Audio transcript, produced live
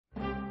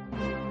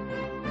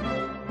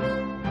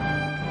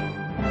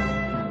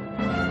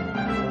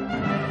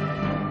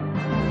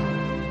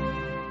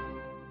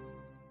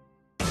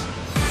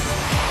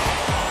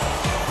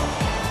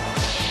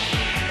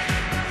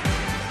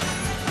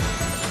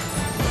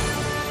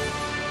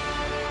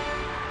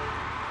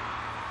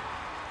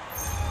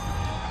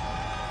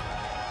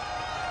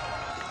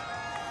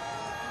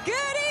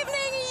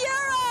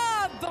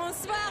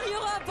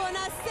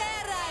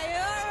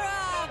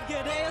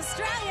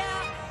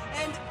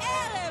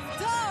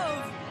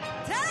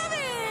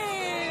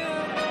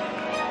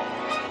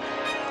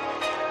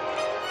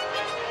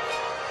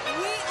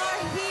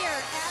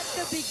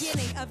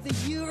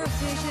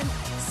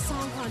Eurovision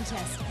Song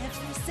Contest.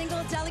 Every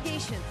single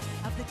delegation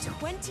of the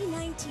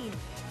 2019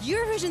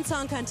 Eurovision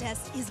Song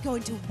Contest is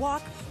going to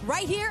walk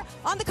right here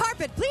on the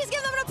carpet. Please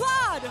give them an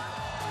applaud.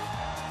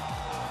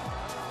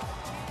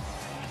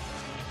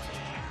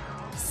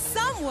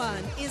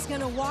 Someone is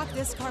going to walk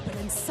this carpet,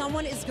 and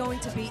someone is going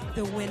to be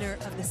the winner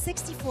of the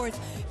 64th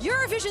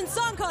Eurovision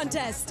Song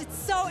Contest. It's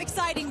so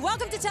exciting.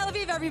 Welcome to Tel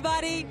Aviv,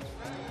 everybody.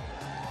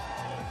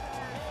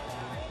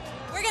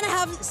 We're going to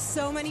have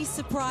so many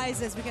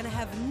surprises. We're going to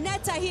have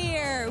Netta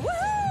here.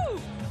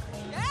 Woohoo!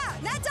 Yeah,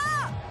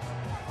 Netta!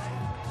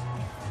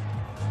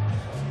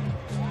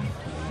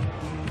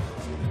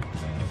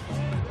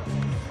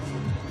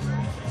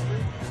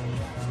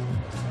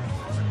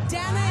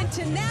 Dana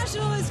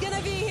International is going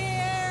to be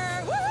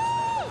here.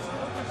 Woohoo!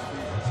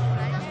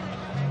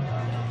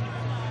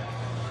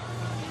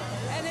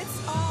 And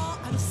it's all,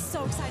 I'm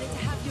so excited to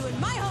have you in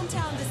my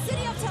hometown, the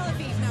city of Tel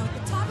Aviv. Now, at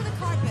the top of the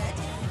carpet,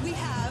 we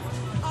have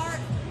our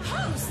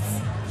hosts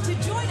to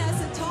join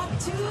us and talk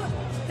to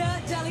the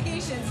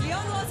delegations.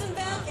 Leon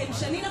Rosenberg and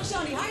Shani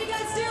Nachshoni. How are you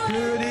guys doing?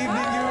 Good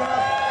evening,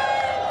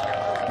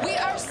 Europe. We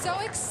are so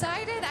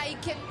excited. I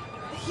can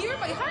hear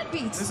my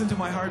heartbeat. Listen to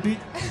my heartbeat.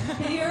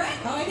 Can you hear it?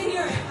 Oh, I can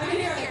hear it. I can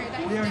hear it.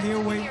 We are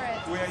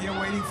here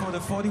waiting for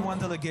the 41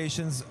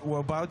 delegations. We're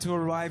about to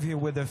arrive here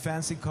with their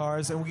fancy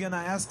cars, and we're gonna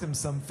ask them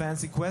some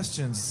fancy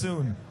questions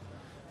soon.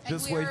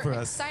 Just wait for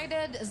us. We're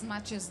excited as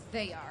much as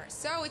they are.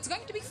 So it's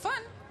going to be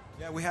fun.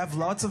 Yeah, we have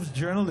lots of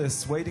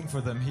journalists waiting for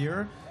them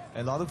here.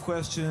 A lot of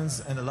questions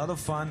and a lot of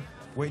fun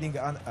waiting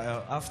on,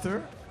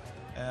 after.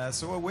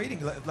 So we're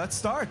waiting. Let's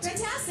start.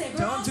 Fantastic.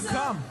 Tell them to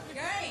come.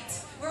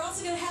 Great. We're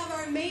also going to have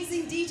our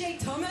amazing DJ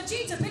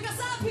Tomaji to pick us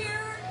up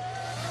here.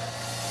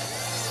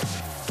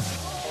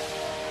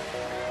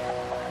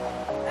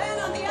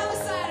 And on the other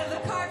side of the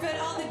carpet,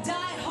 all the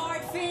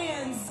die-hard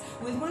fans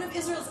with one of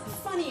Israel's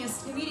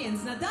funniest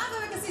comedians, Nadav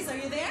Abekassis. Are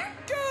you there?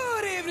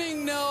 Good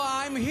evening, Noah.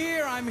 I'm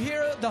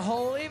here the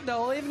whole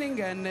evening,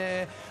 and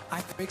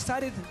I'm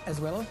excited as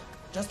well,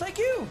 just like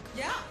you.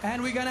 Yeah.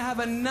 And we're gonna have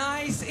a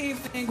nice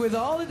evening with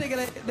all the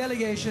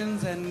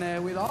delegations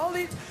and with all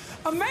these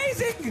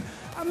amazing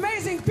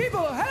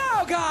people.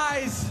 Hello,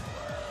 guys.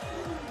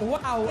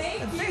 Wow,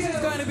 this is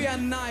going to be a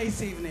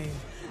nice evening.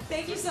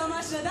 Thank you so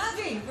much,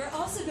 Nadavi. We're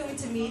also going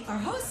to meet our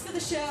hosts for the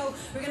show.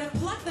 We're going to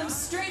pluck them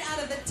straight out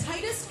of the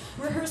tightest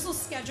rehearsal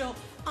schedule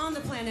on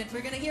the planet. We're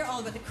going to hear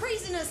all about the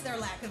craziness, their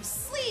lack of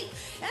sleep,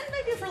 and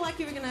maybe if we're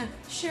lucky, we're going to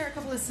share a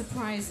couple of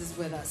surprises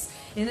with us.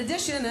 In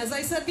addition, as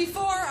I said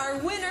before, our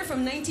winner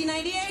from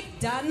 1998,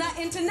 Dana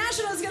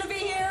International, is going to be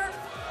here.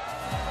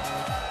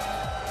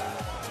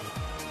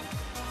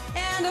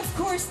 And of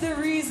course, the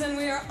reason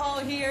we are all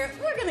here,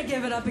 we're going to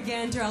give it up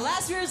again to our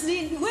last year's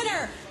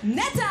winner,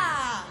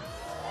 Netta.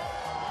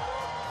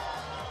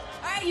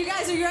 All right, you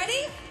guys, are you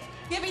ready?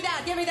 Give me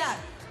that, give me that.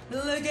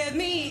 Look at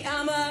me,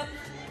 I'm a...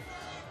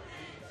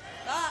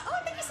 oh,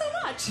 thank you so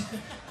much.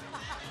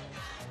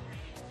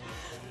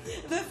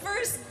 The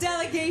first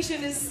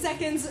delegation is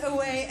seconds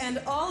away, and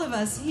all of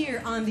us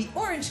here on the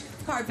orange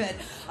carpet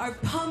are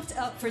pumped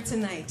up for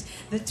tonight.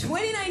 The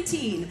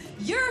 2019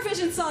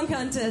 Eurovision Song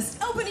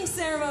Contest opening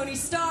ceremony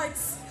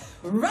starts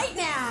right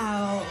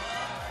now.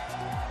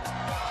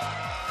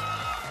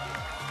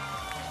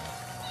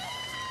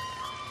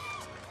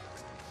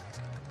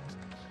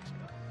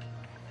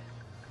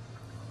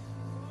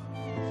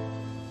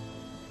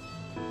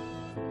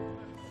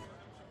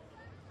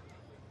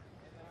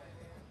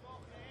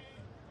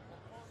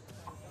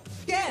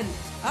 Again.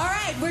 All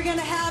right, we're going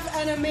to have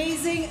an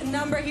amazing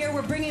number here.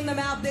 We're bringing them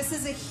out. This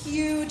is a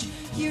huge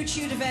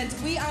event.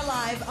 We are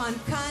live on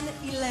Kan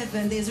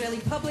 11, the Israeli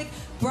Public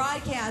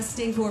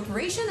Broadcasting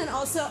Corporation, and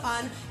also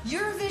on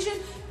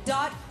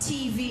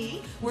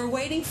Eurovision.tv. We're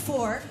waiting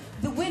for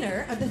the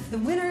winner of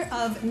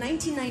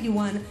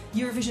 1991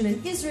 Eurovision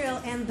in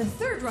Israel and the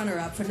third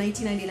runner-up for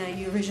 1999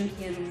 Eurovision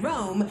in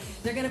Rome.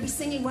 They're going to be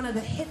singing one of the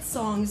hit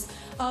songs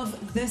of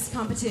this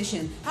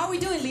competition. How are we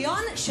doing?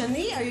 Leon,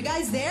 Shani, are you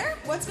guys there?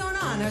 What's going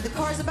on? Are the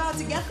cars about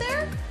to get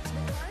there?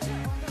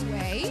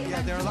 Wait,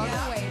 Yeah, they're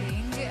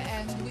waiting,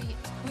 and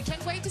we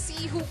can't wait to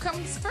see who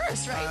comes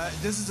first, right?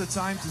 This is the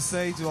time to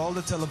say to all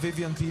the Tel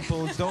Avivian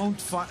people, don't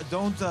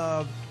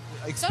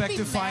expect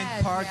to find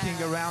parking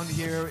around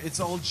here. It's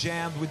all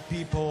jammed with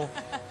people.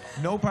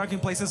 No parking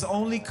places.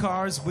 Only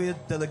cars with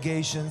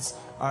delegations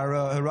are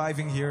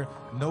arriving here.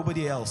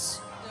 Nobody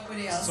else.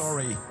 Nobody else.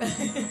 Sorry.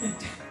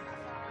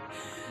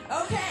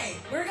 Okay,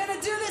 we're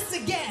gonna do this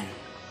again.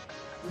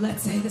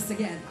 Let's say this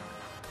again.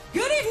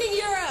 Good evening,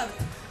 Europe.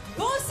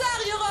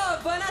 Bonsoir,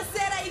 Europe.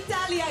 Buonasera,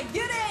 Italia.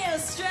 Good day,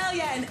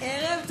 Australia. And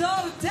Erev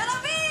Tov, Tel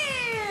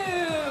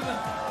Aviv.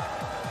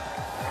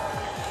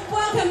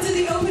 Welcome to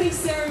the opening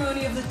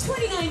ceremony of the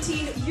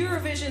 2019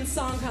 Eurovision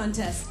Song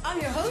Contest.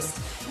 I'm your host,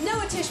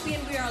 Noa Tishby,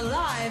 and we are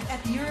live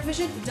at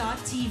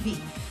Eurovision.tv.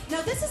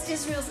 Now, this is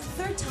Israel's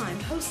third time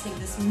hosting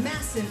this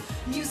massive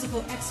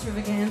musical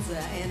extravaganza,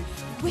 and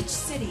which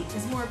city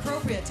is more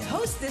appropriate to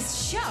host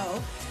this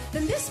show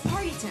than this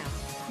party town,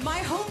 my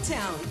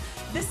hometown,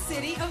 the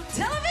city of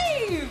Tel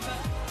Aviv?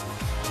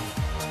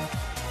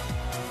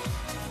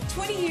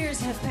 20 years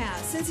have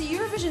passed since the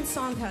Eurovision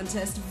Song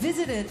Contest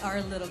visited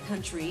our little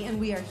country, and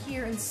we are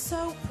here and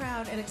so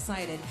proud and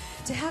excited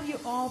to have you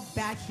all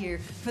back here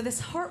for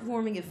this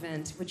heartwarming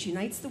event which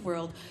unites the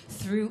world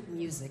through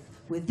music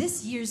with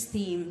this year's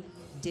theme,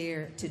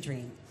 Dare to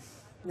Dream.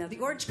 Now, the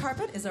orange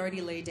carpet is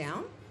already laid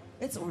down.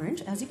 It's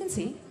orange, as you can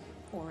see.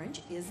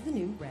 Orange is the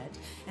new red,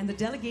 and the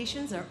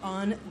delegations are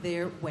on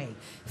their way.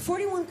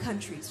 41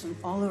 countries from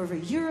all over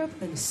Europe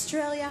and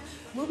Australia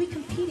will be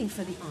competing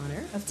for the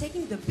honor of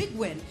taking the big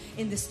win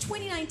in this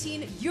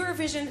 2019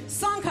 Eurovision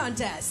Song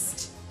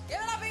Contest.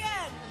 Give it up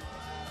again!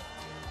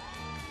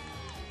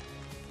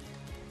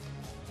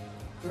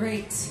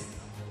 Great.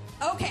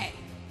 Okay,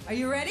 are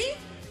you ready?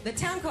 The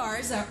town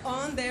cars are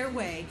on their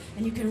way,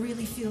 and you can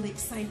really feel the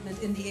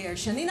excitement in the air.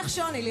 Shani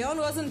Nachshani, Leon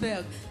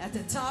Rosenberg, at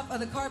the top of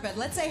the carpet.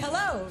 Let's say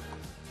hello.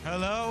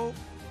 Hello.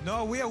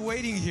 No, we are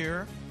waiting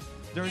here.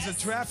 There is a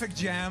traffic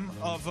jam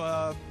of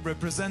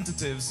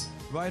representatives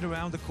right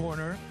around the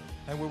corner,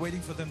 and we're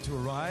waiting for them to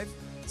arrive.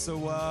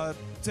 So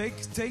take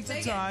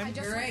the time.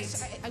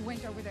 I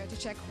went over there to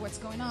check what's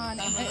going on.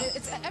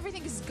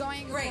 Everything is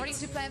going according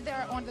to plan.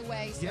 They're on the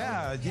way. So,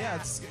 yeah.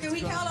 Can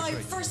we count our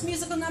first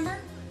musical number?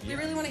 We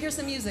really want to hear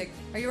some music.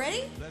 Are you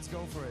ready? Let's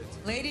go for it.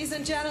 Ladies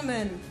and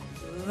gentlemen,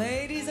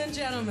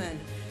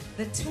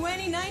 the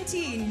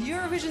 2019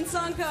 Eurovision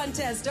Song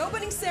Contest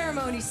opening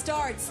ceremony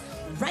starts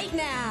right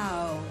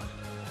now.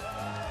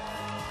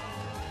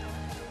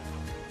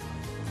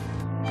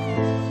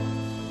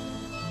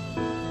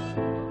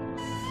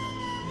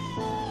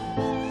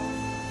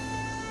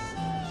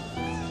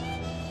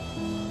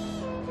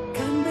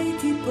 כאן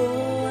ביתי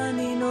פה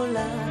אני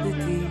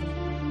נולדתי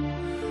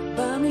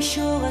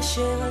במישור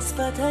אשר על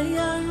שפת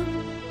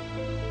הים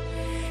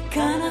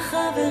כאן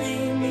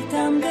החברים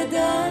איתם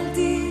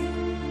גדלתי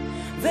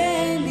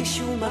ואין לי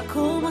שום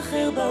מקום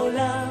אחר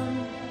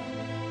בעולם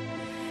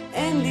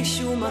אין לי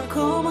שום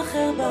מקום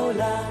אחר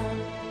בעולם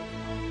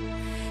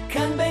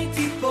כאן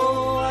ביתי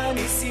פה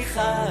אני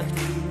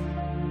שיחקתי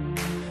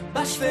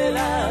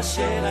בשפלה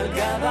אשר על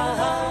גב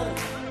ההר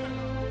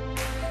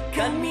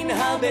כאן מן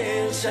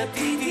הבאר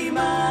שתיתי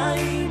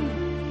מים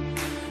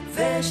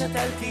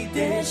ושתלתי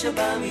דשא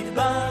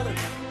במדבר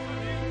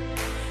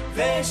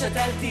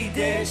ושתלתי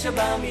דשא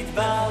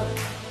במדבר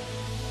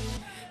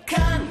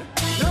כאן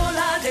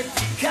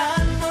נולדתי,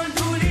 כאן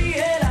נולדו לי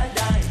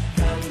ילדיי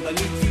כאן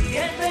בניתי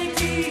את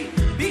ביתי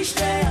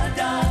בשתי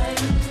ידיים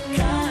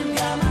כאן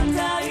גם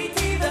אתה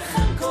איתי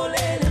וכאן כל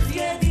אלף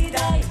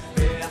ידידיי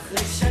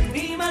ואחרי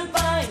שנים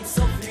 2000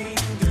 סובלים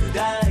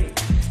דודיי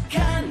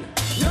כאן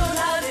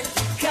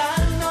נולדתי,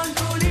 כאן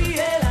נולדו לי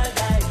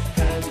ילדיי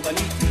כאן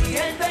בניתי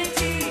את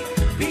ביתי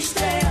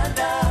בשתי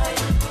ידיים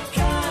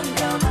כאן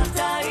גם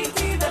אתה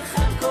איתי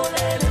וכאן כל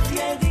אלף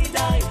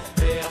ידידיי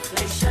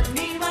ואחרי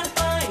שנים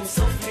 2000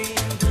 סובלים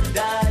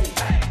דודיי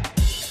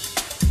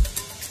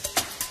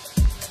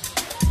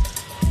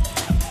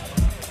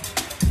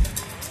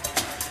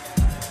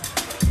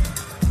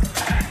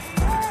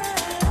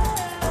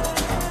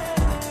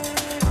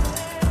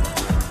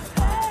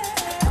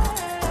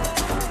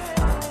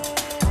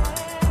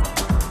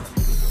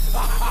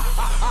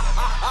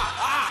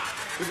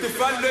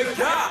Stéphane le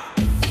gars.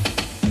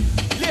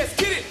 Let's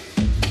get it.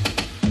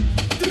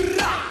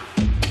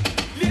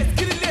 Let's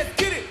get it, let's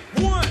get it.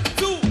 1,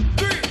 2,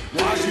 3.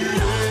 Moi j'y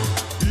vais,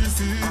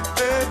 ici,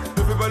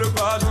 ne fais pas le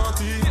pas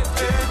gentil.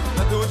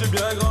 Bientôt j'ai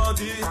bien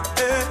grandi,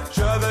 je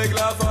suis avec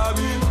la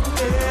famille.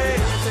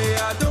 Fais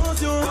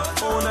attention,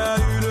 on a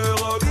eu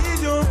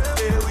l'Eurovision.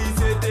 Et oui,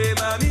 c'était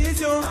ma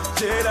mission.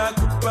 J'ai la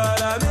coupe à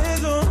la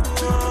maison.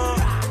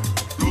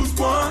 12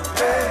 points,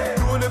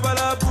 nous on n'est pas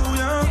là pour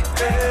rien.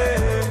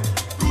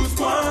 12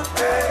 points,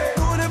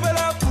 on n'est pas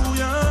là pour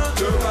rien.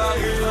 De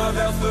Paris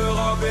traverse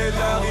l'Europe et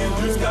j'arrive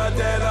jusqu'à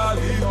Tel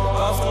Aviv.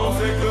 Parce qu'on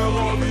sait que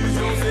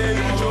l'Eurovision c'est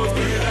une chose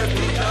qui reste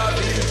toute la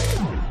vie.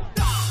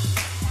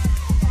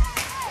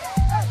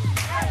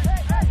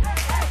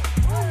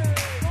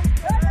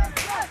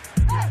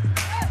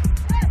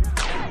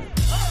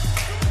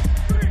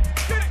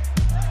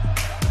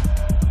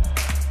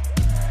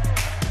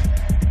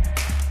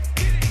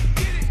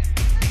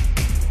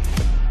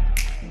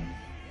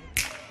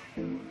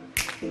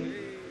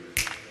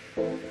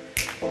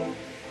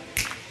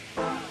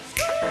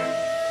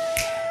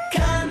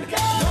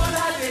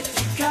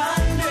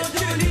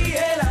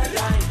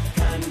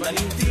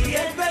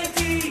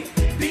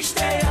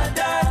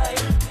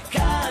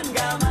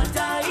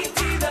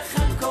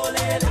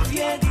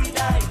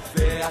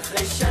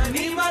 אחרי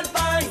שנים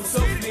 2000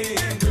 סובלים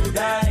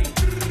דודיי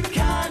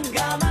כאן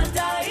גם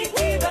אתה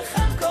איתי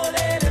וכאן כל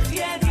אלף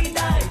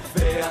ידידיי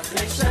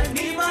ואחרי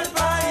שנים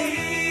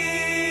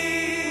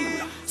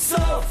 2000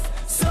 סוף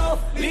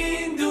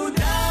סובלים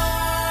דודיי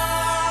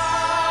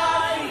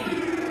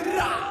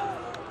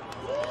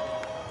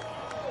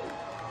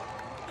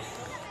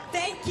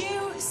Thank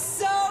you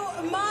so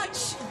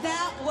much.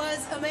 That was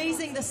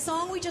amazing. The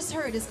song we just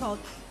heard is called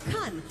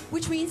Kan,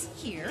 which means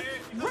here,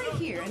 right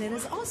here, and it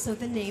is also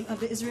the name of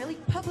the Israeli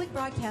Public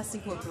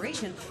Broadcasting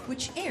Corporation,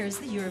 which airs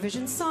the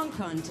Eurovision Song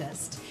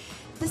Contest.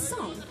 The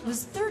song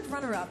was third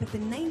runner-up at the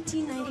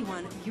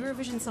 1991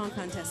 Eurovision Song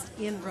Contest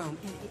in Rome,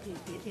 and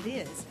it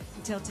is,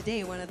 until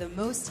today, one of the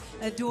most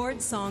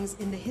adored songs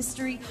in the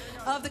history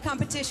of the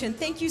competition.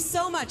 Thank you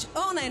so much,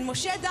 Ona and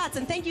Moshe Datz,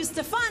 and thank you,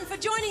 Stefan, for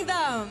joining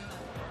them.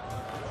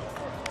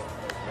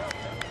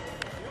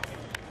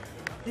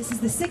 This is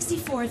the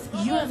 64th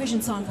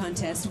Eurovision Song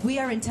Contest. We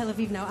are in Tel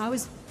Aviv now. I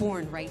was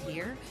born right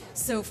here,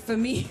 so for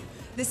me,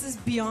 this is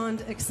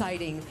beyond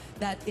exciting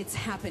that it's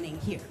happening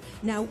here.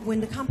 Now,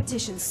 when the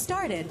competition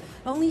started,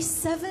 only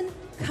 7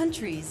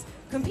 countries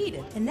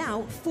competed, and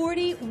now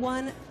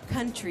 41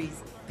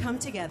 countries come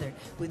together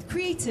with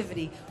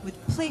creativity, with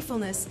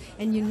playfulness,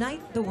 and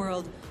unite the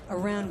world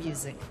around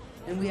music.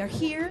 And we are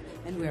here,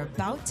 and we're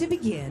about to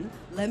begin.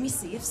 Let me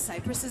see if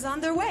Cyprus is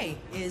on their way.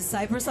 Is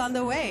Cyprus on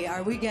the way?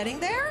 Are we getting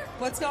there?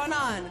 What's going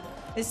on?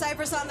 Is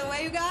Cyprus on the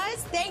way, you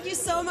guys? Thank you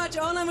so much,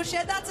 Ona, Moshe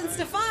Datz, and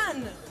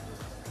Stefan.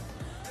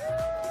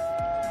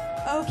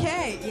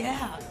 Okay,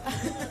 yeah.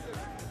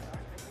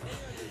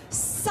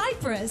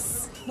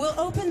 Cyprus will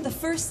open the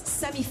first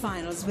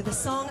semifinals with the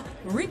song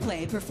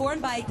Replay,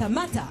 performed by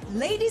Tamata.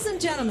 Ladies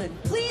and gentlemen,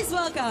 please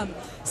welcome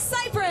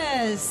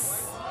Cyprus!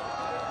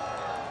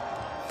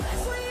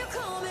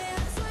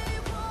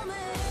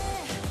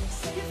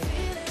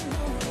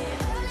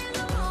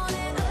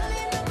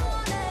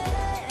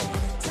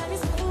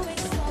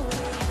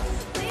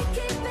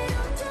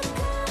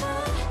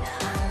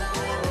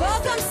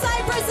 Welcome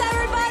Cyprus,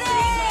 everybody!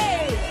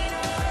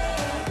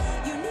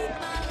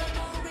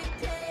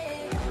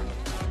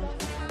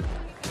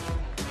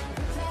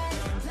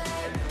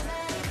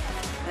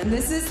 And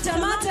this is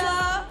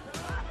Tamata.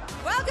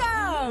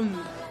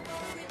 Welcome!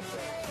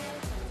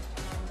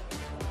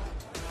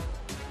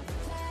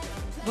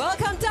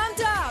 Welcome,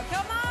 Tamta!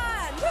 Come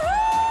on!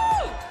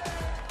 Woohoo!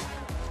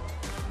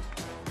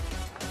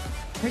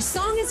 Her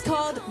song is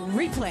called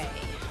Replay.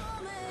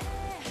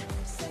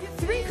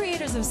 3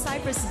 creators of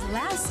Cyprus's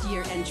last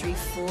year entry,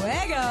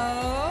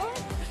 Fuego,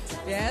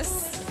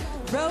 yes,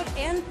 wrote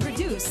and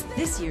produced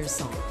this year's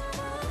song.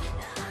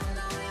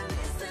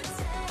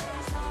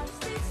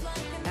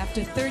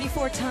 After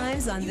 34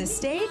 times on this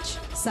stage,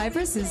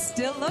 Cyprus is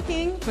still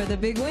looking for the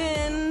big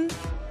win.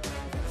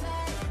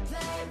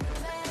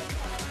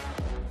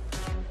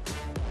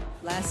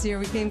 Last year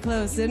we came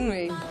close, didn't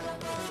we?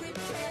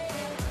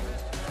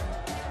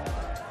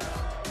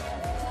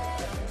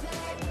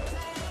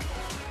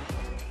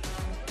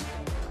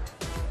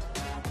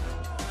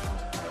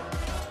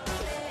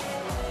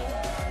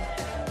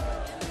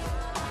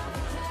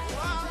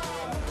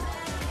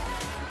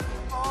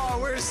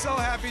 So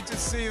happy to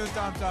see you,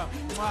 Tam Tam.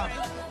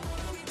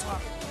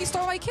 He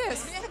stole my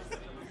kiss.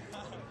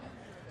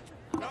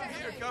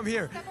 Come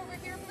here. Step over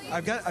here,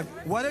 please.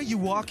 What are you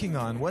walking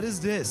on? What is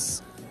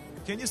this?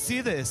 Can you see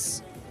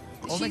this?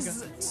 Oh my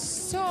She's God.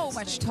 so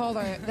much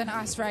taller than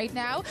us right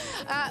now.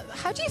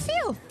 How do you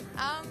feel?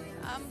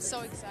 I'm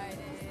so excited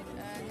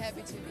and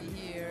happy to be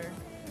here.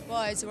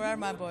 Boys, where are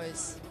my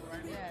boys?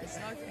 Yes,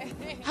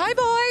 okay. Hi,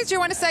 boys. Do you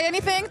want to say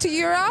anything to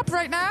Europe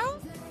right now?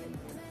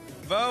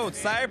 Vote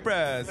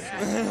Cyprus!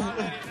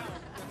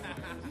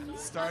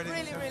 I'm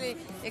really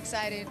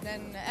excited,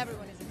 and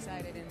everyone is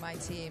excited in my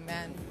team,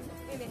 and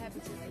really happy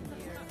to be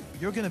here.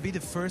 You're going to be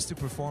the first to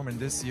perform in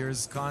this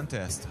year's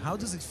contest. How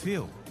does it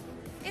feel?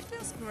 It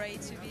feels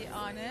great, to be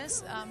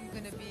honest. I'm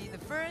going to be the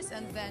first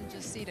and then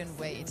just sit and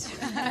wait.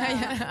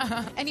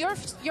 And your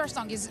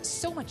song is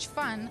so much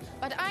fun,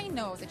 but I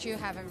know that you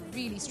have a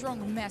really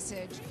strong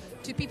message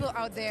to people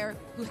out there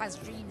who has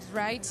dreams,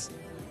 right?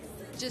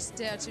 Just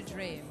dare to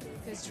dream,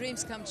 because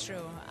dreams come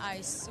true. I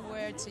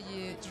swear to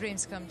you,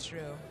 dreams come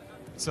true.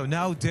 So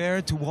now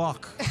dare to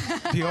walk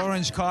the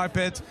orange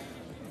carpet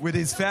with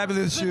his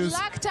fabulous shoes.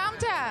 Good luck,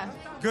 Tamta!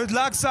 Good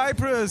luck,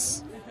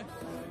 Cyprus!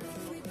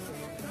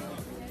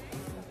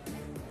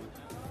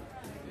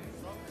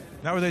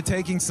 Now they're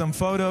taking some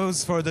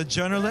photos for the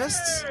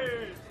journalists.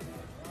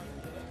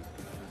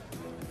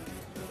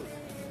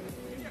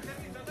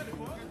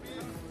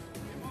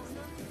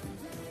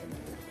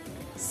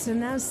 So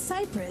now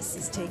Cyprus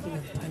is taking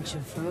a bunch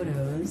of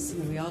photos.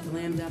 We all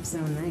glammed up so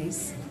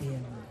nice. It'd be a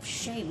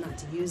shame not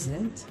to use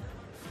it.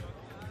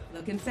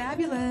 Looking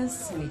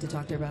fabulous. I need to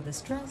talk to her about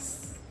this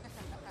dress.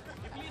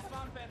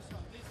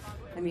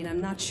 I mean, I'm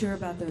not sure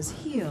about those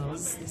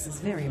heels. This is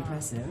very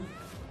impressive.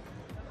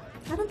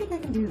 I don't think I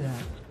can do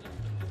that.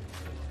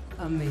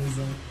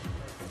 Amazing.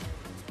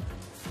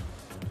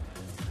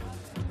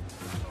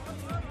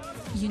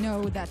 You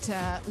know that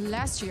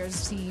last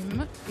year's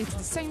team, it's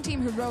the same team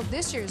who wrote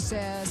this year's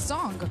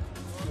song.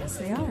 Yes,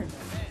 they are.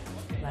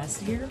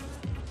 Last year,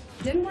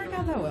 didn't work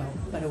out that well,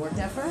 but it worked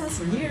out for us.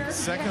 We're here.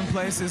 Second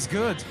place is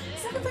good.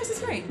 Second place is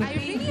great, but I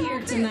being really here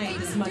hope tonight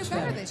they is do much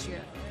better. this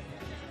year.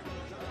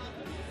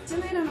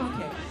 Tonight I'm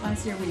okay.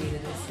 Last year we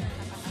needed this.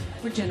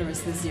 We're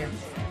generous this year.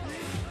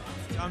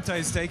 Tamta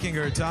is taking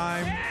her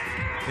time,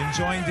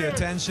 enjoying the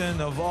attention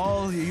of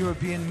all the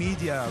European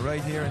media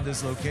right here in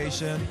this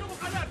location.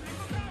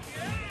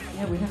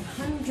 Yeah, we have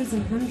hundreds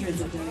and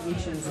hundreds of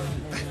delegations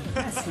and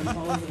press from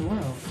all over the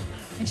world.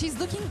 And she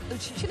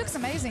looks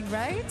amazing,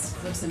 right?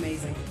 Looks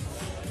amazing.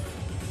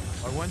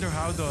 I wonder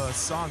how the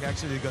song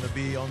actually going to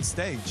be on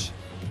stage.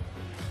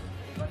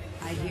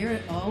 I hear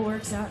it all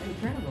works out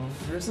incredible.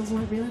 Rehearsals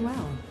went really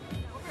well.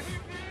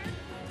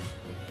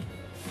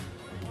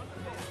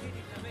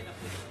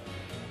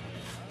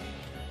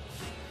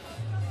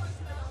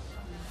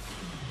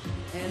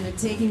 And they're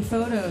taking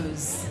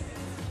photos.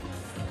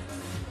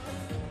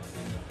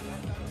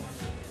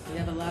 We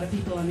have a lot of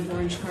people on the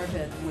orange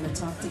carpet. I'm going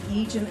to talk to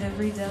each and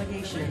every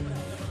delegation.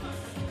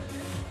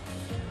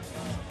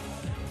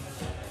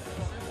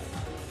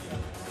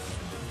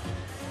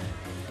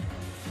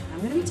 I'm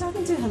going to be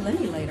talking to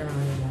Helene later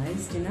on, you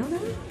guys. Do you know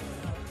that?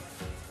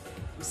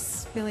 I'm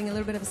feeling a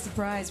little bit of a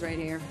surprise right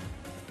here.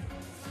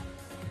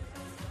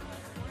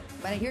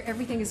 But I hear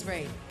everything is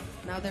great.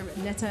 Now they're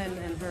Netta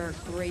and her are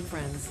great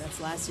friends. That's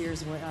last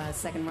year's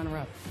second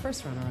runner-up,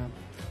 first runner-up.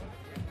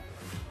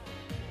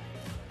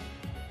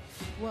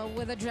 Well,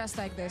 with a dress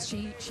like this,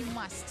 she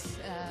must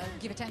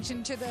give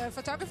attention to the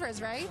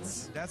photographers, right?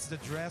 That's the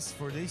dress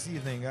for this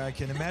evening. I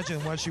can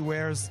imagine what she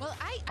wears Well,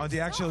 on the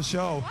actual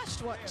show. I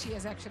watched what she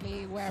is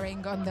actually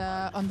wearing on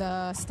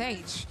the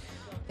stage.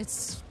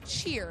 It's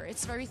sheer.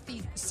 It's very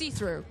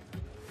see-through.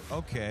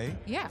 Okay.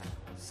 Yeah.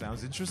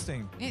 Sounds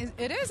interesting.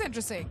 It is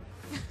interesting.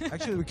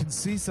 Actually, we can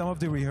see some of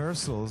the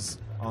rehearsals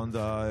on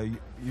the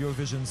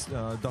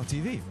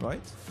Eurovision.tv,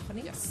 right?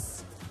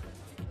 Yes.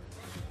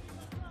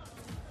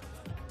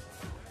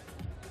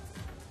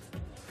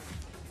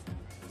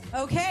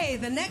 Okay,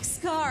 the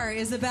next car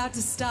is about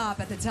to stop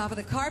at the top of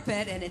the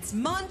carpet, and it's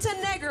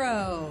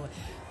Montenegro.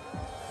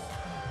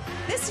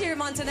 This year,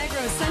 Montenegro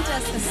sent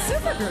us a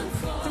supergroup.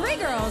 3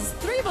 girls,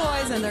 3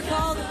 boys, and they're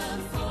called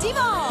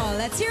Dimo.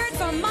 Let's hear it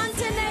from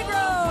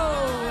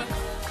Montenegro.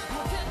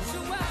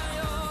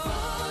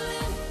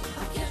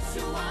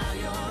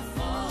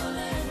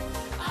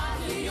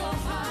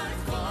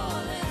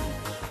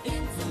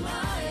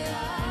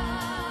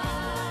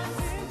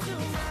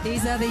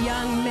 These are the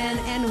young men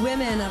and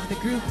women of the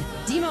group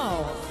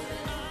Dimo.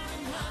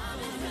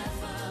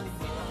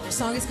 Their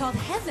song is called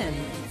Heaven.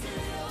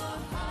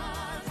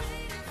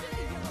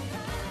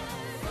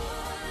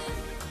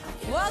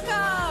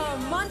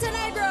 Welcome,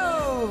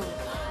 Montenegro!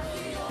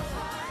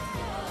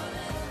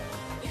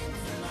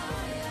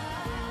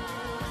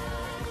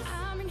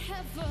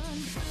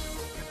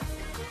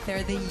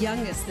 They're the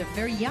youngest, they're a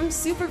very young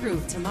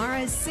supergroup. Tamara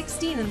is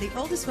 16 and the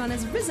oldest one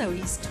is Rizzo,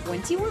 he's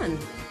 21.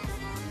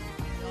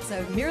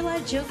 So Mirla,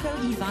 Joko,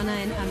 Ivana,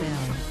 and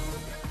Amel.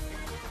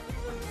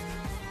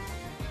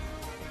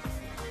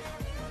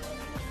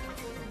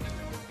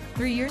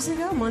 Three years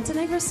ago,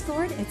 Montenegro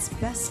scored its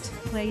best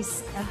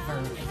place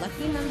ever.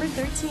 Lucky number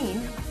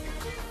 13.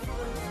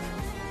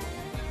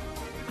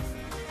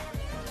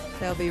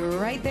 They'll be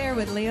right there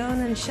with Leon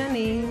and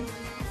Shani.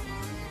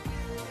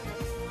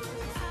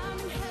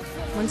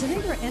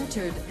 Montenegro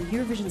entered the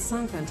Eurovision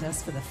Song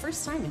Contest for the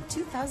first time in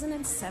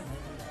 2007.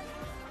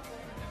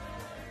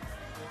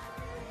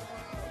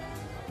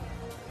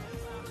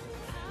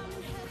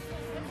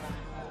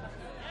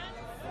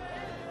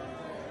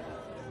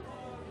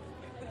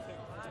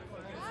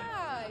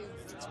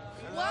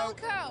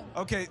 Welcome.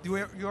 Okay,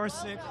 you're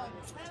sick.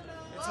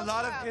 It's a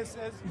lot of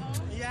kisses.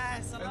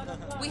 Yes, a lot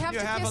of We have You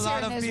to have a kiss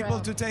lot her of in people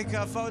Israel. to take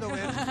a photo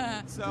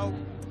with. So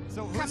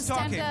Come who's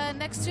stand talking?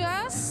 next to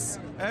us.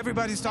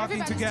 Everybody's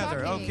talking Everybody's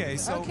together. talking. Okay,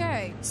 so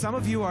Okay. some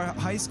of you are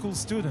high school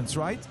students,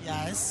 right?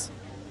 Yes.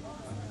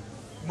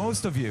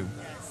 Most of you.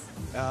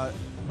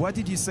 What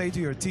did you say to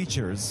your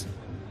teachers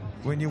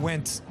when you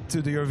went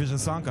to the Eurovision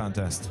Song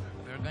Contest?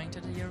 We're going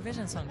to the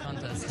Eurovision Song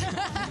Contest.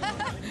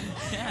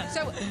 Yeah.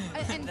 So,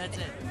 and That's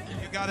it.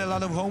 You got a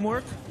lot of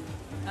homework?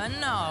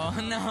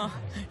 No,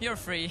 you're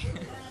free.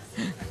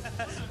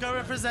 Go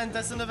represent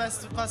us in the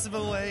best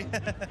possible way.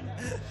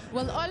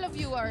 well, all of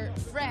you are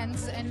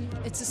friends, and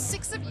it's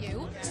 6 of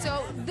you.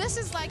 So this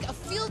is like a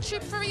field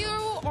trip for you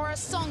or a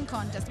song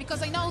contest?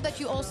 Because I know that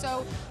you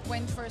also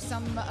went for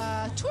some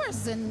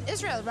tours in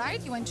Israel, right?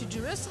 You went to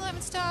Jerusalem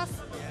and stuff.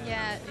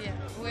 Yeah.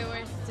 We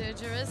were to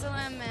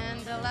Jerusalem,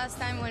 and the last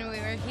time when we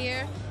were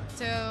here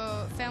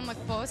to film a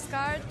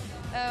postcard,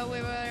 we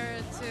were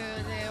to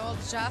the old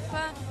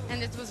Jaffa,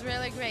 and it was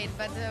really great.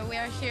 But we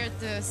are here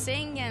to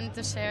sing and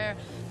to share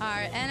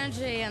our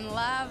energy and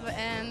love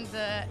and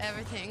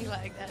everything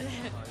like that.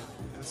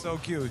 So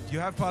cute. You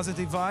have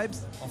positive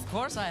vibes? Of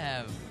course I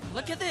have.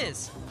 Look at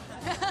this.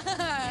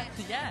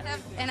 Yeah.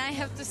 And I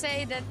have to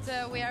say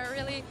that we are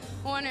really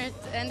honored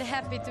and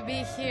happy to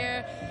be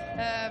here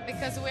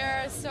because we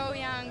are so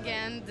young,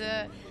 and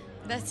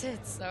that's it.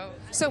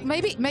 So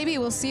maybe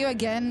we'll see you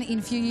again in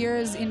a few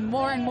years in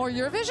more and more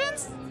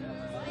Eurovisions.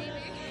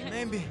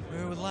 Maybe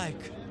we would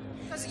like.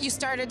 Because you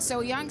started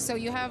so young, so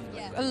you have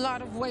a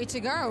lot of way to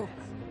go.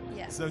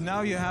 So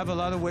now you have a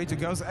lot of way to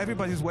go. So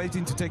everybody's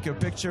waiting to take your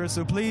picture.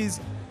 So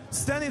please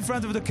stand in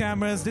front of the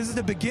cameras. This is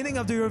the beginning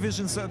of the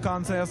Eurovision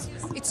contest.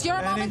 It's your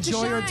and moment to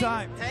enjoy your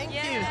shine.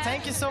 time.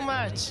 Thank you so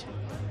much.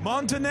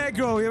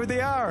 Montenegro, here they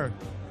are.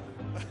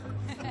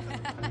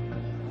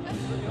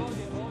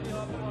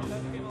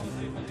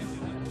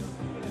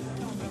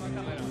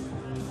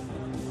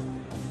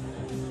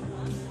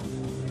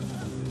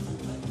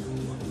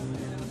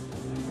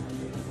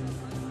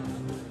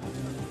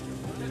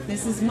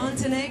 This is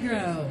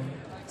Montenegro.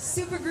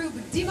 Supergroup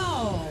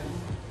Dimo.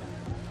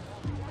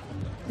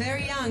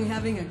 Very young,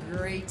 having a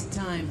great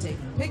time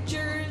taking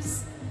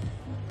pictures,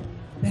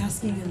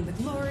 basking in the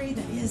glory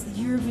that is the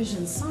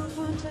Eurovision Song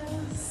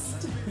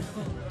Contest.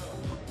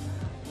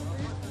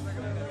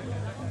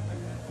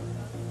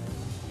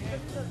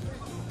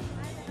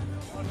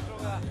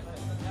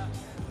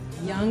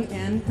 Young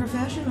and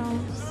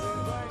professionals.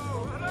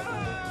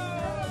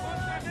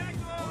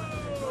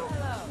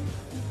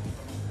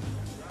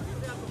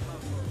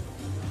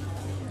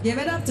 Give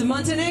it up to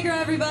Montenegro,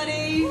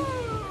 everybody.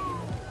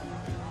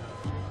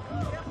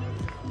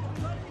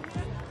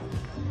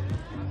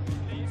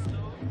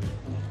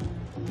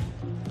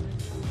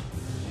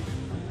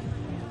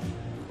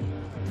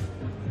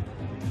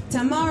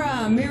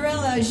 Tamara,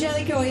 Mirella,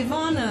 Jelico,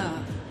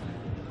 Ivana,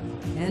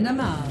 and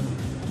Amal.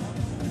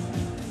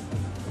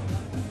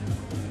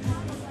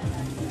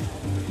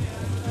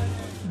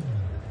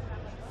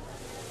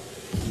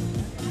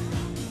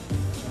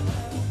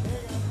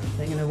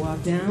 They're going to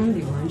walk down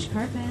the orange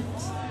carpet.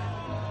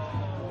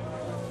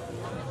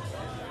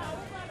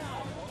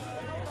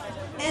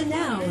 And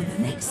now, the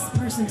next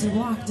person to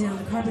walk down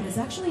the carpet is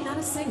actually not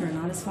a singer,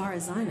 not as far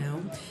as I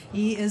know.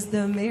 He is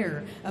the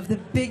mayor of the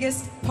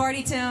biggest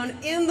party town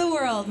in the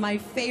world, my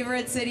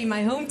favorite city,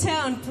 my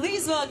hometown.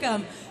 Please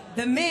welcome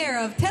the mayor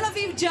of Tel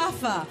Aviv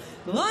Jaffa,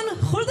 Ron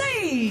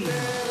Khordei.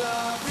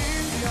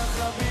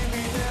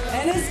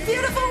 And his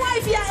beautiful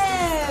wife,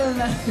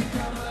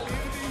 Yael.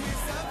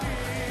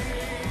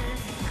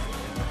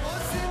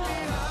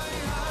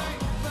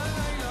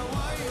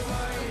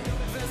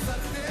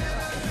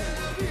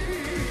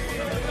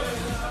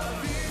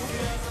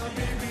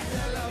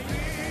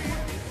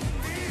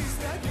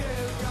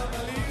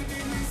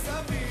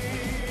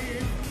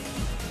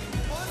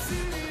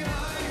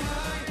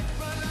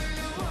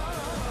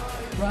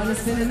 Ron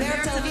has been the mayor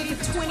of Tel Aviv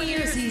for 20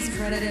 years. He's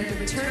credited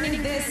with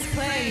turning this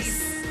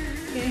place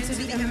into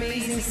the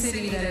amazing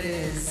city that it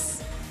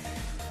is.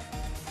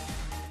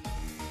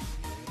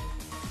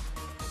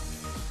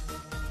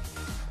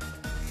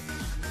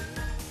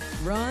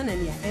 Ron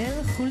and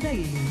Yael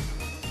Khordei.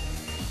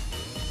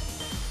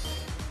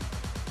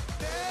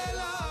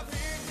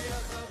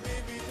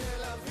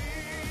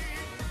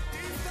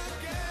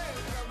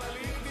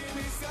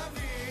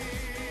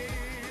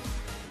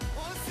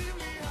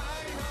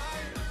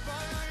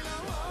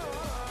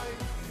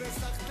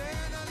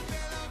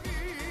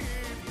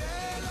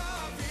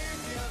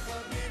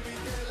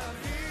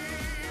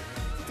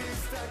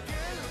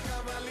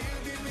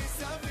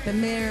 The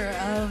mayor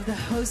of the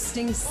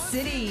hosting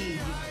city,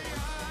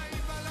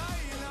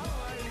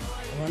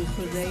 Ron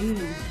Khordei.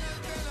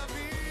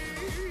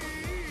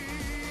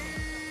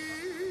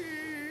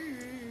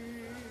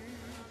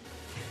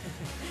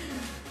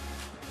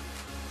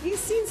 He's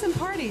seen some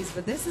parties,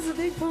 but this is a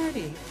big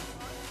party.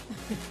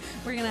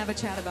 We're gonna have a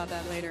chat about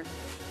that later.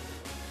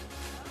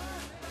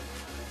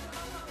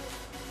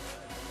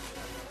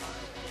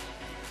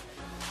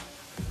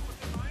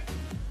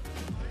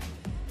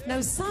 Now,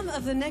 some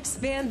of the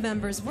next band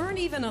members weren't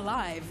even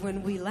alive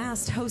when we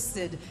last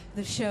hosted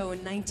the show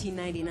in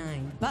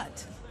 1999.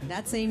 But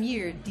that same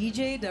year,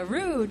 DJ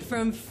Darude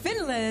from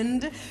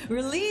Finland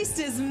released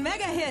his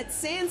mega hit,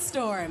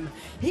 Sandstorm.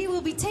 He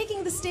will be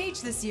taking the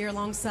stage this year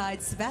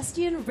alongside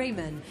Sebastian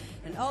Raymond.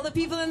 And all the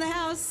people in the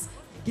house,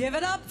 give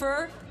it up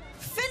for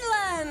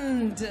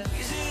Finland!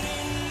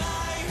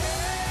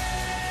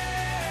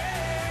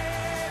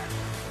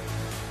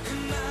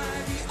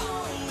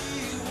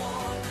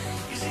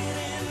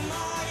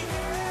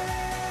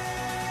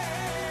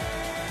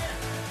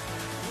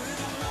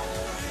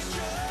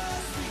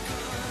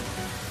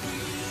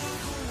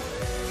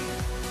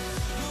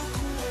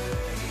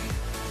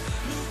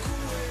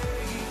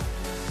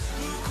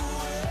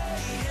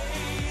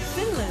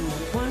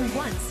 Won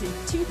once in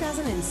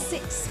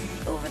 2006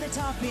 with the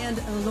over-the-top band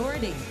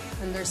Lordi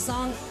and their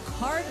song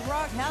Hard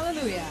Rock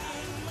Hallelujah.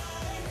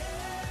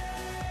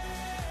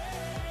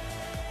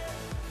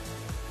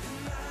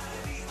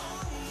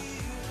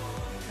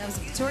 That was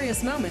a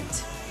victorious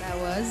moment. That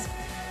was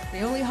the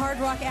only hard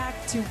rock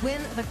act to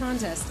win the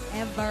contest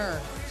ever.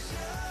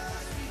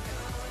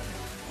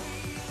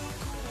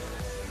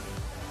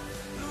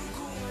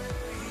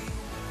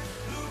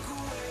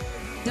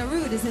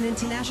 Darude is an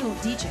international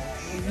DJ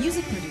and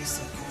music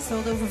producer.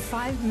 Sold over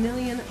 5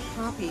 million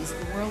copies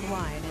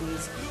worldwide, and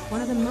he's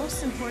one of the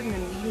most important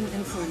and leading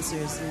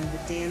influencers in the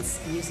dance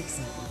music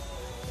scene.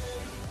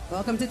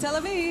 Welcome to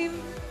Tel Aviv.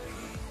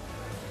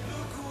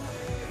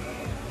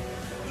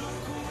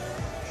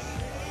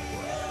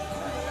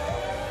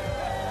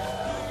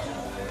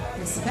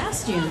 And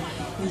Sebastian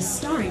is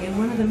starring in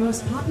one of the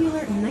most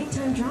popular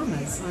nighttime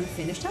dramas on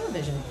Finnish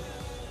television.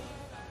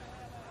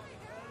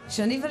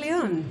 Shani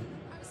Valion.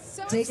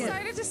 So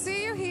excited to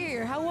see you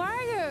here. How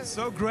are you?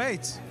 So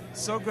great.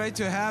 So great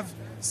to have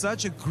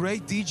such a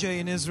great DJ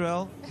in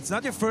Israel. It's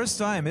not your first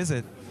time, is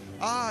it?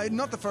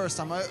 Not the first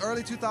time.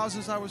 Early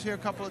 2000s I was here a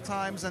couple of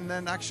times, and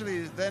then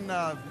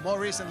more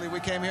recently we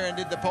came here and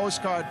did the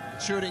postcard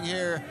shooting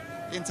here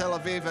in Tel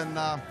Aviv,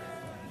 and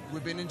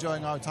we've been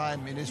enjoying our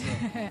time in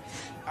Israel.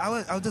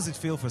 How does it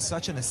feel for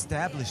such an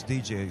established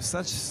DJ,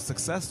 such a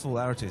successful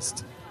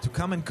artist, to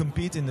come and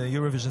compete in the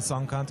Eurovision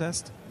Song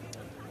Contest?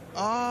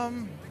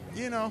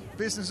 You know,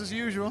 business as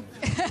usual.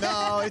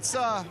 No, it's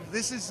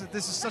this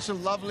is such a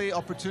lovely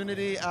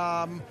opportunity.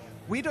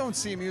 We don't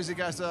see music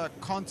as a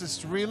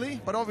contest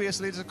really, but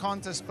obviously it's a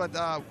contest. But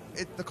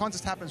the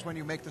contest happens when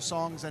you make the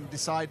songs and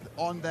decide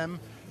on them.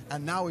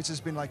 And now it's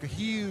just been like a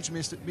huge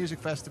music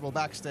festival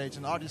backstage,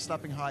 and artists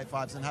slapping high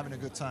fives and having a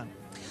good time.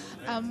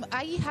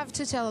 I have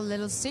to tell a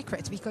little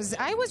secret, because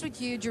I was with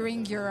you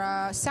during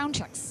your sound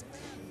checks,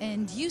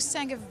 and you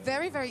sang a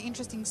very, very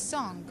interesting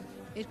song.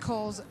 It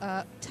calls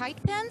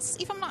Tight Pants,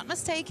 if I'm not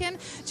mistaken.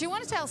 Do you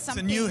want to tell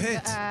something? It's a new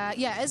hit.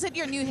 Yeah, is it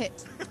your new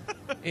hit?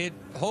 It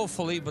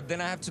hopefully, but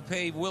then I have to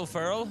pay Will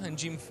Ferrell and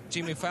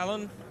Jimmy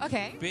Fallon.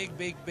 Okay.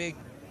 Big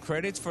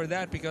credits for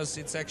that, because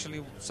it's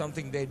actually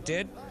something they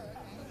did.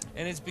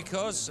 And it's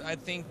because I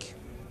think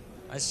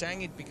I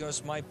sang it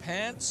because my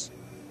pants,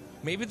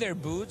 maybe they're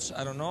boots,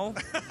 I don't know.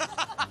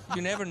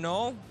 You never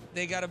know.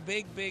 They got a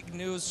big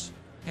news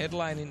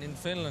headline in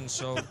Finland,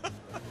 so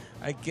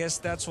I guess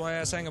that's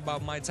why I sang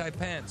about my tight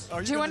pants.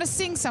 Do you want to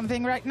sing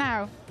something right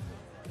now?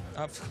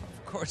 Of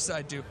course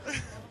I do.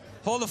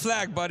 Hold the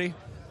flag, buddy.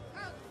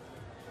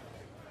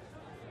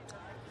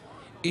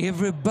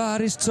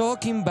 Everybody's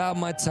talking about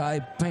my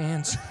tight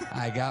pants.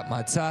 I got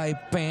my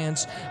tight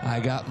pants. I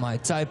got my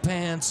tight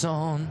pants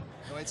on.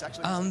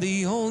 I'm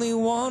the only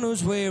one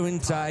who's wearing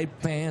tight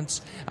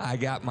pants. I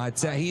got my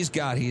he's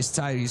got his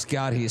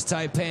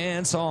tight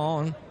pants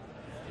on.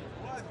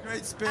 What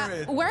great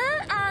spirit.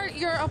 Where are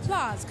your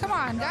applause? Come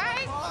on,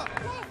 guys.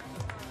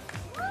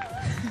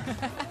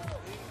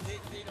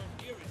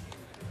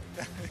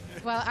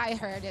 Well, I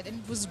heard it, and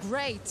it was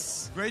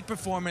great. Great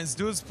performance.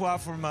 Douze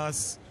pois from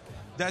us.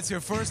 That's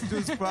your first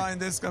douze pois in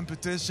this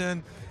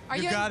competition.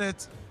 You got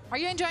it. Are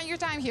you enjoying your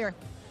time here?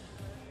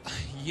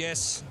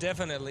 Yes,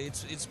 definitely.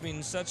 It's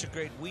been such a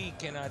great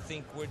week, and I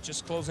think we're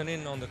just closing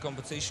in on the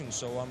competition,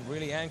 so I'm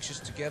really anxious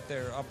to get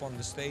there up on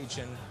the stage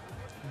and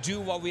do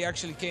what we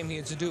actually came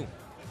here to do.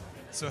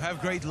 So have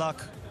great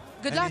luck.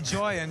 Good luck.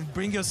 Enjoy and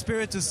bring your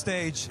spirit to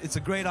stage. It's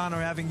a great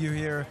honor having you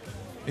here.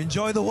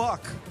 Enjoy the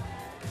walk.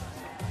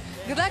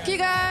 Good luck, you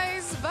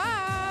guys.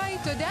 Bye.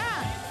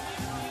 Toda.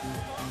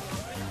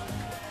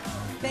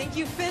 Thank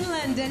you,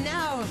 Finland. And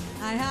now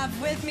I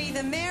have with me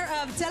the mayor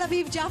of Tel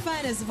Aviv, Jaffa,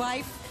 and his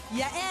wife,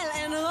 Yael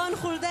and Ron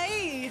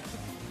Huldai.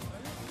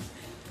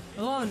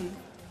 Ron,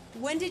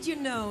 when did you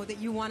know that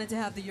you wanted to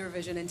have the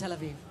Eurovision in Tel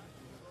Aviv?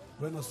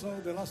 When I saw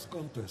the last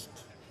contest.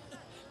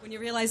 When you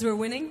realized we were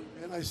winning?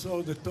 And I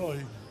saw the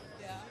toy,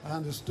 I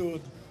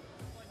understood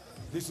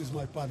this is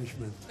my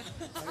punishment.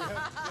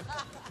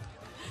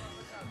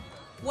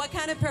 What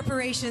kind of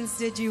preparations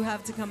did you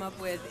have to come up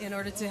with in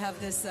order to have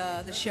this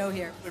the show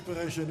here?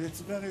 Preparation, it's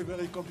very,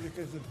 very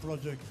complicated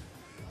project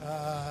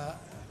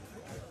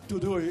to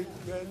do it,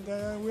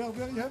 and we are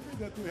very happy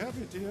that we have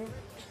it here,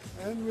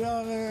 and we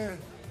are,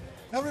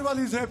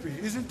 everybody is happy,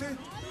 isn't it?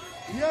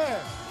 Yeah.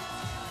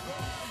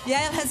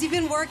 Yeah, has he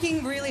been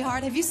working really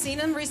hard? Have you seen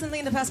him recently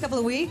in the past couple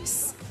of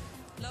weeks?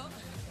 No.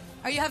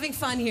 Are you having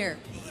fun here?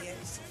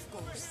 Yes, of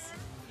course.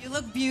 You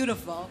look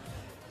beautiful.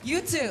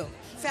 You too.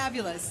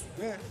 Fabulous.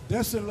 The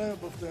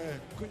celeb of the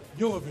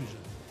Eurovision.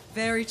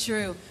 Very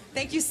true.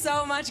 Thank you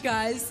so much,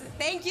 guys.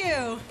 Thank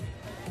you.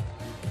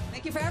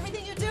 Thank you for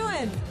everything you're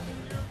doing.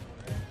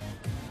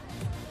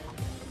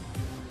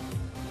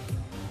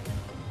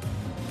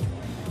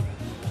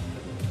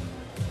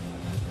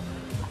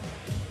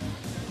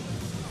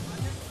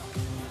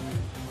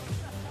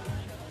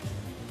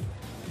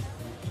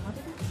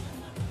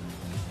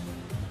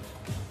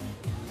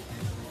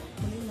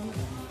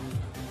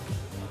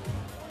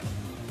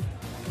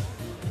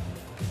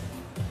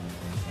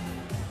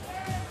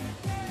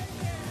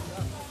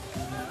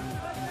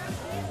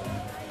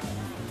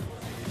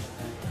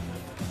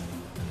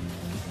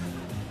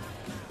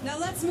 Now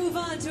let's move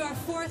on to our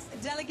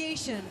fourth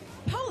delegation,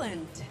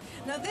 Poland.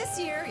 Now this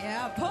year,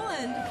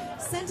 Poland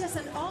sent us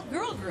an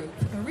all-girl group,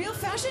 real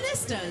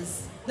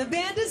fashionistas. The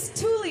band is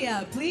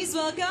Tulia. Please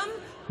welcome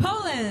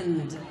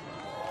Poland.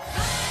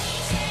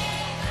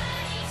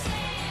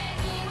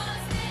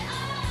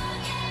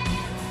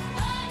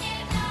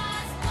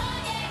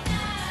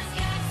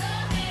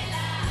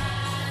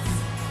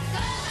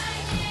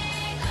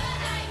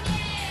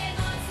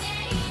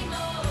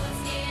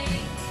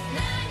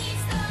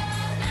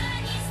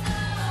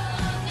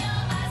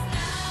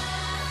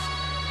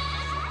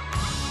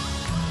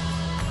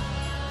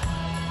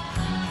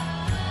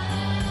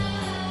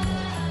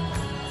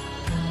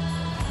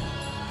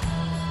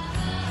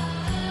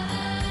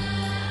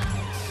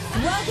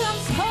 Welcome,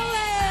 Poland!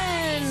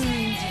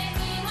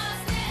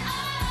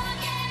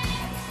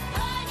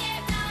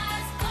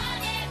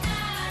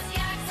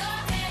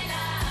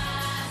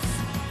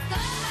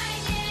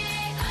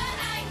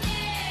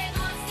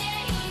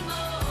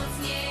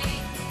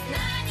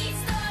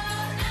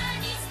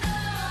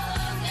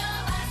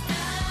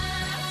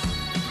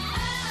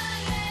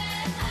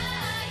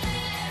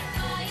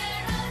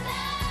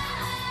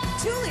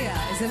 Tulia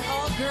is an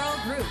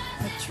girl group,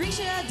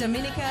 Patricia,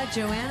 Dominica,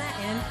 Joanna,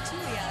 and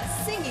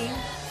Tulia, singing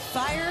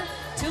Fire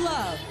to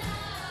Love.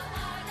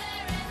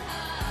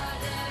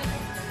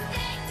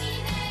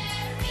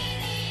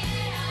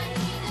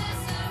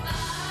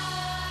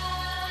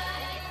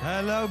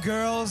 Hello,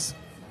 girls.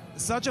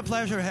 Such a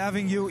pleasure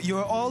having you.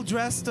 You're all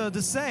dressed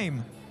the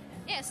same.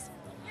 Yes.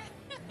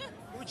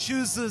 Who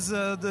chooses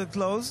the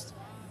clothes?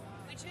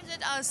 We choose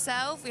it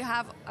ourselves. We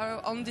have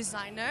our own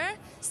designer,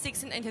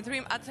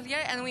 1683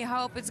 Atelier, and we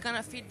hope it's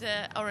gonna fit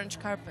the orange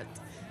carpet.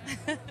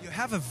 You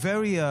have a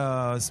very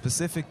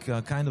specific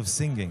kind of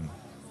singing.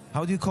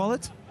 How do you call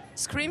it?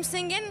 Scream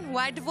singing,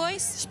 white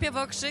voice,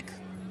 śpiewokrzyk.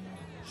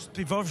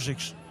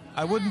 Śpiewokrzyk.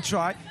 I wouldn't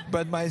try,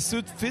 but my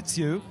suit fits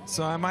you,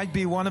 so I might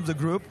be one of the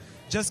group.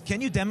 Just, can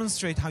you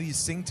demonstrate how you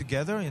sing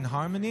together in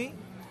harmony?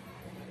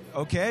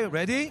 Okay,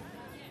 ready?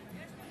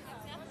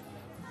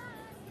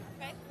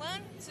 Okay,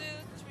 1, 2,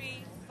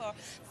 3, 4.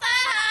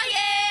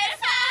 Fire,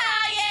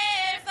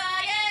 fire,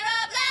 fire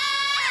of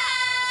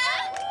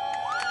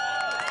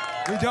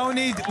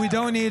love. We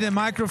don't need a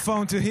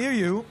microphone to hear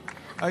you.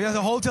 I guess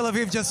the whole Tel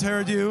Aviv just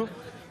heard you.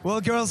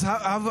 Well, girls,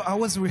 how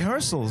was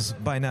rehearsals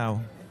by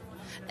now?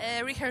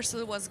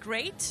 Rehearsal was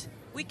great.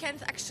 We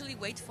can't actually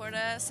wait for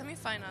the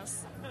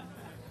semifinals.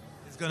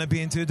 It's gonna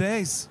be in 2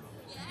 days.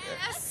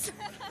 Yes.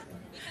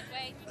 We can't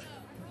wait.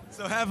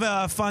 So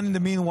have fun in the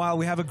meanwhile.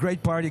 We have a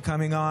great party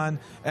coming on,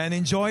 and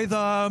enjoy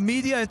the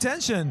media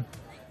attention.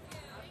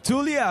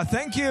 Tulia,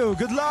 thank you.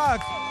 Good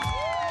luck.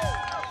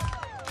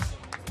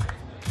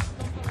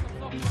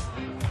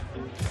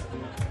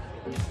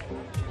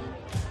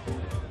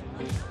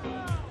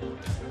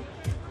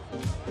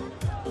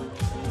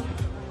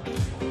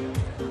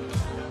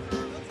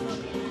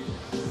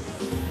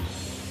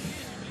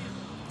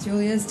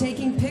 Julia's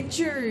taking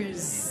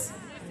pictures.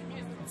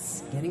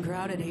 It's getting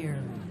crowded here.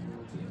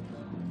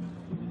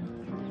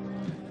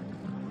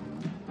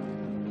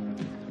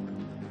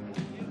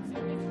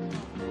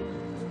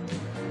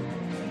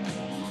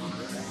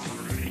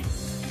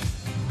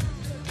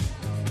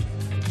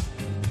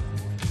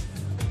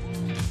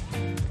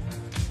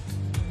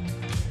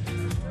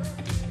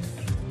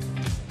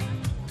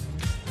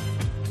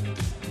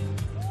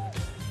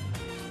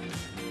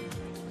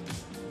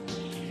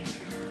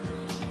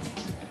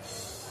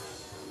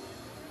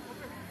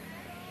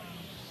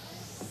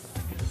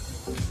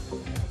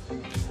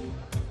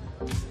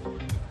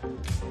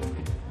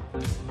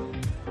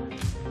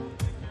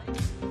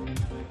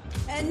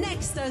 And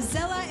next,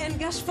 Zella and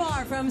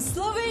Gaspar from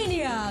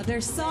Slovenia. Their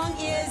song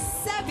is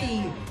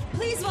Sebi.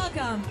 Please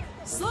welcome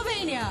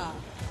Slovenia.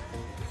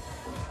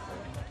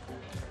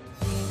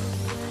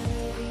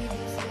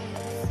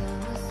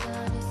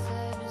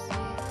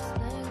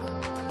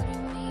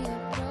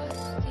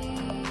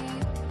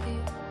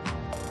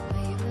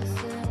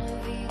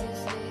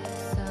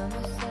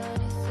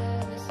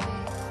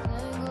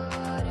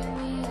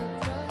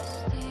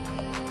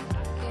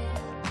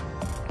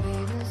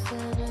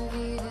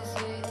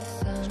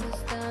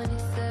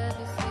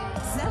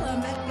 Zella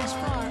met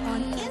Gaspar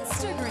on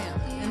Instagram,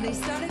 and they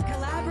started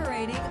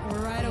collaborating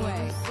right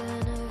away.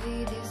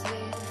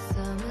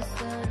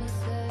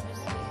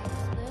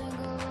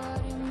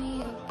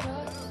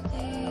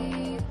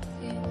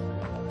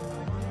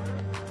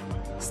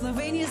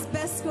 Slovenia's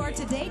best score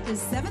to date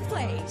is 7th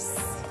place.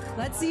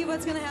 Let's see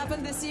what's going to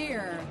happen this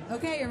year.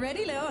 Okay, you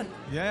ready, Leon?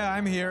 Yeah,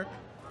 I'm here.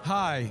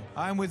 Hi,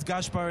 I'm with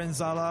Gaspar and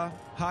Zala.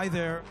 Hi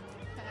there.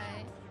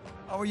 Hi.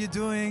 How are you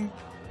doing?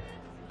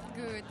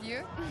 Good.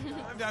 You?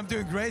 I'm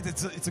doing great.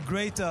 It's a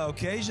great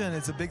occasion.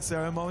 It's a big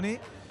ceremony.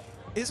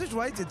 Is it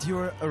right that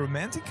you're a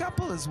romantic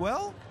couple as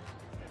well?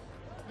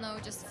 No,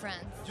 just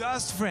friends.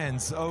 Just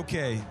friends.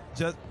 Okay.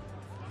 Just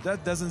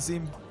that doesn't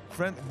seem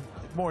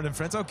more than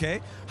friends.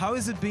 Okay. How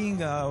is it being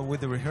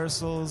with the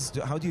rehearsals?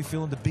 How do you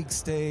feel on the big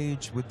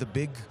stage with the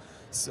big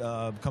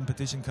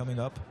competition coming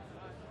up?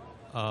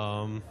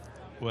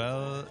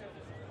 Well,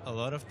 a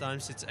lot of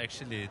times it's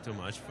actually too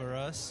much for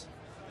us.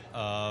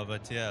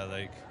 But yeah,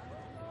 like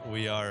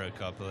we are a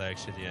couple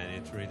actually, and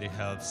it really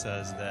helps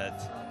us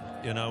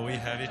that, you know, we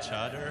have each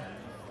other,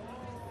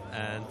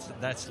 and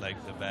that's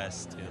like the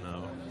best, you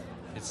know.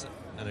 It's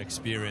an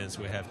experience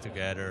we have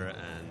together,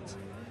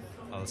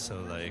 and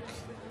also like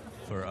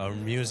for our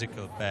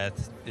musical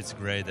path, it's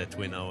great that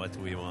we know what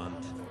we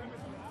want.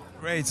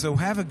 Great. So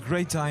have a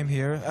great time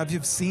here. Have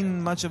you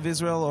seen much of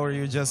Israel, or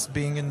you're just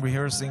being in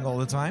rehearsing all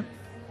the time?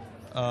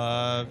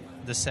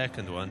 The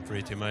second one,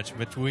 pretty much.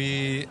 But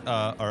we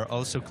are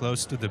also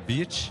close to the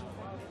beach,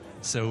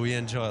 so we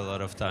enjoy a lot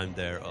of time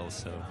there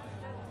also.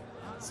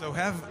 So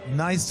have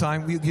nice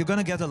time. You're going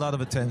to get a lot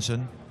of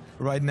attention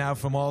right now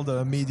from all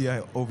the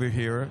media over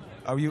here.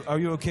 Are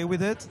you okay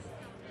with it?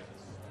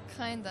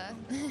 Kinda.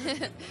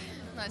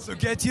 Not So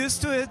really. get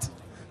used to it.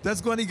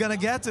 That's what you're going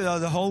to get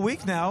the whole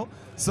week now.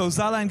 So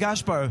Zala and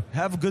Gaspar,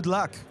 have good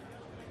luck.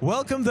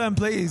 Welcome them,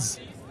 please.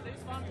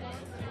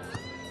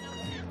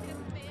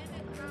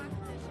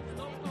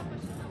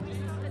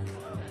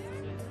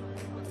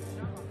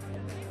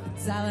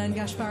 Zala and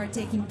Gaspar are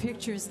taking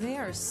pictures. They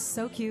are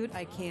so cute,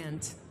 I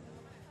can't.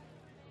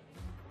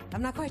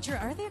 I'm not quite sure.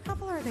 Are they a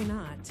couple or are they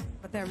not?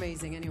 But they're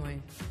amazing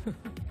anyway.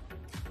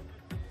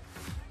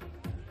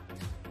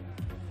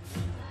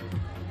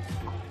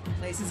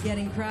 Place is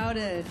getting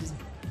crowded.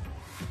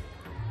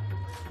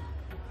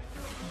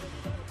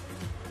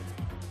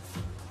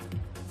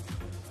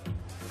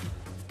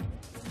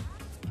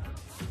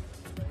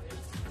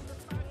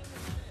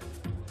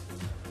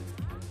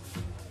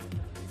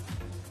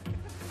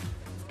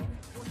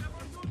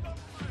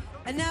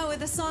 And now with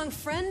the song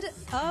Friend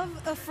of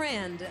a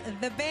Friend,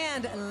 the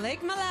band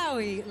Lake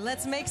Malawi.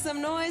 Let's make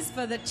some noise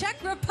for the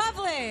Czech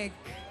Republic.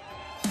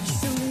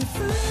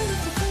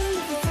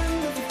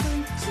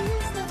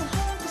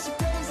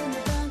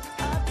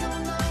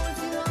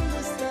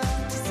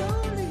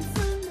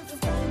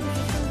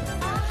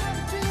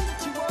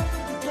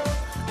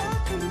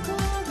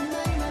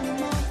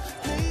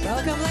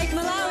 Welcome Lake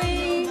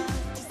Malawi,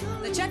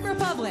 the Czech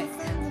Republic.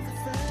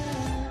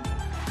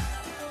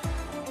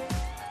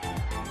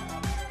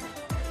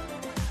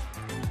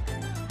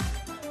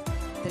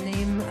 The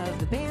name of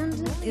the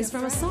band is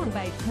from a song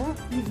by Pont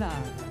Ivar.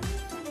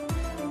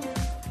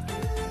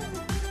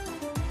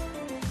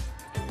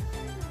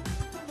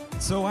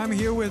 So I'm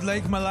here with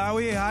Lake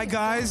Malawi. Hi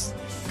guys.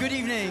 Good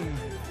evening.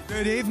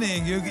 Good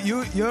evening.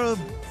 Your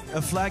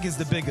flag is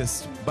the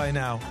biggest by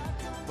now.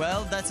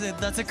 Well, that's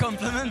a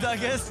compliment, I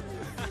guess.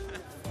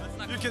 Let's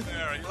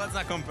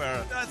not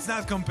compare. Let's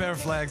not compare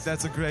flags.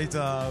 That's a great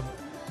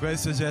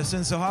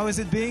suggestion. So how is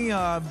it being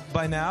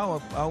by now?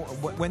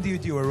 When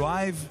did you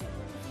arrive?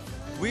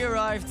 We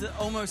arrived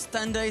almost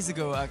 10 days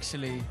ago,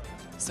 actually.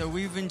 So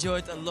we've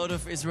enjoyed a lot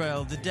of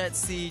Israel, the Dead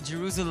Sea,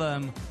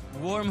 Jerusalem,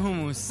 warm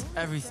hummus,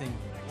 everything.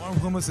 Warm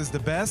hummus is the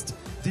best.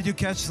 Did you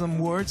catch some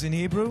words in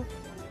Hebrew?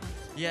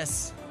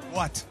 Yes.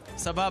 What?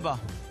 Sababa.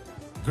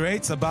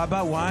 Great,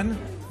 sababa, one.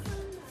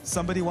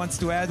 Somebody wants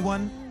to add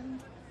one?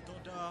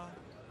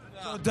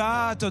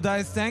 Toda,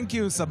 toda, thank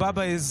you.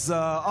 Sababa is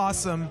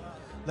awesome,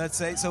 let's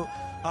say. So,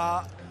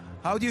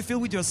 how do you feel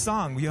with your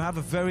song? You have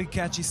a very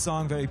catchy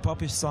song, very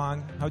popish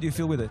song. How do you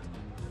feel with it?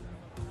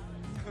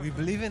 We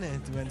believe in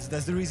it.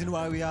 That's the reason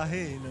why we are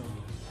here, you know.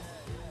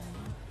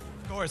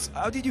 Of course.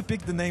 How did you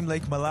pick the name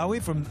Lake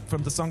Malawi from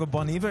the song of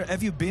Bon Iver?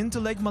 Have you been to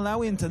Lake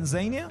Malawi in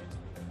Tanzania?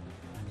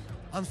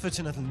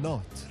 Unfortunately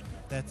not.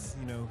 That's,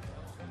 you know,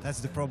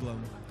 that's the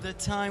problem. The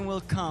time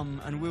will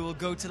come and we will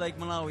go to Lake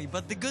Malawi.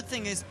 But the good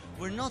thing is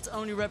we're not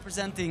only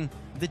representing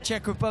the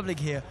Czech Republic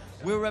here,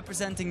 we're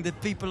representing the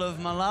people of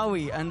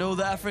Malawi and all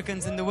the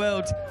Africans in the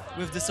world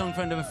with the song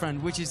Friend of a Friend,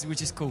 which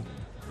is cool.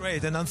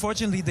 Great, and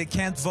unfortunately they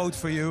can't vote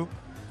for you.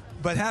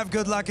 But have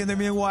good luck in the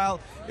meanwhile.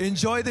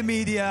 Enjoy the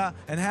media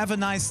and have a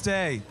nice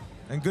day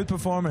and good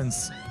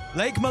performance.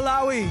 Lake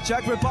Malawi,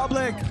 Czech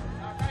Republic.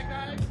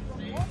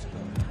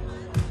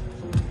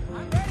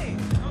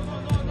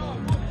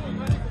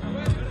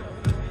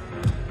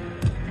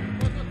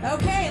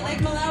 Okay, Lake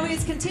Malawi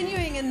is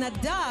continuing in the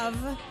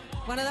Dove.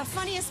 One of the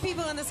funniest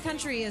people in this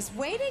country is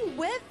waiting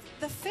with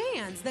the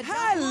fans. The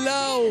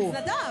Hello.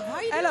 The Dove. How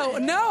are you Hello,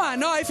 doing?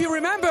 Noah, if you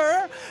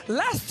remember,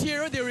 last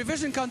year the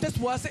Eurovision contest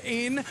was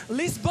in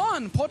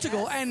Lisbon,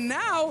 Portugal, and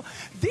now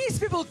these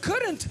people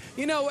couldn't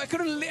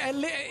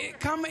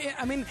come.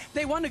 I mean,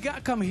 they want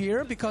to come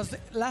here because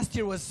last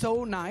year was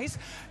so nice,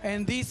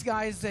 and these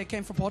guys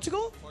came from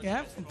Portugal,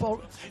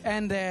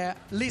 and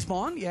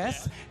Lisbon,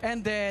 yes,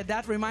 and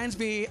that reminds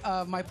me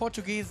of my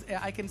Portuguese.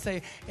 I can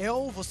say,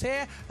 eu,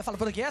 você, falo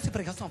português,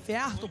 pregação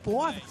certo,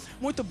 povo,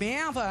 muito bem,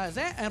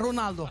 and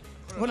Ronaldo.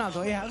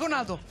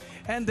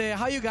 And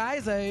how you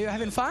guys? Are you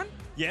having fun?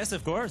 Yes,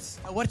 of course.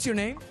 What's your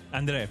name?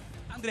 Andre.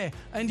 Andre.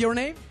 And your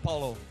name?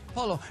 Paulo.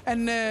 Paulo.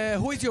 And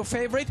who is your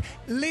favorite?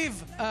 Liv,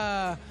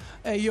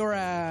 you're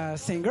a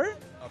singer?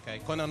 Okay,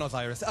 Buenos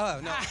Aires.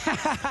 Oh, no.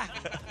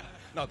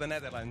 No, the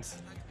Netherlands.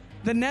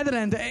 The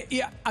Netherlands.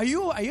 Yeah. Are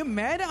you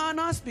mad on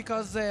us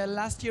because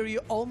last year you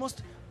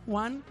almost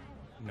won?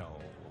 No.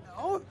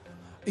 No?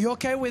 Are you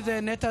okay with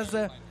Neta's...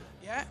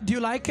 yeah? Do you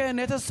like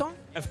Neta's song?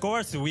 Of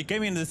course, we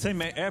came in the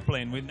same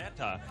airplane with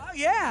Neta. Oh,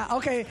 yeah.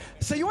 Okay.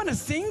 So you want to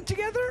sing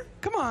together?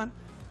 Come on.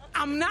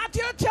 I'm not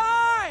your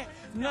toy.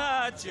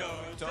 Not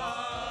your toy.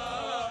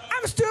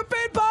 I'm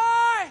stupid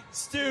boy.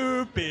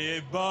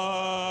 Stupid boy.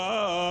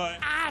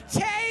 I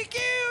take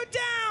you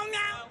down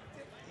now.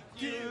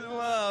 You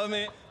love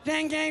me.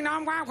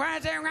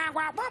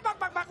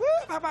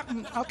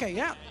 Okay,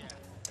 yeah.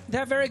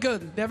 They're very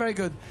good. They're very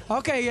good.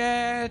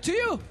 Okay, to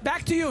you.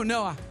 Back to you,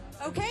 Noah.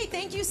 Okay,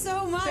 thank you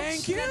so much.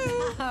 Thank you.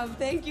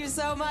 Thank you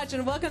so much,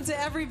 and welcome to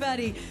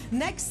everybody.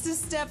 Next to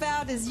step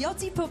out is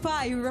Yoti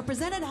Popai, who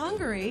represented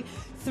Hungary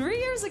 3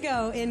 years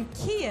ago in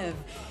Kiev.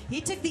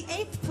 He took the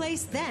 8th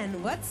place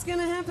then. What's going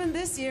to happen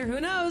this year?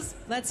 Who knows?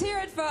 Let's hear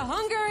it for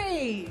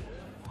Hungary.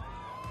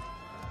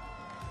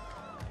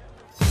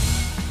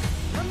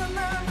 Na na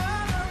na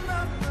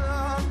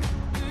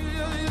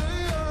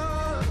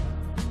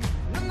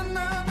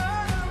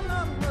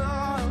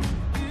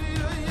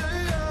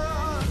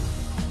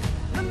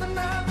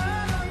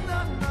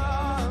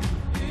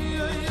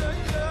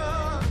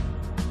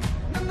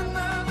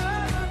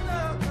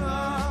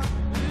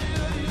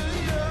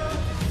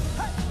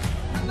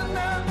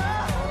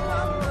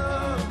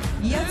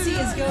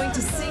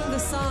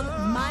song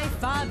My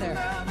Father.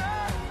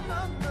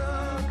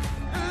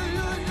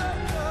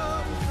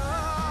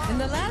 In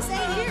the last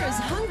 8 years,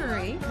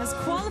 Hungary has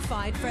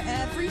qualified for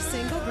every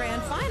single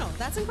grand final.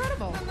 That's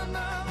incredible.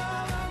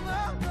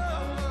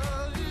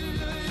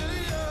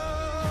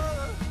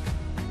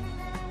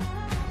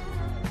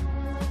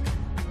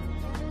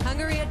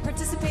 Hungary had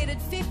participated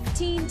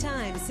 15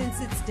 times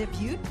since its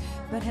debut,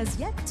 but has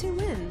yet to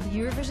win the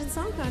Eurovision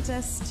Song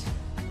Contest.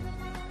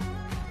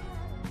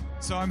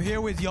 So I'm here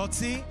with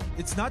Yotzi.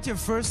 It's not your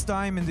first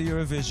time in the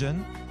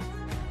Eurovision.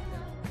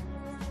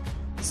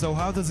 So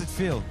how does it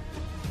feel?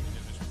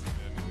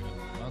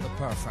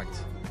 Perfect.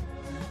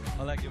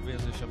 A legjobb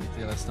érzés, amit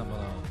éreztem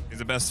valahol. It's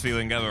the best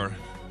feeling ever.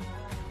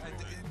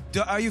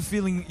 Are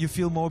you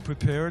feel more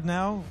prepared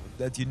now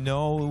that you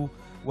know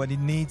what it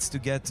needs to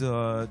get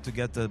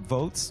the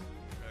votes?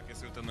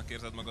 Elkészültebbnek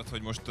érzed magad,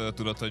 hogy most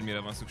tudod, hogy mire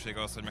van szükség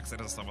ahhoz, hogy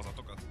megszerezd a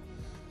szavazatokat?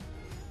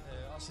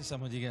 Azt hiszem,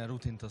 hogy igen,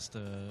 rutint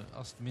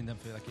azt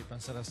mindenféleképpen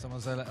szereztem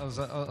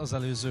az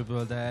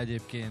előzőből, de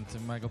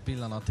egyébként meg a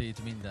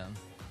pillanatét minden.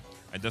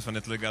 I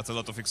definitely got a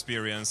lot of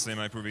experience in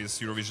my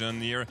previous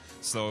Eurovision year,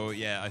 so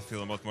yeah, I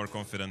feel a lot more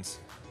confident.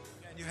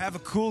 And you have a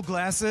cool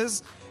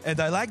glasses, and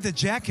I like the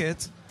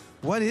jacket.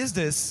 What is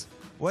this?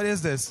 What is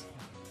this?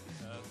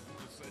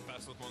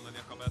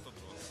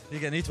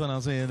 Igen, itt van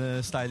az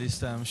én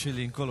stylistem,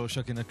 Schilling Kolos,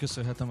 akinek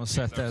köszönhetem a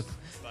szettet.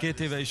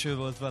 2 éve is ő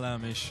volt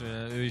velem, és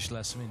ő is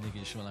lesz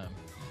mindig is velem.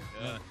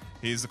 Yeah.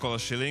 He's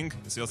Kolos Schilling,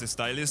 he's also a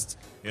stylist.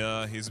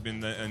 He's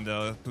been in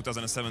the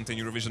 2017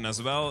 Eurovision as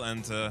well,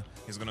 and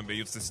he's going to be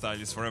Yotzi's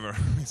stylist forever,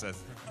 he says.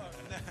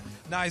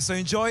 Nice, so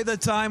enjoy the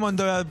time on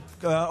the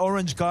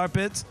orange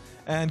carpet,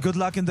 and good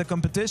luck in the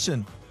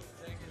competition.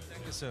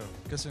 Thank you, sir.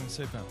 Köszönöm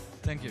szépen.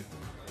 Thank you.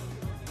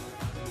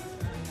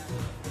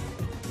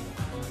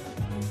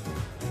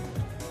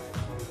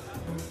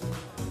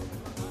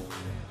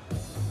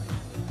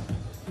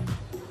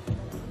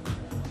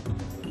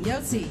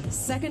 Yotzi,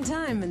 second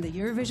time in the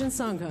Eurovision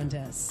Song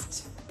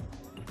Contest.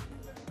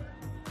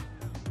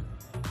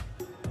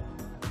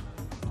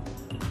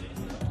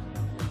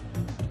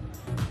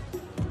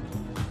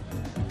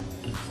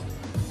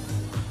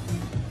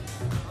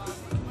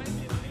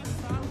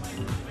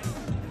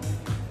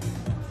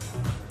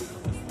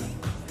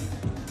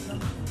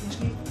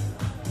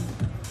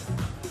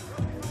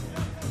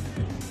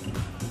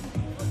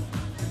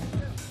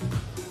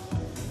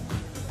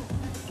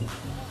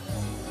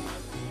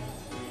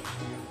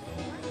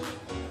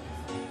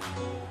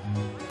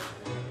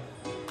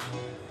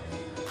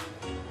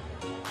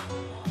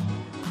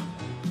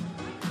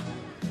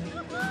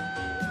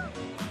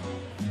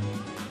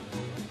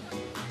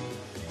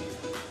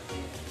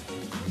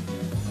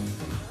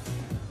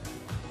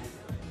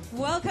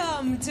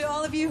 Welcome to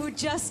all of you who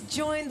just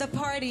joined the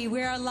party.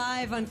 We are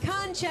live on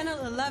Kan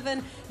Channel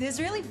 11, the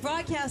Israeli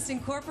Broadcasting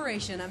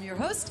Corporation. I'm your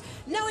host,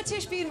 Noa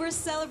Tishby, and we're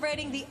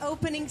celebrating the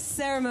opening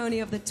ceremony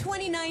of the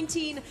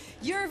 2019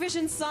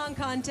 Eurovision Song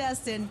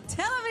Contest in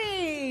Tel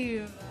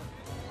Aviv.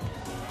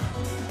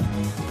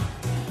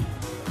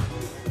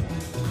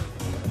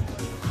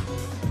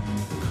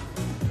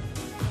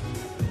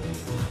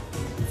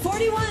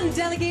 Forty-one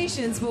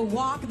delegations will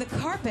walk the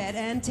carpet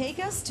and take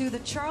us to the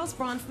Charles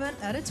Bronfman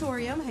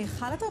Auditorium,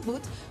 Heichal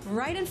HaTarvut,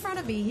 right in front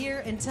of me here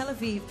in Tel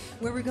Aviv,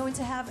 where we're going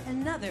to have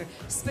another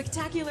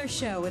spectacular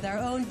show with our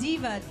own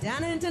diva,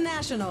 Dana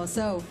International.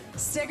 So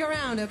stick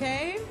around,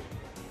 okay?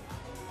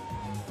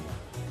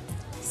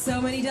 So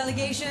many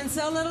delegations,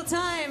 so little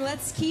time.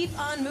 Let's keep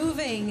on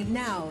moving.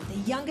 Now, the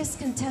youngest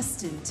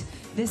contestant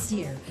this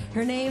year.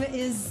 Her name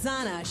is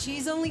Zana.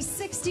 She's only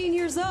 16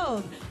 years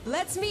old.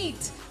 Let's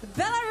meet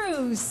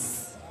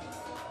Belarus.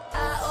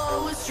 I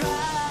always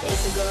try.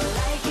 Yes, you gonna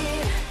like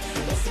it.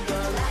 Yes, you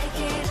gonna like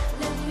it.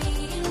 Let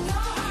me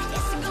know.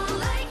 Yes, you gonna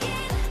like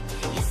it.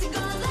 Yes, you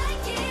gonna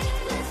like it.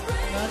 Let's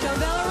bring Welcome,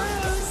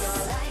 Belarus.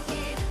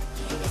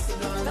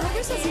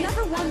 Belarus has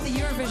never won the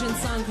Eurovision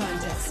Song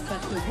Contest,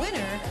 but the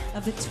winner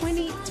of the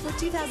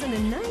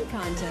 2009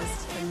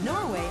 contest from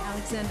Norway,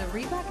 Alexander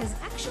Rybak, is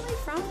actually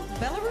from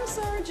Belarus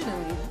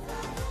originally.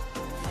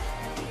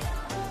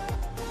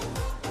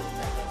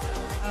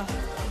 Oh,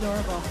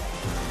 adorable.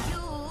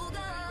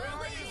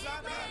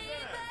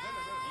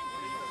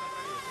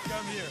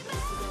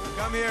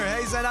 Come here.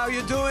 Hey, Zan, how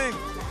you doing?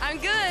 I'm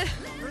good.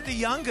 You're the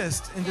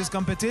youngest in this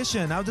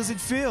competition. How does it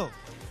feel?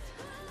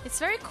 It's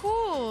very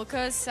cool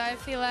because I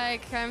feel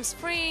like I'm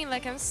spring,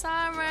 like I'm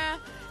summer,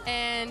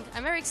 and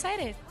I'm very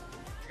excited.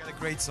 You got a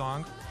great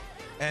song.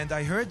 And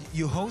I heard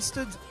you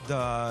hosted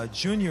the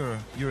Junior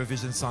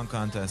Eurovision Song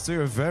Contest, so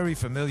you're very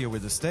familiar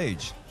with the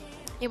stage.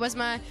 It was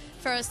my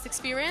first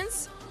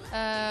experience,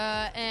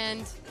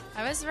 and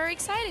I was very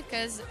excited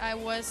because I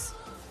was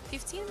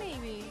 15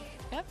 maybe.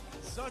 Yep.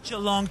 Such a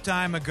long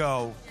time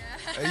ago.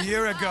 A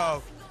year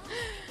ago.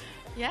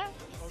 Yeah.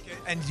 Okay.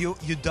 And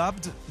you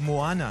dubbed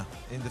Moana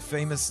in the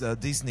famous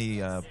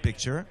Disney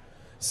picture.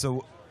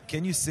 So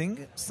can you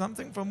sing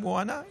something from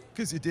Moana?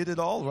 Because you did it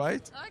all,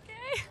 right?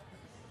 Okay.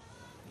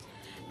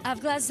 А в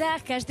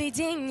глазах каждый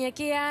день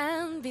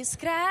океан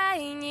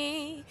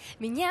бескрайний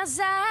меня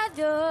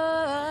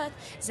зовет.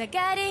 the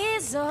God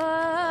is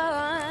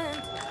on.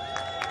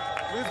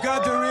 We've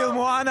got the real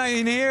Moana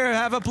in here.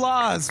 Have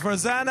applause for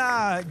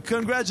Zana.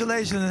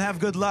 Congratulations and have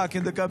good luck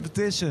in the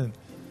competition.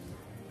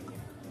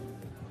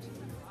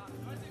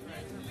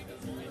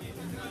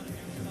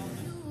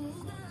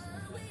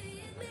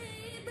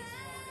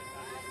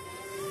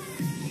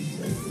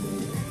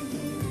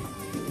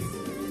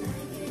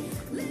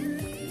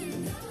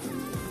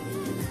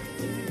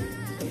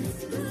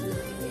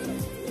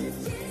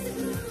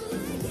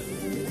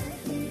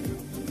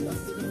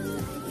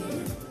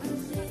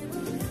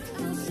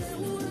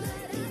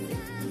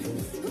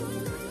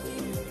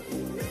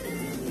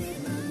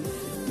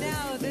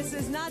 This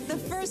is not the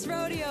first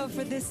rodeo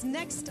for this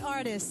next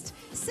artist.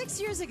 6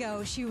 years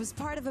ago, she was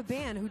part of a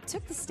band who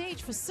took the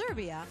stage for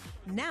Serbia.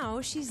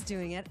 Now she's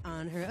doing it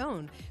on her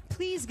own.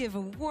 Please give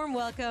a warm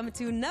welcome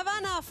to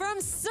Navana from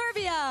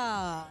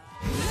Serbia.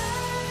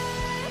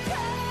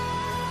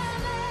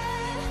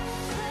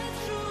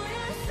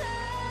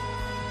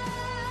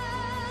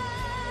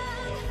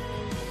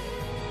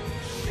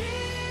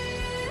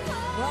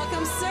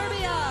 Welcome,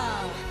 Serbia.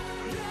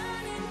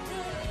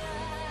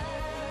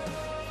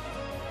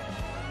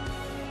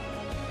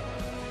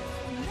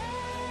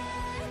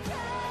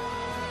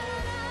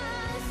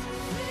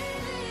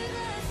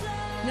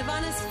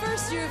 Nirvana's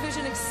first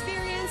Eurovision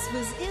experience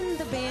was in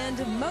the band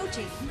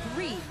Moji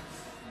 3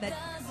 that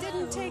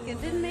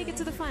didn't make it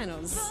to the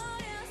finals.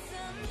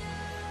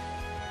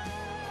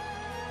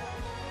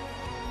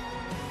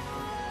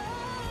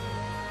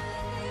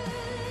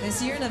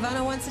 This year,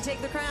 Nirvana wants to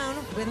take the crown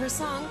with her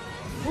song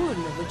Un,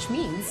 which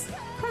means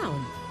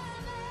crown.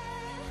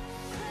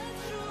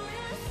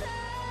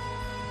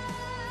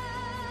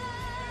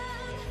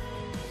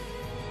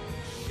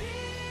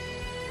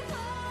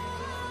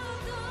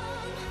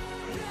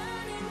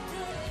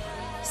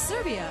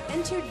 Serbia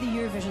entered the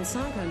Eurovision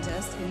Song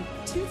Contest in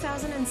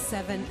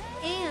 2007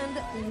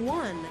 and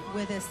won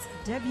with its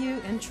debut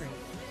entry.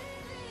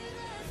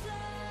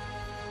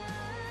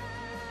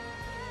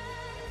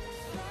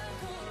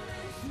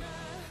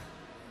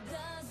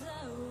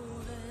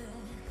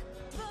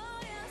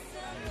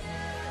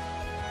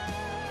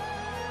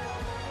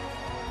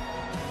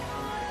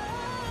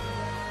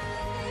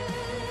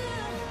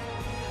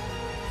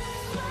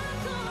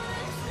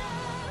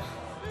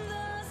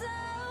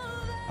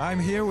 I'm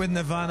here with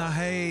Nirvana.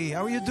 Hey,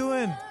 how are you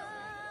doing?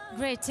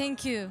 Great,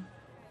 thank you.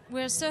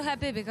 We're so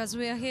happy because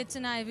we are here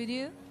tonight with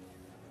you.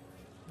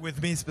 With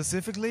me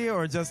specifically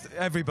or just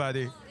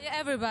everybody? Yeah,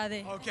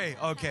 everybody. Okay.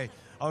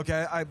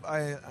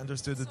 I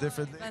understood the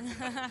difference.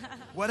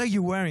 What are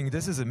you wearing?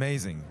 This is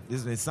amazing.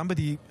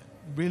 Somebody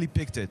really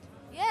picked it.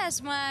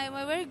 Yes, my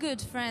very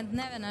good friend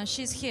Nevena,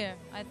 she's here,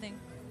 I think.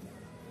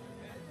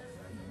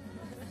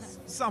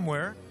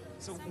 Somewhere.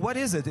 So what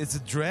is it? It's a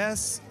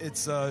dress?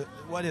 It's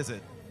what is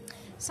it?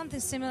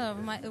 Something similar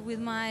with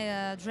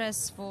my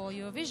dress for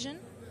Eurovision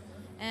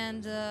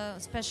and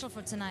special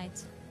for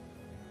tonight.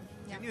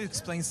 Can you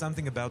explain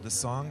something about the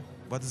song?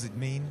 What does it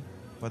mean?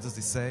 What does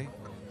it say?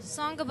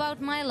 Song about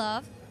my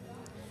love.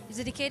 It's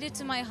dedicated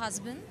to my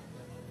husband.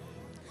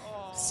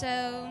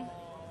 So,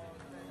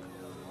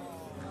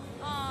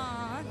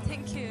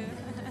 thank you.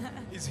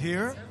 He's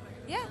here?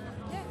 Yeah,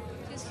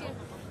 he's here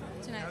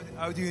tonight.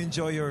 How do you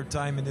enjoy your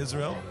time in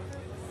Israel?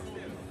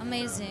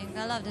 Amazing.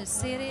 I love this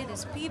city,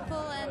 these people,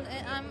 and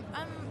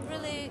I'm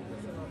really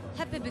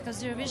happy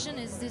because Eurovision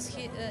is this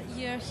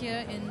year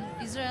here in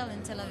Israel,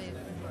 in Tel Aviv.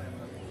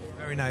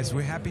 Very nice.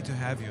 We're happy to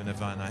have you,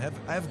 Nirvana.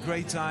 I have a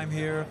great time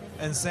here,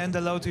 and send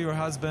hello to your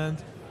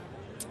husband.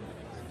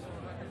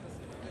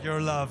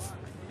 Your love.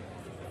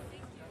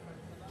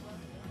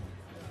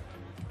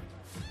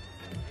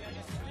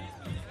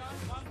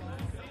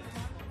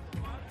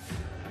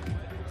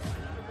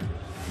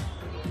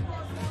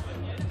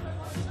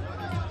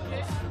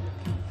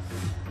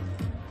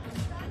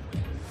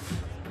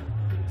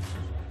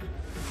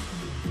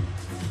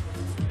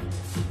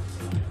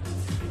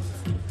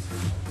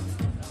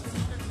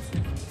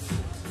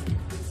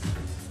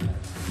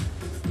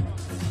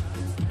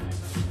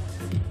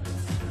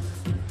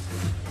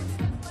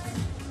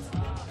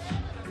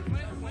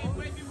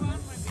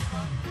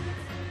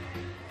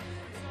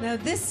 Now,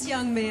 this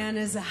young man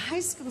is a high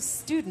school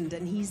student,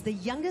 and he's the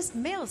youngest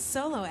male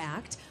solo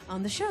act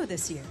on the show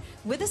this year.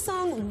 With the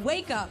song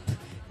Wake Up,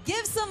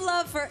 give some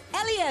love for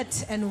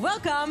Elliot, and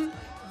welcome,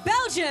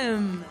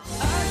 Belgium!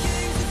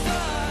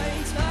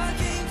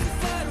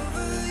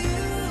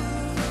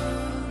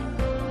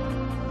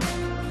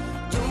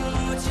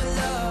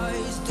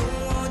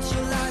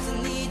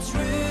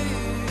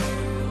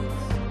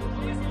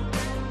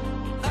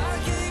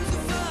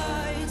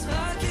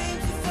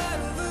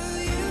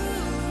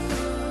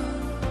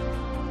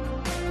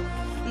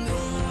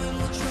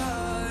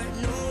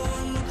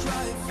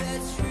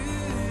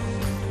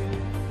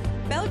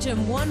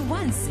 Belgium won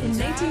once in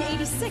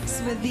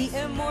 1986 with the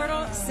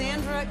immortal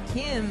Sandra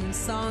Kim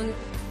song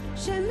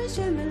J'aime,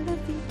 j'aime la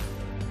vie.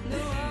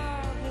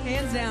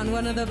 Hands down,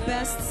 one of the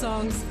best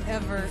songs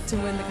ever to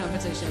win the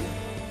competition.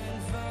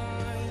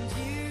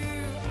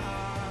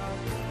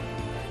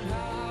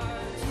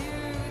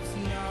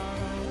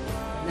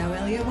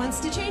 Elliot wants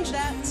to change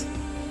that.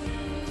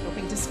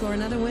 Hoping to score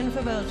another win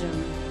for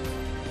Belgium.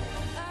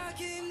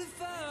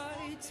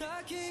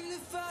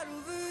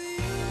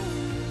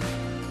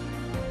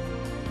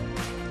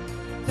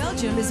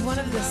 Belgium is one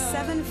of the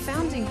 7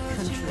 founding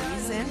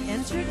countries and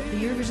entered the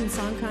Eurovision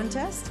Song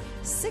Contest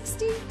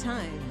 60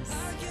 times.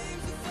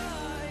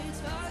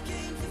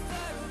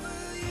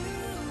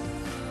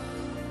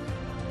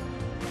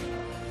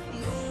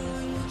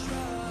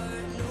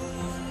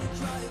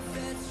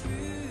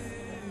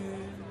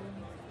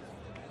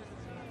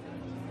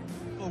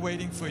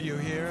 Waiting for you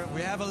here.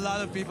 We have a lot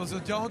of people, so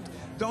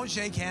don't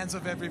shake hands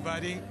with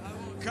everybody.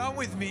 Come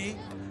with me.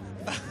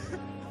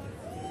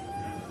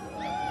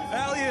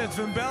 Elliot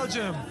from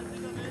Belgium.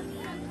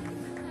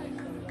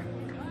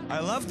 I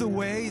love the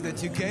way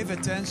that you gave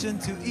attention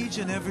to each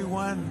and every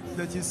one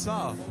that you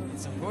saw.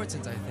 It's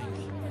important, I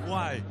think.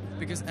 Why?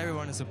 Because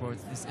everyone is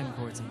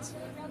important.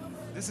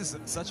 This is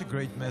such a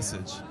great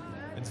message.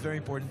 It's very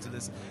important to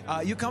this.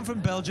 You come from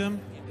Belgium.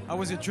 How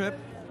was your trip?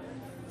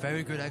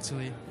 Very good,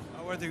 actually.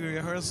 How are the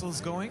rehearsals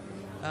going?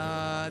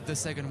 The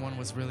second one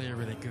was really,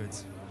 really good.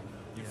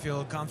 You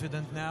feel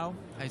confident now?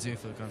 I do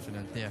feel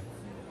confident, yeah.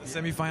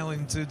 Semi-final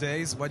in 2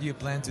 days. What do you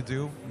plan to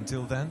do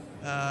until then?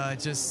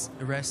 Just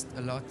rest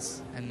a lot,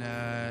 and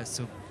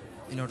so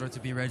in order to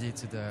be ready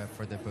to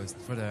for the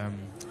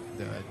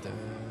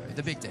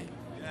big day.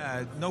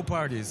 Yeah, no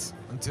parties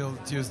until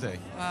Tuesday.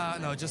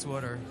 No, just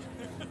water.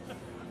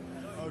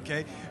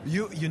 Okay,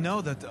 you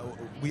know that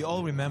we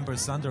all remember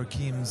Sander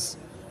Kim's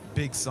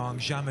big song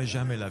 "Jamais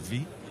Jamais la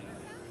Vie."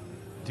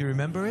 Do you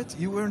remember it?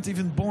 You weren't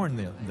even born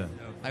then. No,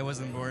 I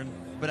wasn't born,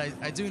 but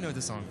I do know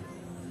the song.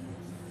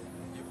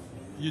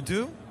 You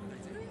do?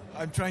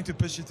 I'm trying to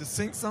push you to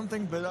sing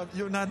something, but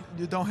you're not.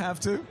 You don't have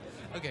to.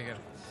 Okay, go.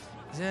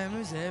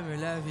 J'aime, j'aime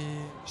la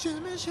vie.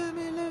 Jamais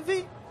jamais la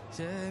vie.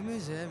 J'aime,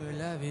 j'aime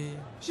la vie.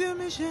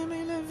 Jamais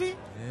jamais la vie.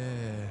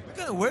 Yeah. We're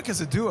gonna work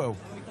as a duo.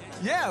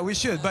 Yeah, we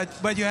should.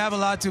 But you have a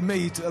lot to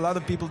meet, a lot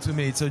of people to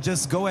meet. So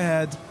just go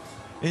ahead,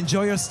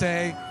 enjoy your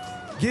stay.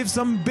 Give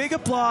some big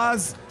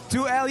applause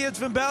to Elliot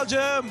from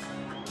Belgium.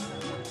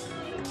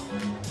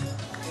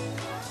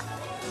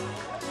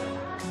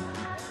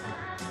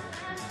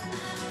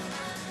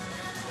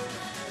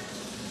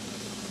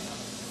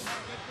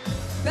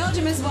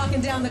 Belgium is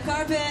walking down the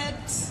carpet.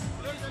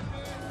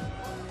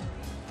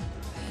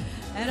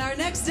 And our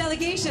next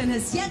delegation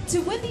has yet to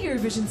win the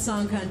Eurovision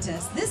Song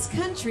Contest. This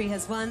country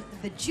has won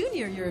the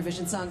Junior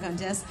Eurovision Song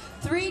Contest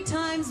 3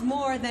 times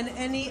more than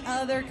any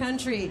other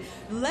country.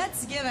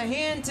 Let's give a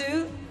hand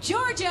to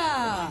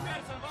Georgia.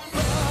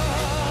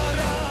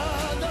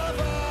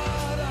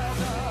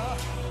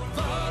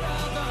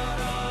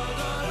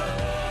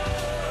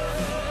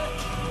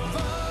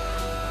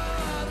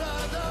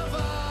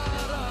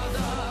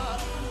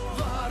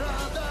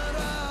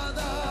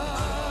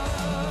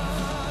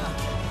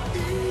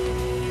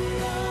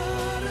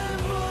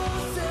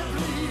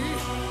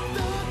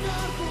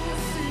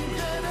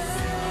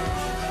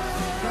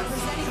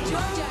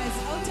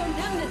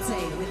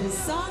 With his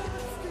song,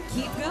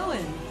 Keep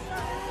Going.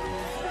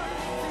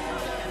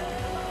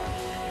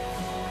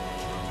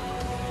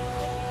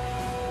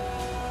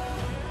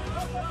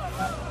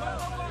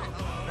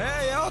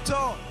 Hey,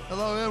 Otto!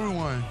 Hello,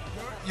 everyone.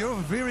 You're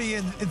very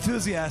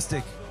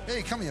enthusiastic.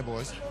 Hey, come here,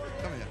 boys.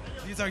 Come here.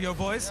 These are your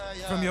boys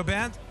Yeah. from your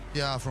band?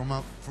 Yeah, from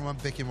my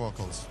backing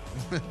vocals.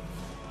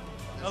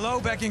 Hello,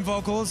 backing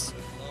vocals.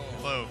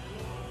 Hello.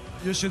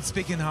 You should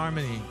speak in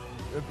harmony.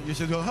 You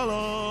should go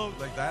hello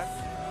like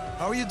that.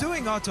 How are you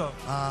doing, Otto?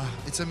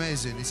 It's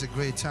amazing. It's a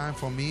great time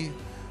for me.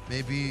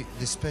 Maybe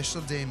the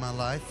special day in my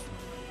life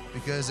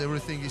because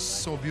everything is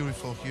so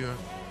beautiful here.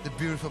 The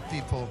beautiful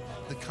people,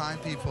 the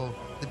kind people,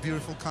 the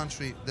beautiful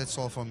country. That's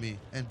all for me.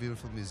 And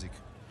beautiful music.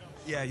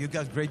 Yeah, you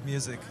got great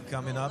music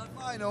coming up.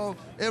 I know.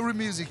 Every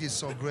music is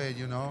so great,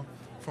 you know,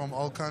 from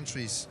all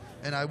countries.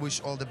 And I wish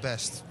all the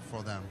best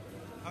for them.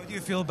 How do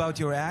you feel about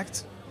your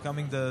act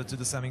coming to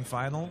the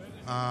semi-final?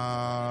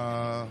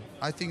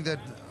 I think that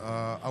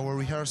our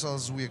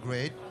rehearsals were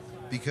great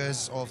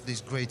because of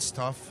this great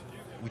stuff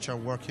which are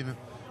working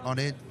on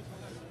it.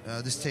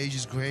 The stage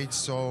is great,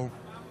 so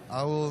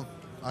I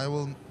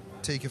will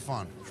take a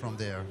fun from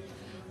there.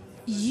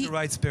 The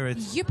right spirit.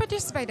 You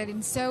participated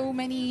in so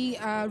many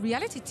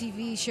reality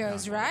TV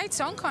shows, right?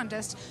 Song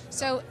contests.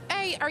 So,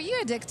 A, are you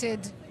addicted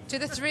to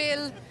the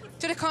thrill,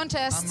 to the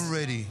contest? I'm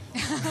ready.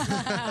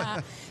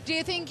 Do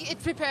you think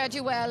it prepared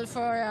you well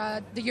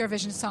for the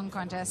Eurovision Song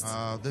Contest?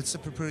 That's a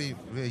preparing.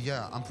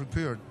 Yeah, I'm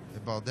prepared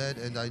about that,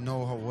 and I know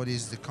what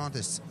is the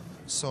contest.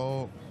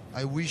 So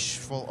I wish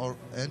for our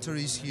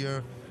entries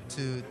here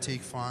to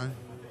take fun,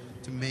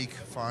 to make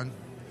fun,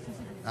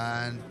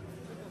 and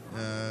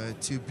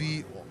to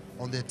be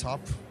on the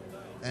top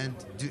and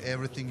do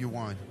everything you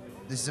want.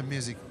 This is the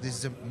music. This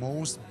is the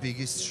most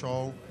biggest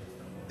show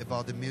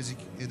about the music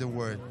in the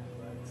world.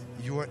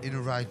 You are in the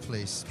right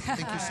place. Thank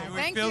you so much.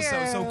 Thank feel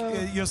you. So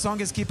your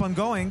song is Keep On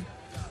Going,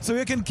 so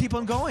you can keep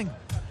on going.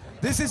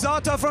 This is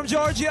Otto from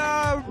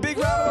Georgia. Big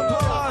round of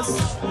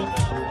applause.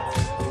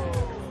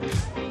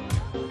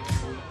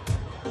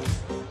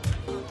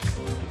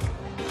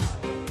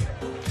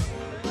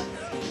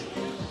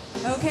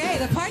 Okay,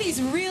 the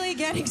party's really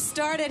getting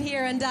started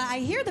here, and I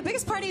hear the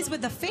biggest party is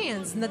with the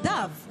fans and the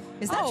Dove.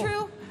 Is that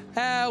true?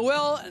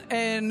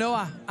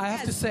 Noah, I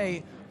have to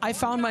say, I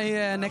found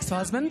my next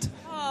husband.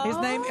 His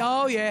name,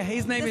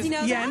 his name Does is he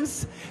know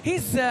Jens.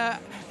 His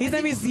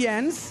name is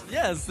Jens.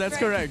 Yes, that's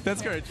correct.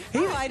 That's correct.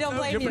 I don't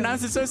blame you. You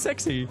pronounce it so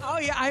sexy. Oh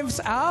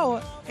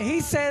yeah, he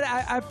said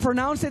I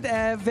pronounce it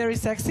very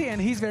sexy,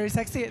 and he's very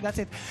sexy. That's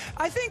it.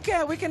 I think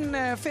we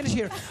can finish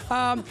here.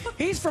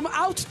 He's from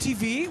Out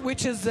TV,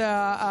 which is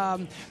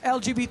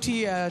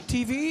LGBT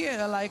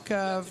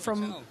TV,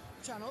 from.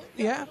 Channel.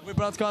 Yeah. We're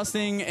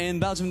broadcasting in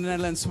Belgium, the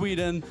Netherlands,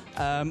 Sweden,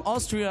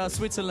 Austria,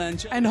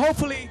 Switzerland, and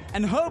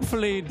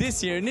hopefully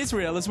this year in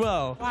Israel as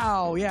well.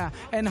 Wow, yeah.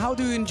 And how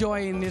do you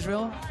enjoy in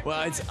Israel?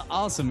 Well, it's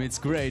awesome. It's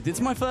great. It's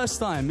my first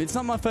time. It's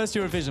not my first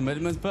Eurovision, but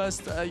it's my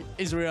first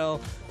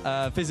Israel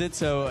visit,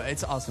 so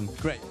it's awesome.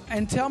 Great.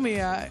 And tell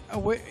me,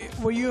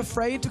 were you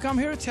afraid to come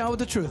here? Tell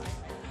the truth.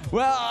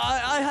 Well,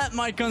 I had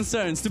my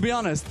concerns, to be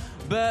honest.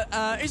 But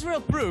Israel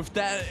proved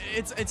that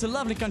it's a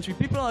lovely country.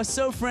 People are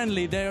so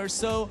friendly. They are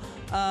so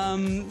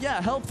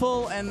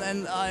helpful,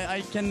 and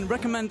I can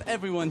recommend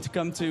everyone to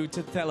come to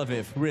Tel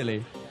Aviv,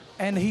 really.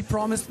 And he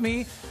promised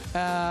me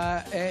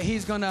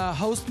he's gonna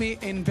host me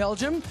in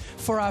Belgium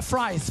for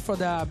fries, for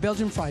the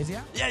Belgian fries,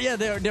 yeah? Yeah,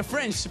 they're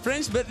French,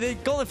 but they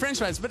call it French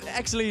fries, but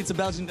actually it's a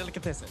Belgian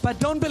delicatessen. But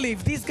don't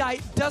believe, this guy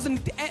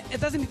doesn't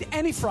eat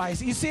any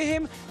fries. You see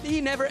him,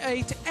 he never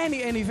ate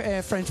any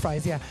French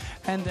fries, yeah.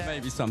 And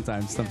maybe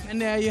sometimes.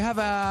 And you have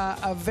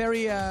a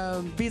very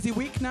busy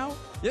week now?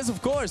 Yes,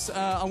 of course.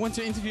 I want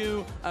to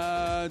interview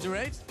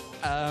Durate.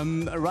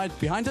 Right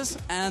behind us,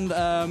 and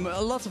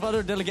lots of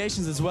other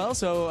delegations as well.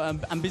 So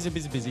I'm busy,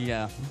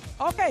 yeah.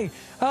 Okay.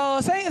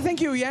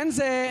 Thank you, Jens.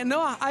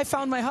 Noah, I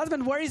found my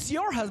husband. Where is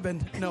your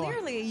husband, Noah?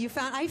 Clearly, you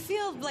found. I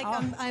feel like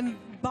I'm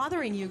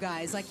bothering you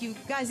guys. Like you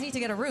guys need to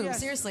get a room.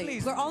 Yes, seriously,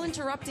 please. we're all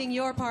interrupting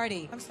your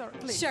party. I'm sorry.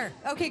 Please. Sure.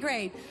 Okay,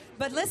 great.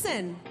 But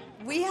listen,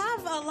 we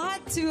have a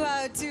lot to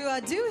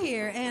do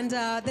here, and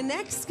the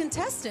next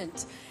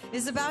contestant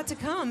is about to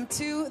come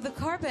to the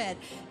carpet,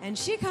 and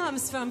she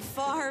comes from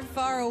far,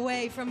 far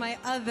away from my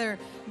other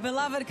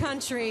beloved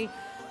country.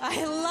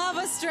 I love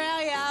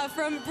Australia,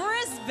 from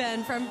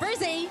Brisbane, from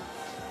Brizzy,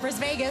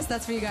 Vegas,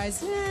 that's for you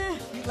guys.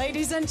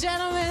 Ladies and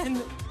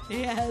gentlemen,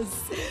 yes,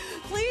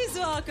 please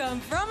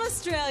welcome from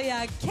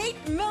Australia, Kate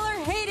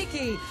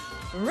Miller-Hadeke,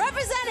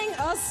 representing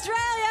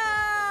Australia!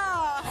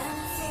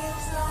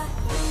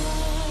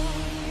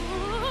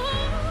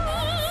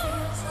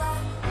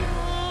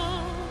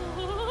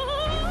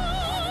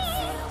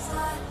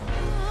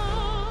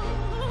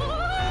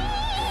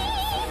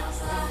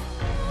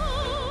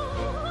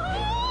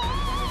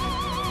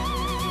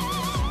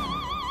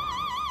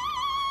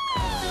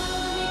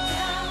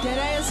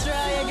 G'day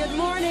Australia, good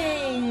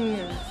morning!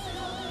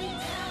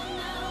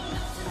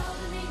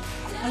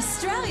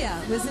 Australia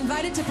was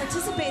invited to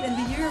participate in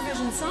the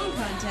Eurovision Song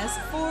Contest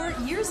 4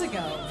 years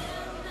ago.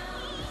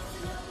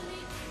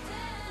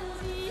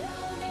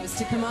 It was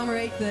to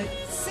commemorate the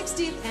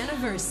 60th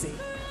anniversary.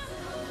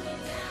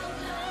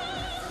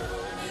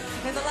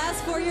 In the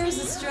last 4 years,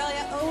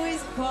 Australia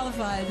always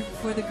qualified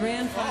for the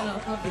grand final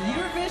of the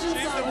Eurovision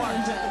Song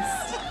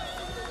Contest.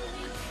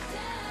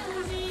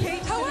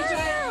 Kate's gonna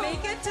try and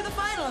make it to the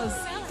finals.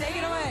 Take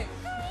it away.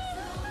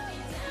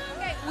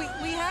 Okay,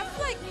 we have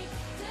like.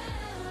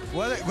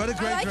 What a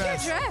great I like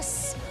dress. your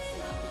dress.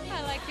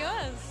 I like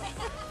yours.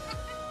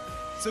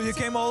 So you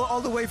came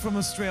all the way from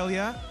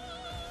Australia,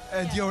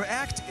 and your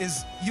act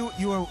is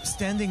you are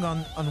standing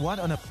on what?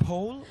 On a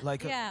pole,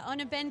 like Yeah, on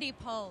a bendy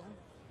pole.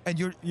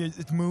 and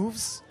it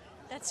moves.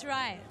 That's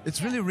right.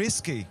 It's really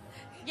risky.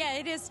 Yeah,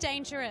 it is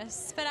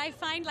dangerous, but I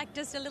find like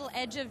just a little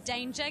edge of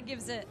danger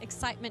gives it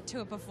excitement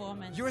to a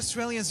performance. You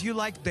Australians, you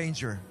like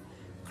danger,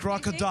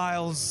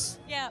 crocodiles.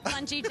 Yeah,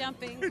 bungee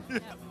jumping. Yeah.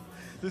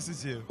 This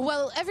is you.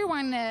 Well,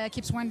 everyone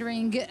keeps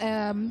wondering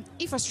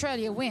if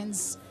Australia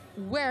wins,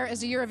 where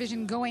is the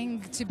Eurovision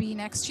going to be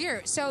next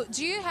year? So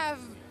do you have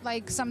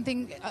like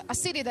something, a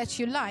city that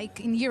you like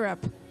in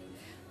Europe?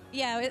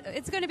 Yeah,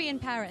 it's going to be in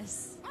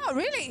Paris. Oh,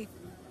 really?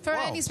 For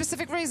any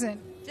specific reason?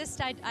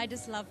 I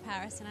just love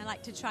Paris, and I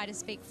like to try to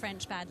speak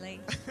French badly.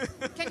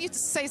 Can you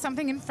say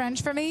something in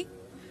French for me?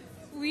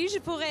 Oui, je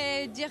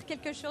pourrais dire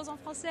quelque chose en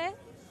français.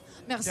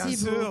 Merci Bien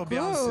sûr, beaucoup.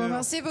 bien sûr.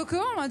 Merci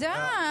beaucoup,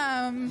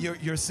 madame.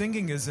 Your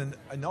singing is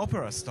an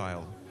opera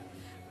style.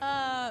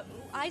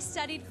 I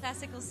studied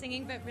classical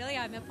singing, but really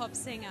I'm a pop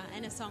singer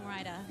and a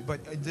songwriter.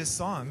 But in this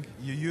song,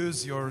 you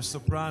use your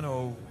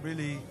soprano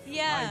really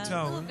high tone.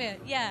 A little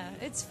bit, yeah.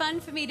 It's fun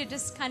for me to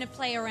just kind of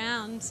play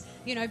around,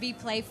 be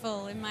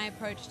playful in my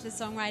approach to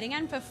songwriting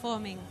and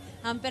performing.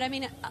 But I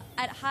mean,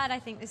 at heart, I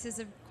think this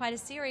is quite a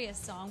serious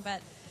song,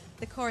 but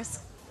the chorus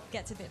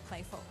gets a bit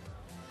playful.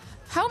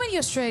 How many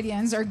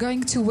Australians are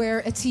going to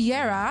wear a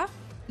tiara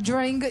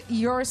during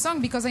your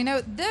song? Because I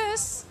know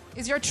this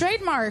is your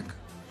trademark.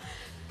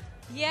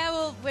 Yeah,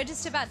 well, we're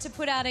just about to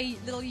put out a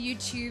little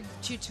YouTube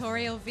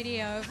tutorial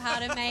video of how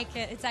to make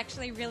it. It's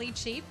actually really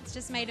cheap. It's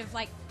just made of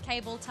like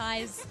cable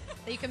ties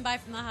that you can buy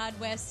from the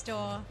hardware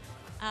store.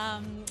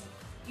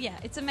 yeah,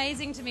 it's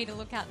amazing to me to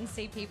look out and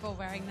see people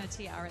wearing the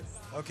tiaras.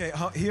 Okay,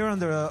 here on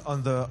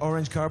the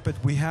orange carpet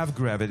we have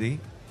gravity.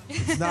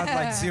 It's not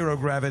like zero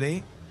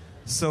gravity,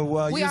 so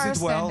We use are it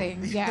well.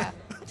 standing, yeah.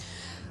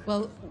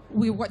 Well,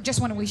 we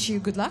just want to wish you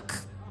good luck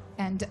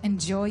and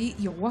enjoy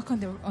your walk on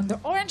the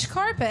orange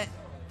carpet.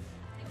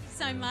 Thank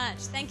you so much.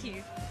 Thank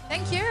you.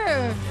 Thank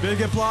you.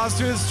 Big applause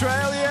to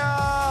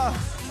Australia!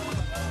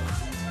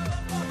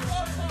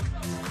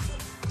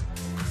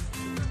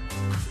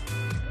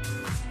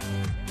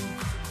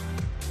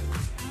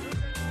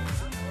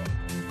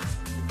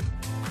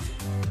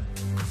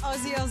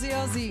 Aussie, Aussie,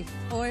 Aussie.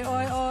 Oi,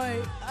 oi,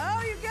 oi.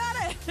 Oh, you got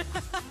it.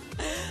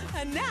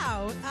 And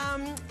now,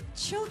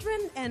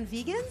 children and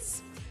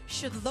vegans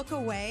should look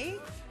away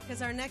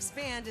because our next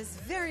band is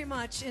very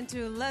much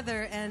into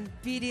leather and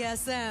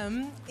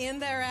BDSM in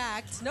their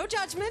act. No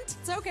judgment.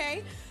 It's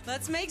okay.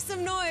 Let's make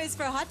some noise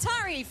for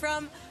Hatari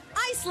from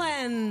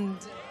Iceland.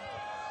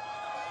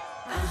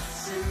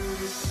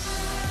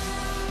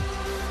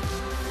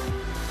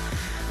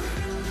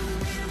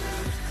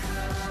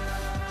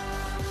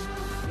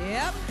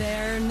 Yep,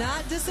 they're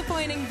not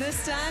disappointing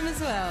this time as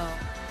well.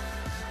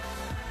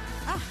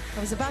 Ah, I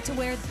was about to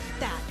wear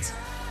that.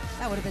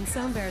 That would have been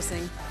so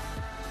embarrassing.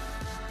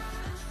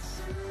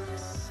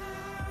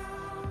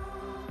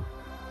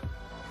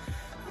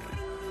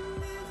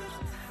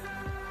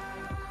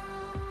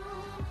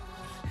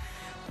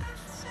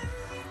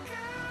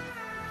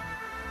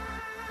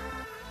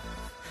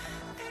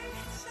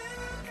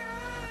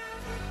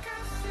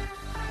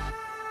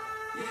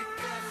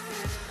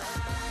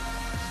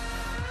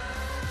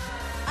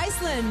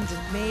 Iceland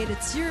made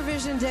its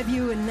Eurovision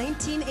debut in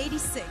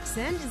 1986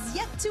 and is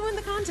yet to win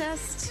the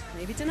contest.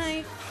 Maybe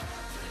tonight.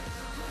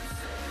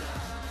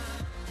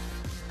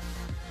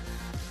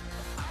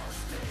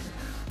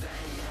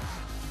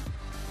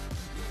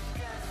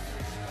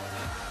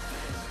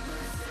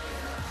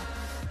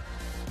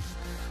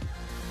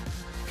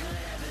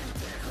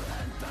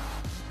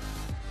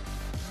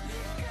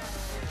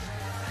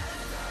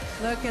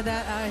 Look at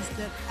that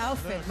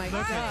outfit, my God.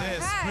 Look at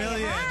this.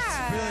 Brilliant.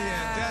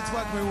 Brilliant. That's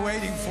what we're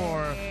waiting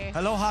for.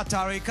 Hello,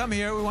 Hatari. Come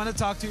here. We want to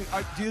talk to you.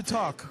 Do you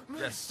talk?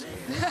 Yes.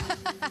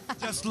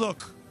 Just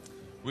look.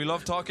 We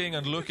love talking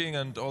and looking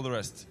and all the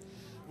rest.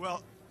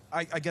 Well,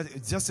 I get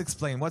it. Just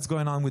explain what's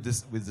going on with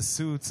this, with the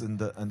suits and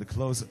the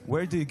clothes.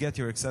 Where do you get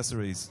your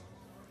accessories?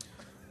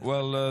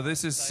 Well,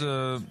 this is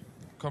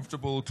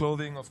comfortable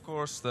clothing, of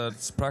course,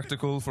 that's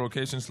practical for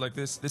occasions like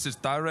this. This is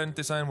Tyrant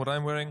design, what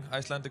I'm wearing,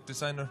 Icelandic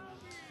designer.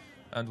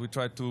 And we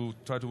try to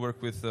work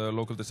with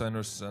local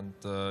designers and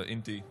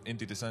indie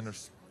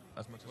designers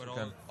as much as we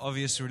can.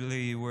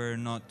 Obviously, we're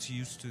not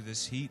used to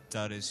this heat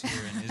that is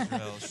here in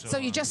Israel. So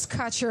you just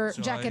cut your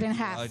jacket in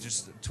half. I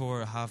just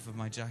tore half of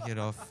my jacket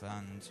off,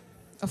 and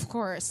of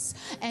course.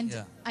 And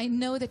yeah. I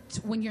know that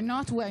when you're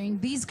not wearing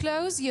these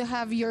clothes, you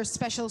have your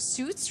special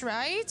suits,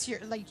 right? Your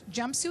like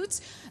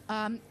jumpsuits.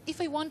 If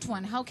I want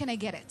one, how can I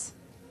get it?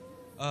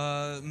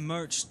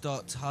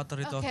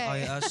 Merch.hatari.is.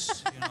 Okay.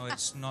 You know,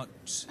 it's not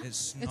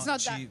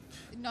cheap.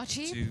 Not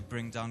cheap. To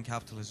bring down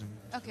capitalism.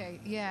 Okay,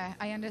 yeah,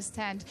 I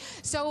understand.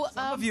 So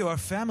Some of you are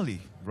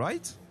family,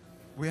 right?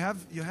 You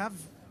have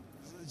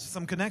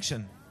some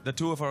connection. The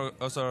two of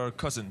us are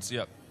cousins,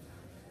 yeah.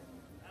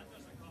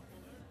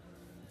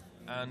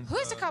 And who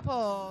is the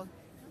couple?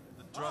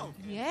 Drum.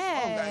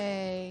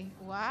 Yay!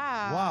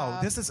 Wow. Wow,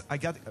 this is. I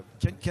got.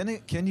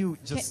 Can you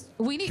just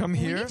come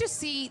here? We need to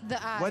see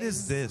the eyes. What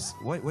is this?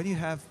 What do you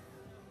have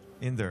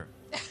in there?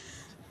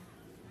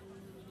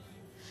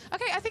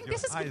 Okay, I think Your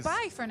this is eyes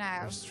goodbye for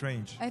now. are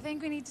strange. I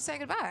think we need to say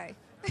goodbye.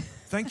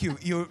 Thank you.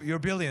 You're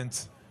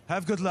brilliant.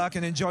 Have good luck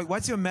and enjoy.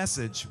 What's your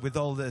message with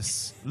all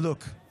this?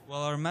 Look.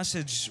 Well, our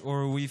message,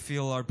 or we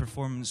feel our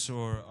performance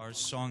or our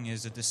song,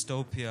 is a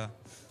dystopia.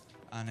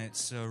 And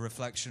it's a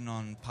reflection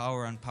on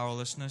power and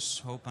powerlessness,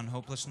 hope and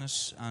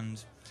hopelessness.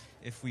 And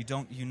if we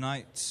don't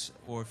unite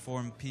or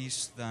form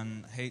peace,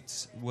 then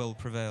hate will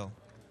prevail.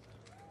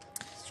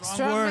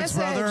 Strong words, message.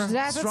 brother.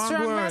 That's Strong a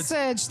strong words.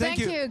 message. Thank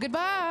you.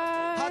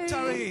 Goodbye.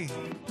 Hatari.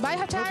 Bye,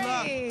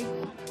 Hatari.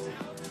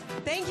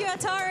 Thank you,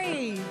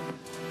 Atari.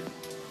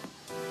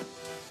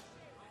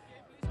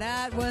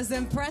 That was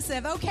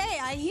impressive. Okay,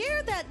 I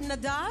hear that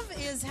Nadav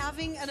is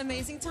having an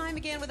amazing time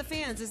again with the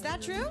fans. Is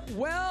that true?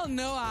 Well,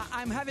 Noah,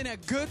 I'm having a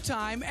good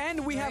time,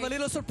 and we have a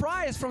little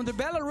surprise from the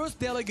Belarus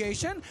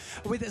delegation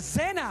with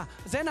Zena.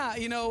 Zena,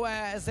 you know,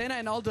 Zena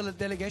and all the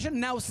delegation.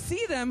 Now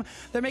see them.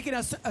 They're making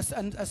us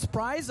a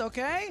surprise,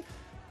 okay?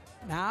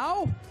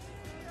 Now.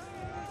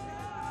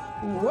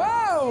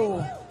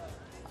 Whoa!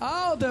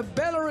 Oh, the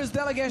Belarus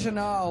delegation.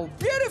 Oh,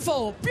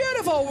 beautiful,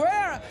 beautiful.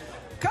 Where?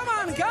 Come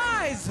on,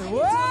 guys!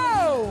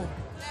 Whoa!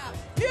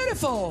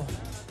 Beautiful!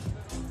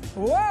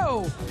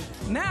 Whoa!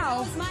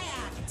 Now, That was my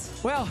act.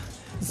 well,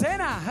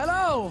 Zena,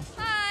 hello.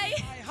 Hi.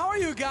 How are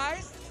you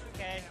guys?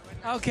 Okay.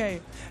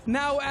 Okay.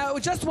 Now,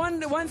 just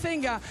one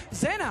thing,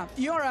 Zena,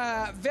 you're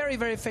a very,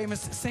 very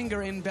famous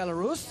singer in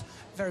Belarus.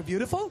 Very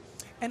beautiful.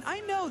 And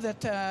I know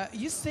that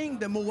you sing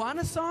the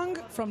Moana song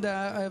from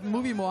the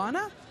movie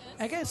Moana.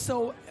 Okay.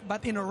 So,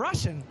 but in a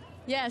Russian.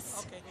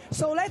 Yes.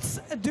 So let's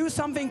do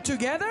something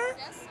together.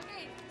 Yes.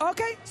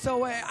 Okay.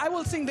 So I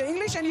will sing the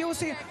English and you will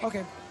sing.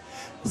 Okay.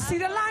 See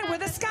the line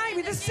with the sky,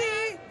 with the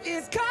sea.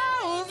 It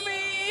calls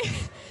me.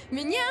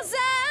 Меня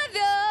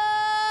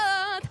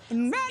зовет.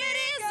 Thank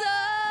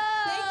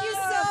you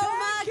so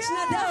much,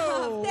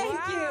 Nadav.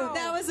 Thank you.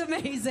 That was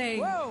amazing.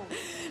 Whoa.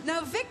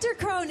 Now, Victor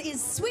Krohn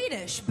is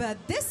Swedish, but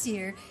this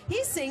year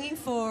he's singing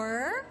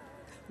for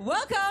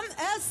Welcome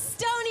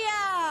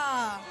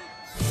Estonia.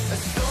 A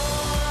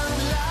storm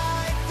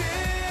like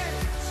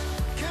this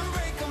can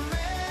break a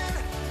man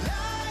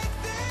like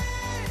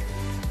this.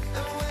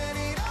 And when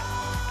it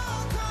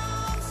all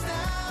comes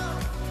down,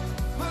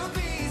 we'll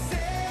be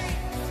safe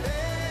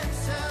and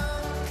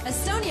sound.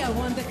 Estonia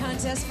won the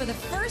contest for the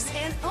first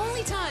and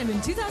only time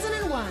in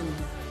 2001.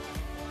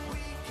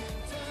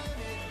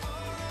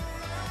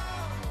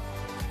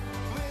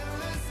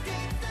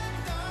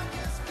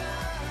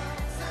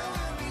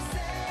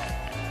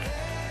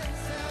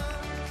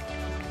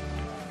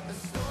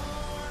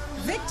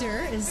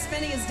 Victor is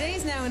spending his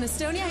days now in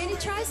Estonia, and he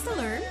tries to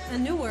learn a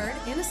new word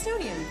in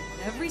Estonian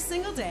every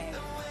single day.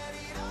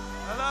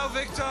 Hello,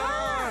 Victor.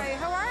 Hi,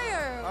 how are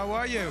you? How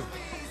are you?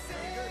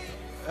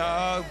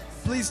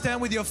 Please stand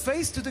with your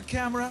face to the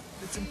camera.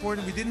 It's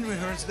important. We didn't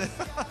rehearse that.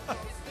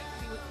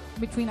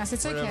 Between us,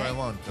 it's Whatever okay. I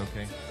want.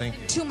 Okay, thank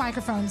you. 2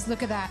 microphones,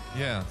 look at that.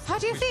 Yeah. How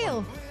do you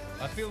feel?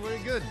 I feel very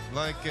good.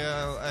 Like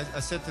I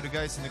said to the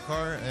guys in the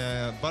car,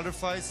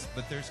 butterflies,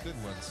 but there's good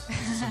ones.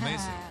 This is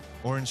amazing.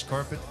 Orange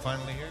carpet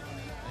finally here.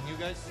 And you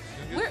guys?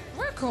 You're good?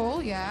 We're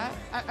cool, yeah.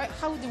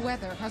 How's the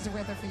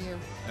weather for you?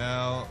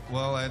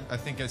 Well, I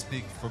think I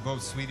speak for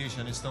both Swedish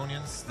and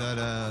Estonians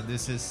that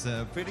this is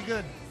pretty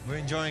good. We're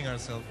enjoying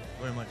ourselves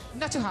very much.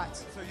 Not too hot.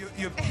 So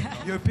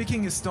you're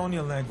picking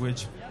Estonian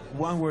language,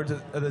 one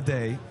word at a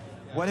day.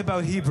 What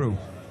about Hebrew?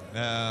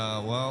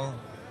 Well,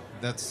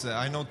 that's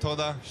I know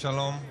Toda,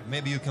 Shalom.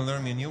 Maybe you can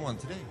learn me a new one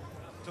today.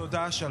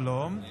 Toda,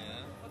 Shalom.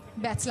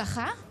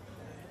 בהצלחה.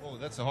 Oh,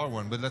 that's a hard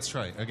one, but let's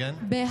try again.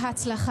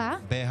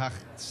 בהצלחה.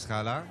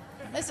 Behachskala.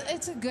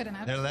 It's a good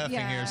enough. They're laughing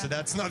yeah. here, so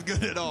that's not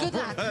good at all. Good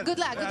luck, good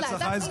luck, good luck. That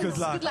That's means good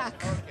luck. Good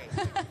luck.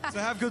 So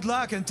have good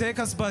luck and take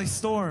us by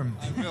storm.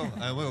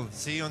 I will.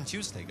 See you on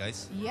Tuesday,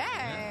 guys.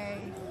 Yay!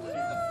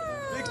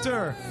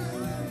 Victor.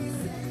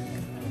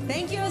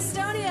 Thank you,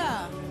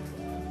 Estonia.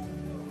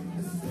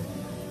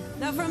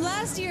 Now, from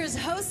last year's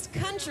host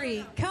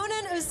country,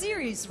 Conan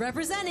Osiris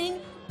representing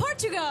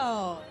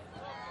Portugal.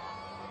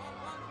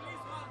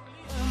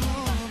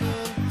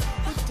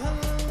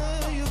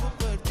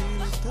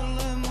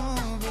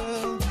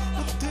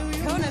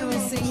 Conan will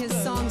sing his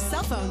song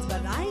Cell Phones,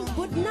 but I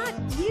would not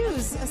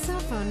use a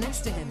cell phone next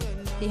to him.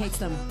 He hates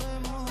them.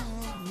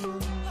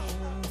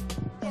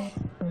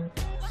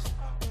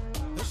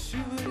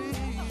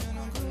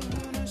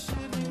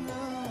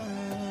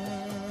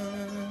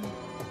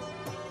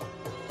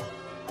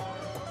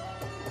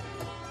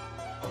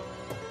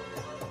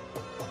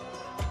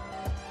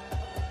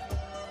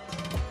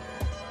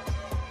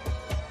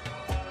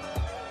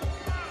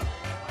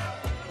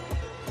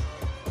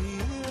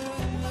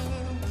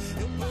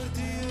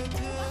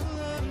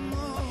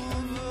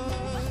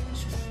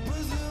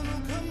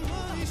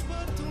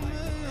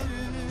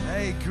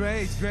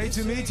 Hey, great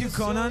to meet you,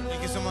 Conan.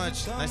 Thank you so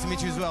much. Nice to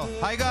meet you as well.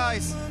 Hi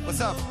guys, what's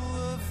up?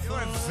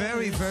 You're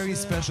a very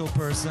special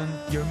person.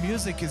 Your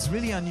music is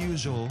really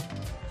unusual.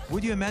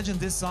 Would you imagine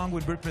this song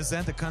would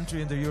represent a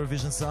country in the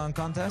Eurovision Song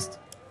Contest?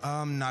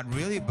 Not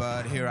really,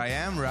 but here I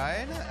am,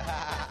 right?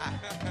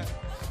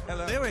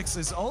 Hello. Lyrics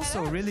is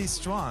also really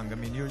strong. I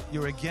mean,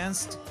 you're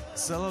against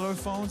cellular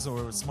phones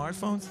or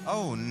smartphones?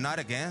 Oh, not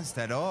against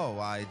at all.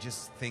 I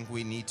just think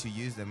we need to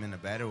use them in a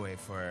better way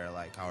for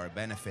like our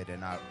benefit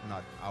and not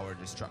our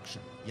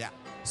destruction. Yeah.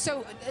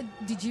 So,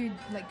 did you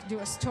like do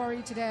a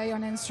story today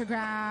on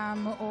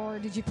Instagram, or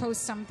did you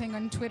post something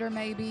on Twitter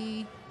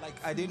maybe? Like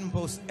I didn't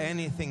post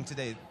anything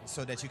today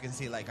so that you can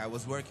see like I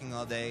was working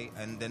all day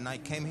and then I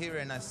came here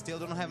and I still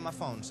don't have my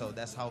phone, so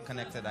that's how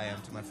connected I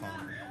am to my phone.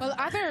 Well,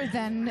 other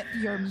than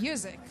your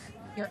music,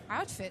 your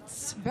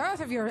outfits, both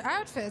of your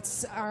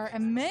outfits are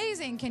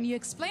amazing. Can you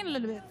explain a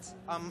little bit?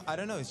 I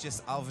don't know, it's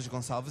just Alves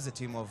Gonçalves, a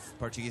team of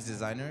Portuguese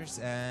designers,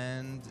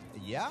 and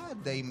yeah,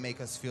 they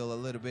make us feel a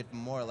little bit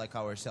more like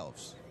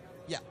ourselves.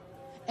 Yeah.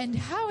 And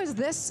how is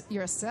this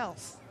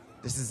yourself?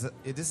 This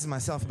is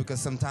myself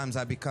because sometimes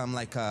I become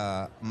like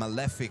a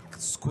malefic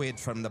squid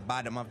from the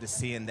bottom of the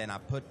sea, and then I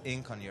put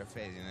ink on your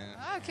face. You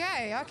know?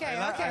 Okay.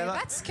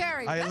 That's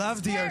scary. I That's love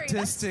scary.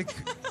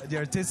 the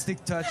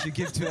artistic touch you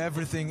give to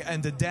everything,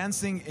 and the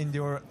dancing in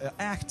your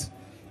act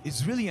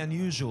is really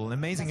unusual,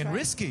 amazing, That's and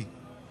right. risky.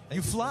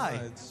 You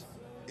fly.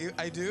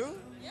 I do?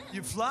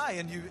 You fly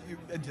and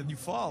you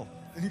fall.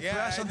 And you Yeah,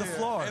 crash I on the do.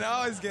 floor. And I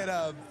always get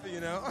up, you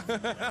know?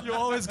 You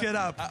always get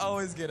up. I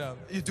always get up.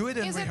 You do it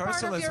in Is it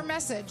rehearsal part of as your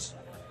message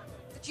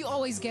that you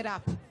always get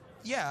up?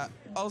 Yeah,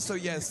 also,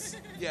 yes.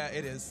 Yeah,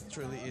 it is.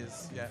 Truly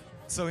is. Yeah.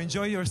 So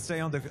enjoy your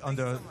stay on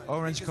the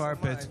orange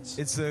carpet.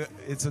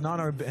 It's an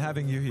honor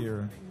having you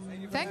here.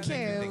 Thank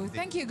you.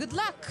 Thank you. Good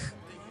luck.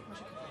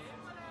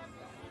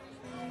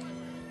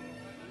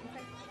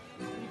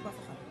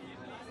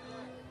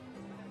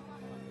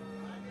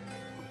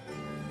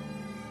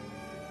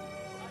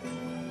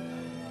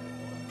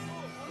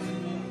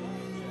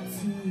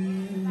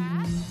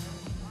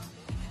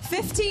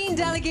 15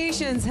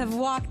 delegations have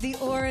walked the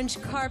orange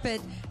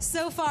carpet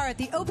so far at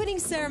the opening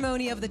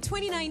ceremony of the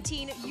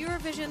 2019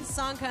 Eurovision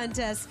Song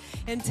Contest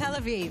in Tel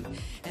Aviv.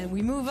 And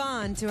we move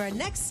on to our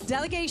next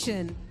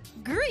delegation,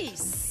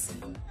 Greece.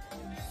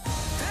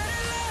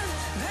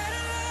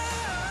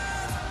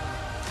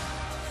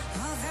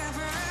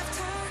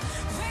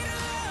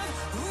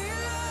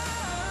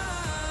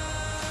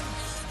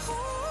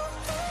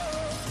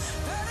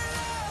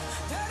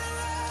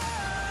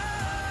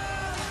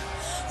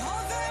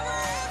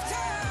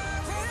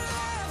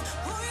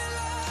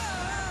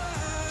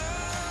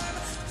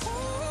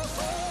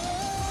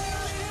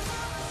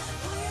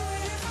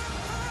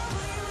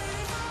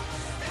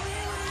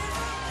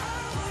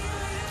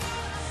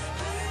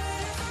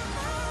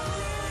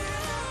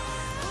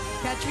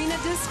 Katrina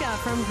Diska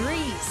from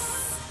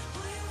Greece.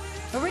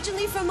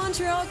 Originally from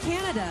Montreal,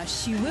 Canada,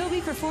 she will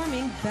be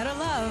performing Better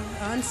Love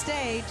on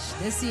stage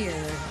this year.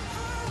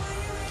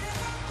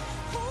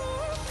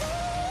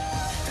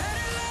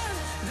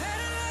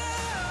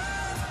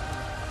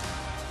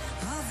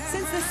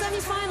 Since the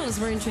semifinals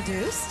were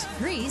introduced,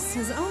 Greece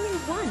has only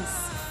once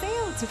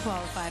failed to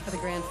qualify for the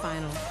grand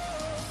final.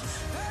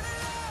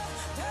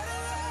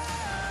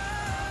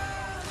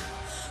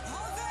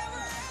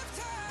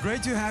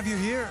 Great to have you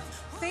here.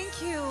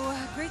 Thank you.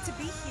 Great to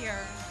be here.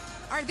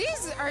 Are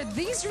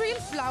these real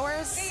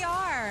flowers? They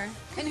are.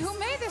 And who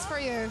made this for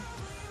you?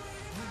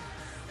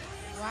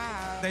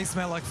 Wow. They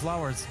smell like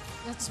flowers.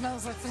 That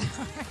smells like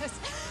flowers.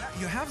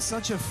 You have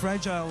such a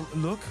fragile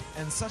look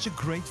and such a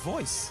great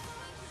voice.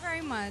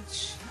 Very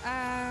much.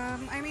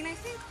 I mean, I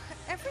think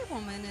every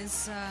woman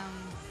is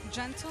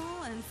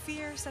gentle and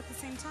fierce at the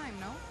same time,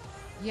 no?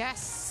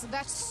 Yes,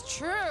 that's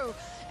true.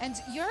 And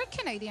you're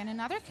Canadian.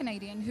 Another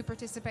Canadian who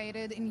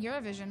participated in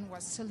Eurovision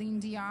was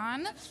Celine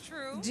Dion. That's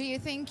true. Do you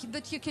think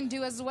that you can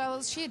do as well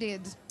as she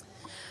did?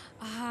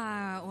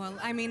 Well,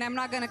 I mean, I'm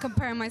not going to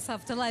compare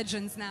myself to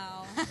legends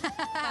now.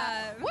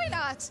 Why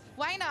not?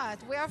 Why not?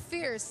 We are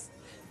fierce.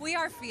 We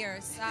are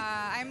fierce.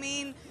 I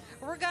mean,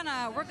 we're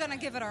gonna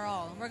give it our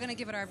all. We're gonna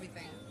give it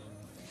everything.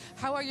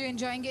 How are you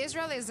enjoying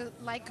Israel? Is it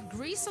like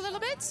Greece a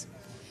little bit?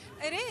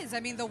 It is.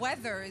 I mean, the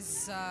weather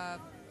is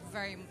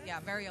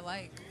very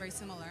alike, very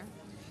similar.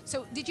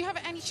 So, did you have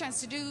any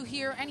chance to do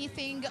here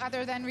anything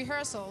other than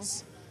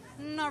rehearsals?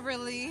 Not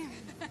really.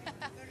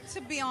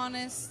 To be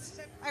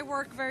honest, I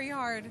work very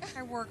hard.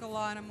 I work a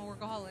lot. I'm a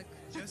workaholic.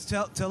 Just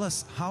tell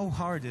us, how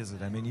hard is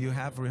it? I mean, you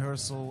have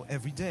rehearsal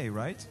every day,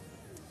 right?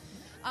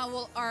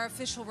 Well, our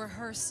official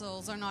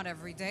rehearsals are not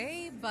every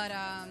day, but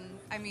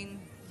I mean,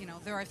 you know,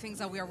 there are things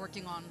that we are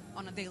working on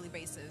a daily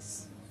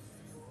basis.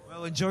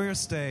 Well, enjoy your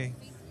stay.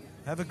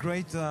 Have a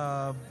great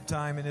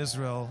time in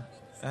Israel,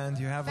 and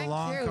you have a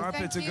long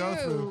carpet to go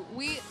through.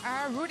 We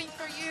are rooting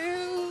for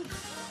you.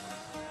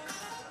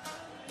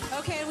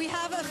 Okay, we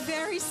have a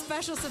very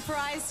special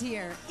surprise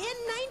here. In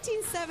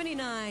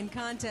 1979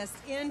 contest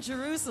in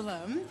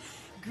Jerusalem,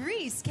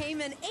 Greece came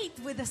in 8th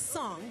with a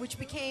song which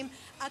became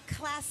a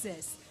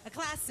classic,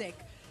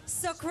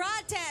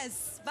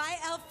 Socrates by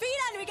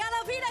Elfida. And we got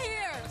Elfida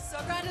here.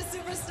 Socrates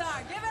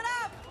Superstar. Give it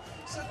up.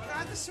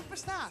 Socrates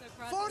Superstar.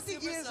 40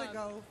 years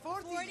ago.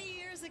 40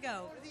 years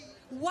ago.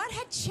 What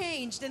had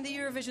changed in the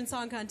Eurovision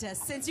Song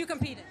Contest since you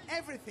competed?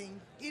 Everything.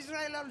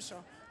 Israel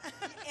also.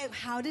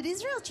 How did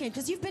Israel change?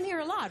 Because you've been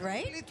here a lot,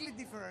 right?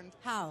 Completely different.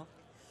 How?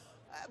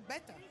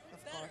 Better,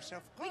 of course.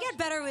 We get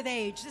better with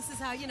age. This is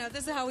how,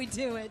 this is how we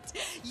do it.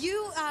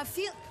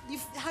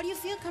 How do you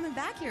feel coming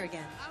back here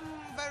again? I'm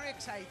very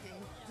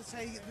exciting, to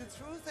say the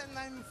truth, and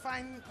I'm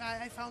fine.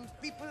 I found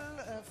people,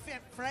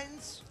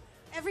 friends.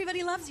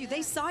 Everybody loves you.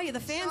 They saw you. The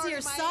fans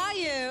here Sorry, saw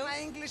you. My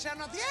English are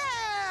not.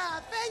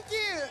 Yeah, thank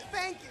you.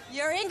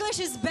 Your English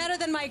is better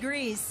than my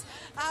Greece.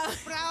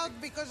 Proud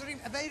because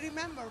they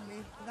remember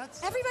me.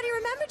 That's Everybody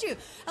remembered you.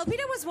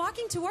 Elpida was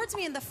walking towards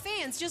me and the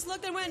fans just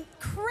looked and went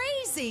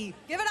crazy.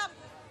 Give it up.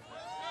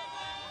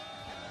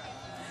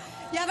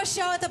 You have a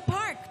show at the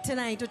park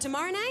tonight or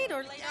tomorrow night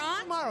or later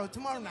on?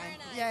 Tomorrow night.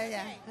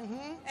 Yeah.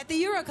 At the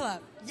Euro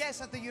Club?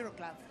 Yes, at the Euro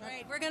Club.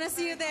 Great. We're going to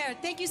see you there.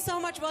 Thank you so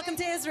much. Welcome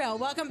to Israel.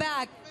 Welcome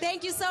back.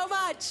 Thank you so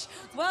much.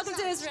 Welcome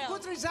to Israel.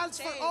 Good results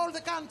for all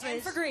the countries.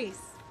 And for Greece.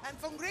 And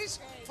from Greece,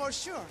 for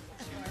sure.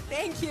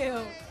 Thank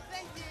you.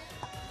 Thank you.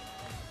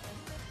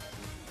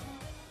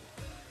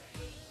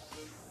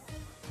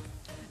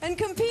 And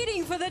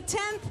competing for the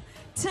 10th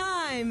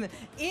time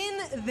in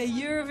the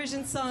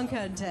Eurovision Song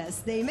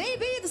Contest. They may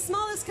be the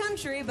smallest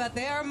country, but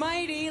they are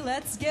mighty.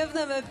 Let's give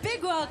them a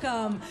big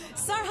welcome.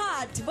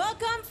 Sarhat,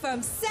 welcome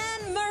from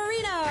San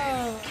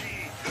Marino.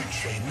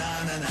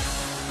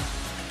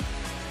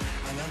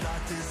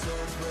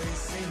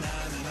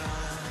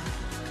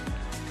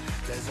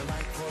 There's a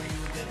light for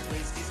you that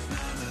waits this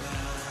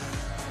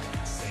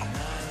say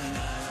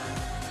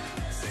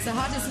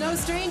Sarhat is no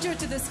stranger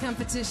to this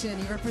competition.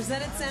 He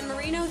represented San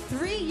Marino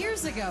 3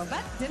 years ago,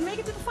 but didn't make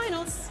it to the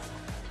finals.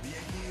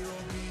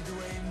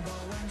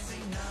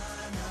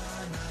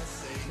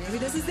 Maybe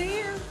this is the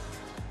year.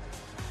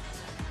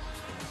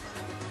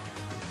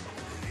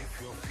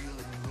 If you're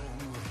feeling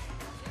lonely,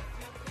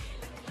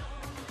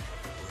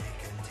 we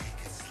can take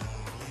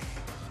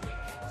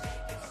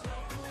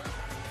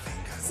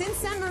Since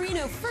San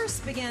Marino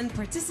first began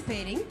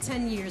participating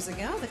 10 years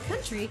ago, the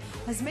country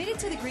has made it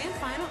to the grand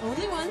final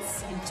only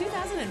once in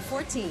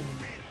 2014.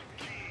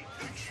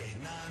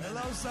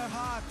 Hello,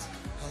 Sarhat.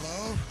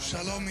 Hello,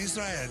 Shalom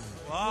Israel.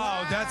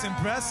 Wow, that's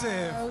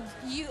impressive.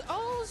 You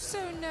also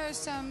know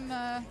some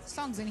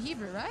songs in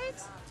Hebrew, right?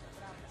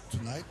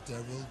 Tonight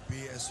there will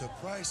be a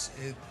surprise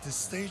at the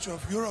stage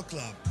of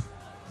Euroclub.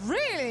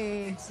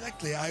 Really?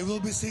 Exactly, I will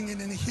be singing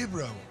in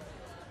Hebrew.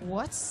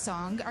 What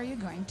song are you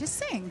going to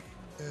sing?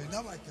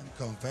 Now I can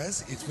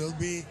confess, it will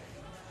be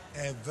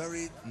a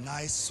very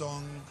nice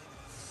song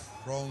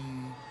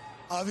from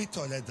Avi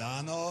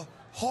Toledano,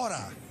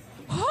 Hora.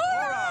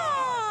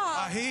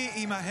 Ahi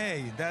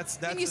Imahei. That's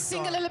Can you the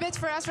sing song. a little bit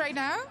for us right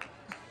now?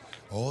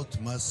 עוד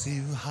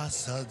מסיב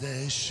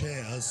השדה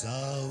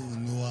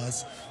שעזבנו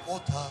אז,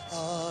 אותה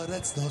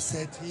הארץ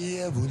נושאת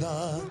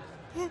יבולה,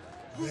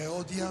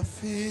 ועוד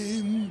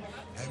יפים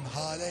הם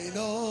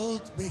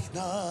הלילות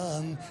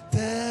בכנען,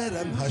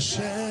 טרם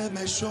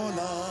השמש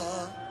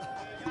עולה.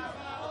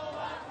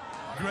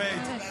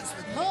 Great.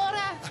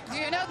 Hora. Do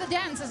you know the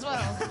dance as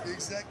well?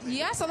 Exactly.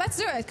 Yeah, so let's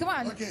do it. Come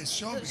on. Okay,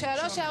 show me.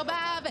 Shalosh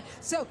Arbav.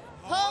 So,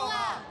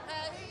 Hora.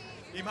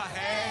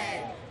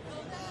 Imahei.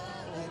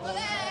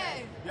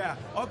 Olé. Yeah,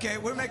 okay,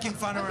 we're making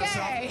fun of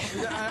Okay.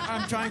 ourselves.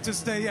 I'm trying to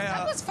stay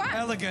That was fun.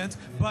 elegant,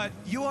 but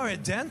you are a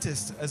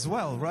dentist as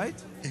well, right?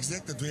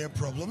 Exactly. Do you have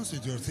problems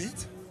with your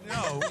teeth?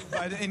 No,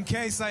 but in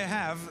case I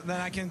have, then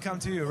I can come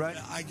to you, right?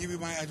 I give you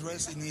my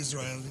address in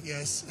Israel,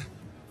 yes.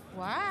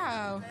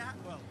 Wow.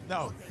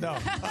 No.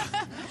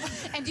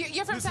 And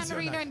you're from This San is your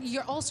Marino night. and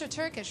you're also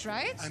Turkish,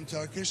 right? I'm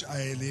Turkish,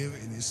 I live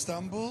in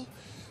Istanbul.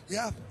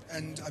 Yeah,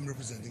 and I'm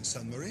representing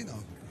San Marino.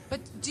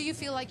 But do you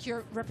feel like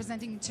you're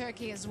representing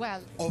Turkey as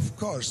well? Of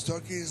course,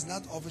 Turkey is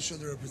not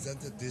officially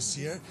represented this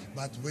year,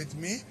 but with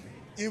me,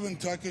 even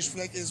Turkish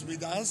flag is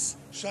with us.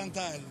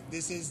 Chantal,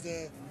 this is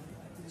the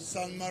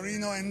San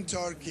Marino in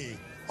Turkey.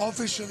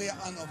 Officially,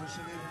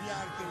 unofficially, we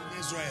are here in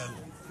Israel.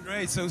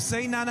 Great, so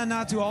say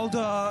na-na-na to all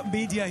the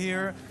media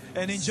here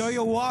and enjoy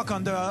your walk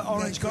on the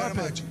orange Thank you very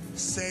carpet. much.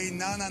 Say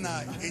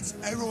na-na-na. It's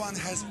everyone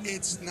has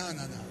its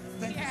na-na-na.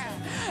 Thank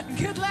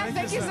you. Good luck.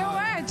 Thank you so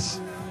much.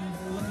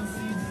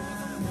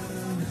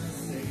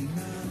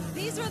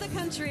 These are the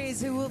countries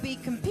who will be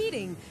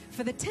competing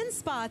for the 10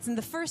 spots in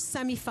the first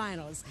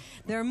semifinals.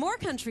 Their more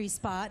country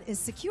spot is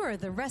secure.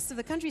 The rest of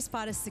the country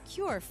spot is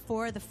secure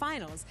for the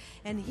finals.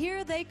 And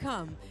here they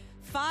come.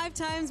 5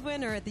 times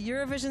winner at the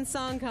Eurovision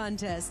Song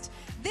Contest.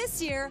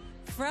 This year,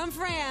 from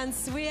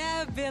France, we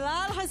have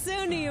Bilal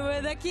Hassouni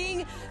with the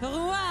King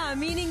Roi,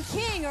 meaning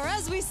king, or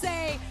as we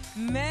say,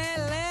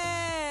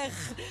 Melech.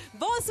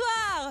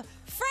 Bonsoir,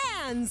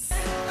 France!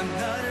 I'm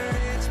not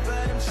rich,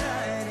 but I'm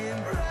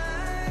shining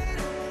bright.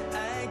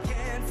 I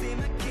can't see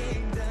my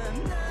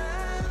kingdom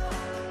now.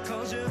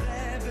 Quand je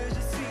rêve,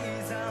 je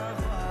suis un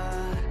roi.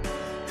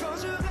 Quand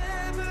je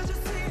rêve, je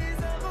suis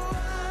un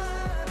roi.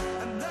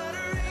 I'm not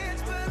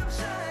rich, but I'm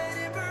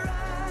shining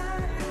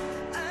bright.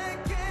 I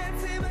can't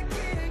see my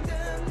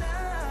kingdom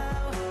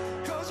now.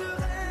 Quand je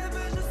rêve,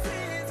 je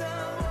suis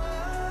un roi.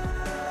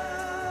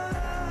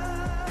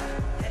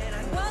 And I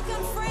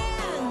Welcome,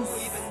 France!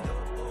 even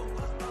though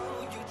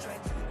you try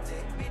to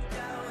take me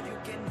down, you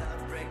cannot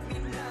break me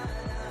down.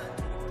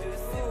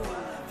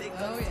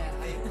 Oh, yeah.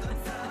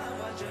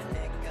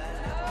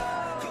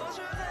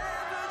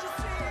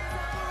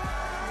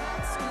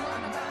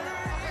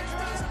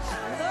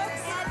 Look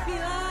at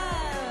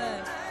Bilal!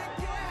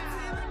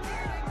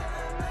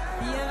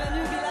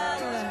 Bienvenue,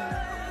 Bilal!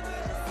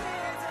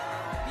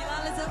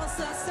 Bilal is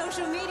also a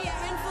social media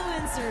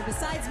influencer.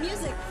 Besides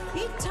music,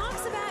 he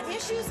talks about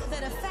issues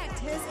that affect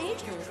his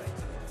age group.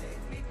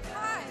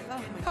 Hi.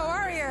 How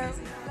are you?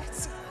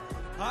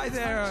 Hi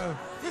there,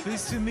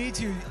 pleased to meet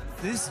you.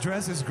 This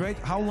dress is great.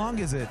 How long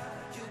is it?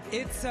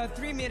 It's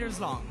 3 meters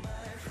long.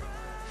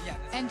 Yeah.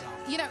 And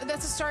you know,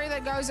 that's a story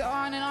that goes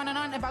on and on and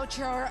on about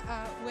your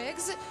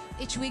wigs.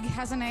 Each wig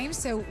has a name,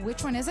 so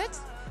which one is it?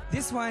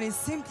 This one is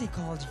simply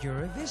called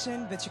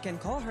Eurovision, but you can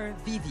call her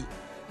Vivi.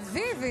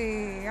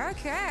 Vivi,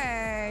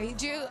 okay.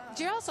 Do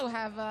you also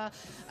have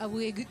a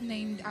wig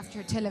named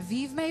after Tel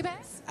Aviv, maybe?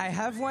 I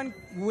have one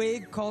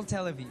wig called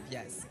Tel Aviv,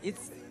 yes.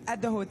 It's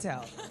at the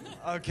hotel.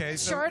 Okay,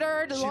 so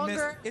Shorter, she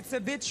longer? It's a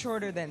bit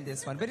shorter than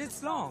this one, but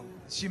it's long.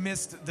 She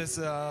missed this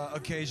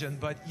occasion,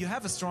 but you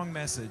have a strong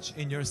message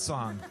in your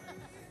song.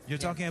 You're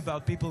talking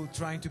about people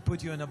trying to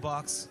put you in a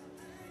box.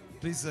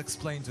 Please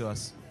explain to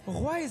us.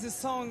 Roi is a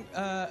song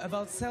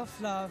about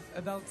self-love,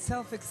 about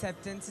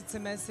self-acceptance. It's a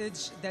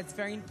message that's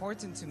very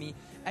important to me.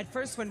 At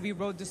first, when we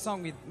wrote the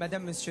song with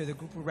Madame Monsieur, the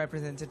group who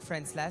represented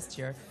France last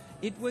year,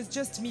 it was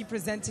just me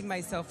presenting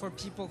myself for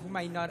people who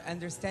might not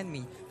understand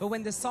me. But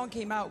when the song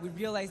came out, we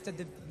realized that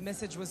the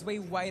message was way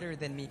wider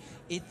than me.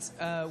 It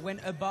went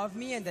above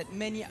me, and that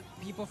many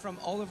people from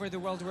all over the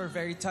world were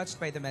very touched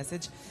by the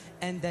message,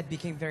 and that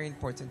became very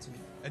important to me.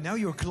 And now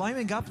you're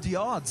climbing up the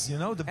odds, you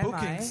know, the Am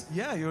bookings. I?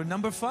 Yeah, you're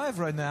number 5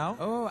 right now.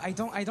 Oh, I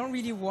don't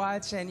really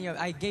watch any of.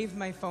 I gave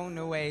my phone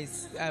away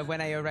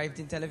when I arrived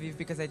in Tel Aviv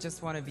because I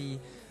just want to be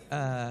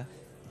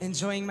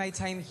enjoying my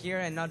time here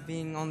and not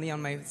being only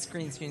on my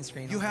screen.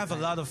 You have a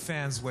lot of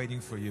fans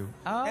waiting for you.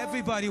 Oh.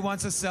 Everybody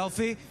wants a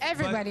selfie.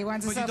 Everybody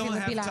wants a but selfie you don't with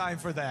have Bilal. time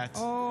for that.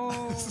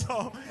 Oh.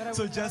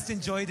 so just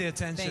enjoy the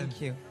attention.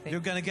 Thank you.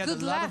 You're going to get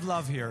Good a lot luck. of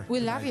love here. We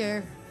love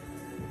you.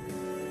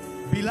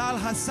 Bilal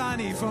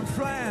Hassani from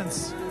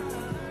France.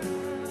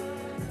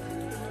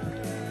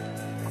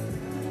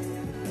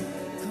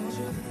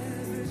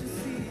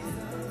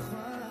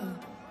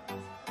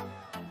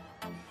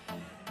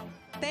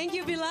 Thank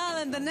you, Bilal.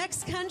 And the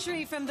next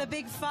country from the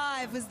Big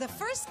Five was the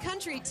first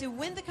country to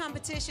win the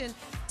competition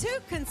 2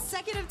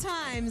 consecutive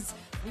times.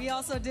 We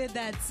also did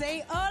that.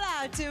 Say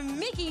hola to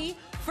Mickey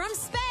from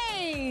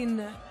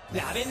Spain.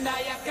 La venda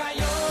ya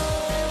cayó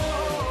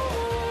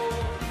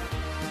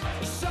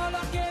y solo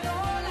quedó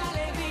la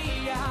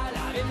alegría.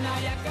 La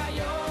venda ya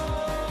cayó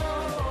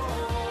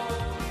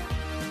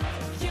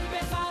y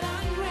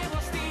empezarán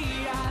nuevos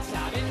días.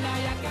 La venda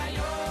ya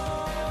cayó.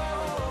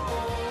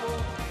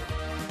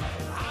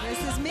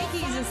 This is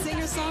Mickey. He's a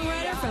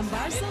singer-songwriter from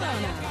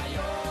Barcelona.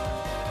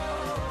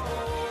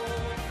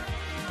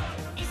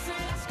 Y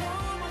serás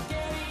como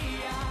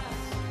querías.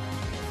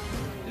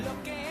 Lo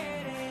que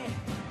eres,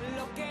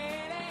 lo que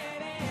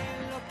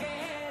eres, lo que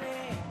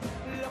eres,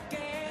 lo que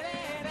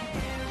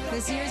eres.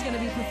 This year is going to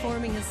be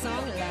performing his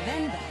song La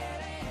Venda.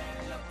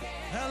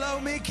 Hello,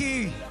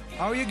 Mickey.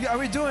 How are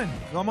we doing?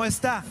 ¿Cómo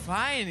está?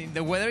 Fine.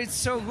 The weather is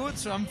so good,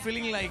 so I'm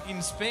feeling like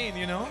in Spain,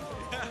 you know?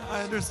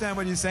 I understand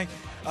what you're saying.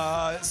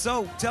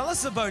 So, tell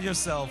us about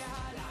yourself.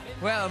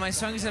 Well, my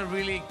song is a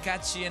really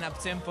catchy and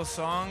up-tempo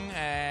song.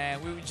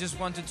 We just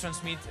want to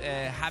transmit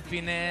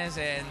happiness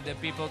and the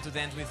people to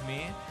dance with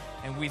me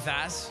and with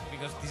us,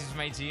 because this is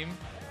my team.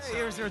 Hey,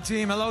 here's your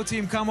team. Hello,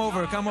 team. Come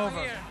over. Come over.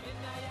 Here.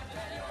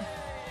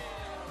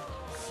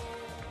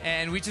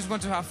 And we just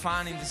want to have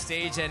fun in the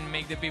stage and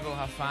make the people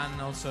have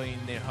fun also in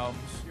their homes.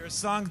 Your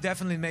song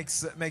definitely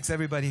makes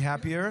everybody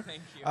happier.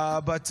 Thank you.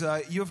 But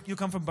you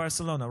come from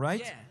Barcelona,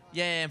 right?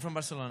 Yeah, I'm from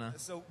Barcelona.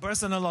 So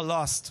Barcelona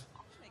lost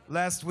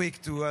last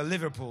week to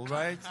Liverpool,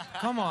 right?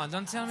 Come on,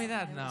 don't tell me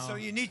that now. So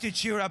you need to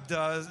cheer up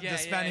the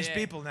Spanish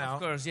people now.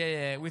 Of course,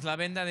 yeah. With La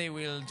Venda, they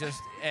will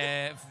just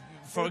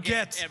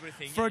forget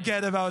everything.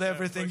 Forget about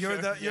everything. for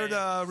You're sure. you're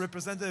the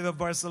representative of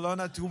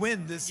Barcelona to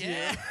win this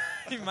year.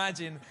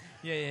 Imagine.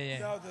 Yeah.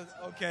 No,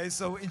 okay,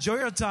 so enjoy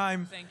your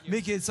time. Thank you.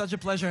 Mickey, it's such a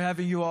pleasure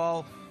having you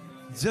all.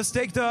 Just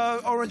take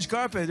the orange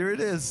carpet. Here it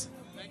is.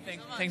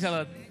 Thanks a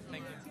lot.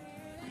 Thank you.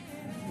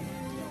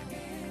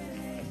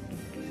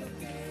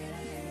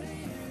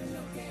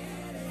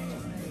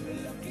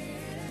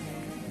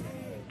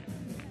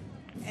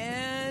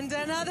 And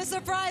another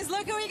surprise.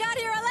 Look who we got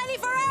here. Eleni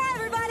Ferreira,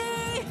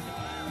 everybody.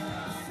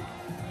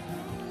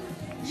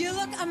 You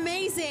look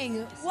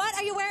amazing. What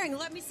are you wearing?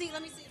 Let me see.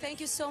 Thank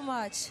you so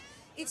much.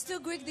 It's 2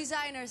 Greek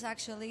designers,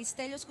 actually.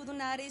 Stelios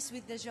Koudounaris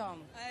with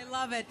Dejom. I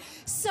love it.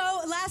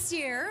 So last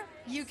year,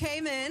 you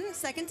came in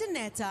second to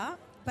Neta,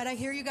 but I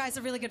hear you guys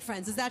are really good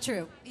friends. Is that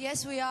true?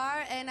 Yes, we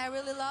are, and I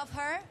really love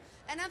her.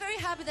 And I'm very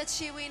happy that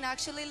she win,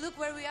 actually. Look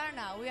where we are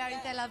now. We are in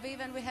Tel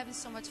Aviv, and we're having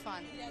so much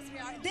fun. Yes, we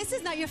are. This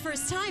is not your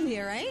first time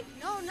here, right?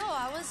 No,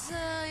 I was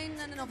in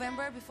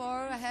November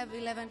before. I have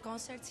 11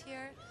 concerts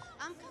here.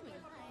 I'm coming.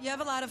 You have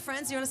a lot of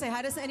friends. You want to say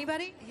hi to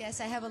anybody? Yes,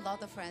 I have a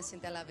lot of friends in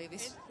Tel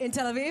Aviv. In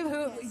Tel Aviv?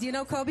 Who? Do you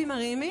know Kobe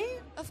Marimi?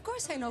 Of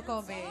course I know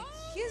Kobe.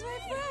 He's my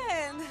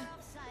friend.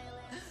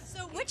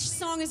 So which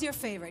song is your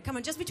favorite? Come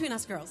on, just between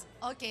us girls.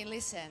 Okay,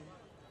 listen.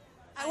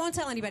 I won't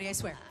tell anybody, I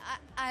swear.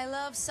 I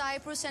love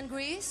Cyprus and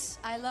Greece.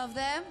 I love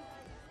them.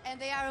 And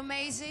they are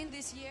amazing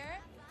this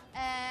year.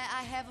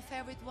 I have a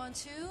favorite one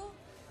too.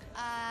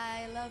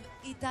 I love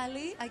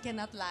Italy. I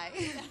cannot lie.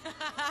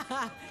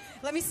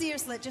 Let me see your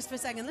slit just for a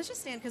second. Let's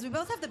just stand because we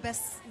both have the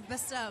best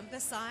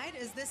side.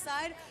 Is this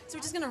side? So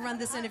we're just gonna run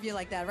this interview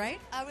like that, right?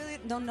 I really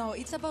don't know.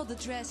 It's about the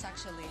dress,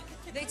 actually.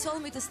 They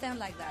told me to stand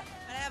like that.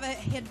 And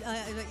I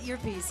have a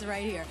earpiece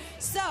right here.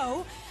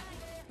 So,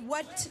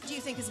 what do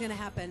you think is going to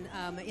happen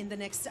in the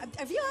next?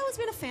 Have you always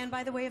been a fan,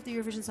 by the way, of the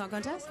Eurovision Song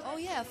Contest? Oh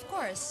yeah, of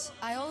course.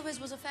 I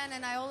always was a fan,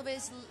 and I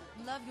always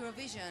loved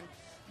Eurovision.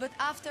 But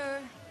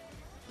after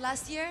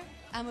last year,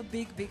 I'm a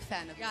big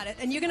fan of it. Got it.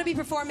 And you're going to be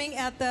performing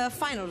at the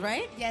final,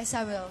 right? Yes,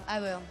 I will.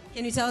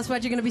 Can you tell us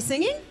what you're going to be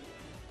singing?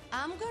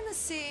 I'm going to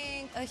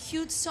sing a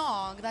huge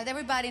song that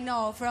everybody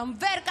know from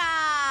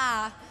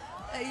Verka.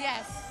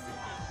 Yes.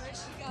 Where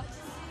she goes.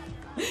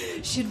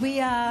 Should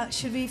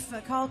we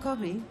call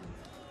Kobe?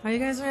 Are you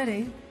guys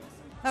ready?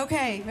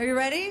 Okay. Are you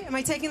ready? Am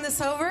I taking this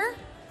over?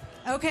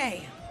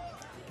 Okay.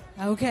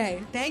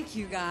 Thank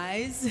you,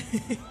 guys.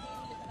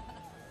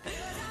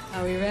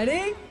 Are we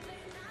ready?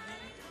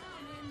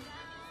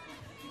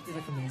 You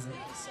look amazing.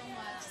 Thank you so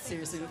much.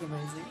 Seriously, look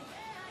amazing.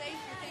 Thank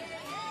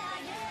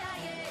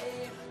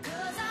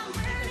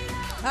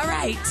you. All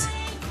right.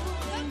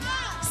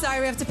 Sorry,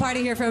 we have to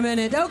party here for a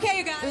minute. Okay,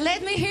 you guys.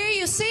 Let me hear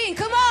you sing.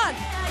 Come on.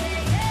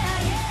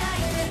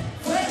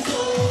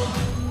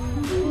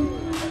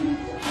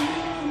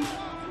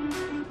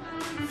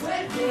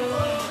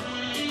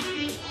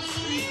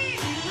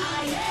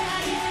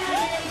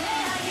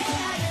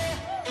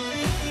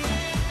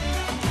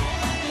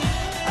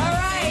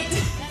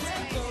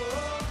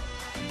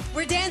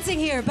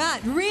 here,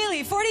 but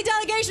really 40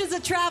 delegations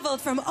have traveled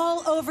from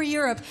all over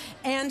Europe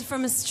and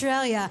from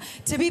Australia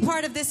to be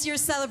part of this year's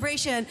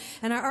celebration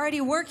and are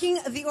already working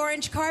the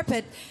orange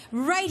carpet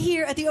right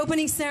here at the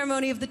opening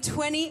ceremony of the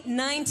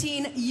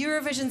 2019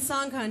 Eurovision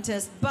Song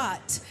Contest.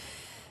 But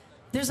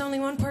there's only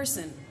one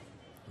person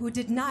who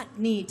did not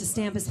need to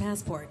stamp his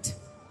passport.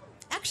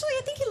 Actually,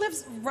 I think he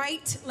lives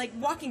right, like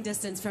walking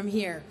distance from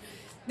here.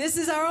 This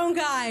is our own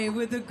guy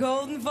with the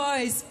golden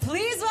voice.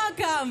 Please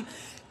welcome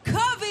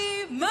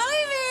Kobi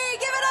Malimi.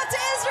 Give it up to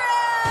Israel!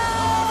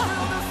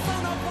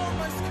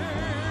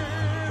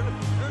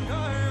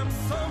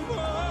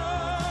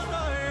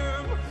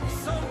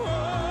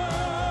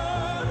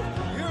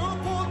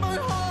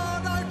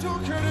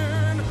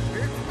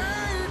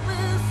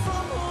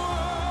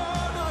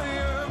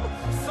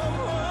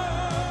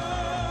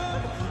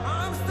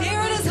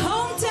 Here in his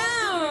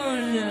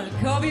hometown,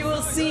 Kobi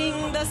will sing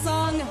the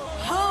song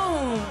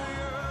Home.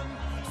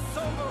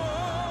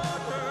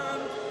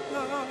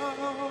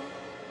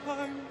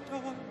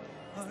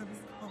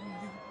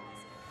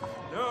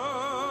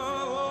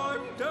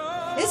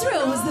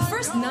 Israel was the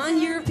first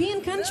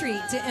non-European country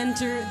to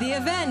enter the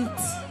event.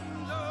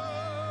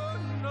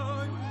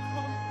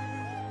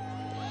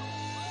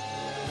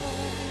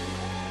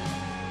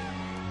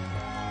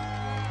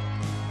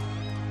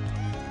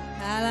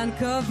 Alan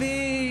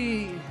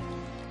Kobi.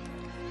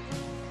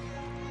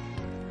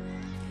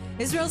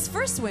 Israel's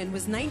first win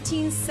was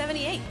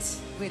 1978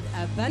 with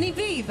Abani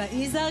B by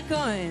Izar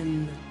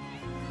Cohen.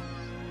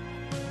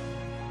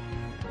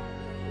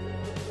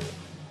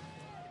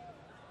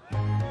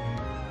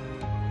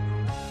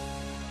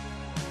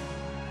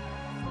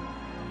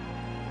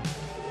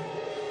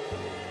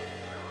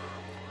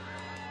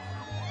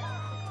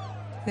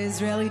 The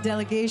Israeli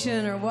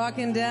delegation are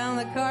walking down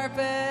the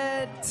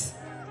carpet.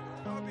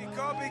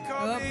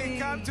 Kobi,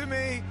 come to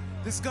me.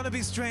 This is gonna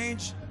be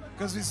strange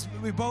because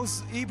we're both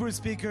Hebrew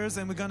speakers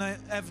and we're gonna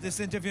have this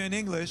interview in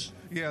English.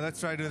 Yeah, let's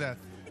try to do that.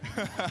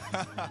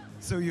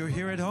 So you're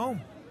here at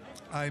home?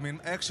 I mean,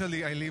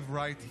 actually, I live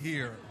right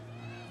here.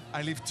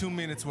 I live 2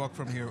 minutes walk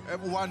from here.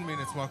 1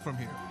 minute's walk from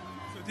here.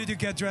 So did you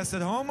get dressed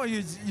at home or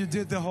you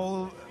did the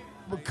whole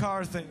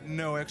car thing?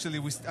 No, actually,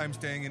 I'm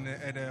staying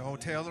at a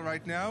hotel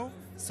right now.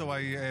 So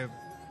I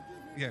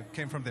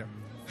came from there.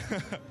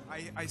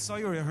 I saw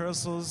your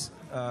rehearsals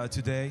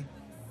today.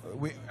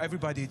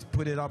 Everybody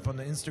put it up on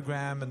the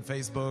Instagram and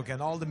Facebook,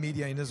 and all the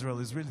media in Israel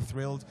is really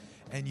thrilled.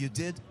 And you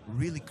did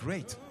really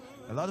great.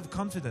 A lot of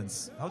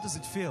confidence. How does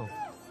it feel?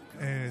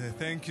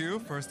 Thank you,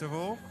 first of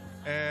all.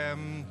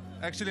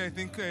 Actually, I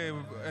think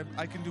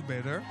I can do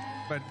better,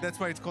 but that's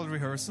why it's called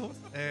rehearsal.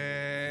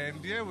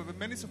 And yeah,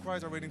 many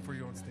surprises are waiting for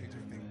you on stage,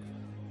 I think.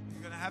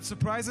 You're going to have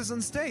surprises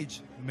on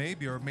stage?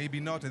 Maybe or maybe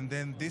not, and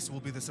then this will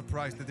be the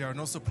surprise, that there are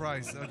no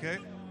surprises, okay?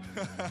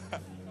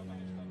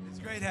 It's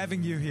great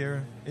having you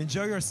here.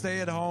 Enjoy your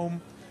stay at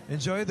home.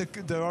 Enjoy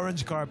the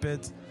orange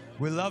carpet.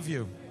 We love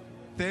you.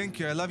 Thank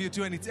you. I love you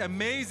too. And it's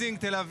amazing,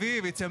 Tel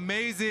Aviv. It's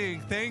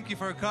amazing. Thank you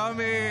for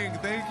coming.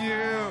 Thank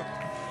you.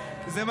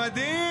 זה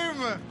מדהים.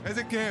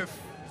 איזה כיף.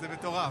 זה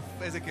מטורף.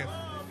 איזה כיף.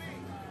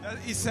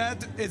 He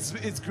said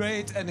it's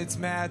great and it's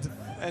mad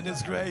and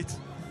it's great.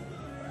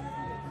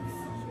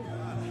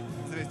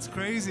 It's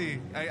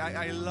crazy.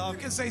 I love.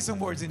 You can say some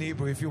words in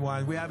Hebrew if you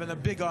want. We have a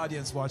big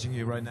audience watching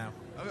you right now.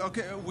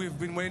 Okay, we've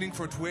been waiting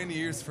for 20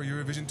 years for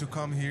Eurovision to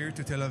come here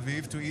to Tel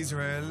Aviv, to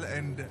Israel,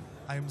 and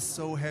I'm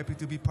so happy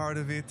to be part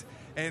of it.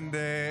 And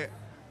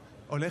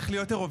הולך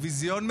להיות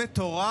אירוויזיון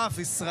מטורף,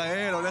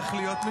 ישראל, הולך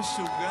להיות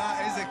משוגע,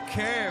 איזה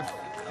כיף.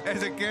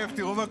 איזה כיף,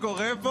 תראו מה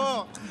קורה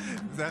פה.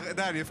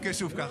 די, אני אבכה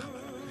שוב כך.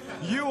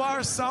 You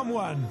are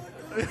someone.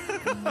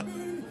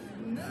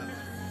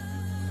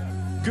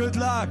 Good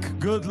luck,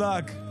 good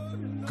luck.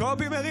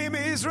 Kobi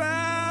Malimi,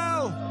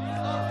 Israel!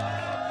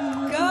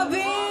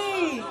 Kobi!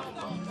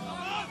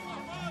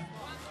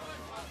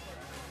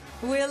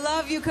 We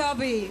love you,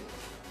 Kobi.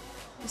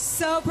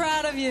 So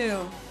proud of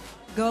you.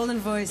 Golden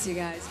voice, you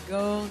guys.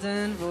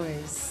 Golden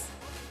voice.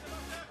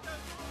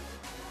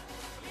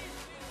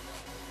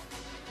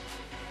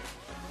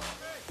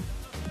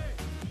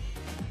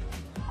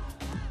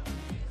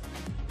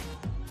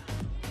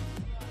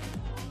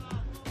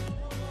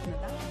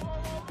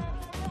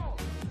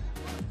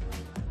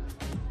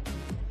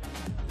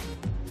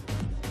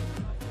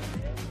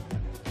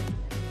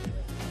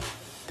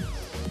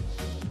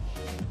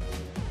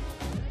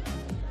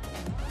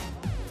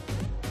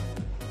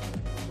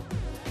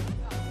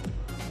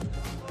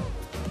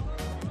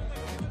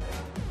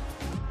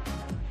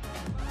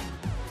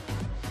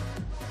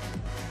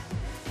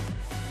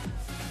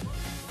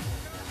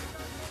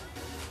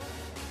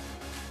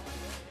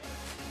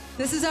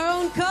 This is our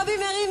own Kobi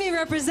Malimi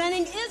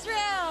representing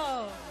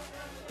Israel.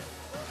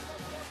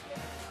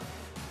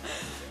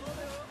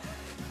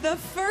 The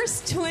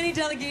first 20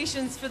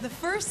 delegations for the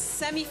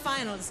first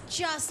semifinals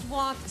just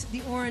walked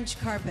the orange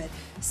carpet.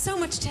 So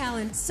much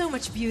talent, so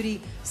much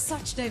beauty,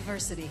 such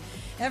diversity.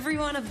 Every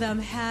one of them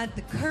had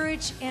the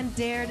courage and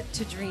dared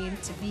to dream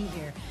to be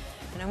here.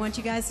 and I want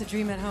you guys to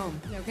dream at home,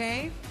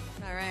 okay?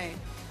 All right.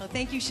 Well,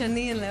 thank you,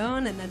 Shani and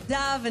Leon and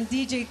Nadav and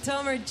DJ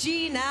Tomer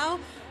G. Now,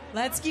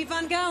 let's keep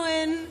on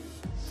going.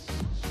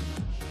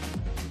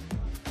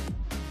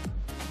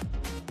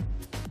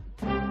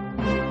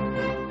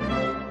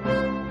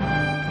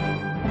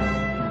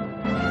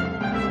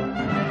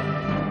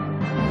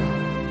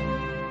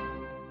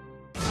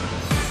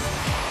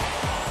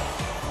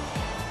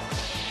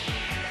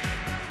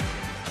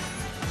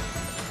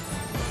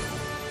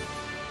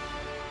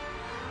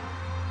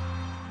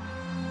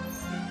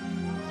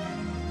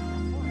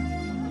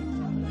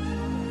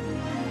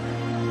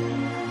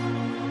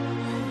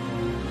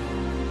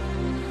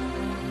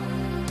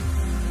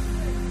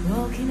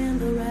 Walking in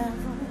the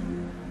river,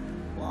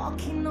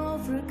 walking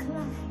over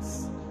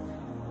glass.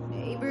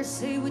 Neighbors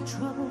say we're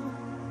trouble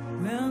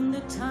when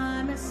the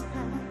time has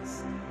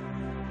passed.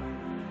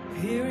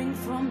 Peering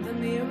from the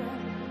mirror,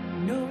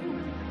 no,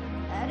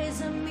 that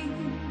isn't me.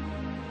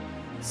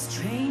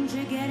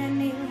 Stranger getting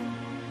near,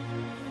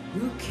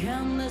 who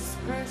can this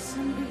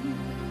person be?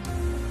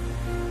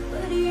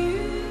 But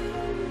you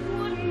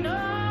wouldn't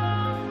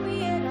know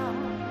me at all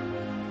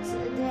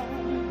today.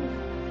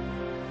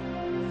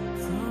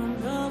 From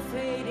the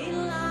fading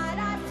light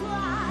I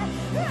fly,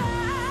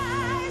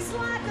 rise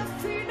like a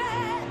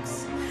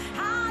phoenix,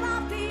 out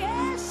of the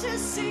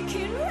ashes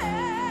seeking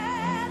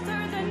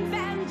rather than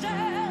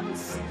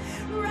vengeance.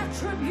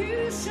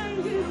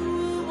 Retribution you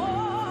will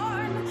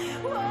warn,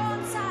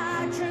 once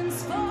I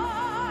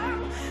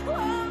transform,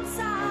 once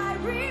I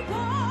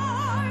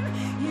reborn.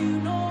 You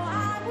know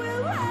I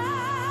will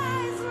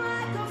rise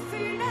like a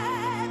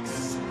phoenix,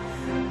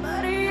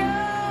 but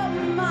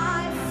you're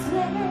my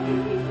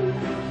flame.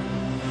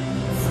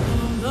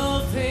 The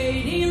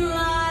fading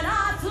light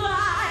I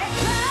fly,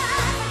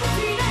 like a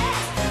phoenix,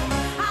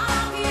 out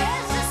of the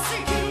ashes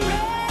seeking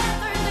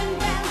rather than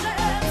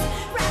vengeance.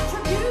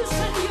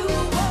 Retribution you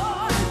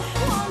warn,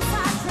 once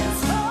I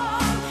transform,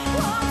 once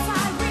I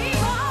reborn.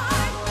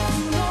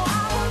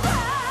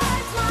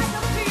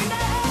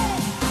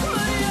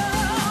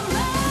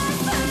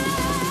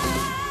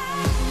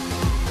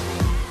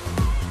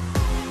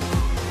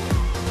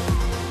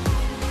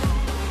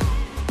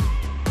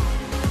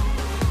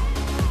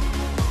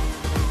 You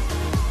know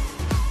I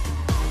will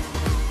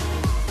rise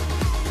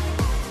like a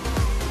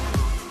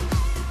phoenix,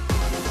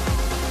 but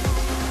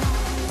you're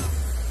my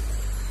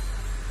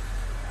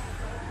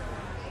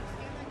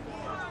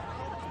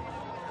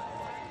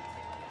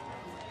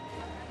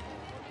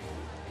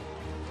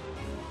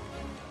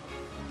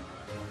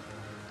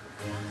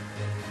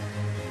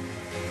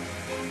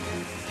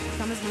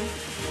כמה זמן?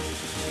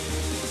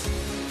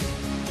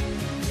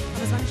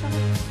 כמה זמן נשאר?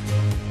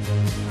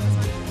 כמה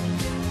זמן?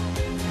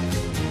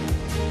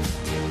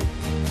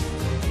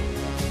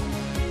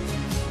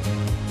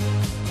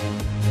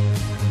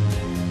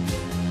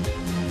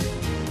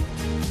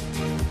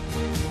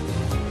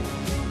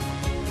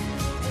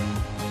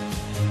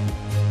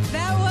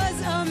 That was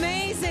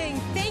amazing.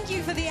 Thank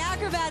you for the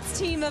acrobats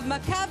team of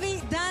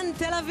Maccabi Dan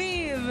Tel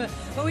Aviv.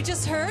 What we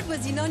just heard was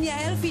Yinon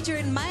Yael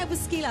featuring Maya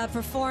Buskila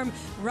perform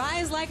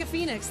Rise Like a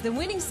Phoenix, the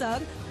winning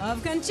song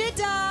of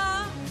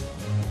Conchita.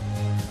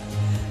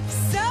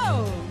 So,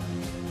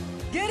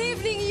 good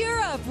evening,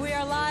 Europe. We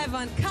are live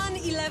on Kan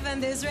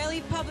 11, the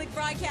Israeli Public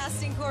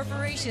Broadcasting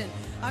Corporation.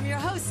 I'm your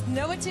host,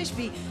 Noa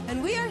Tishby,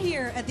 and we are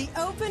here at the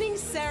opening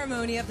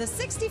ceremony of the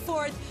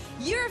 64th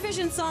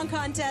Eurovision Song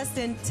Contest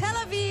in Tel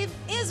Aviv,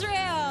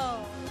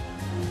 Israel.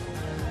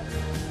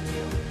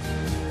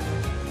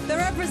 The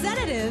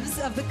representatives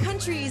of the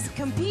countries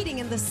competing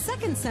in the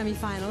second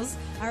semifinals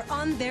are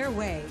on their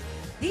way.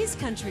 These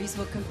countries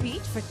will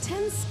compete for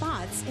 10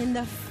 spots in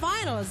the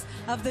finals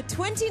of the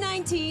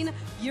 2019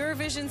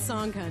 Eurovision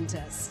Song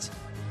Contest.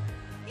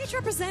 Each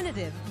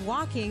representative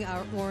walking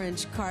our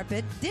orange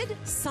carpet did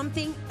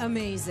something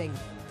amazing.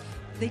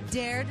 They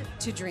dared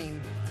to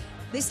dream.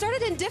 They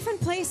started in different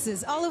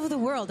places all over the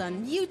world,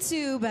 on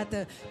YouTube, at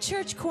the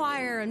church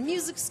choir, and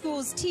music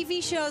schools,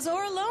 TV shows,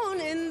 or alone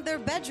in their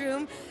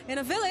bedroom, in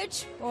a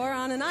village, or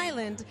on an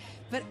island.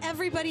 But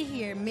everybody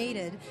here made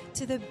it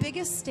to the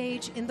biggest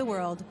stage in the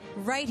world,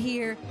 right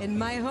here in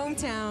my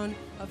hometown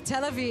of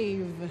Tel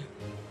Aviv.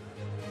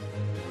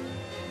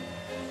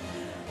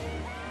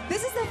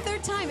 This is the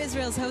third time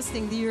Israel's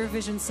hosting the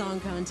Eurovision Song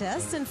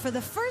Contest, and for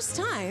the first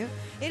time,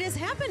 it is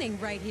happening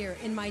right here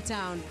in my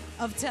town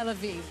of Tel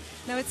Aviv.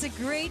 Now, it's a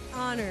great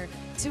honor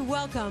to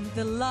welcome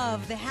the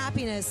love, the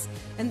happiness,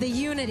 and the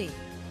unity,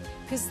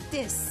 because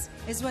this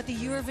is what the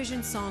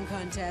Eurovision Song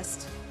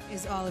Contest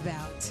is all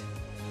about.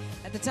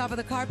 At the top of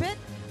the carpet,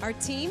 our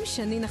team,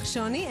 Shani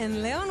Nachshoni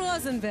and Leon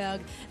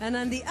Rosenberg. And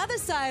on the other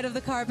side of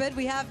the carpet,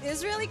 we have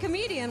Israeli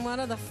comedian, one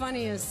of the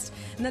funniest,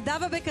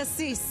 Nadav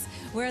Abekassis,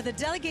 where the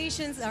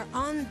delegations are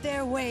on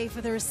their way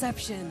for the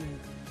reception.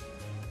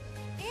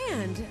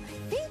 And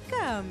I think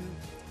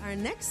our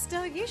next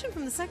delegation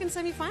from the second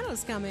semifinal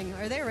is coming.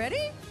 Are they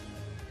ready?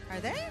 Are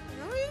they?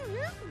 Oh,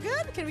 yeah,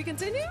 good. Can we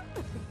continue?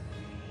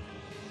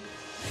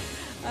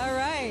 All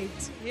right,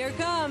 here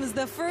comes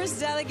the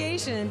first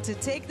delegation to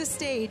take the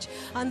stage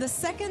on the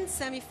second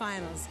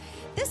semifinals.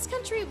 This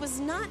country was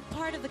not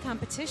part of the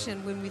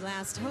competition when we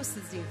last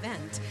hosted the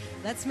event.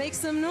 Let's make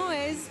some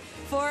noise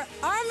for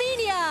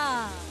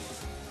Armenia!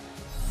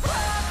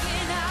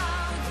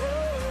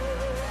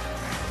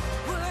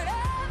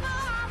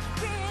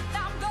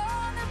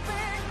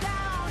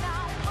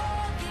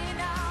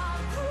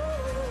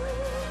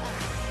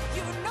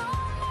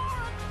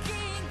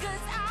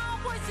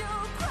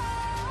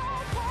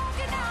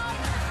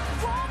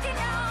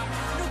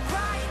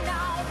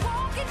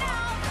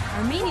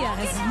 Armenia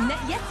has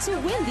yet to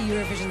win the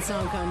Eurovision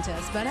Song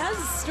Contest, but has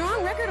a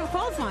strong record of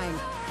qualifying,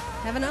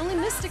 having only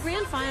missed a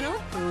grand final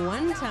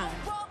one time.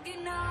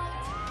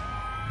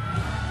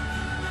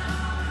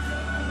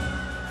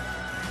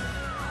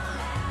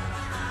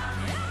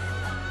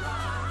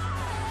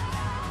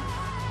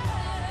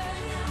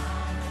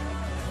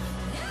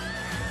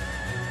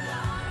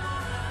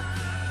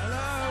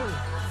 Hello!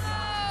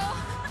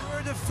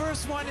 You're the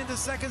first one in the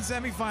second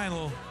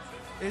semifinal.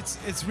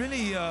 It's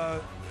really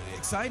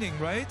exciting,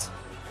 right?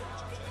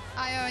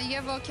 Այո,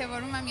 եւ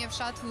ոգևորում եմ եւ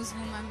շատ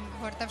հուզվում եմ,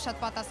 որտեւ շատ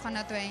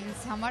պատասխանատու է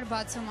ինձ համար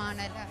բացում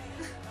անելը։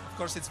 Of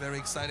course, it's very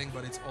exciting,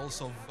 but it's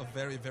also a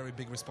very, very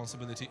big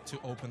responsibility to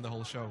open the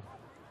whole show.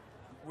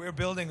 We're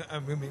building,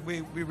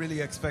 we're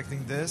really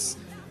expecting this.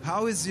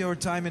 How is your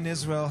time in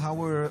Israel? How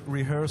were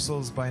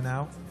rehearsals by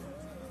now?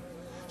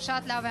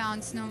 Շատ լավ է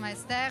անցնում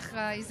այստեղ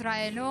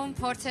Իսրայելում,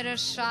 փորձերը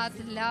շատ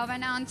լավ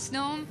են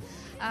անցնում։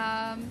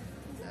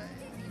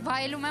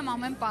 Վայելում եմ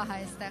ամեն պահ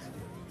այստեղ։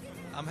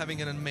 I'm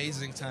having an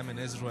amazing time in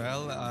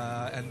Israel,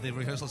 and the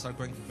rehearsals are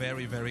going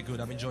very, very good.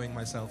 I'm enjoying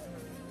myself.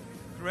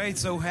 Great,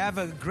 so have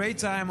a great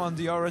time on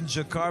the orange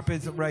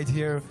carpet right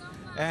here.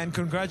 And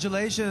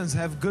congratulations,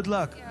 have good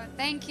luck.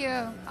 Thank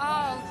you.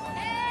 Oh.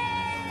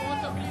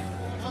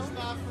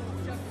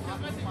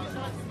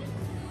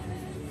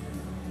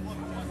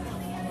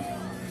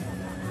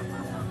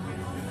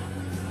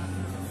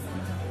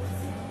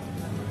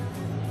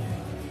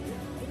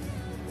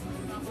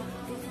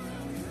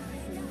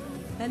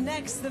 And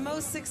next, the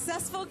most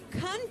successful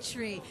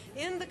country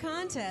in the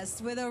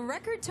contest with a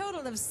record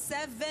total of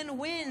 7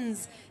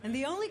 wins and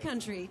the only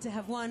country to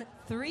have won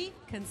 3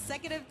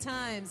 consecutive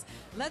times.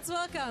 Let's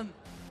welcome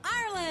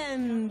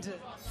Ireland.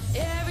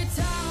 Every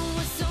time I'm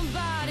with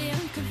somebody,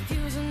 I'm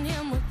confusing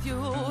him with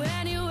you.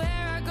 Anywhere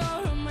I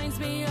go reminds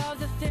me of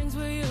the things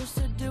we used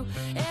to do.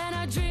 And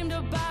I dreamed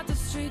about the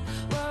street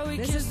where we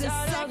This is the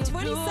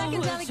 22nd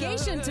blue.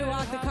 delegation to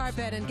walk the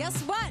carpet. And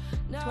guess what?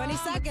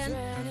 22nd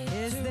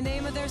is the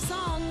name of their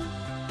song.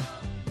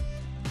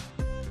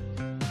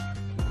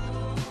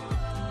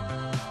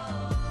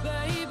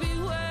 Baby,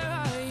 where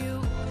are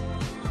you?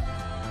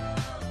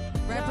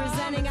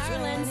 Representing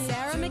Ireland,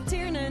 Sarah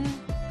McTiernan.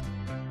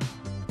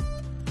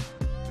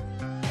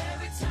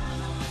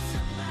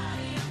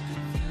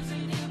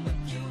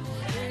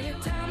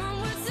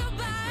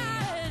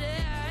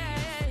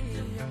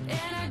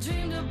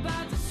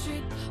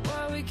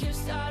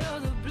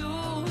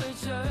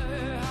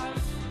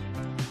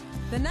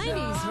 The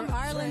 90s were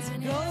Ireland's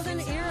golden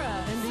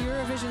era in the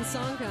Eurovision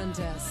Song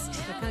Contest.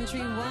 The country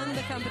won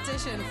the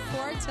competition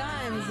 4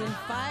 times in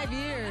 5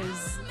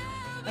 years.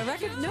 A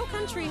record no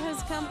country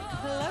has come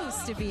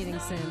close to beating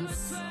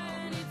since.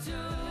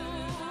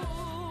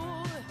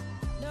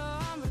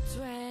 Number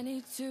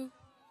 22.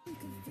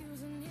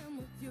 Confusing him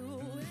with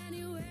you.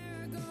 Anywhere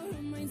I go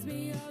reminds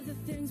me of the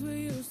things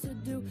we used to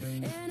do.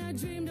 And I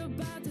dreamed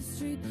about the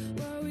street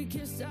where we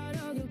kissed out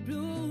of the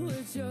blue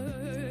with your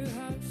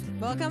house.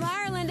 Welcome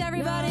Ireland,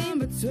 everybody.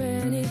 Number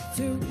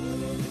 22.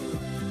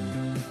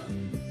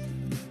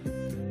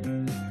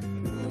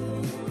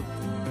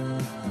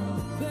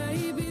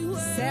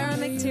 Sarah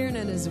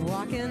McTiernan is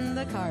walking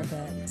the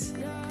carpet.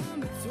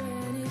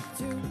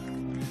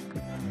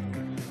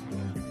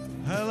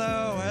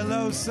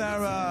 Hello,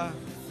 Sarah.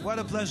 What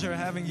a pleasure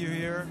having you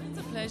here. It's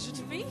a pleasure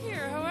to be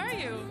here. How are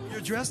you? You're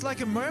dressed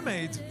like a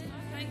mermaid.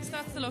 Thanks,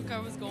 that's the look I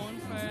was going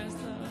for.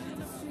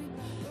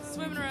 So,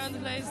 swimming around the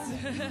place.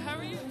 How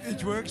are you?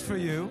 It worked for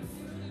you.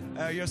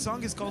 Your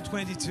song is called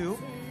 22.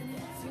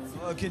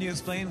 Can you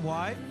explain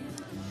why?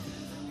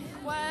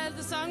 Well,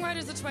 the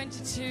songwriters are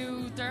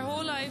 22. Their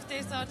whole life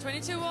they saw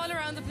 22 all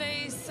around the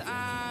place.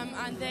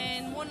 And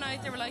then one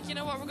night they were like, you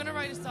know what, we're going to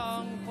write a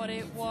song, but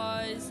it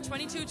was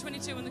 22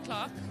 in the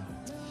clock.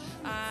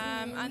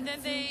 And then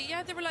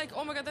they were like,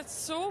 oh my God, that's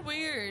so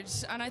weird.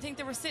 And I think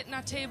they were sitting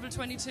at table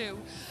 22.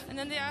 And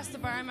then they asked the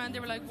barman, they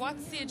were like,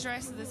 what's the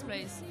address of this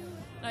place?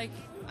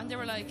 And they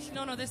were like,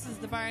 no, this is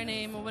the bar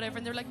name or whatever.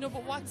 And they were like, no,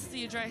 but what's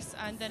the address?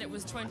 And then it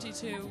was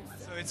 22.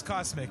 So it's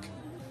cosmic.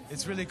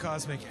 It's really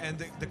cosmic. And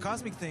the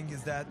cosmic thing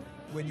is that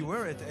when you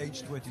were at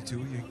age 22,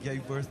 you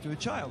gave birth to a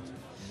child.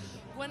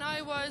 When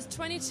I was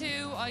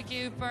 22, I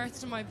gave birth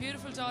to my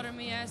beautiful daughter,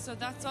 Mia, so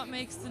that's what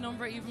makes the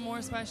number even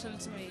more special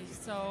to me.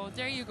 So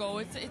there you go.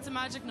 It's a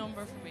magic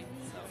number for me.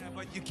 So. Yeah,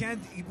 but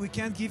we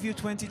can't give you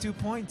 22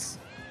 points.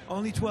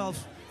 Only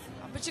 12.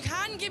 But you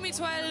can give me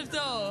 12,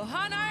 though.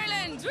 On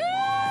Ireland! Woo!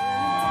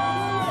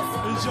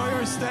 Enjoy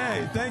your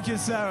stay. Thank you,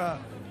 Sarah.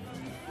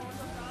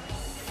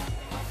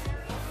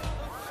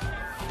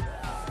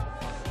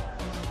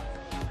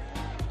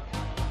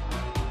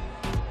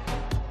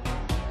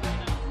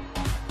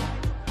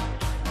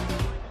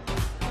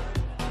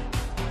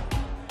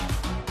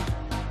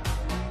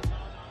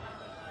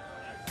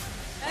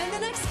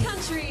 next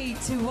country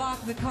to walk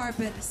the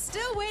carpet,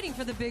 still waiting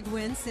for the big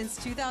win since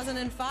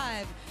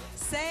 2005.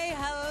 Say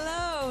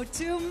hello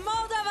to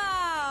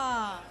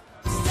Moldova!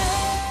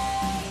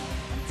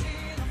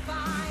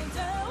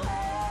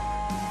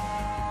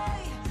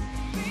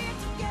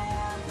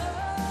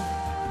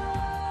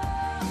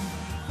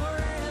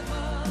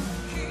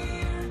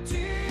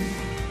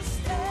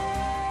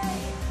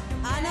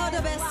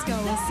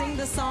 Will sing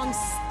the song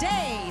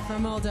Stay for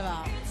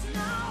Moldova.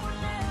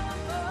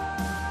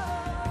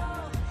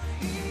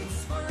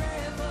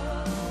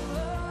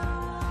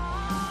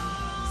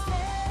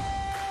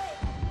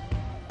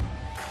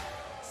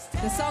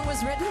 The song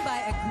was written by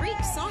a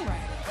Greek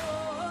songwriter.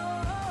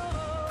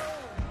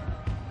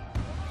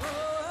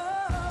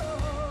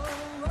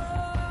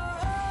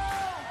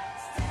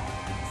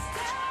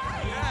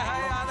 Yeah,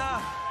 hi Anna.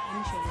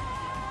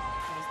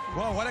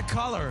 Wow, what a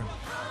color.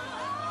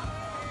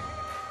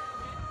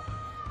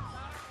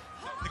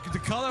 The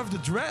color of the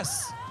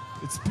dress.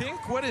 It's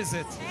pink? What is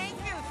it? Thank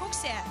you,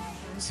 fuchsia.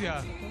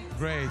 Fuchsia.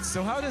 Great.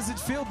 So how does it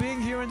feel being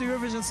here in the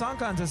Eurovision Song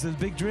Contest? It's a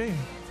big dream.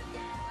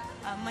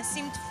 Mă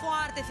simt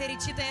foarte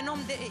fericită,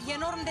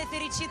 enorm de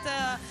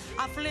fericită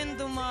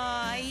aflându-mă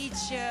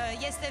aici.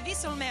 Este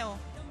visul meu.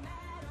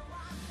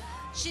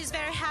 She's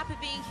very happy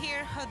being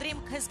here. Her dream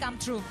has come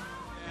true.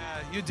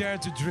 Yeah, you dare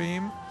to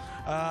dream.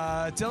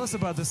 Tell us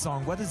about the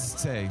song. What does it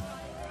say?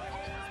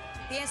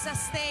 Piesa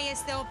Stay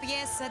este o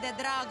piesă de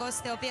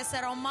dragoste, o piesă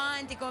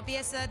romantică, o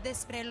piesă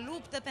despre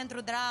luptă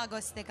pentru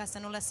dragoste, ca să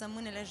nu lăsăm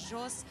mâinile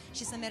jos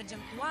și să mergem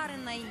doar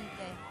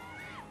înainte.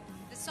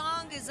 The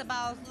song is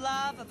about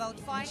love, about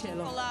fighting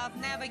for love,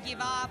 never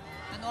give up,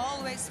 and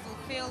always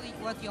fulfill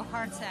what your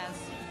heart says.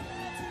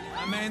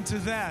 Amen to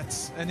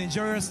that. And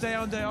enjoy your stay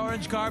on the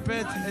orange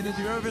carpet and in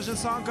the Eurovision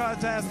Song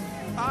Contest.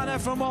 Anna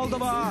from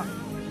Moldova.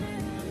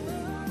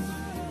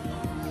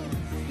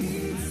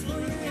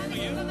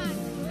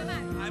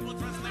 I will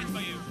translate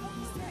for you.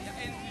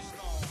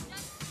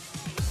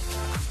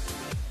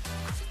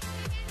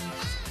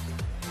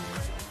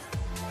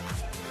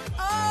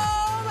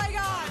 Oh my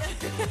God!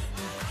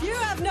 You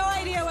have no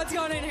idea what's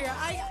going on here.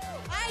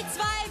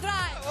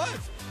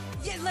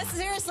 Yeah, listen,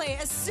 seriously,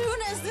 as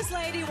soon as this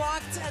lady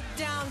walked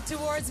down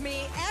towards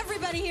me,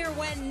 everybody here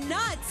went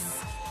nuts.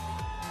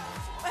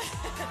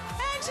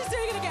 And she's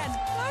doing it again.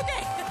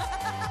 Okay.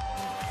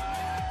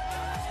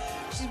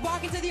 She's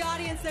walking to the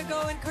audience, they're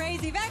going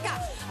crazy. Becca,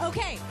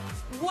 okay,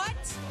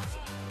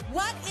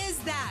 what is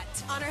that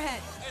on her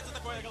head?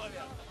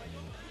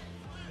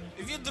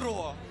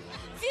 Ведро.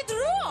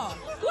 Ведро?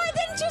 Why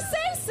didn't you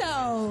say so?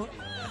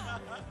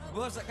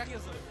 What's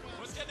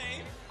your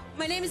name?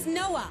 My name is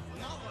Noa.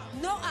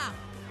 Noa.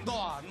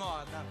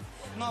 Noa, да.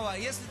 Noa,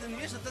 если ты не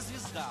видишь, это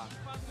звезда.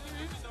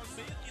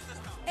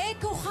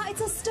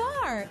 It's a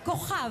star.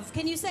 Kochav.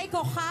 Can you say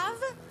Kochav?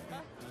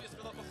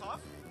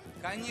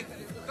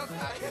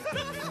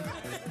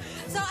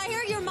 So I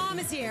hear your mom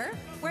is here.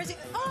 Where's it?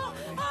 Oh,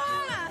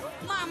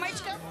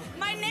 мамочка,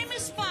 my name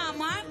is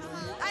Mama.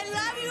 I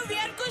love you,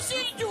 Верку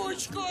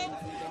Сердючку.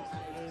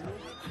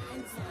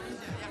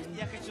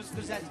 Я хочу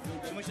сказать,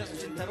 что мы сейчас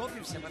очень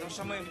торопимся, потому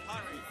что мы...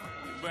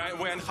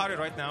 We're in hurry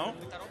right now.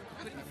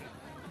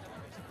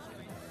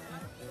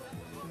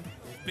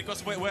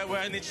 Because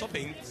we're in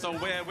shopping, so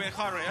we're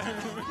hurry.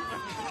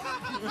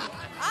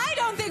 I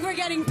don't think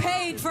we're getting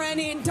paid for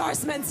any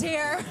endorsements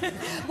here.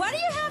 What do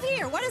you have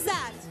here? What is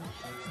that?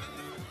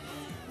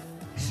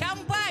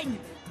 Champagne.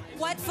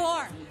 What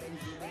for?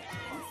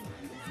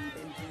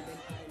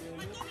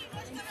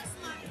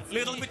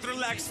 Little bit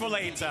relaxed for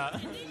later.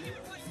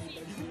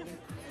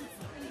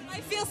 I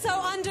feel so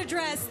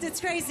underdressed. It's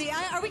crazy.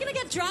 Are we going to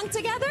get drunk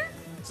together?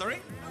 Sorry?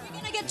 Are we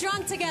going to get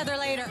drunk together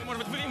later?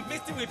 Может быть,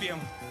 вместе выпьем?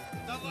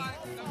 Давай.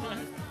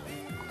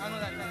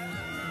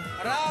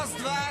 Раз,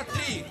 два,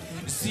 три.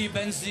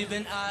 Sieben,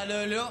 sieben,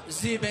 allelo.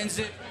 Sieben,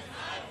 sieben.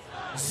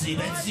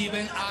 Sieben,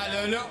 sieben,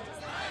 allelo.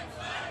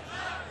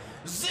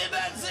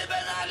 Sieben,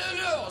 sieben,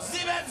 allelo.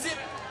 Sieben,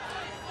 sieben.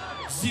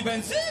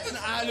 Sieben, sieben,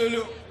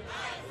 allelo.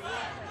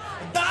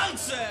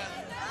 Dance!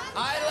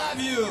 I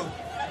love you.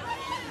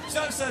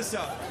 Все.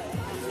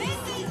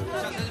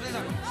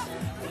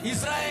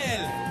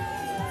 Израиль.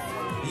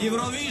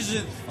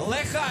 Eurovision.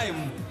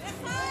 Лехайм.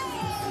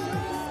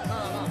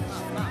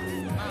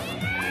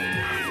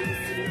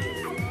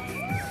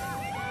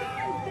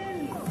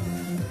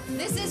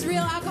 This is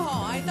real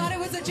alcohol. I thought it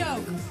was a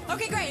joke.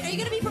 Okay, great. Are you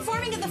going to be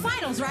performing in the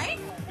finals, right?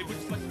 Ты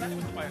будешь в финале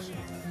выступаешь?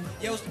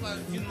 Я выступаю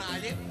в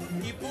финале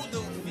и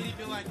буду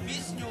перепевать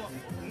песню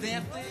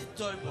Неты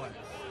Toy Boy.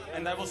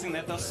 And I will sing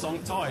that song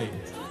Toy.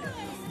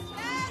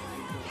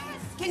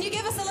 Can you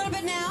give us a little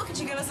bit now? Could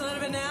you give us a little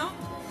bit now?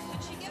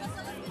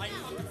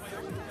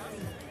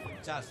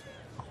 Сейчас.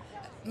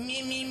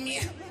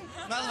 Ми.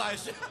 Наливай.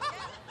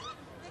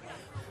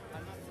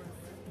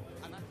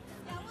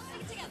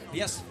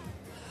 Yes.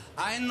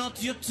 I'm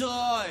not your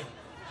toy.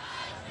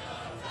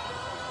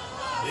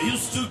 You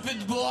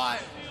stupid boy.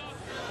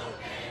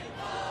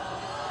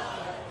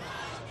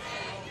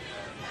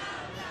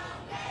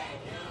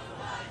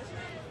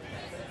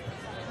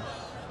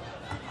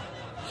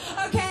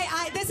 Okay,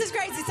 this is is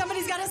crazy.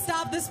 Somebody's got to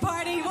stop this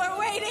party. We're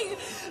waiting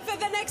for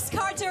the next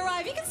car to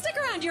arrive. You can stick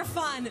around. You're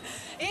fun.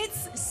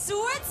 It's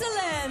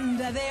Switzerland.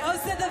 They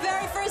hosted the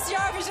very first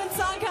Eurovision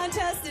Song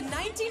Contest in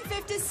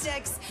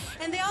 1956,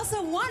 and they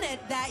also won it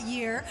that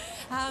year.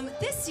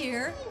 This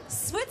year,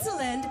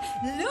 Switzerland,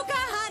 Luca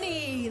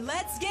Hani.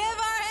 Let's give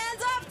our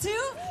hands up to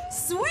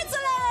Switzerland.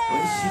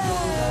 When she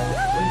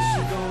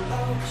go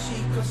low, she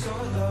goes so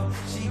low,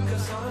 she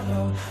goes so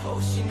low. Oh,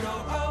 she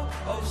know,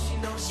 oh, she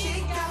know,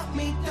 she got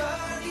me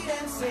dirty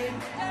dancing.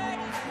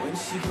 When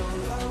she go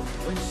low,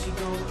 she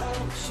goes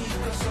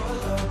so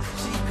low,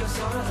 she goes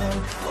so low.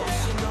 Oh,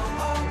 she know,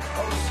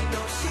 oh, she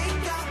know, she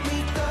got me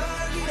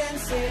dirty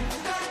dancing,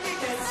 dirty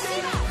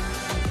dancing.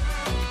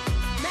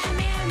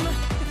 Man.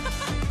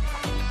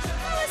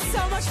 That was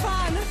so much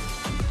fun.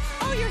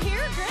 Oh, you're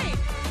here? Great.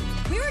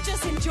 We were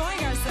just enjoying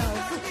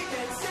ourselves.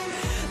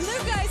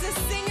 Luca is a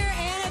singer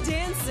and a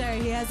dancer.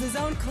 He has his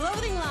own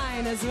clothing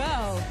line as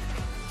well.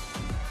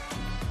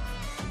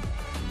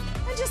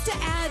 And just to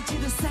add to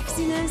the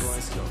sexiness,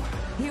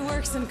 he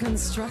works in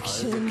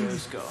construction.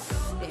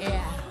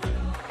 Yeah.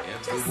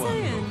 Just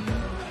saying.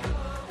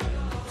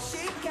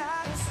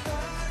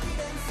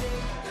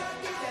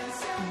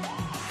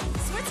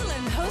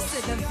 Switzerland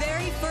hosted the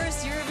very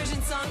first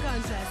Eurovision Song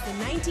Contest in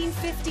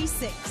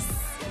 1956.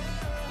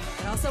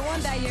 It also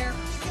won that year.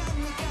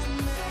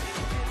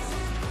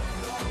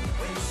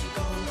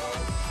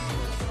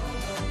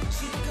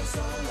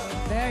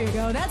 There you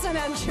go. That's an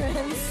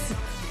entrance.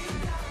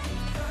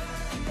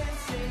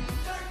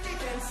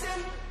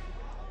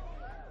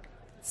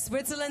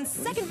 Switzerland's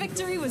second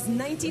victory was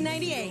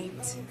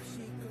 1998.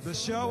 The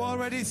show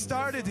already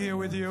started here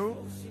with you.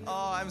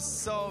 Oh, I'm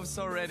so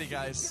ready,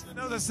 guys. You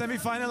know, the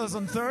semi-final is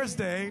on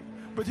Thursday,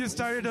 but you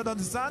started it on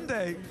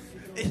Sunday.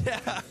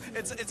 Yeah,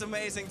 it's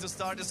amazing to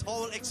start this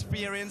whole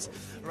experience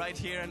right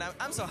here, and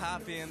I'm so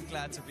happy and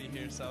glad to be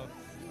here. So,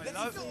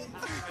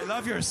 I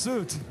love your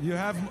suit. You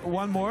have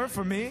one more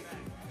for me?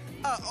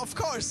 Of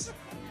course.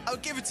 I'll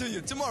give it to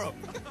you tomorrow.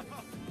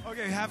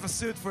 Okay, have a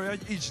suit for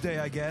each day,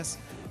 I guess.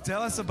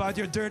 Tell us about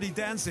your Dirty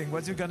Dancing.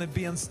 What you're gonna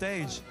be on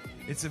stage?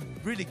 It's a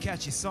really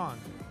catchy song.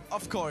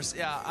 Of course,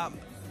 yeah.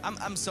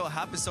 I'm so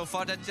happy so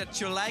far that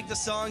you like the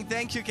song.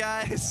 Thank you,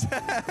 guys.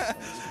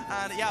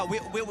 And yeah,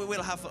 we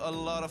will have a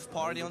lot of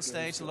party on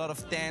stage, a lot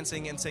of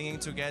dancing and singing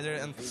together,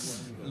 and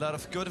a lot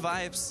of good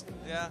vibes.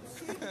 Yeah.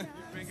 You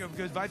bring up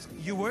good vibes.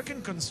 You work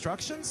in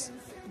constructions?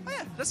 Oh,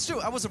 yeah, that's true.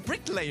 I was a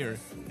bricklayer.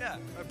 Yeah.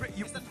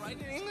 Is that right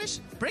in English?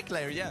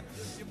 Bricklayer, yeah.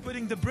 You're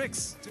putting the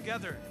bricks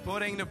together.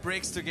 Putting the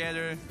bricks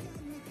together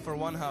for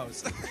one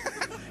house.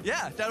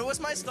 Yeah, that was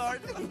my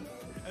start.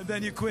 And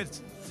then you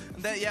quit.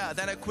 And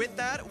then I quit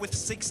that with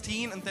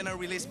 16, and then I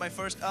released my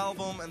first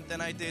album, and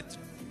then I did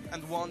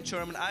and won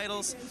German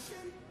Idols,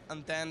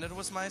 and then that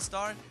was my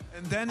start.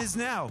 And then is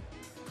now.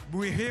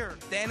 We're here.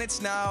 Then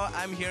it's now.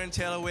 I'm here in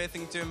Tel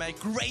Aviv doing my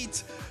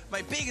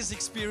biggest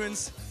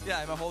experience, in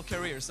my whole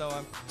career. So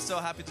I'm so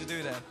happy to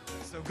do that.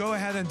 So go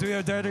ahead and do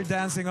your Dirty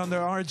Dancing on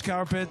the orange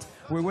carpet.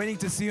 We're waiting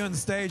to see you on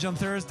stage on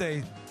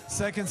Thursday,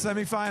 second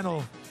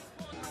semi-final.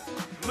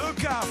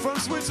 Luca from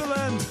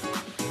Switzerland.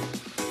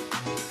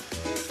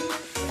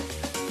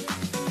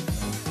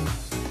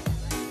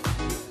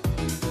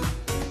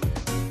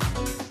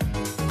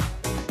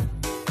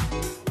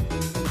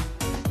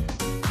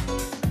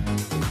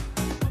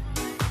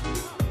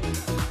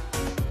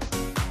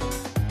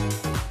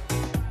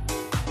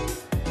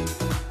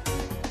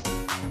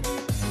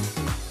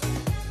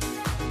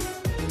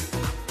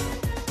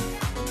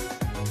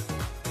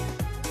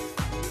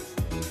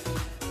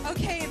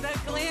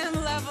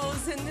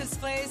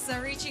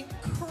 Are reaching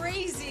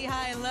crazy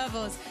high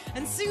levels,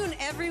 and soon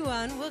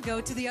everyone will go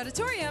to the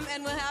auditorium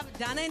and we'll have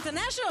Dana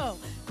International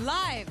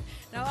live.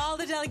 Now all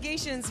the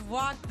delegations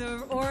walk the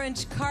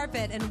orange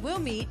carpet and we'll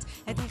meet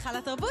at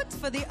Hichal HaTarbut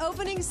for the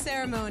opening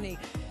ceremony.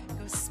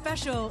 A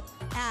special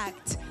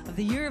act of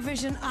the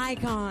Eurovision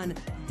icon,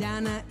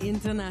 Dana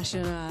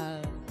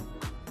International.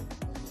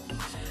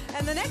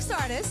 And the next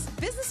artist,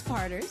 business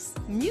partners,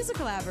 music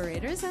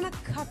collaborators, and a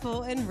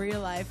couple in real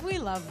life. We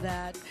love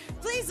that.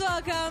 Please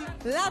welcome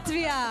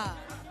Latvia.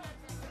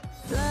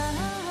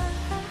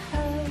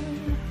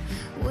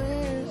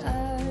 Where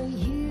are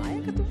you?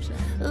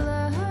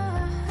 Love,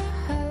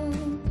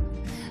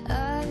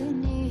 I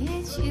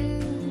need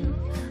you.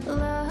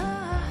 Love,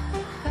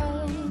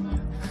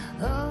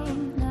 all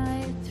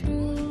night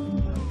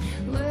through.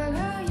 Where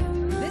are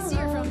you? This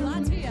year from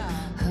Latvia.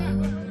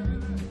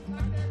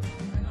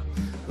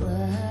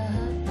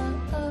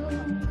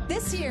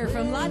 This year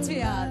from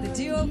Latvia, the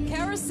duo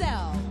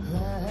Carousel.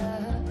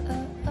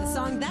 The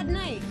song That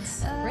Night,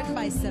 written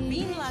by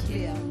Sabine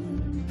Latvia.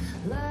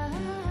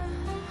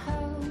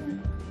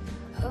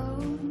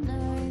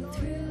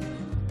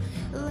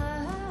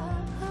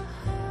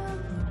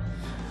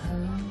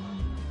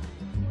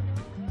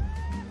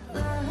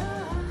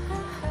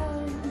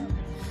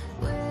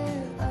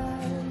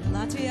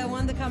 Latvia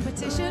won the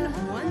competition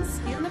once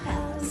in the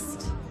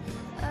past.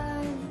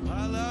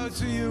 Hello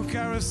to you,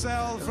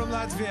 Carousel from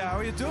Latvia. How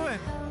are you doing?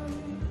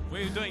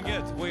 We're doing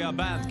good. We are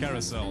band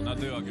Carousel, not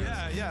duo girls.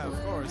 Yeah, of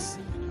course.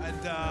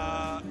 And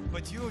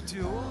but you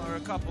two are a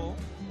couple,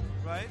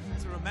 right?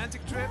 It's a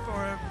romantic trip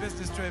or a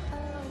business trip?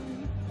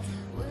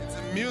 It's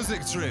a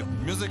music trip,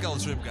 musical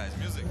trip, guys.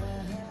 Music.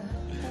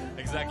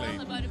 Exactly. It's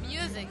all about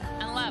music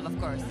and love, of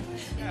course.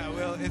 Yeah,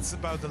 well, it's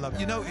about the love.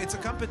 You know, it's a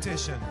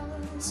competition.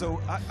 So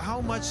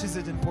how much is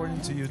it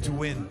important to you to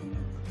win?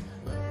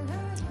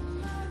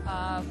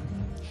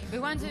 We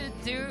want to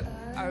do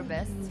our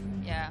best.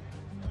 Yeah,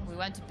 we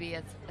want to be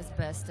as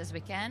best as we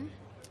can,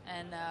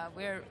 and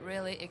we're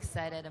really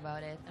excited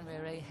about it, and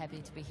we're really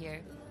happy to be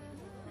here.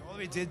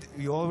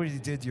 You already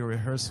did your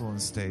rehearsal on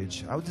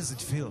stage. How does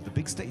it feel? The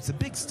big stage. It's a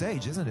big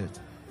stage, isn't it?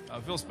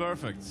 It feels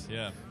perfect.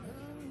 Yeah.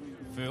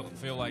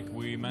 Feel like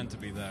we meant to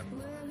be there.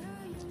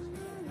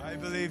 I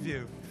believe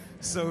you.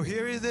 So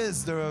here it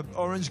is, the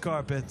orange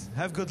carpet.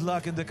 Have good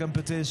luck in the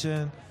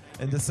competition,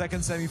 in the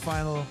second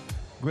semi-final.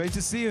 Great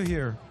to see you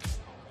here.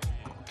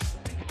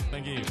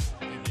 Thank you.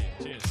 Thank you.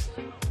 Cheers.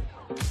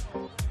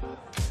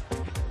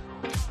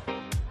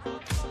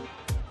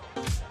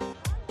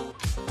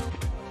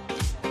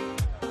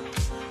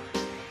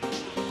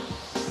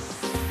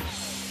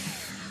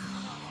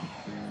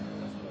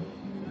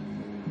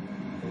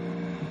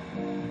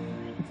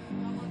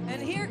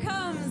 And here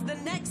comes the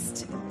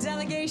next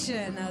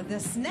delegation.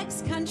 This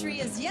next country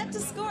is yet to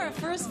score a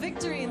first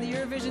victory in the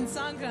Eurovision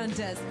Song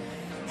Contest.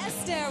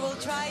 Esther will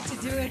try to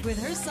do it with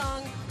her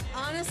song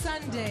On a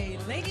Sunday.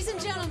 Ladies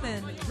and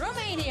gentlemen,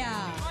 Romania.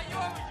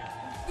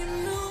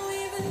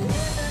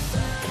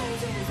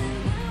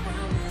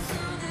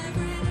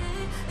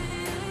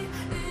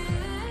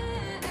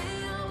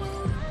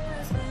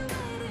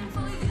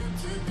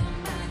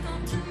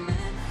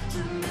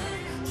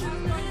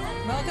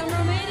 Welcome,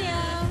 Romania.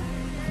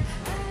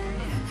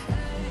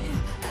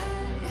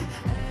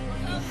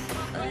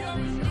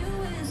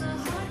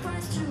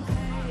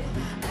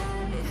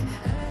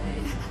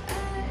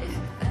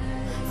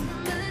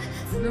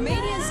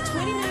 Romania's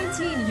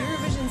 2019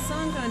 Eurovision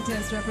Song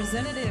Contest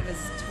representative is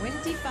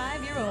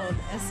 25-year-old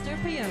Esther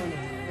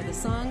Pioni with the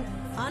song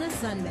On a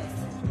Sunday.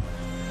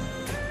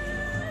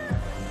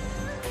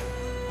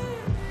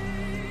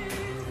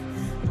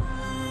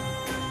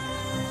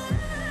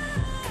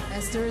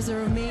 Esther is a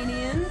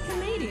Romanian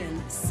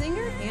comedian,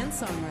 singer, and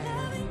songwriter.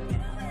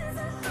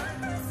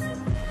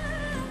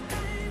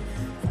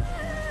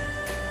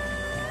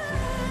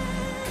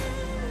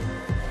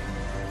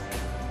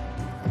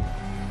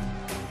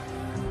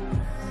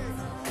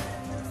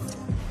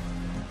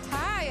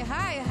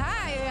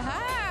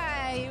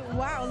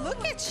 Wow,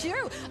 look at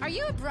you. Are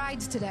you a bride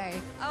today?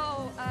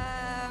 Oh,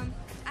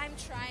 I'm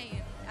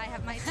trying. I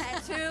have my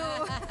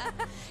tattoo.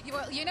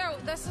 Well, you know,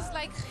 this is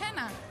like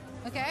henna.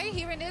 Okay,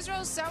 here in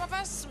Israel, some of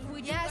us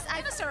we do the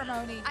henna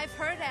ceremony. I've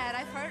heard that.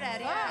 Oh,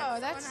 Yeah,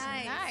 that's so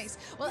nice.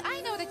 Well,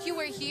 I know that you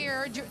were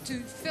here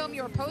to film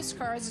your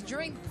postcards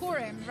during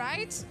Purim,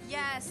 right?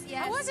 Yes.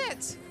 How was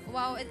it?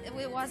 Well,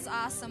 it was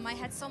awesome. I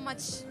had so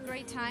much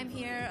great time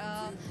here.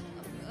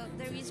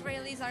 The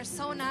Israelis are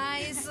so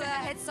nice. I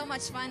had so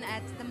much fun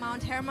at the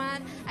Mount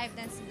Hermon. I've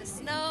danced in the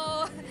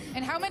snow.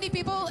 And how many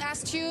people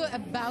asked you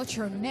about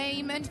your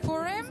name and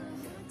Purim?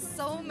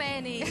 So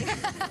many.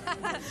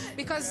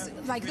 Because,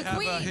 like, the have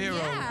queen. a hero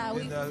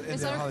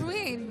It's our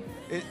queen.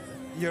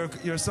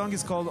 Your song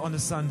is called On a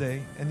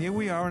Sunday, and here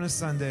we are on a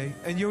Sunday,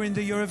 and you're in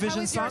the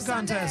Eurovision Song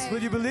Contest.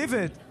 Would you believe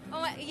it?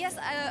 Oh, yes,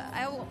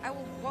 I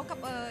woke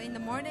up in the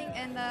morning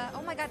and,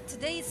 oh my God,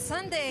 today is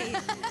Sunday.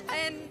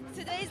 And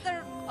today's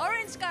the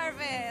orange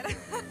carpet.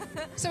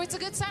 So it's a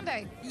good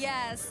Sunday?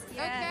 Yes.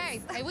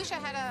 Okay. I wish I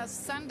had a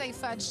Sunday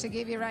fudge to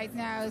give you right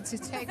now to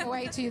take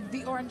away to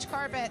the orange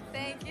carpet.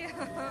 Thank you.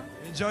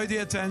 Enjoy the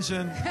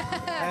attention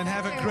and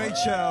have a great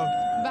show.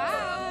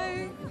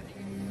 Bye.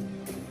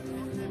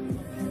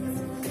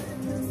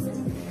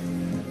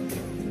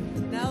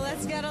 Now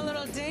let's get a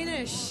little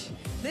Danish.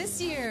 This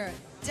year,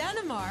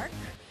 Denmark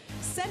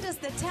sent us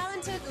the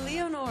talented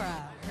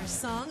Leonora. Her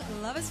song,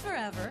 Love is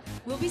Forever,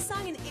 will be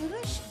sung in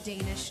English,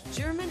 Danish,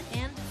 German,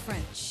 and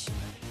French.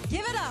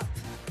 Give it up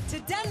to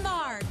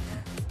Denmark!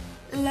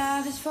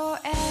 Love is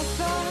forever.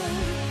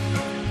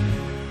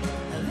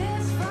 Love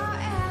is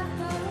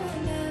forever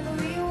and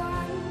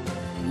everyone.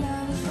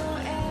 Love is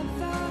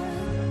forever.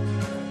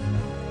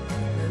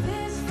 Love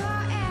is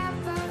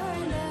forever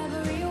and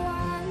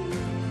everyone.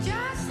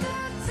 Just a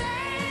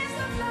taste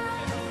of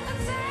love, a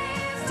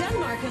taste.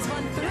 Denmark has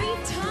won 3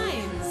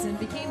 times and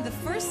became the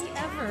first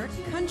ever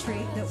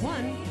country that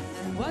won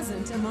and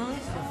wasn't among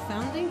the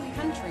founding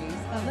countries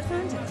of the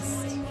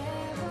contest.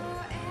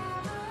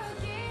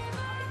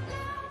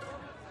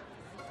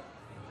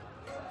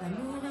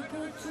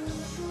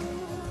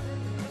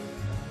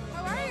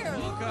 How are you?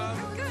 Welcome.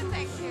 I'm good,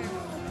 thank you.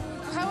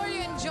 How are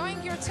you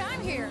enjoying your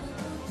time here?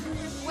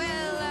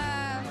 Well,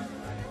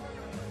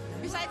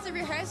 besides the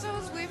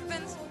rehearsals, we've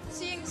been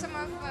seeing some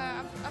of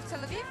Tel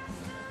Aviv.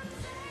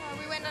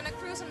 We went on a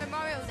cruise on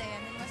Memorial Day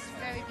and it was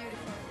very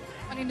beautiful.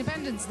 On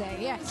Independence Day,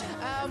 yeah.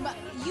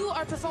 You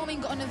are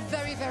performing on a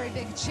very, very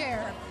big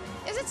chair.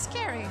 Is it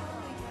scary?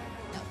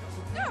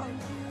 No,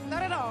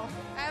 Not at all.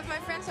 I have my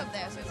friends up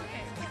there, so it's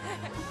okay.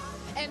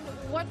 And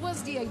what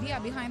was the idea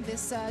behind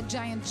this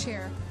giant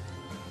chair?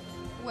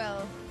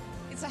 Well,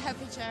 it's a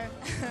happy chair.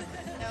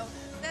 No,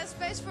 there's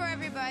space for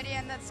everybody,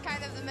 and that's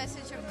kind of the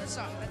message of the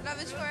song. But love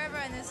is forever,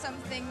 and it's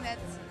something that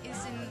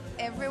is in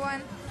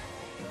everyone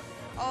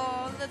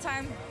all the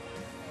time.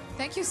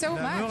 Thank you so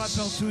L'amour much.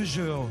 appelle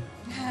toujours.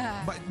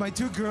 My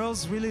two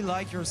girls really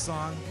like your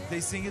song.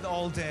 They sing it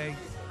all day.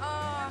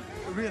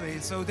 Really,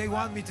 so they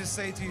want me to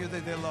say to you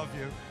that they love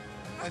you.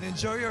 And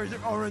enjoy your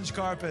orange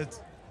carpet.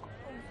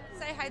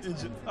 Say hi to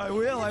them. I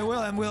will,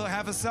 and we'll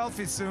have a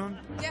selfie soon.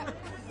 Yeah.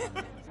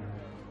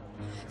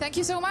 Thank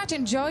you so much.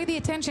 Enjoy the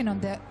attention on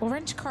the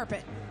orange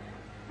carpet.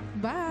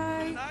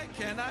 Bye.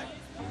 Can I?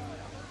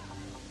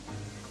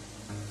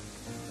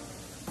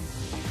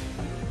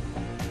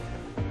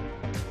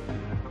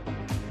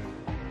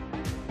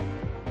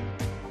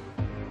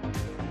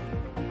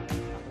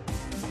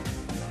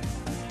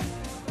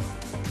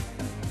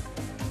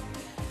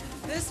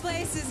 This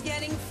place is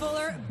getting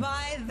fuller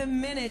by the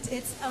minute.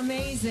 It's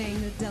amazing.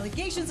 The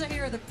delegations are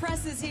here, the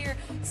press is here.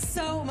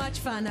 So much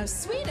fun. Now,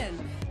 Sweden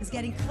is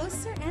getting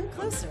closer and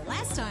closer.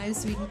 Last time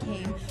Sweden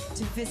came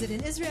to visit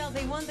in Israel,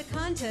 they won the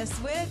contest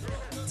with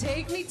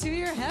Take Me to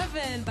Your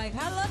Heaven by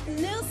Carl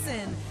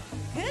Nilsson.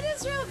 Could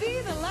Israel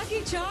be the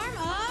lucky charm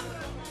of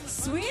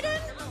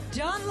Sweden?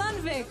 John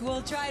Lundvik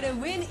will try to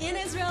win in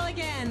Israel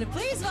again.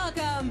 Please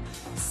welcome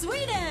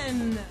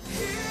Sweden.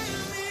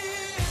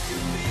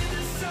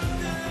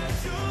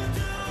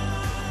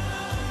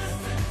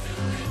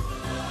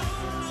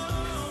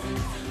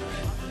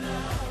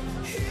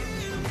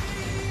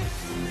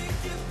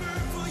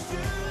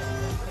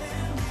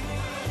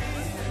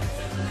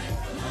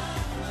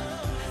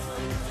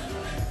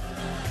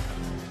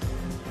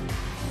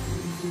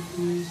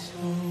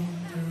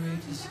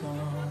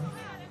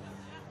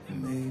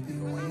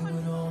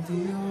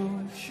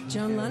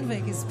 John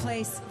Lundvik is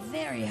placed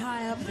very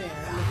high up there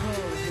in the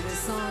polls with his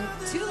song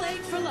Too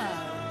Late for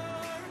Love.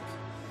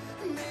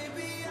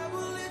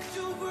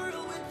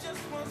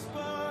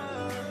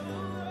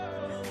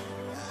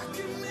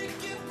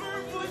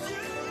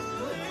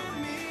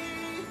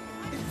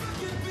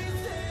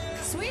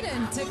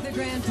 Sweden took the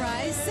grand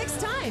prize 6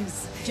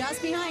 times,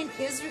 just behind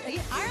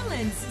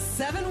Ireland's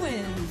 7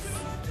 wins.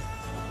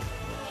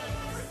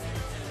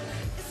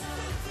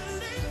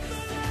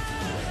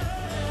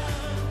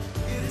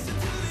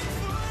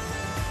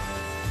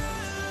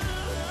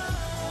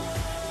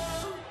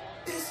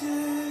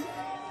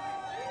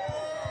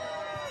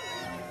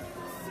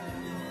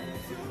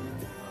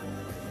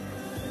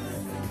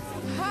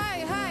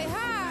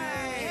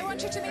 Hi. I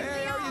want you to meet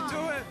Leon. How you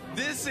doing?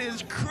 This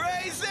is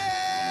crazy!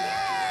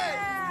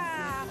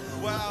 Yeah.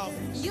 Wow.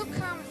 You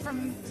come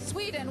from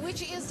Sweden,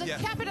 which is the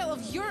capital of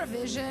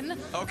Eurovision.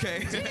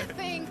 Okay. Do you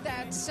think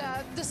that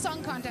the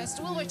song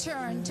contest will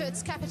return to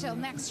its capital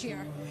next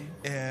year?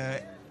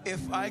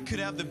 If I could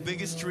have the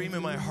biggest dream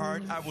in my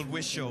heart, I would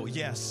wish so,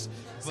 yes.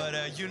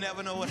 But you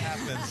never know what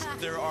happens.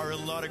 There are a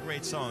lot of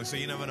great songs, so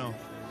you never know.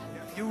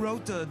 You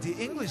wrote the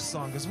English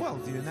song as well,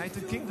 the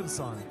United Kingdom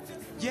song.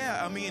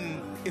 Yeah, I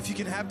mean, if you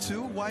can have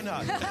 2, why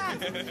not?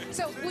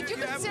 So would you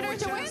consider more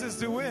to win? chances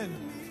to win,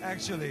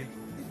 actually.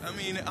 I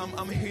mean,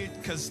 I'm here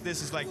because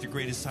this is like the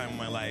greatest time of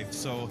my life.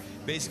 So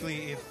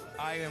basically, if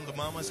I and the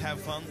mamas have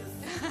fun,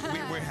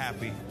 we're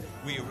happy.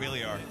 We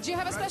really are. Do you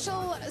have a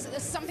special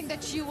something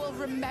that you will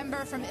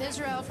remember from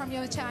Israel from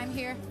your time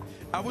here?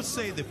 I would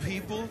say the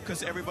people,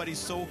 because everybody's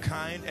so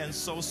kind and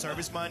so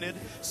service-minded.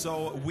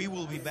 So we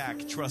will be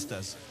back. Trust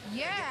us.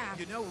 Yeah.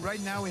 You know, right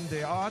now in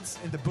the odds,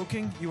 in the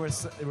booking, you were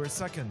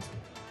second.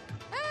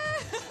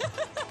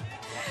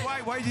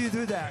 Why do you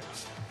do that?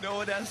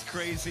 No, that's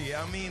crazy.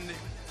 I mean,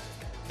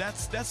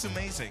 that's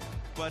amazing.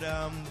 But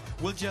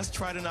we'll just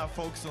try to not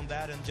focus on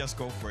that and just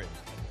go for it.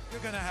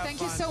 You're gonna have Thank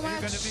fun. you so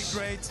much. You're gonna be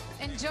great.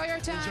 Enjoy your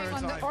time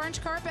on the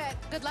orange carpet.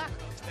 Good luck.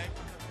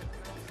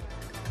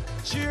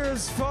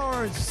 Cheers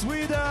for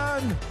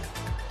Sweden!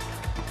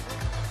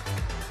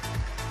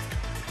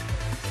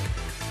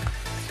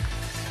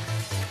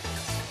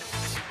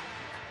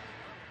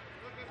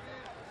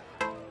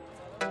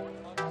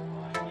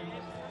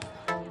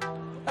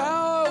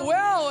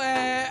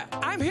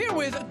 I'm here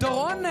with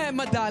Doron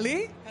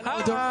Madali.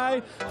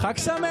 Hi, Chag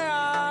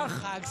Sameach.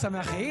 Chag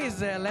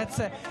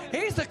Sameach.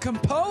 He's the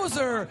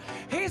composer.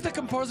 He's the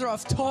composer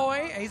of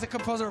Toy. He's the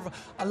composer of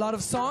a lot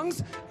of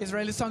songs,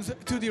 Israeli songs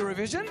to the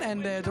Eurovision.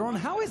 And Doron,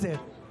 how is it?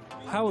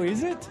 How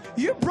is it?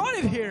 You brought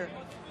it here.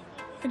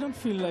 I don't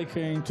feel like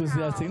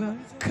enthusiastic. No.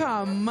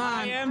 Come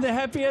on. I am the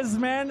happiest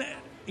man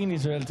in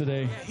Israel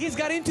today. He's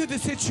got into the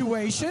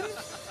situation.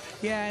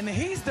 Yeah, and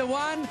he's the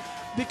one.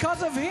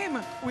 Because of him,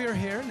 we're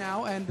here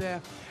now. And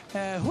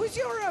who's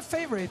your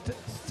favorite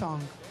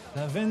song?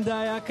 La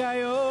Vendaya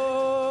Cayo.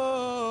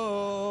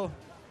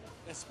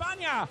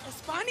 España.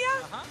 España?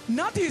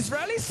 Not the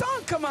Israeli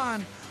song. Come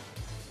on.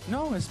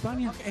 No,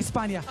 España. Okay,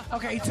 España.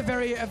 Okay, it's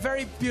a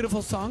very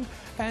beautiful song.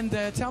 And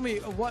tell me,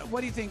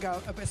 what do you think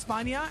of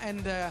España?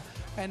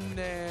 And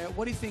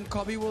what do you think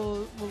Kobe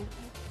will?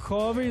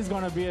 Kobe is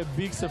gonna be a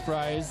big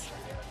surprise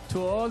To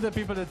all the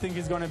people that think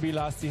he's going to be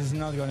last, he's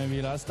not going to be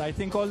last. I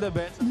think all the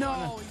bets...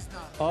 No, he's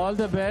not. All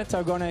the bets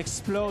are going to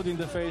explode in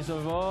the face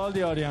of all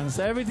the audience.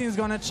 Everything's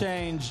going to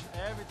change.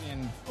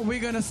 Everything. We're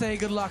going to say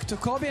good luck to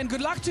Colby and good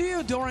luck to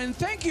you, Doran.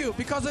 Thank you.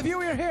 Because of you,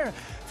 we're here.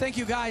 Thank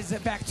you, guys.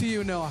 Back to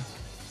you, Noah.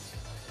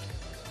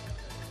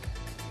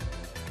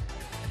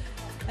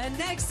 And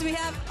next we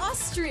have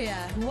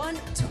Austria, who won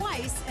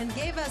twice and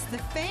gave us the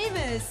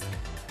famous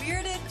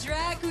bearded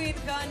drag queen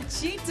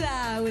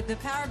Conchita with the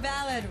power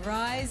ballad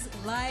Rise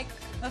Like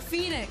a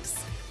Phoenix.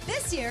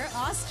 This year,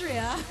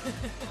 Austria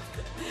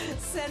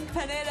sent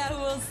Panetta, who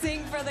will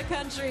sing for the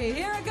country.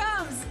 Here it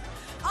comes,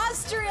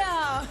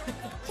 Austria!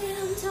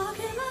 I'm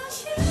talking about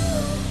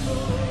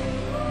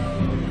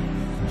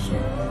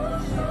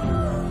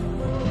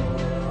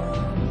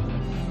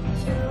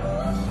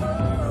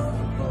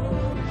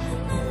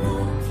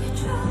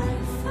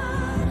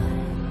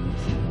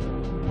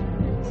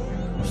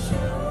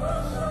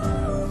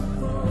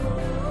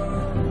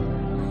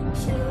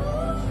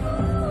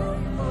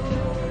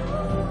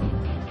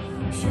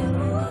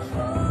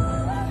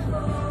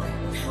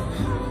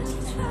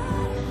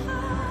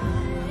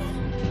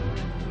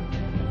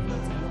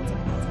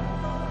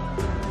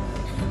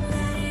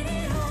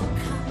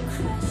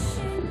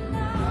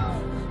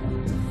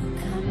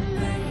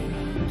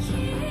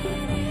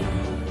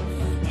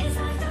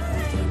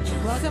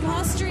Welcome,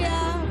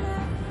 Austria!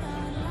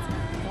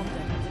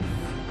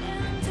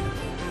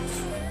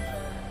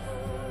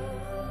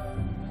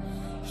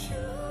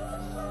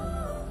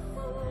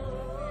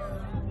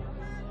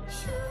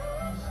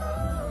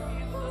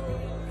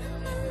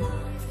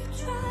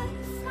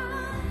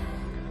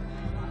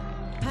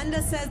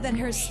 Panda says that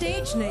her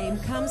stage name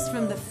comes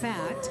from the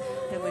fact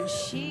that when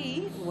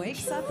she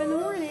wakes up in the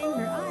morning,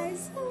 her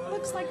eyes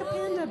looks like a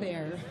panda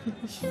bear.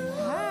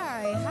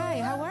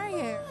 Hi, how are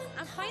you?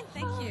 I'm fine,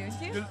 thank you.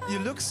 You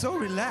look so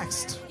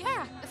relaxed.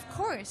 Yeah, of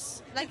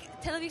course.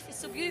 Like, Tel Aviv is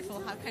so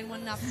beautiful. How can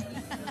one not be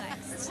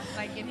relaxed?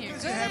 Like in here.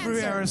 You have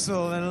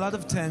rehearsal and a lot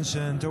of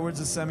tension towards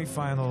the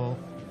semi-final.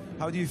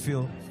 How do you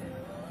feel?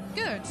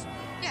 Good.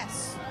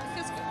 Yes, it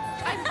feels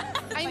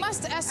good. I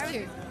must ask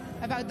you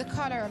about the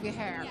color of your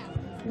hair. Yeah.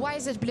 Why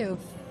is it blue?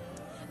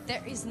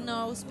 There is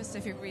no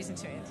specific reason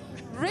to it.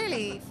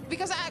 Really?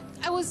 Because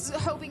I was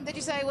hoping that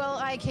you say, well,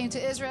 I came to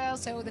Israel,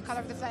 so the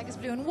color of the flag is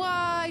blue and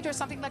white, or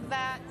something like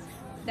that.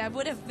 That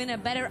would have been a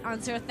better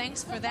answer.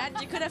 Thanks for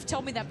that. You could have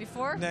told me that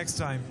before. Next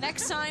time.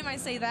 Next time I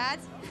say that.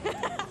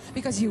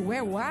 Because you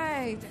wear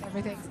white and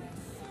everything.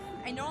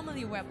 I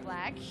normally wear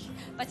black,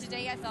 but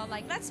today I thought,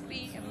 like, let's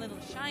be a little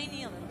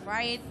shiny, a little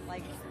bright.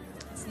 Like,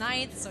 it's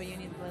night, so you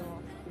need a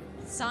little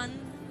sun.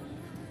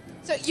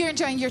 So you're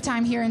enjoying your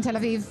time here in Tel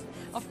Aviv?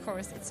 Of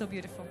course, it's so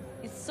beautiful.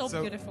 It's so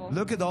beautiful.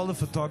 Look at all the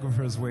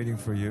photographers waiting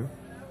for you.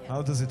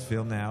 How does it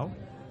feel now?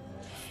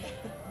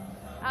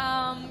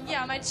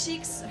 Yeah, my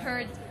cheeks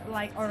hurt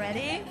like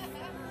already,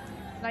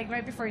 like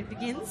right before it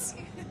begins.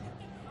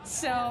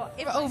 So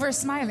if you're over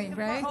smiling,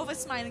 right? Over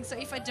smiling. So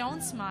if I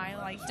don't smile,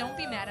 like, don't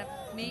be mad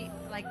at me.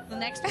 Like, the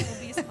next one will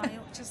be a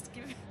smile. Just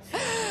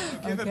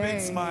give a big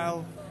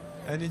smile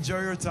and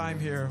enjoy your time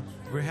here.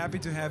 We're happy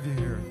to have you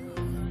here.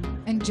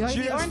 Enjoy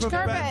Cheers the orange for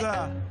carpet.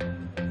 Panda.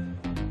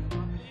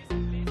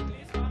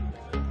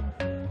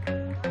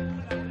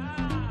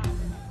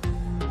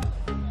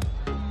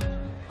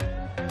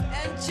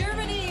 And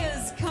Germany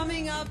is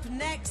coming up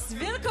next.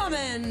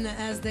 Willkommen,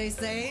 as they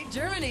say.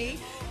 Germany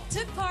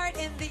took part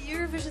in the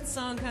Eurovision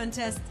Song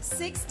Contest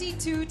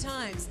 62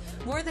 times,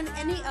 more than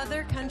any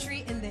other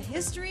country in the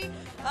history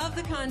of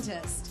the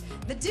contest.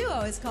 The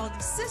duo is called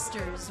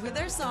Sisters, with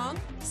their song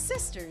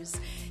Sisters.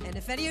 And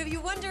if any of you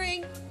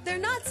wondering, they're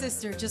not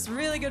sisters, just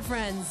really good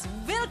friends.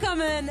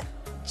 Willkommen,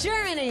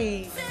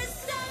 Germany!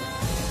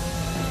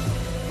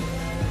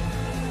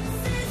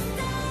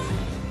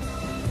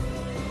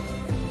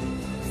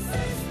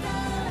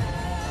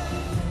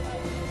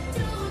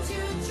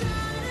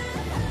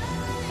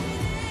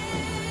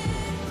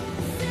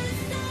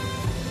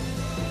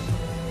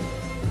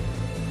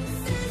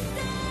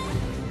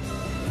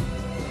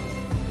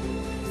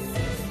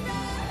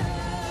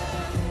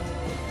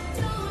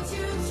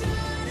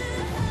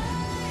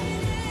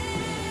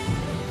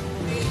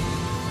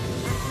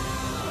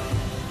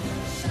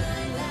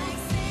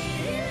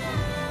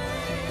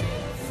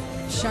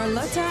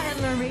 Charlotta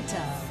and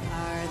Loretta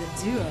are the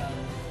duo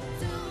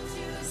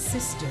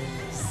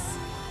Sisters.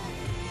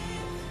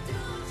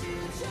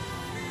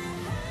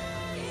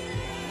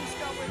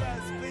 Come with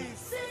us,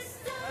 please.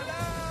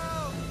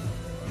 Hello!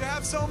 You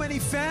have so many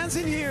fans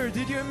in here.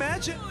 Did you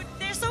imagine?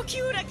 They're so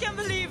cute. I can't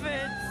believe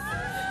it.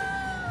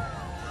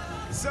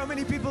 So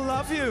many people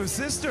love you,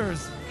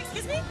 sisters.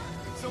 Excuse me?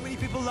 So many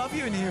people love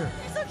you in here.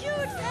 You're so cute.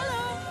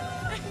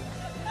 Hello.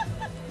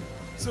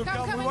 So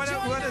Come we want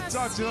to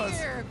talk to us.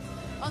 here.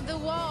 on the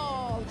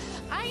wall.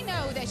 I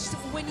know that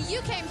when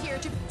you came here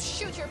to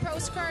shoot your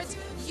postcards,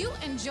 you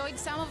enjoyed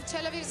some of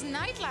Tel Aviv's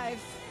nightlife,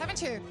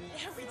 haven't you?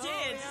 Yeah, we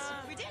did.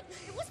 We did.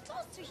 It was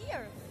close to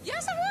here.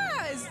 Yes, it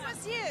was.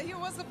 Yes, here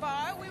was the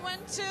bar we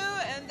went to,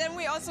 and then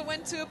we also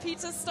went to a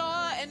pizza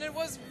store, and it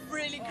was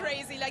really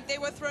crazy. Like they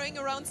were throwing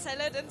around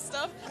salad and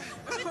stuff.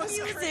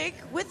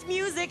 With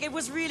music, it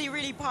was really,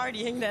 really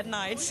partying that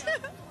night.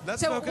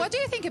 So, what do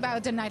you think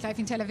about the nightlife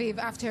in Tel Aviv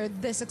after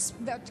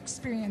that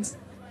experience?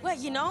 Well,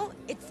 you know,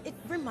 it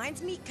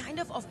reminds me kind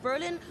of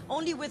Berlin,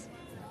 only with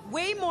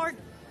way more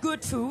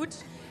good food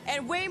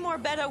and way more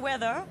better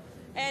weather.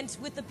 And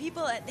with the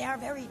people, they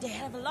have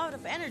a lot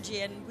of energy,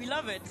 and we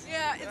love it.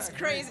 Yeah, it's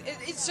crazy.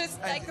 It's just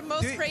like the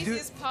most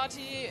craziest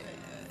party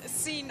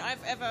scene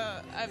I've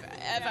ever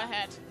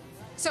had.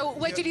 So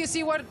wait till you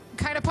see what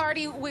kind of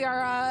party we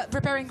are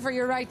preparing for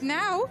you right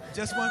now.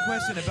 Just one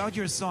question about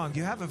your song.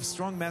 You have a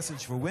strong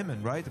message for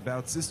women, right?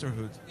 About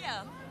sisterhood.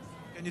 Yeah.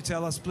 Can you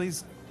tell us,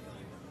 please?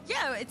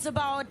 Yeah, it's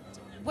about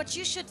what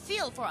you should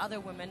feel for other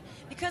women,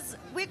 because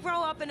we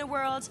grow up in a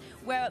world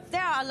where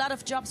there are a lot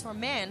of jobs for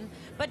men,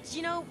 but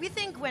you know, we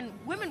think when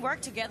women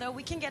work together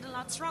we can get a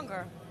lot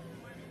stronger.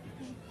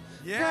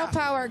 Girl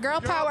power,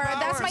 girl power.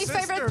 That's my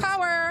favorite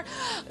power.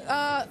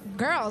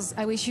 Girls,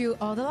 I wish you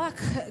all the luck.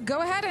 Go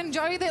ahead and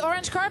enjoy the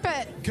orange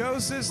carpet. Go,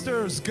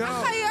 sisters, go.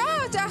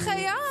 Achayot,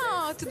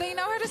 achayot. They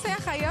know how to say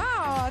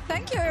achayot.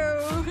 Thank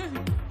you.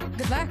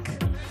 Good luck.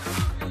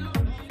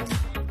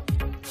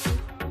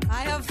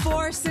 I have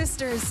 4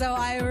 sisters, so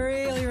I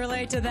really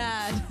relate to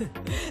that.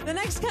 The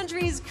next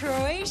country is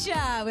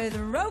Croatia with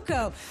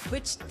Roko,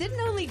 which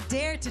didn't only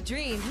dare to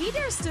dream, he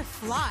dares to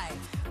fly.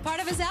 Part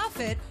of his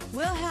outfit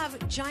will have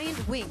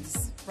giant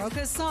wings.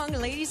 Roko's song,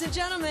 ladies and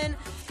gentlemen,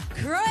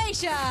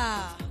 Croatia.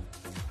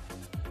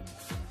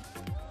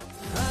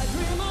 I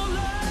dream of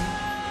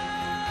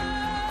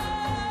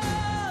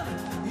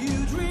love.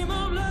 You dream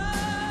of love.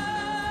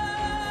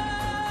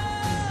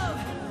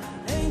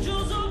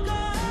 Angels of God.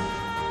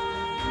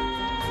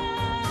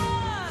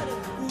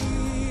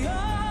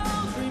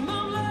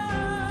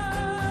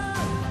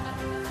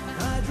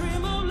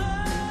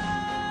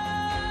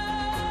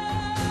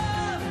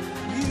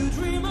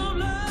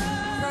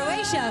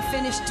 Croatia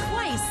finished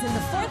twice in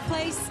the 4th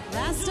place.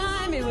 Last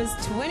time it was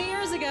 20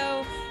 years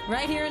ago,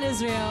 right here in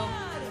Israel.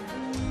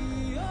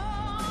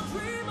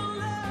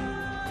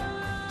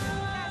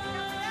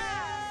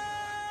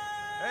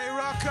 Hey,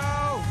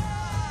 Rocco!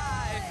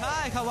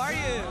 Hi, how are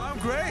you? I'm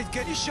great.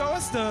 Can you show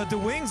us the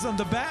wings on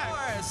the back? Of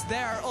course,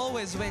 there are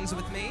always wings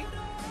with me.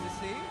 You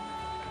see?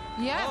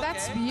 Yeah, Okay.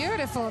 that's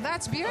beautiful.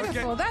 That's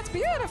beautiful. That's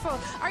beautiful.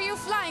 Are you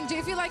flying? Do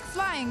you feel like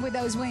flying with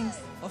those wings?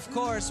 Of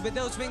course, with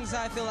those wings,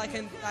 I feel I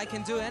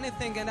can do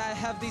anything, and I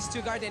have these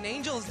 2 guardian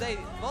angels. They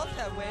both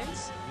have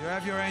wings. You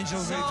have your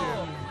angels So, with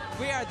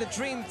you. we are the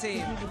dream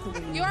team.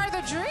 You are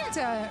the dream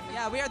team.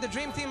 Yeah, we are the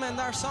dream team, and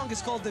our song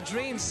is called The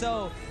Dream,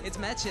 so it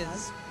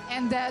matches.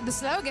 And the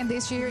slogan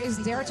this year is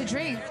Dare to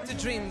Dream. To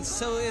dream.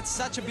 So it's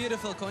such a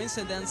beautiful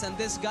coincidence, and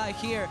this guy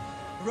here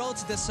wrote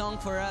the song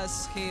for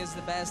us. He is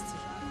the best.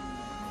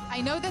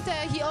 I know that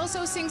he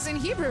also sings in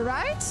Hebrew,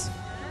 right?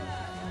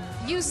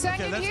 You sang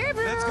in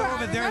Hebrew. Let's go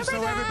over there so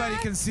Remember that? everybody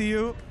can see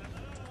you.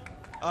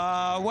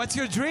 What's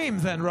your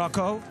dream then,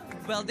 Rocco?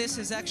 Well, this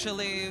is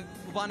actually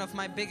one of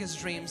my biggest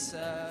dreams,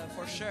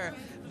 for sure.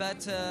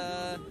 But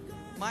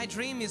my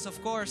dream is, of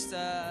course,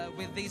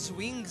 with these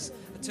wings,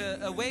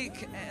 to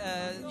awake,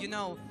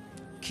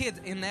 kid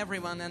in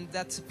everyone, and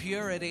that's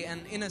purity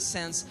and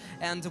innocence.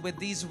 And with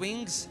these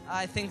wings,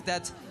 I think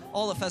that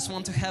all of us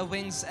want to have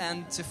wings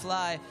and to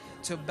fly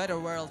to a better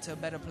world, to a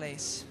better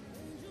place.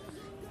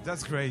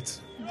 That's great.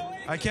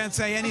 I can't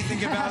say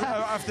anything about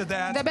after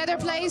that. The better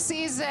place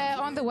is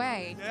on the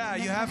way. Yeah,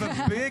 you have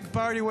a big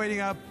party waiting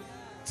up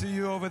to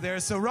you over there.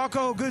 So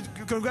Rocco,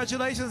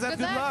 congratulations and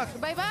good luck.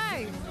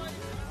 Bye-bye.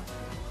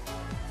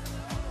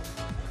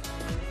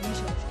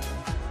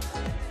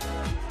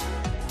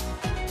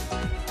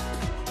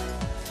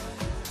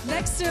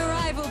 Next to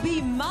arrive will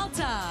be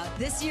Malta.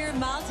 This year,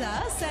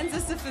 Malta sends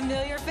us a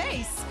familiar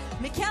face.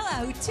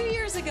 Michela, who 2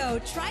 years ago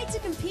tried to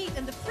compete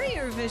in the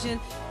pre-Eurovision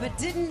but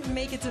didn't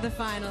make it to the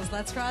finals.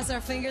 Let's cross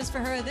our fingers for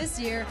her this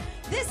year.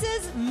 This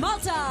is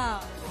Malta.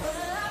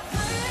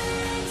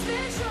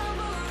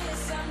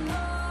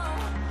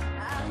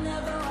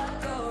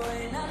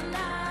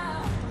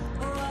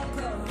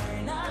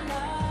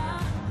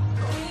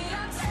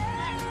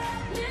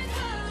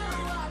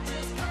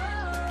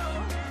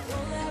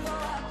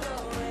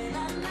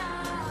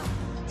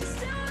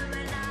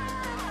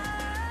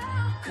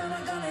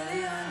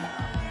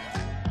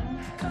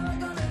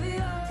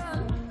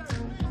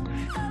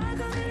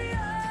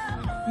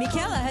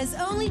 Michela has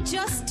only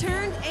just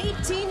turned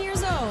 18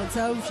 years old,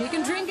 so she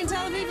can drink in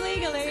Tel Aviv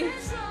legally.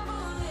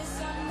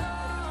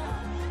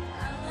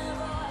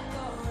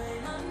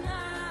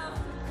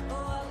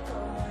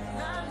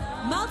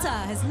 Malta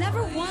has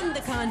never won the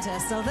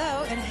contest,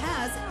 although it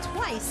has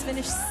twice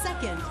finished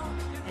second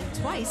and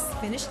twice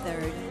finished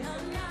third.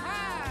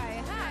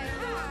 Hi.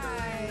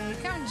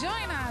 Come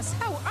join us.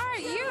 How are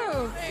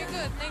you? Very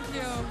good, thank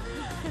you.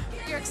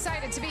 you're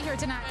excited to be here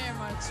tonight. Very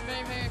much.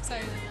 Very, very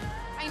excited.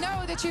 I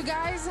know that you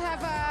guys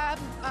have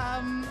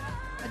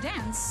a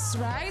dance,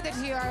 right? That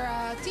you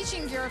are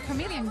teaching your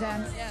chameleon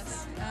dance.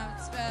 Yes.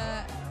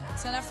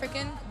 It's an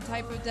African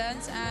type of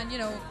dance, and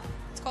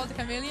it's called the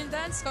chameleon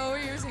dance, so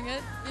we're using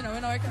it, in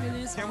our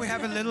chameleon song. Can we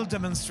have a little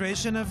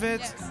demonstration of it?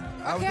 Yes.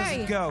 How does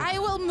it go? I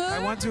will move. I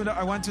want to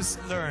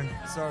learn.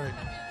 Sorry.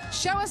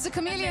 Show us the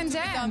chameleon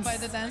dance. Done by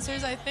the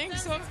dancers, I think.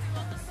 So.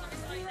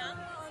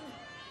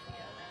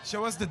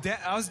 Show us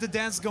how's the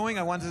dance going?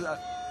 I want to.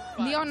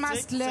 Leon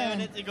must learn.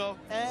 6, 7, 8, you go.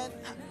 And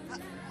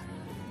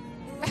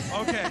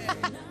Okay.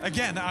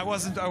 Again, I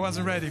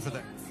wasn't ready for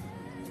that.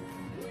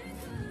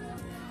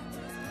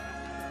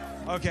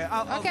 Okay.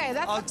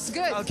 That looks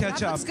good. I'll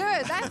catch up.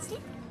 That looks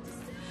good.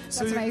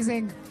 That's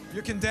amazing.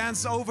 You can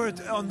dance over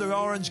on the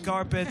orange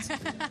carpet,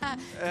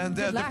 and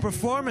the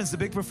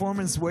big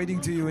performance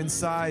waiting to you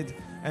inside,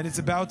 and it's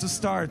about to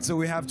start, so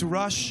we have to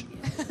rush.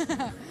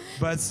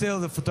 But still,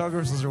 the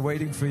photographers are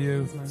waiting for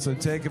you, so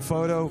take a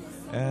photo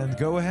and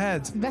go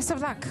ahead. Best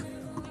of luck.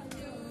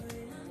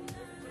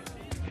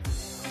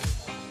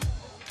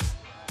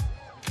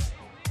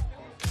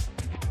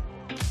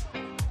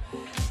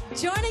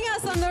 Joining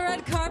us on the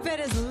red carpet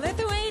is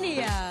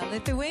Lithuania.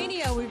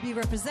 Lithuania will be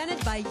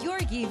represented by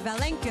Georgi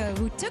Valenko,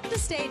 who took the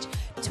stage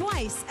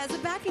twice as a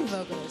backing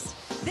vocalist.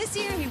 This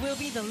year, he will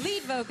be the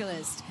lead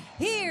vocalist.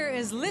 Here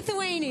is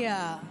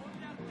Lithuania.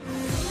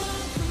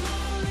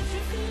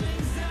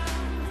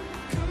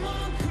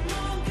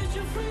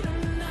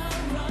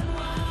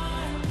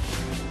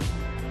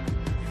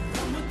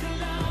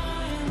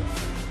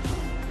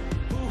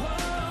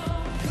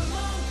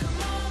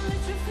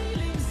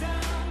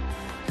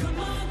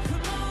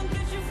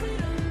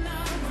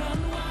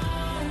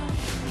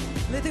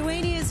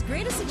 Lithuania's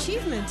greatest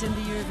achievement in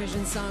the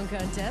Eurovision Song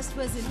Contest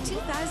was in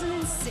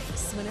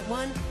 2006 when it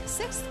won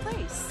 6th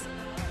place.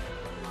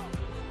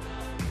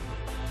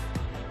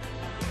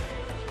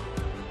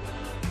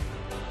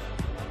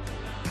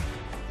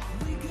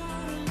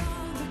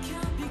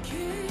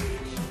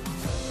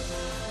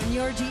 When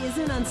Georgi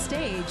isn't on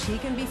stage, he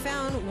can be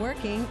found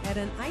working at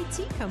an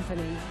IT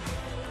company,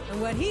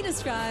 and what he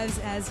describes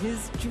as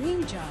his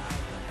dream job.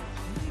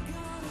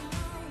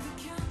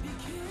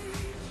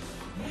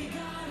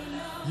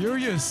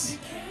 Yurius,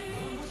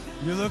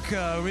 you look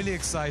really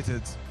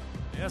excited.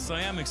 Yes,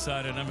 I am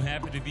excited. I'm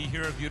happy to be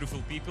here.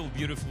 Beautiful people,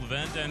 beautiful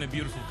event, and a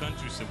beautiful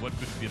country. So what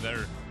could be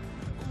better?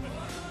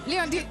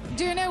 Leon,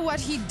 do you know what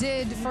he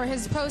did for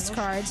his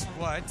postcard?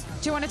 What?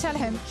 Do you want to tell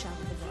him?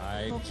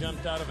 I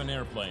jumped out of an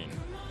airplane.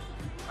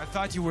 I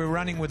thought you were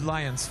running with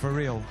lions, for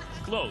real.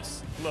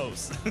 Close,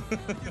 close.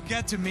 You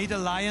get to meet a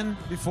lion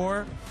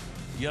before?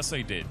 Yes,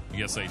 I did.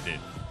 Yes, I did.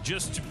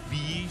 Just to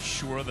be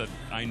sure that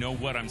I know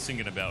what I'm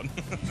singing about.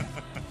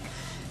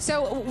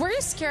 So, were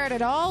you scared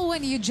at all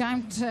when you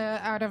jumped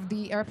out of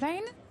the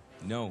airplane?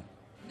 No.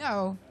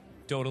 No.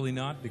 Totally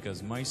not,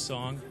 because my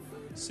song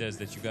says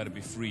that you got to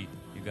be free.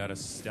 You got to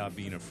stop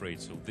being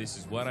afraid. So this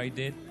is what I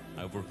did.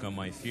 I overcome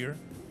my fear,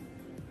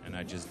 and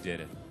I just did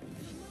it.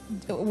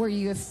 Were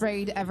you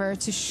afraid ever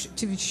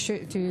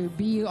to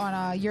be on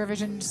a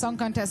Eurovision Song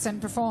Contest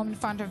and perform in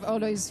front of all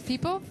those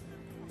people?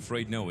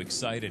 Afraid no,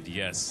 excited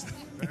yes.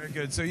 Very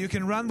good. So you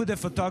can run with the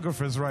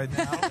photographers right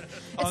now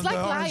on like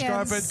the orange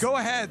lions. carpet. Go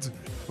ahead,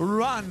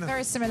 run.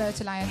 Very similar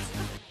to lions.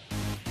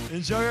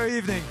 Enjoy your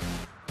evening.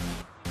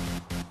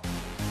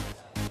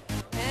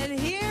 And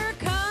here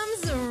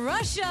comes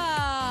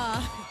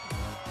Russia.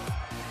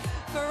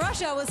 For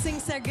Russia will sing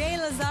Sergei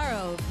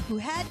Lazarov, who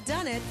had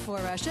done it for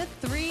Russia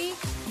 3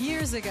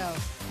 years ago.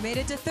 Made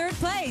it to 3rd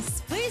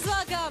place. Please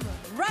welcome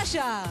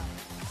Russia.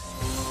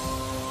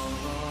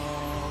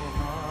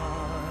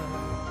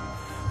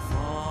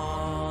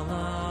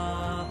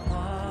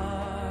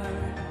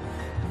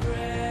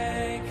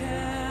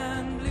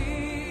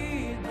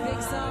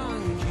 Big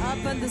song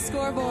up on the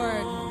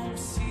scoreboard.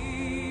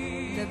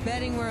 The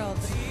betting world,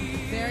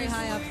 very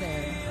high up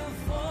there.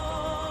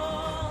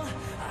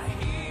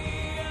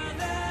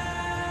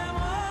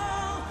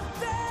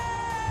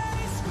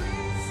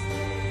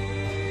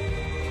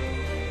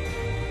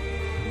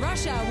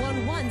 Russia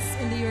won once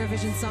in the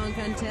Eurovision Song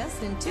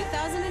Contest in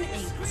 2008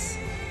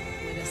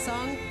 with the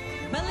song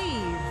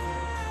Believe.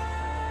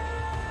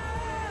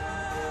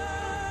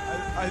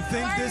 I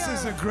think this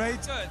is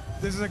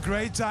a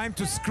great time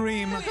to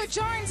scream. Look who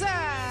joins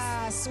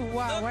us!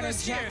 Wow, what a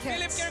jacket!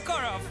 Philip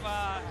Kirkorov.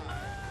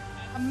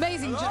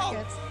 Amazing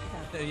jacket.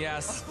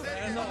 Yes.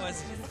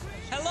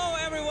 Hello,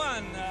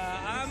 everyone.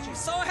 I'm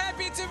so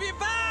happy to be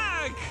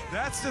back.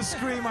 That's the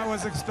scream I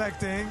was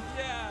expecting.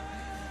 Yeah.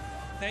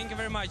 Thank you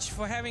very much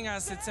for having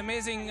us. It's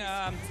amazing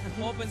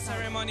open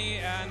ceremony,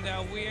 and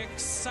we're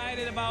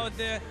excited about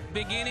the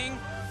beginning.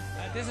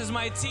 This is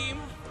my team.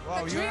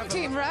 Wow, the dream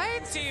team,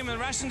 right? Team, a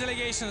Russian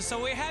delegation.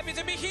 So we're happy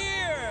to be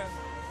here.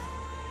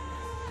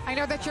 I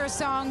know that your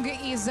song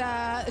is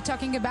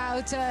talking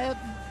about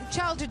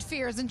childhood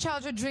fears and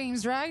childhood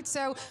dreams, right?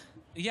 So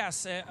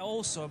Yes,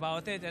 also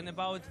about it and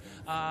about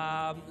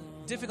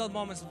difficult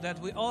moments that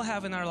we all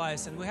have in our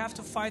lives, and we have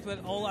to fight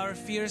with all our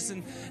fears,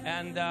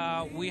 and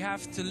we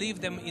have to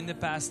leave them in the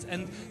past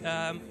and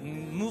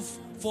move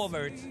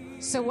forward.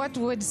 So what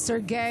would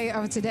Sergei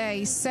of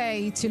today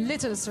say to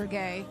little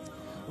Sergei?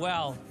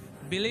 Well,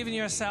 believe in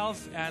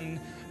yourself and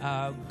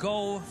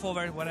go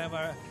forward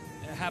whatever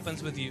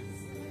happens with you.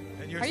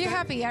 Are you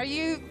happy? Are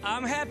you?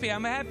 I'm happy.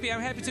 I'm happy. I'm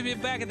happy to be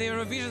back at the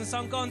Eurovision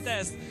Song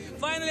Contest.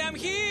 Finally, I'm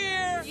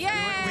here.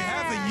 Yeah. We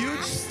have a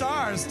huge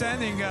star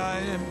standing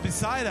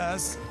beside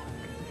us.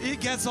 He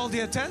gets all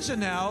the attention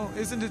now.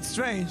 Isn't it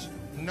strange?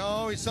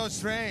 No, it's so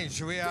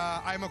strange.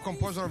 I'm a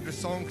composer of the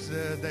songs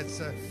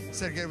that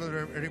Sergei will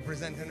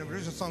represent in the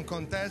Eurovision Song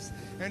Contest,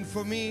 and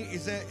for me,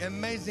 it's an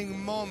amazing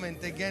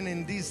moment again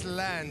in this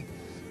land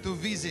to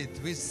visit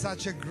with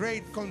such a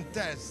great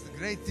contest,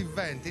 great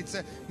event. It's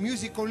a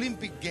music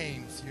Olympic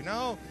Games, you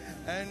know,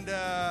 and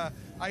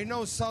I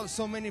know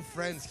so many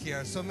friends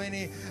here, so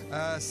many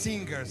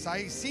singers.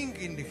 I sing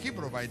in the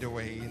Hebrew, by the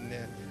way,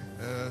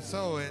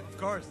 of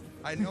course.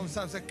 I know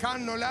some say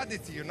 "Kan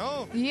noladiti," you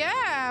know?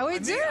 Yeah, we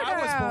do.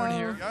 I was born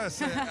here. Yes,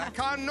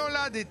 "Kan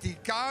noladiti,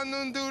 kan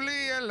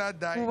unduli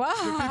eladai." Wow.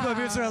 The people of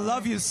Israel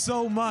love you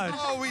so much.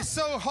 Oh, we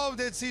so hope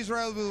that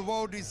Israel will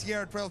vote this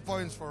year 12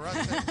 points for us.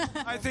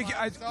 I think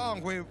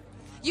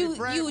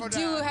you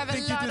do have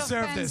a lot of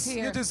fans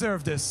here. You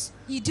deserve this.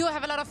 You do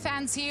have a lot of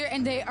fans here,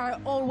 and they are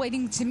all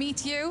waiting to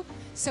meet you.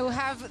 So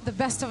have the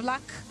best of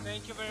luck.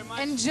 Thank you very much.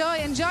 Enjoy,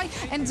 enjoy.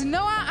 And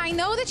Noah, I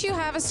know that you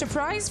have a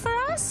surprise for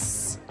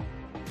us.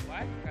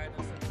 What kind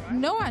of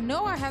surprise?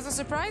 Noah has a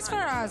surprise for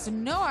us.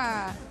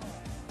 Noah,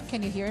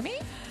 can you hear me?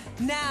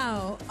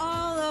 Now,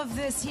 all of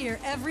this here,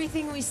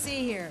 everything we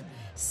see here,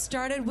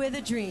 started with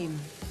a dream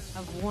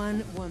of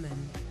one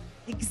woman.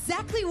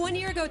 Exactly 1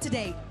 year ago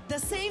today, the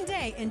same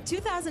day in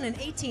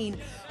 2018,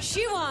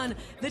 she won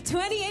the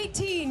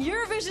 2018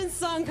 Eurovision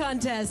Song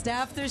Contest.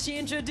 After she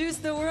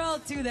introduced the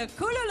world to the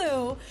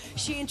Kululu,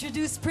 she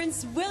introduced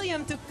Prince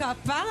William to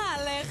Kapara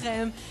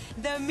Alechem,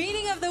 the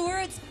meaning of the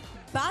words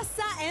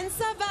Basa and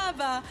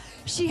Sababa.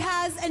 She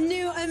has a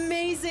new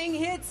amazing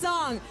hit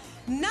song,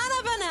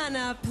 Nana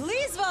Banana.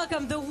 Please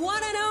welcome the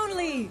one and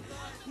only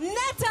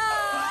Netta!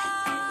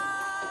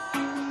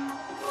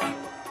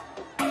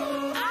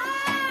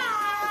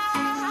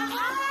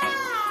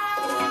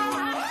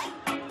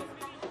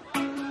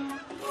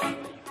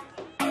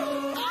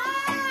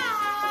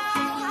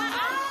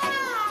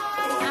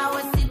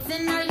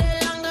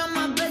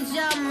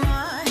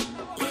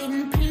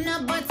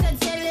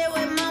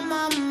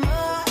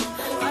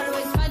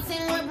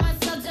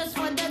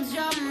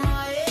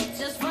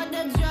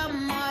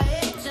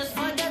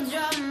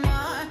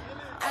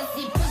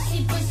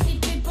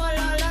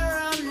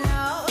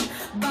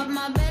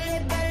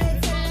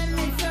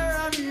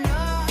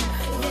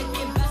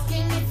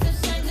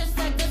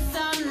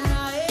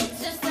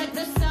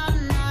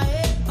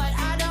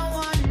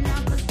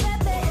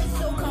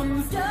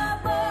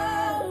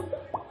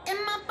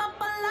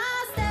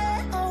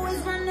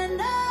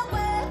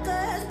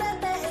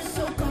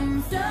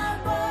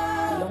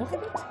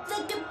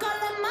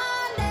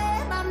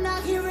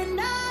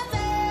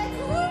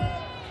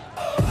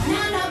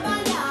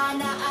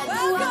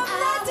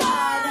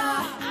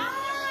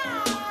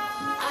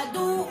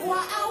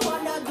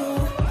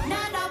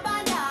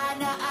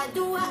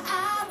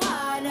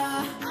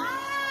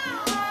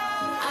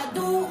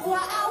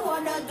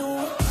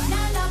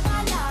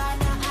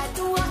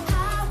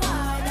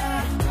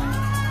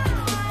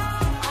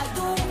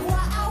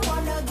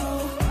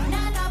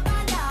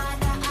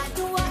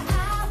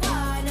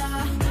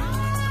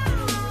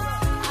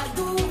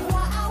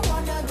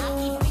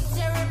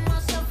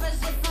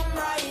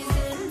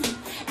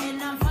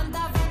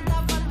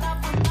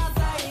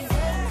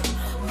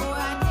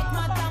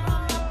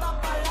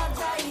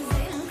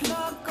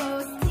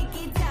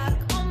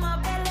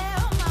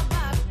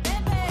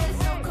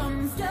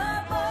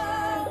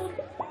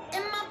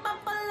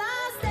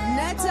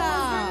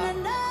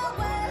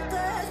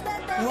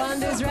 Won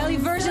the Israeli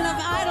version of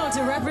Idol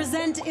to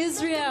represent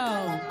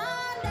Israel.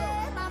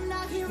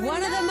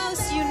 One of the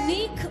most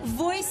unique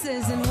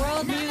voices in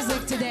world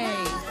music today.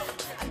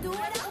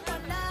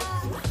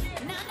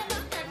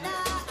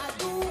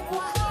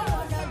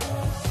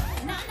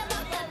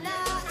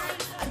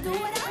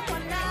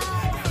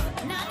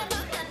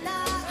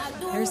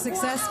 Her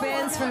success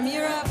spans from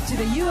Europe to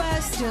the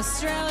US to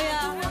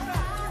Australia.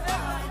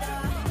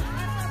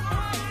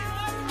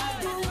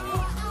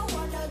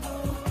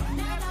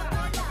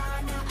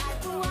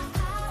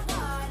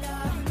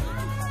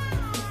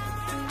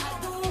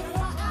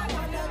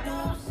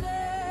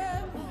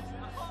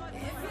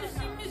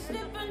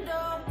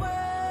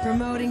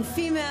 Promoting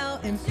female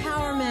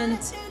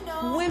empowerment,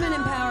 women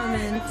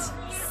empowerment,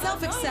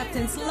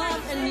 self-acceptance,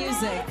 love, and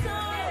music.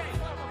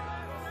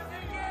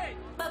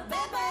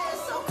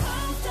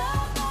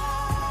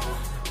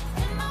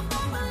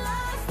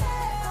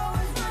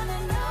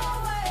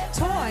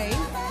 Toy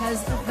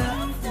has the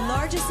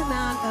largest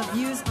amount of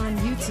views on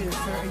YouTube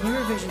for a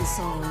Eurovision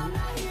song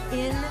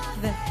in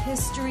the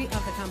history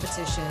of the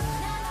competition.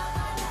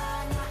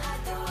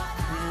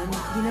 And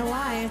you know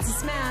why? It's a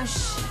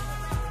smash.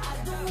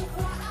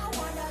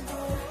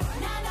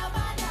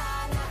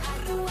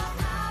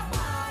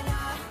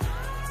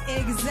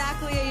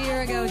 Exactly a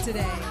year ago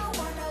today.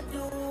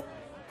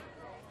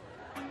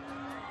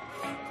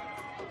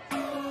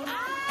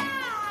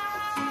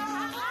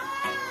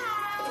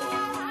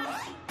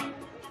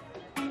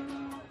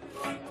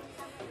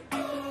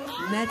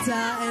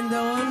 Netta and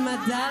Don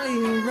Madali,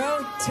 who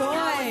wrote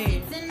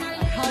Toy,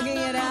 hugging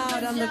it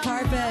out on the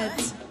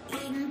carpet.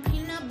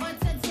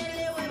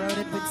 Wrote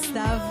it with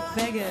Stav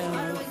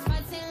Begel.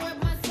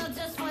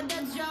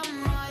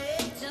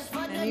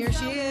 And here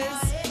she is.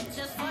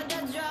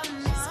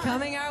 She's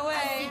coming our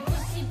way.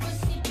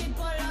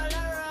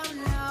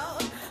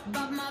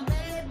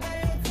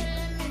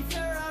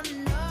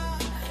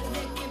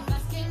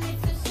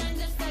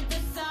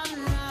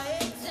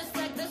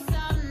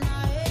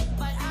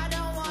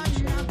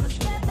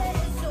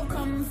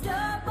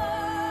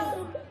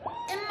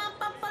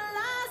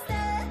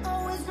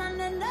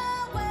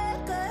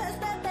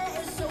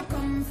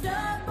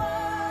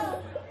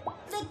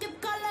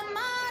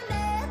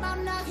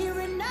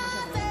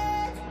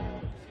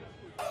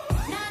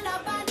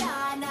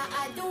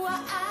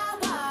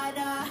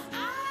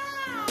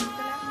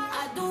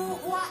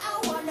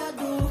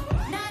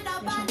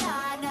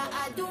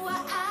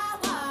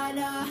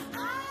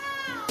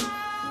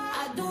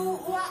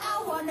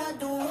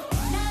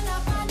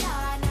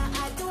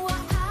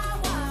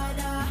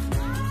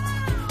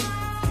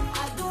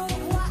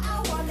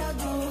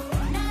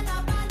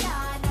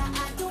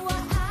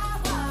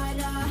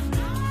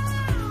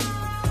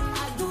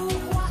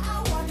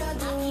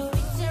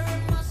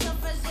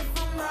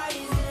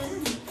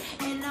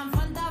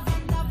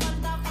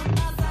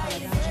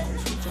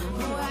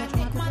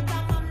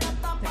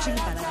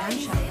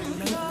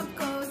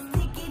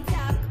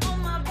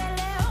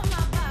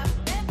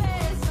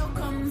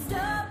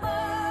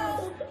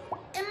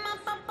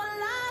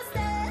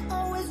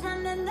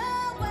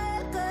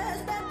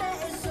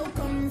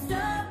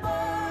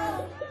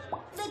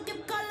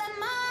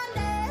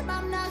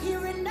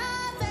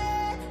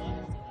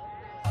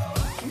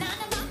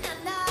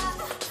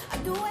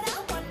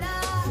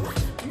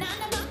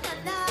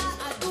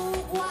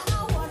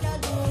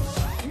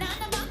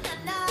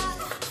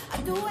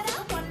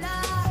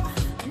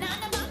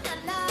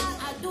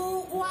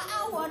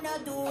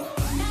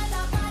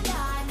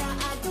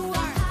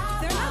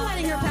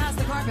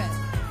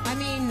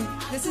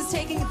 This is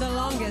taking the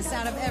longest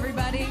out of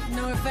everybody,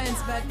 no offense,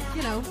 but,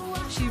 you know,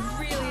 she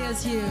really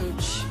is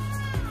huge.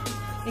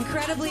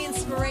 Incredibly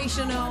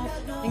inspirational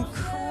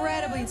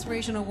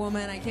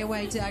woman. I can't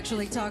wait to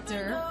actually talk to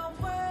her.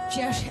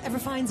 If she ever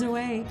finds her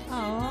way. Oh,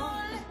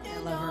 I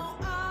love her.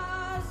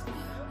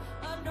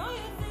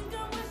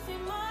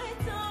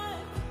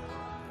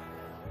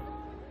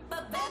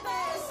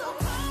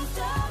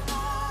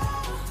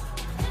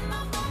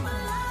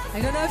 I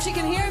don't know if she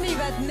can hear me,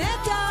 but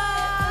Netta!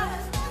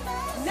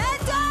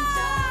 Netta!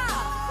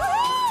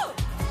 Woohoo!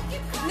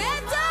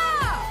 Netta!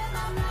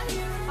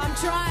 I'm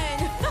trying.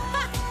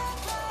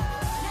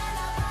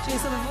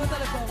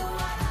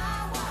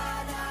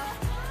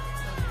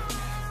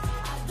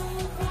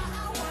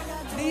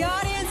 The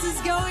audience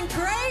is going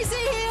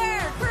crazy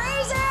here!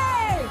 Crazy!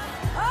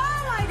 Oh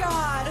my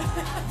God!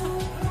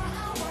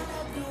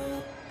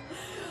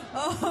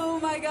 Oh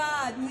my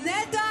God!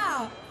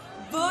 Netta!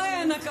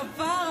 Boy, na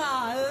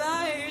kapara,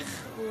 alaich.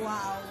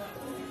 Wow.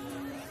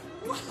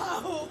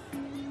 Wow.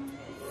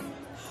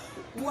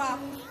 Wow.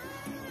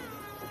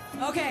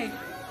 Okay.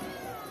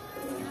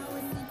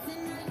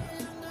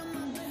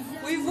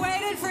 We've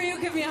waited for you.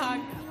 Give me a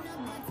hug.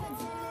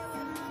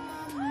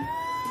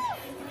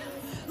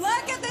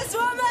 Look at this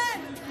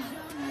woman.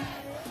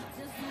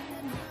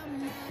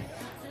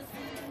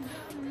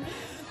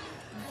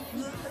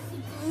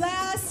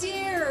 Last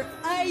year,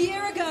 a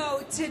year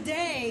ago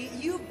today,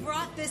 you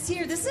brought this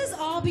here. This is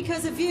all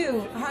because of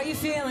you. How are you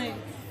feeling?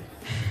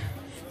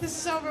 This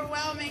is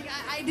overwhelming.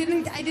 I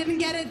didn't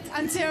get it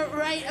until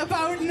right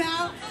about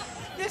now.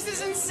 This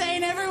is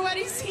insane.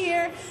 Everybody's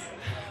here.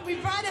 We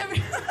brought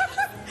everyone.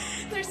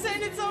 They're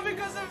saying it's all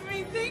because of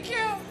me. Thank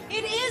you.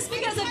 It is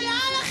because of you.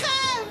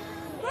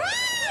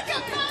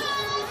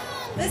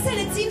 Listen,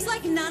 it seems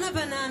like Nana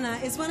Banana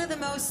is one of the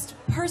most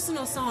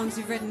personal songs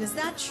you've written. Is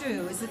that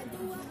true? Is it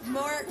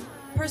more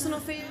personal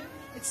for you?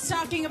 It's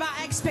talking about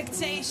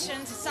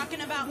expectations. It's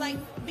talking about like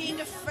being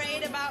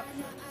afraid about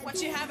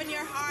what you have in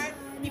your heart.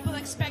 People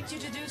expect you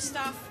to do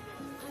stuff.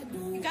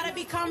 You gotta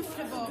be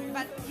comfortable,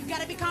 but you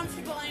gotta be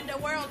comfortable in the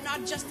world,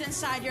 not just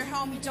inside your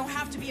home. You don't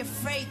have to be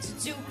afraid to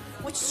do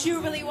what you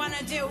really want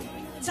to do.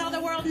 Tell the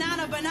world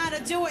Nana Banana,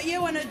 do what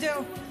you want to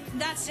do.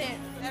 That's it.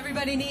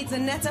 Everybody needs a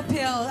Netta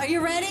pill. Are you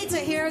ready to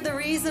hear the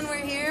reason we're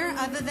here,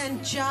 other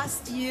than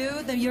just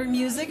you, your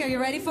music? Are you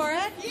ready for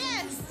it?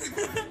 Yes.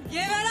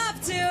 Give it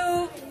up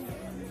to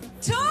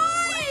Toy.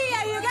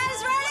 Are you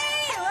guys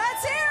ready?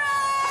 Let's hear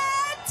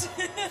it.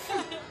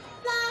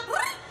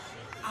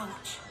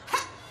 ouch.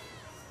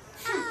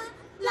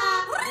 La,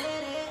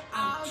 let it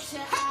ouch,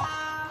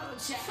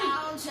 ouch,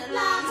 ouch,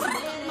 la,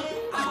 let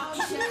it ouch,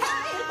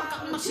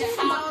 ouch,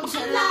 ouch,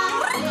 la,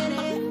 let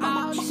it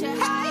ouch,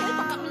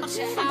 ouch,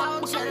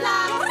 ouch, la,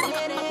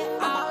 let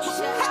it ouch,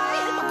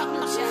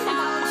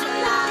 ouch,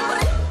 la.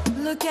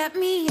 Look at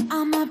me,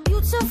 I'm a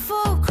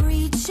beautiful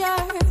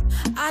creature.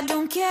 I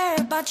don't care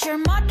about your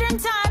modern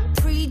time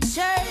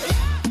preacher.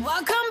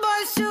 Welcome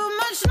boys, too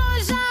much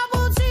noise, I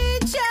will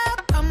teach ya.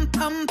 Pum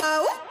pum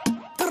pow,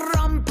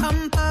 pum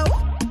pum pow.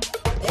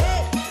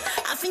 Hey,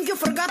 I think you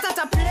forgot how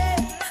to play.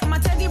 My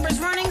teddy bear's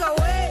running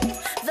away.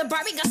 The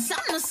Barbie got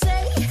something to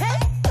say. Hey,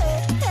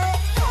 hey, hey,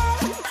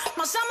 hey.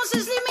 My summer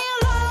says leave me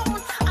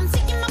alone. I'm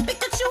taking my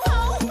Pikachu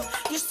home.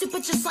 You're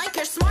stupid just like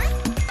you're smart.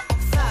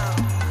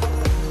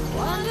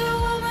 Wonder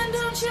Woman,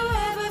 don't you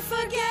ever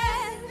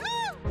forget.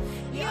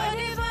 You're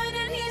divine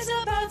and he's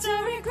about to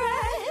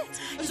regret.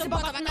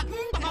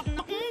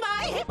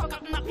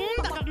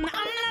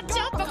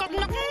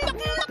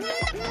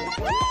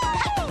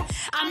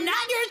 I'm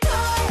not your toy,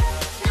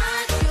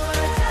 not your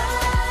toy.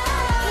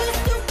 You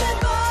stupid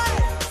boy,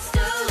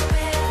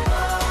 stupid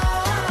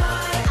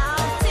boy.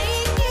 I'll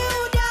take you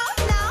down,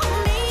 I'll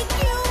make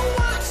you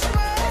watch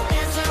me.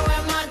 Dancing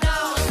with my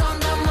dolls on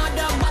the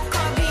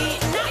motherfucker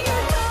beat. Not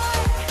your toy.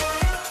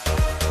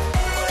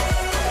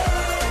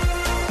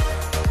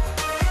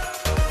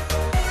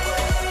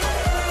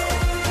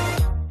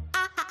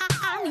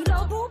 I need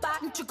low boo bot,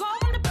 and you go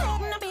on the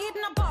plug, and I'm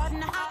eating a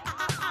button.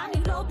 I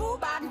need low boo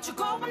bot, and you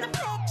go on the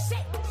plug.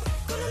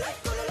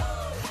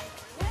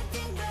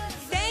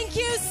 Thank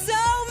you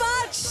so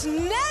much,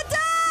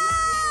 Neta!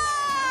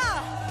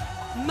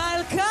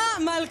 Malka,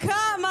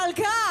 Malka,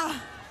 Malka.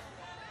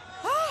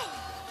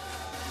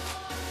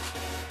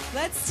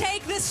 Let's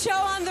take this show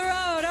on the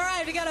road. All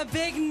right, we got a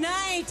big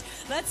night.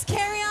 Let's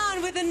carry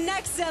on with the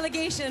next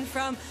delegation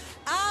from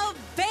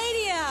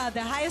Albania.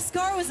 The highest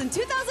score was in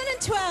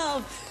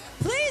 2012.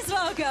 Please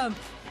welcome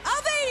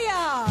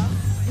Albania.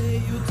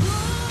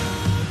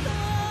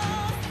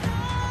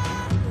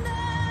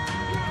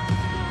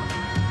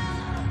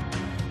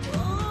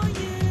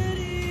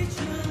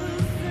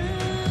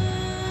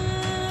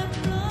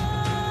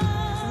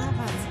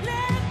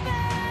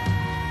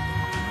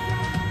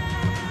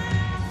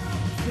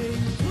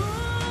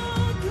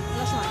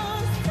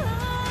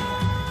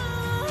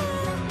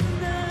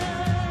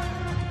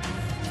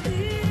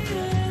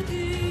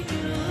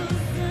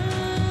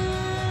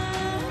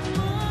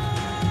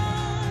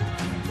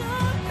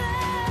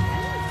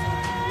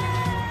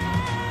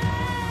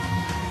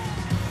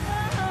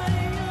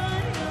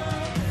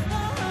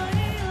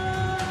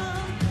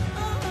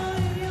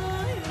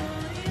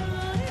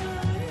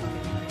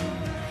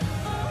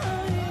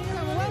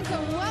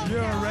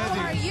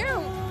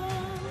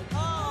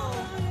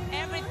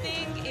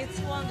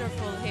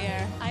 Wonderful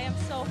here. I am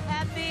so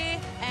happy,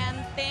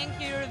 and thank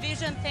you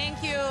Eurovision,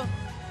 thank you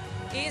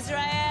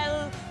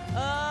Israel.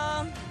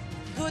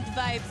 Good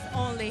vibes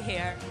only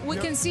here. We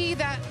can see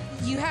that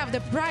you have the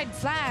pride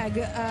flag.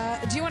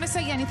 Do you want to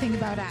say anything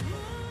about that?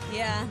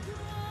 Yeah.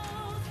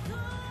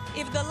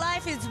 If the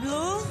life is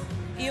blue,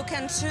 you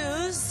can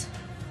choose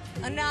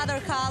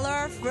another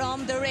color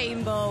from the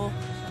rainbow.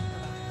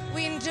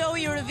 We enjoy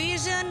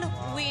Eurovision,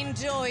 we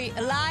enjoy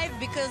life,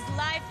 because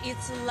life is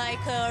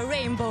like a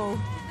rainbow.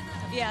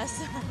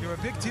 Yes. You're a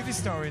big TV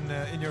star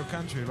in your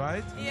country,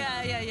 right?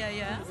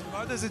 Yeah.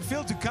 How does it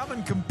feel to come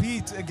and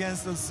compete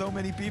against so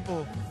many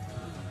people?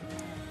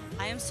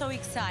 I am so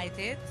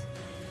excited.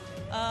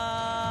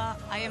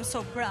 I am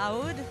so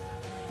proud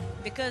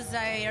because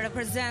I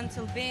represent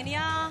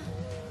Albania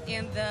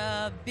in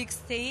the big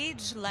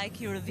stage like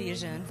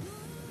Eurovision.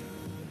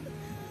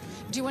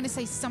 Do you want to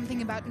say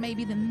something about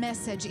maybe the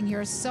message in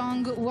your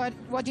song?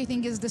 What do you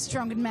think is the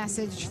strongest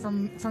message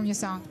from your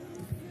song?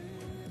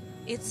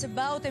 It's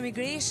about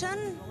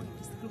immigration.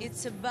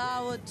 It's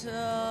about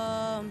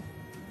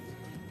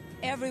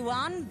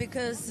everyone,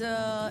 because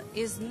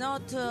it's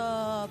not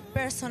a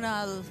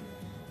personal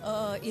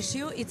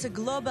issue. It's a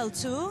global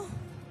too.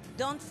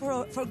 Don't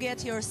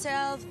forget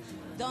yourself.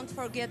 Don't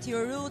forget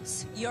your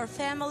roots, your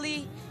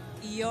family,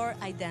 your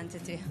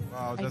identity.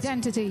 Wow,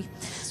 identity.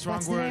 Strong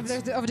that's words.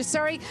 the name of the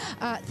story.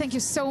 Thank you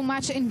so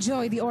much.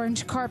 Enjoy the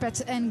orange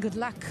carpet and good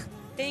luck.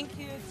 Thank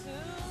you too,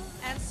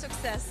 and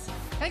success.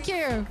 Thank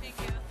you. Thank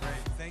you.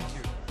 Great, thank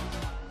you.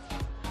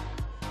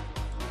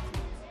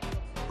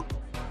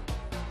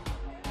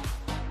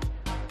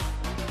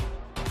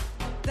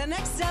 The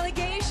next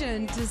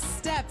delegation to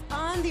step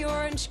on the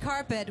orange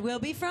carpet will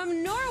be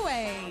from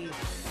Norway.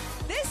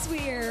 This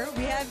year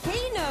we have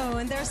Kano,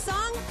 and their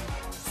song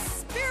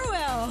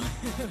Spiritual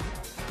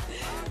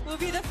will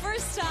be the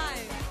first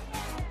time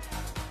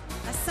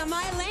a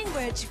Sami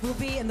language will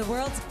be in the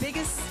world's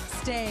biggest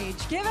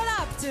stage. Give it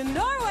up to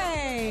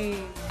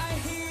Norway! I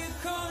hear you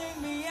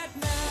calling me at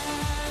night.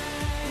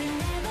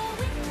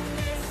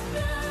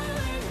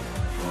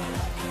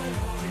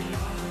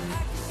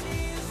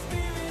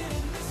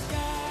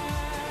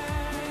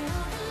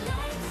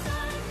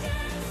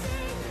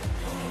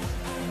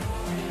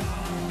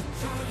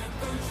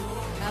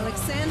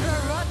 Alexandra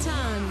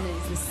Rotan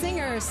is the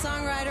singer,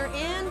 songwriter,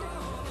 and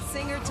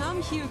singer Tom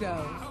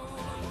Hugo.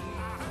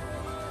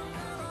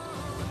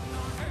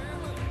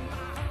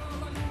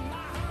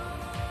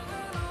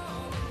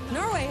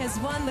 Norway has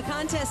won the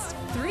contest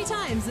 3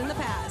 times in the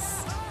past.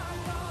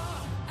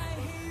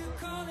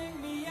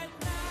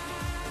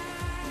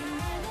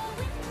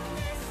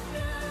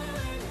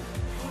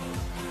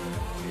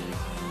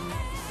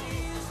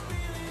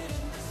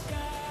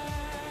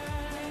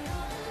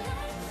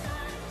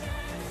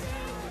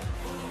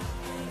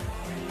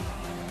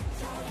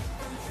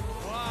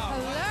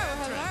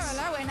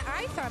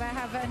 I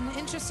have an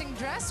interesting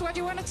dress. What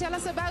do you want to tell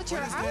us about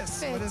your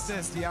outfit? What is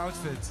this? The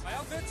outfit? My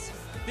outfit?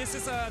 This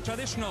is a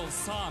traditional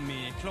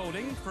Sami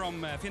clothing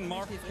from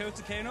Finnmark,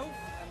 Kautokeino.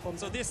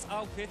 So this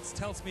outfit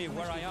tells me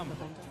where I am.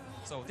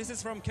 So this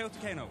is from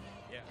Kautokeino.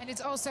 Yeah. And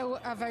it's also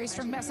a very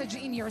strong message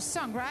in your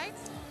song, right?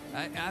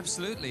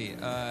 Absolutely.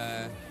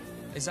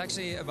 It's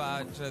actually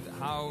about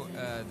how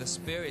the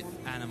spirit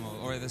animal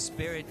or the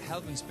spirit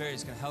helping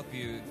spirits can help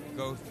you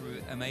go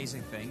through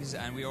amazing things,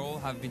 and we all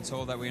have been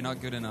told that we're not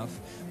good enough.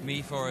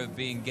 Me for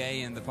being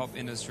gay in the pop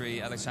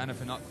industry, Alexander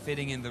for not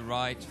fitting in the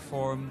right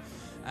form,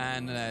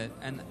 and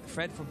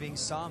Fred for being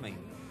Sami.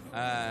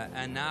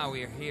 And now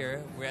we're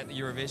here. We're at the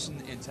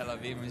Eurovision in Tel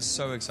Aviv. We're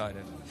so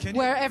excited.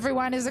 Where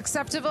everyone is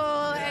acceptable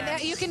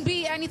and you can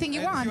be anything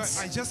you want.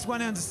 I just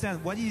want to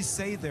understand, what do you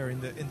say there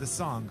in the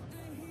song?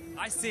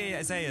 I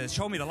say,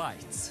 show me the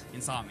lights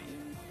in Sami.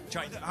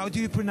 How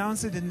do you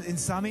pronounce it in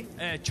Sami?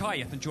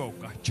 Chayet and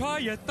Joka.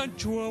 Chayet and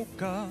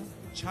Joka.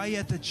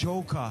 Chayet and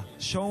Joka.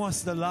 Show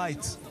us the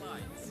light.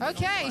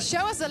 Okay,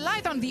 show us the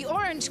light on the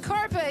orange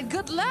carpet.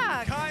 Good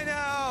luck.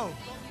 Kaino!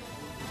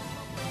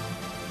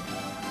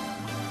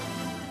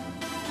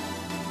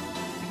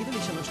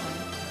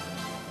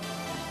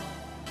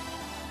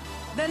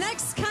 The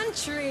next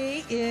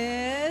country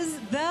is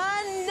the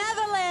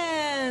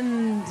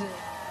Netherlands.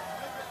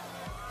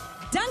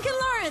 Duncan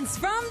Lawrence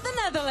from the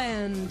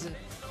Netherlands.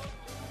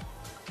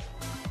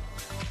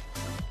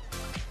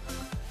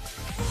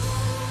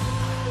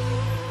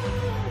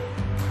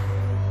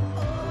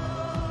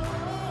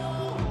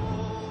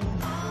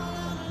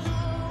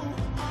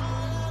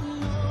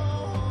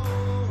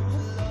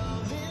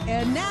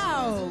 And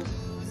now,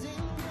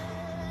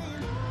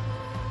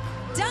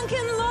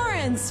 Duncan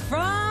Lawrence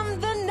from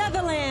the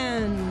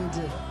Netherlands.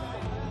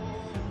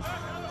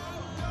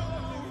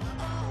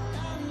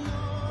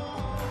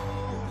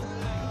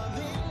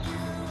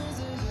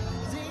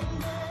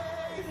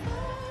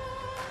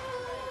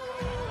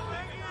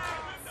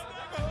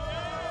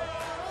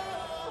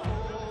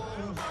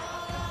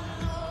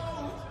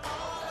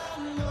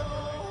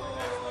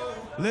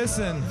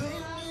 Listen,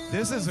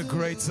 this is a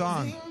great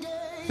song.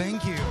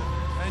 Thank you.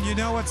 And you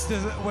know what's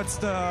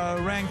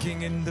the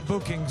ranking in the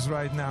bookings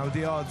right now,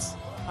 the odds?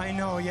 I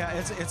know, yeah,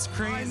 it's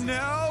crazy.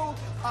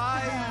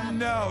 I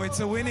know,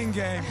 it's a winning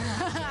game.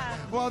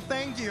 Well,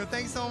 thank you,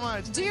 thanks so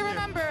much. Do you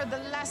remember the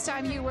last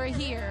time you were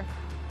here?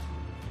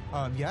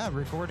 Yeah,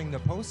 recording the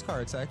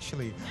postcards,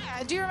 actually.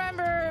 Yeah, do you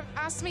remember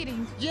us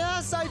meeting?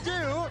 Yes, I do.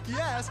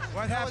 Yes.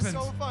 What happened? That was so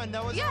happened? fun.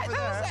 That was Yeah, over that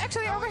there. was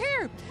actually over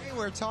here. We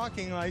were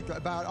talking like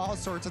about all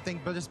sorts of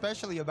things, but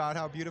especially about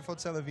how beautiful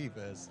Tel Aviv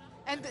is.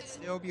 And it's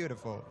still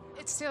beautiful.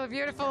 It's still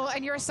beautiful,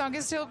 and your song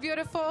is still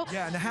beautiful.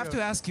 Yeah, and I have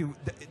to ask you,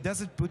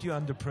 does it put you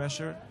under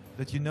pressure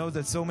that you know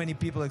that so many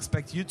people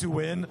expect you to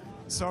win?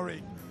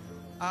 Sorry.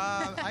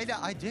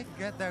 I did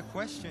get that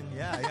question.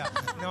 Yeah.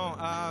 No,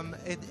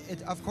 it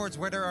of course,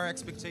 where there are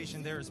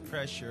expectations, there is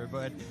pressure.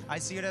 But I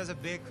see it as a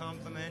big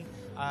compliment.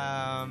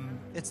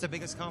 It's the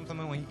biggest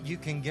compliment when you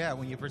can get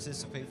when you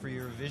participate for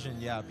Eurovision.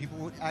 Yeah, people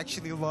would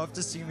actually love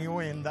to see me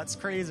win. That's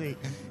crazy.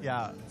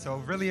 Yeah, so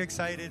really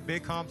excited.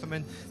 Big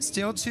compliment.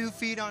 Still 2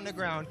 feet on the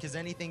ground because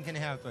anything can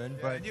happen.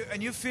 But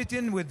and you fit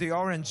in with the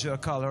orange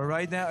color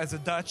right now as a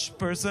Dutch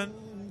person.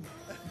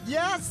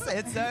 Yes,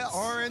 it's the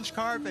orange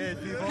carpet,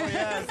 people.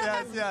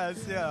 Yes,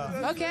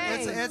 yeah.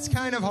 Okay. It's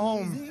kind of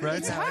home right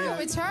It's now. home, yeah.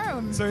 it's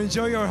home. So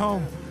enjoy your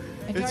home.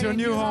 Enjoy It's your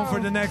new home for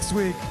the next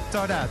week.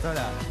 Tada.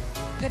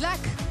 Good luck.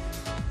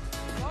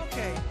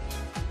 Okay.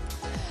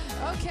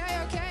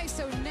 Okay,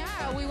 so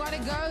now we want to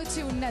go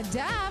to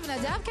Nadav.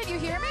 Nadav, can you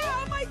hear me?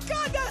 Oh my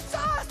God, that's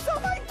us! Oh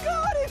my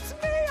God, it's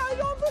me! I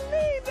don't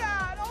believe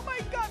that! Oh my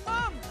God,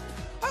 Mom!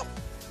 Oh,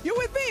 you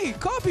with me,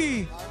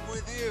 Kobe? I'm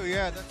with you,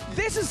 yeah.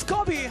 This is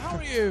Kobe. How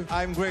are you?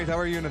 I'm great. How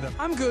are you, Nadav?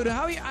 I'm good.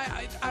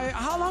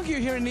 How long are you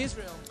here in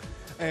Israel?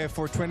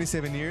 For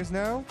 27 years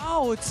now.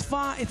 Oh, it's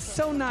fun. It's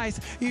so nice.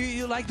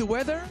 You like the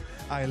weather?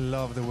 I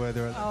love the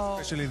weather, Oh.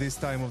 especially this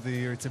time of the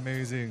year. It's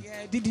amazing.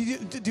 Yeah.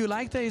 Do you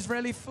like the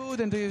Israeli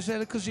food and the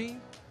Israeli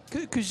cuisine?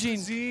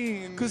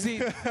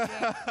 Cuisine.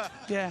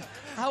 Yeah.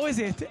 How is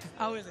it?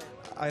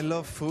 I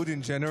love food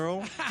in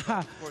general.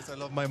 Of course, I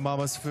love my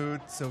mama's food.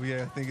 So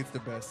yeah, I think it's the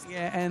best.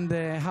 Yeah. And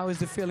how is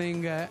the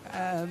feeling?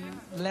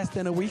 Less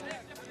than a week.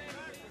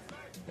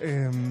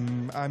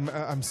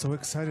 I'm so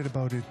excited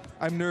about it.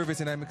 I'm nervous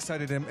and I'm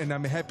excited and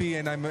I'm happy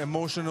and I'm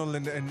emotional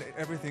and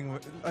everything.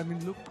 I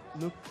mean, look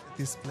at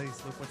this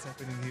place. Look what's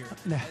happening here.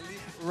 Yeah. I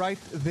live right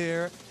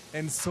there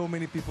and so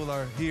many people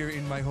are here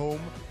in my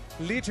home,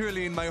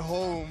 literally in my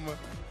home.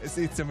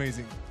 It's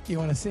amazing. You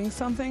want to sing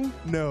something?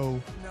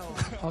 No. No.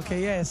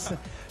 Okay, yes.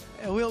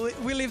 We'll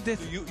leave this.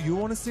 You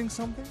want to sing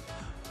something?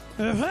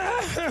 I'm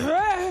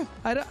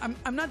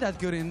not that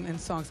good in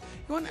songs.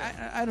 You want?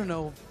 I don't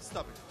know.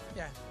 Stop it.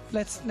 Yeah.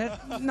 Let's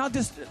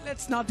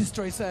not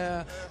destroy.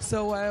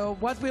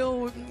 What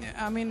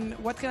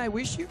can I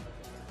wish you?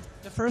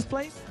 The first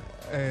place?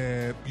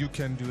 You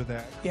can do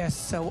that. Yes.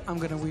 So I'm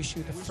gonna wish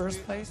you the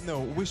first place. No,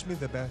 wish me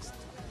the best.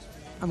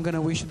 I'm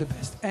gonna wish you the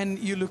best. And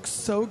you look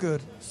so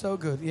good, so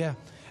good. Yeah.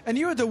 And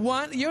you're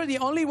the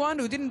only one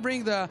who didn't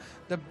bring the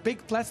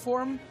big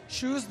platform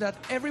shoes that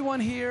everyone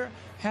here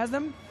has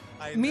them.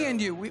 Me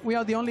and you, we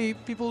are the only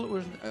people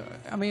who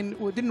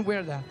didn't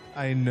wear that.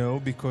 I know,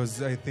 because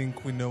I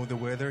think we know the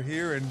weather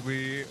here, and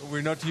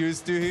we're not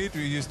used to it.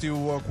 We used to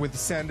walk with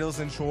sandals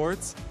and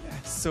shorts,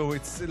 so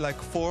it's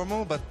like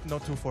formal, but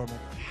not too formal.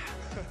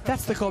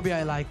 That's the Kobe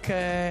I like.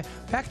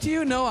 Back to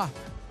you, Noah,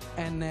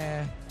 and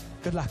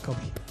good luck,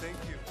 Kobe. Thank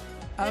you.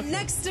 And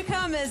next to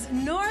come is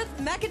North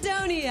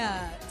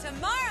Macedonia.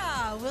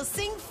 Tamara will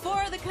sing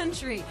for the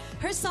country.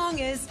 Her song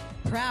is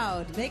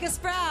Proud. Make us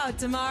proud,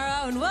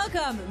 Tamara, and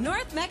welcome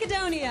North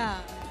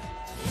Macedonia.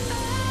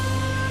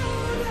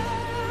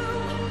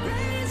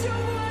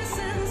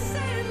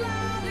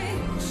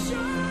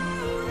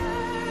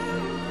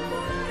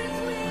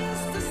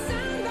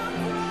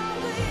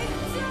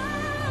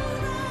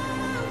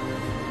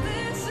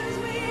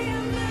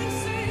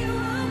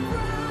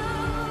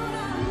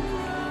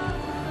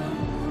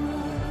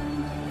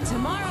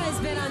 Tamara has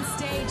been on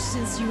stage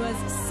since she was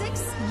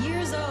 6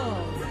 years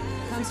old.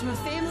 Comes from a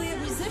family of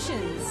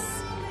musicians.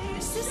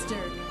 Her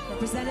sister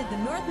represented the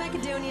North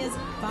Macedonians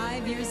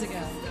 5 years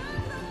ago.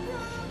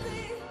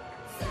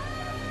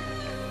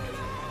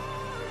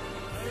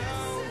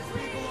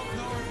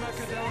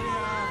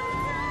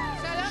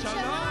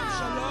 Shalom,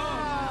 shalom.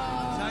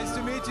 Nice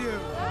to meet you.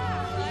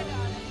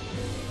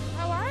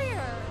 How are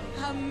you?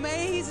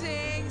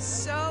 Amazing,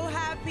 so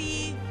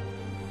happy.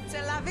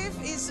 Tel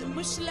Aviv is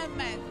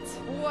Mushlemet.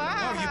 Wow.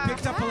 Oh, you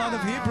picked up a lot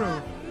of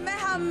Hebrew.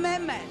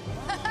 Mehamemet.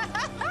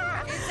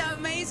 It's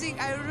amazing.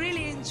 I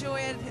really enjoy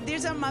it.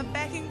 These are my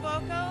backing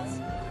vocals.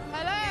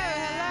 Hello,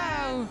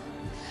 hello.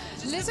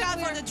 Just look out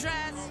for the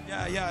dress.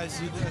 Yeah, I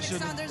should.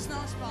 Alexander's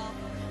nose ball.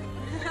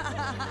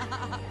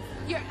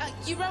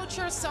 You wrote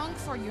your song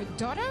for your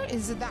daughter,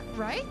 is that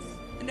right?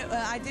 No,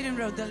 I didn't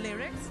write the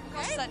lyrics.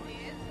 Okay. Yes, I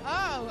did.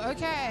 Oh,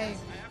 okay. Say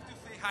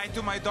hi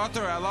to my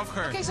daughter. I love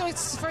her. Okay, so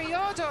it's for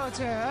your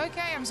daughter.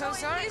 Okay, I'm so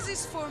sorry. This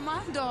is for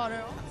my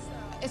daughter.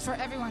 It's for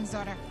everyone's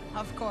daughter.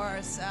 Of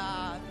course.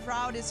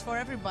 Proud is for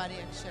everybody,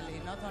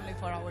 actually, not only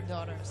for our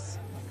daughters.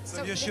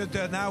 So you should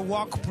now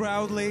walk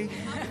proudly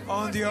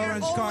on the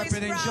orange always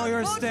carpet. proud. Enjoy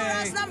your Vote for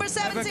stay. us, number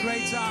 17. Have a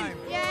great time.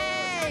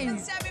 Yay!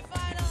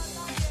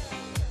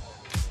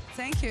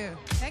 Thank you.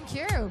 Thank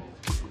you.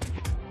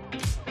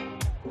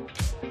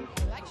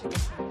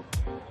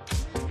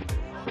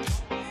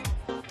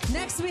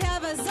 Next we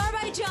have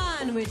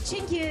Azerbaijan with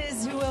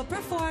Chinkiz, who will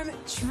perform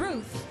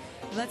Truth.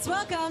 Let's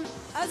welcome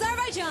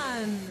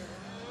Azerbaijan.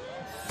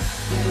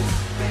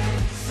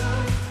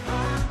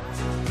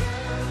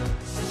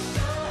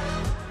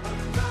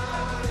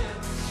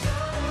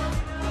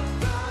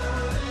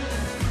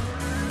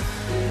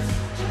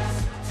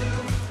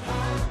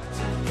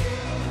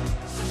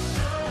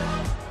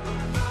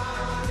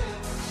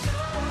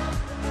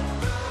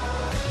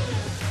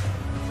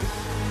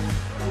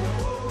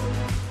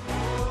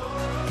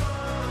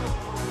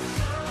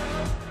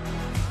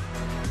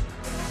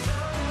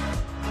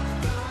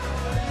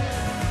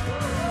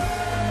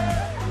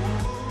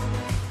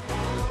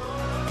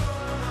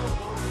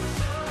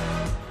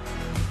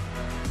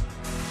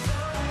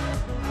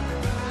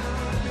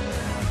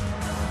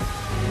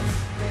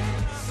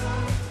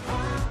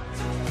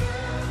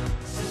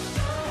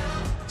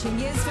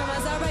 Chingiz from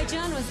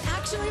Azerbaijan was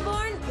actually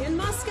born in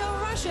Moscow,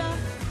 Russia.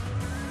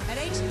 At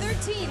age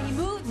 13, he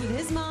moved with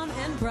his mom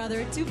and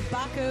brother to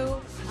Baku,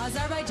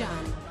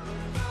 Azerbaijan.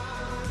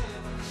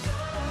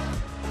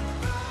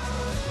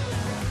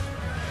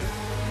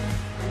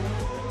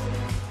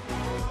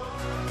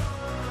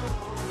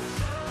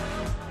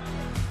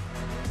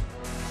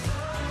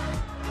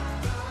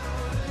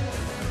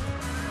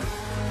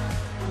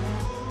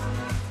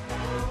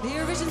 The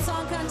Eurovision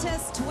Song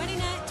Contest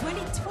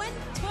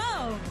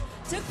 2012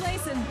 took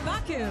place in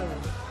Baku.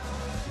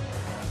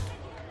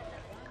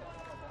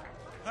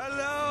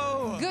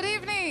 Hello. Good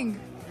evening.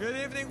 Good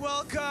evening.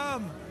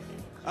 Welcome.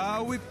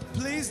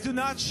 Please do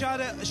not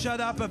shut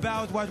up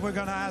about what we're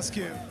gonna ask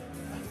you.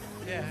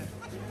 Yeah.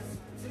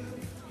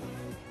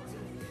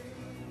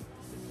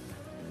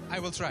 I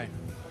will try.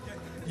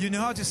 You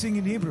know how to sing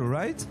in Hebrew,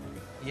 right?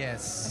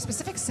 Yes. A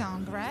specific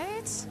song,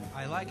 right?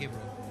 I like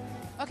Hebrew.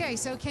 Okay,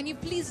 so can you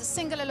please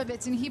sing a little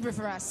bit in Hebrew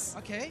for us?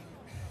 Okay.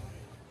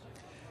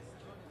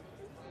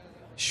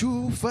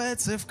 שוב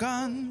עצב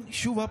כאן,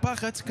 שוב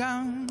הפחד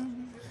כאן,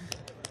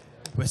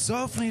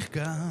 בסוף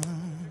נחכם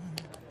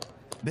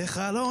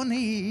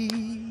בחלוני,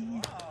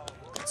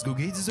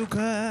 זגוגית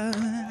זוקה,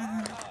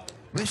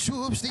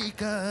 ושוב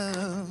שתיקה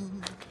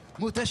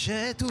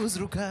מותשת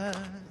וזרוקה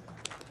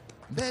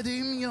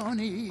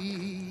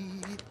בדמיוני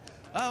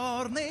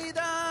האור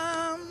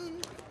נדם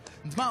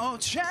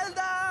דמעות של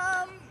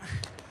דם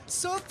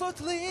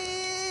סופות לי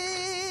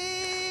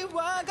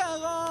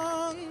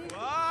בגרון.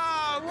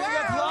 Wow, big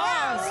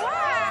applause!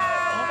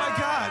 Oh my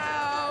God!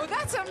 Wow,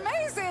 that's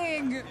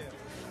amazing!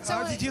 So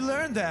How did you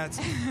learn that?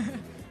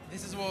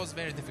 This was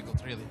very difficult,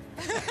 really.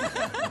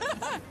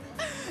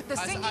 The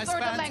singing or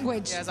the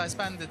language? Yes, I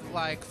spent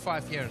like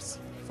 5 years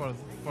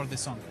for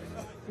this song.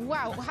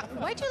 Wow,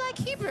 why do you like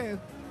Hebrew?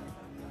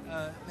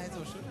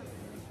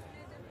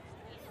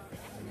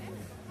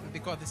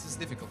 Because this is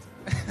difficult.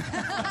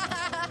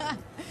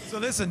 So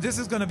listen, this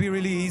is going to be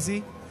really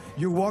easy.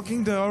 You're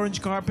walking the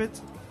orange carpet.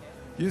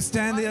 You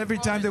stand there every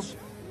time that...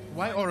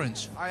 Why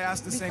orange? I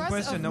asked the same Because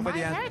question. of Nobody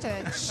my answered.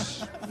 heritage.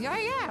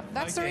 Yeah,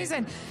 that's the Okay.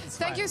 reason.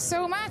 Thank you so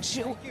much.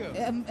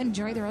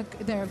 Enjoy the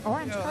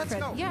orange carpet.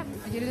 go. Yeah,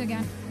 I did it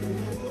again.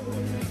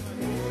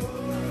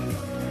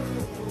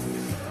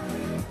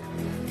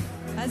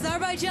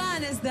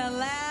 Azerbaijan is the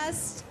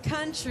last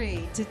country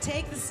to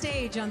take the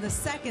stage on the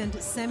second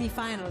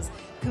semifinals,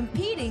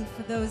 competing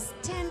for those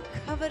 10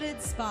 coveted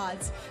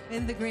spots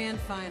in the grand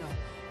final.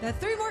 There are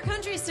 3 more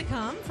countries to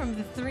come from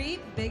the 3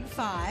 Big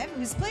Five,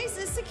 whose place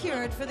is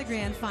secured for the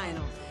grand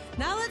final.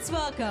 Now let's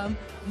welcome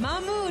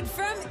Mahmoud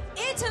from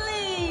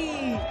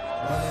Italy.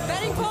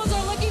 Betting polls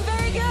are looking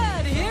very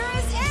good. Here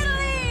is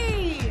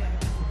Italy.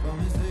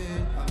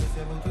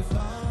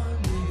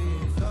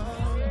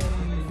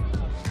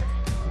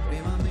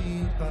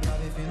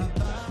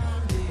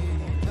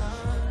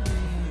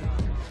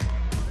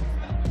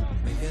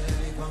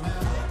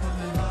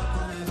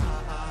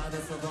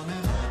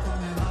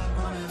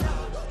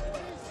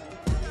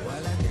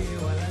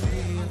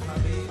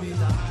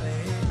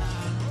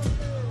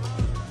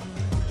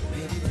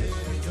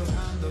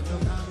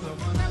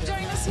 Come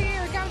join us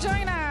here. Come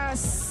join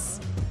us.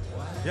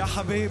 Ya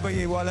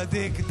habibi,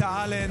 waladik,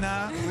 ta'alena.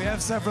 We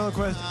have several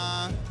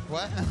questions.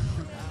 What?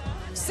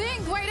 Sing,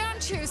 why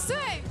don't you?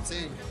 Sing.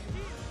 Sì.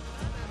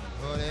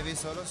 Volevi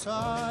solo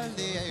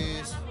soldi.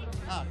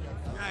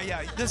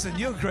 Yeah. Listen,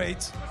 you're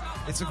great.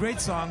 It's a great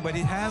song, but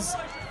it has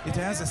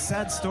a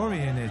sad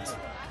story in it.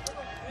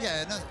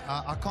 Yeah,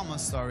 a common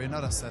story,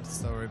 not a sad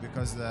story,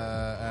 because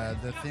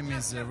the theme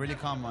is really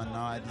common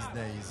now these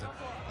days.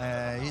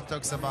 He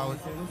talks about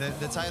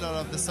the title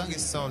of the song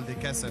is Soldi,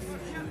 Kesef.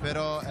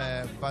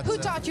 But Who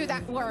taught you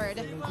that word?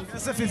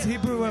 Kesef is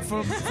Hebrew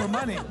for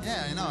money.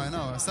 Yeah, I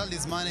know. Soldi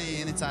is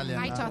money in Italian.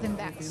 I taught him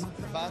that.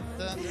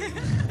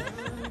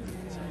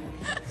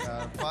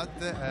 But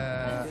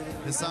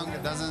the song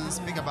doesn't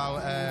speak about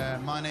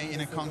money in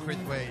a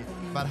concrete way,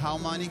 but how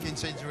money can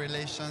change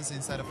relations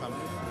inside a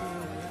family.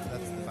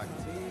 That's the fact.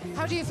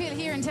 How do you feel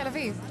here in Tel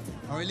Aviv?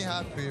 I'm really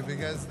happy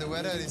because the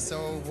weather is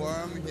so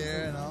warm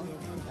here,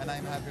 and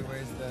I'm happy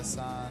with the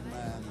sun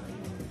and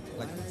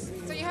like this.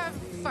 So you have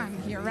fun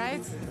here,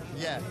 right?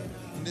 Yeah.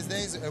 In these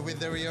days with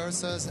the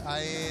rehearsals,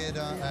 I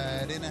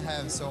didn't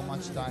have so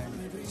much time,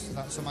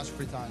 so much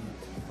free time.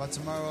 But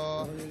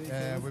tomorrow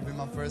will be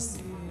my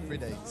first free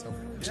day. So.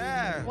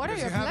 Yeah. What are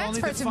your plans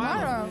for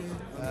tomorrow?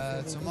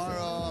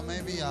 Tomorrow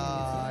maybe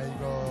I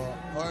go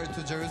or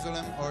to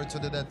Jerusalem or to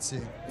the Dead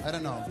Sea. I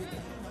don't know.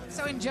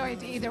 So enjoy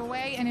it either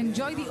way and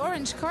enjoy the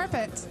orange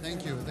carpet.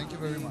 Thank you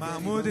very much.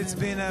 Mahmoud, it's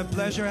been a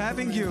pleasure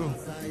having you.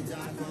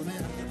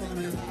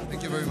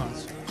 Thank you very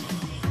much.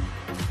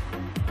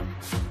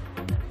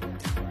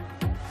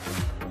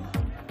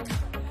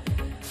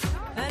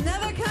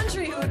 Another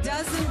country who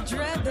doesn't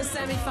dread the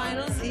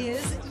semifinals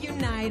is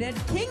United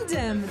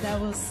Kingdom, that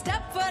will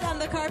step foot on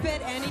the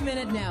carpet any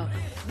minute now.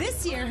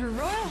 This year, Her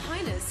Royal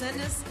Highness sent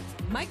us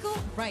Michael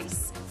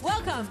Rice.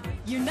 Welcome,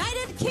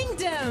 United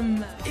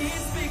Kingdom.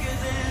 It's bigger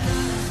than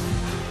us.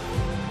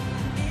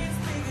 It's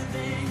bigger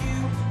than you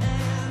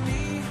and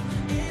me.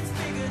 It's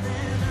bigger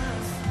than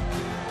us.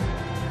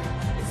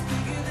 It's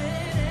bigger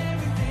than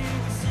everything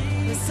we see.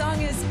 The song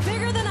is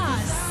Bigger Than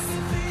Us.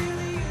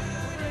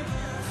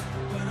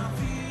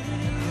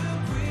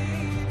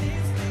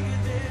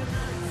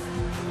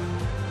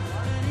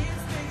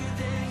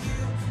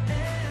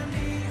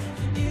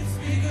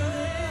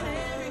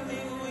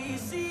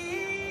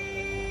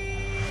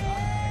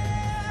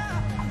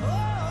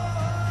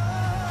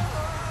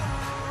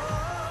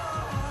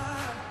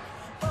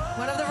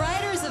 One of the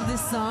writers of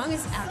this song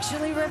is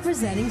actually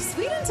representing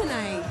Sweden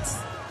tonight.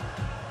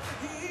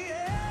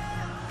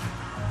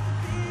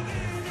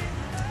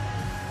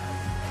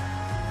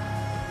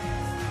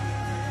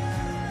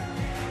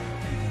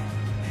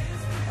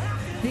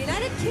 The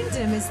United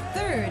Kingdom is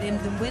third in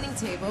the winning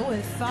table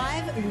with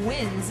 5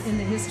 wins in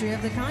the history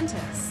of the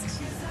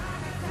contest.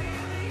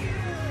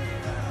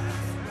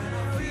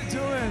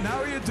 How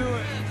are you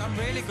doing? I'm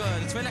really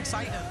good. It's really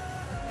exciting.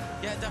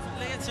 Yeah,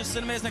 definitely. It's just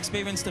an amazing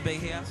experience to be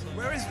here.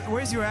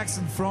 Where is your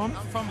accent from?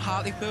 I'm from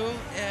Hartlepool,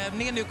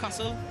 near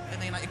Newcastle in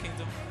the United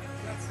Kingdom.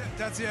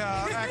 That's your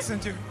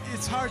accent.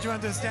 It's hard to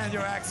understand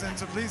your accent,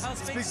 so please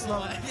speak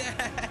slowly.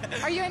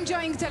 Are you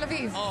enjoying Tel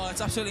Aviv? Oh,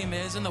 it's absolutely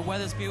amazing. The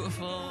weather's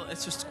beautiful.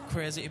 It's just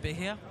crazy to be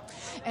here.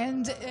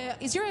 And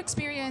is your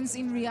experience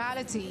in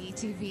reality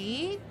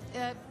TV,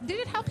 did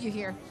it help you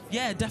here?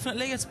 Yeah,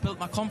 definitely. It's built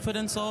my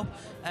confidence up.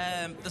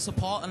 The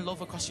support and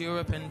love across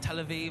Europe and Tel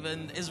Aviv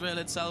and Israel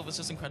itself was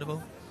just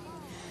incredible.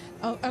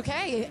 Oh,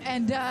 okay.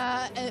 And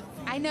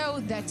I know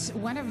that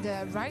one of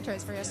the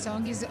writers for your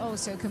song is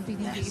also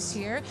competing this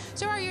year.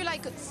 So are you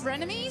like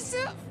frenemies?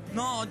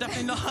 No,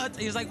 definitely not.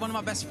 He's like one of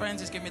my best friends.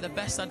 He's given me the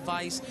best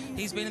advice.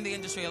 He's been in the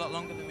industry a lot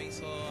longer than me,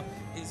 so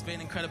he's been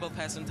an incredible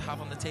person to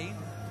have on the team.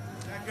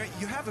 Yeah, great.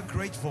 You have a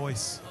great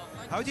voice.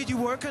 How did you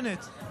work on it?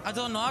 I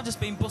don't know. I've just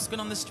been busking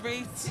on the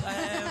streets.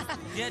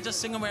 Yeah, just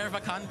singing wherever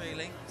I can,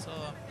 really. So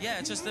yeah,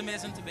 it's just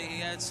amazing to be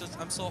here. It's just,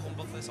 I'm so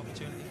humble for this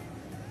opportunity.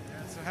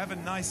 So have a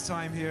nice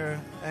time here,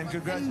 and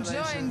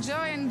congratulations.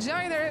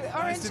 Enjoy the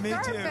orange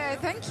carpet.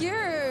 Thank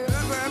you.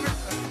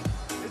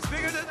 It's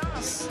bigger than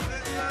us.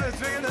 It's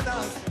bigger than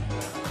us.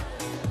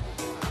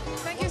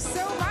 Thank you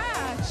so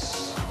much.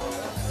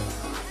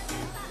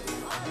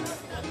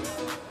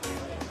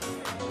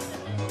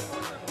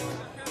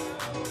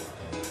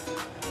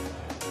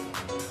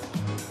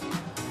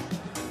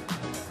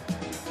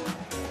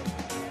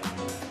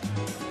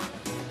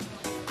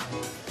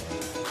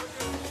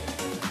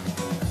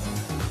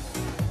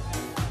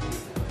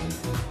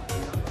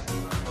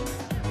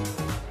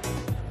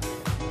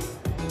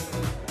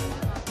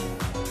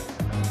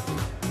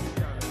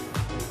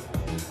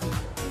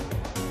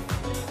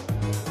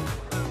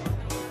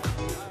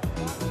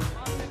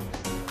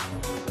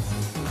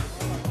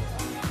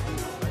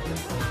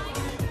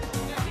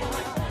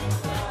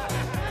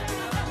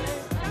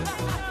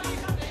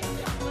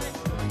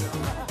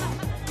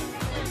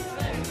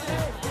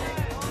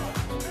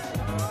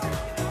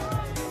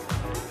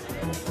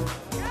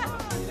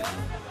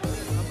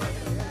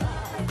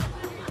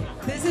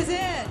 This is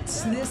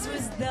it. This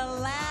was the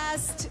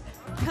last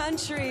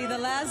country, the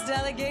last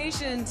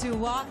delegation to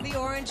walk the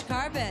orange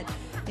carpet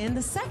in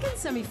the second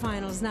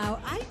semifinals. Now,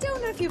 I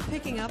don't know if you're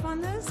picking up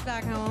on this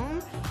back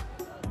home,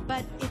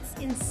 but it's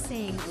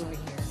insane over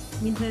here.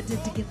 I mean,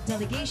 the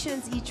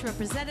delegations, each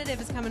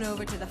representative is coming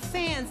over to the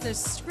fans. They're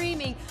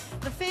screaming.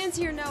 The fans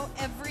here know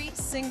every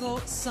single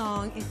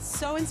song. It's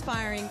so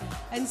inspiring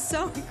and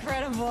so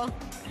incredible.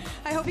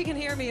 I hope you can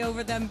hear me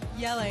over them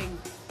yelling.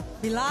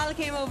 Bilal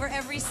came over,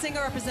 every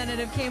single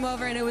representative came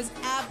over, and it was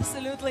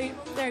absolutely,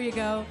 there you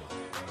go.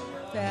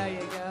 There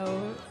you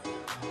go.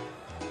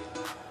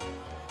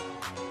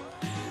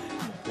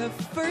 The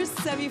first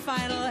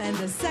semifinal and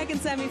the second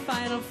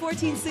semifinal,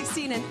 14,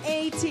 16, and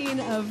 18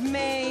 of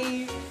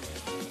May.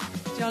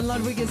 John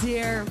Ludwig is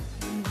here.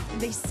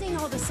 They sing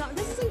all the songs.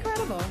 This is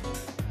incredible.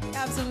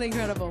 Absolutely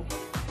incredible.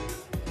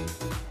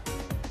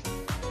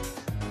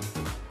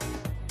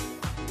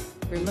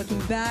 We're looking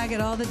back at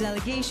all the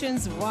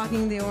delegations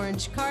walking the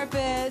orange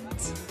carpet.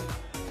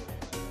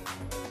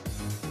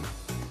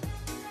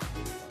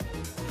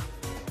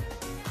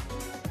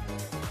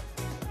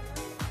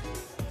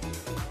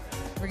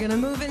 We're gonna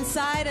move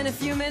inside in a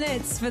few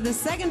minutes for the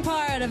second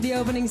part of the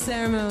opening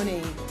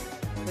ceremony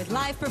with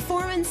live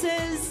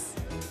performances.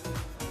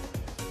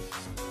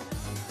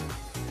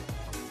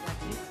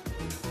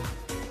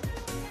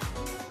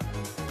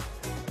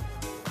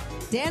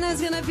 Dana's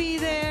gonna be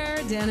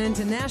there, Dana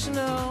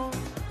International.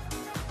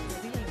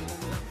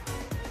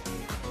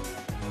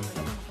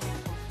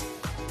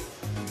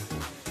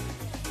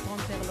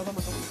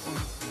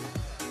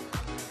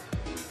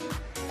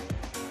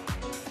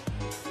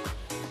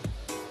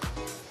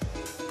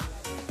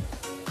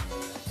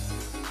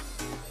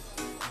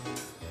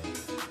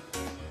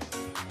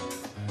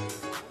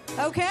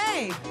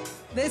 Okay,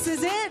 this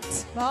is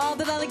it. All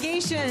the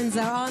delegations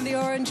are on the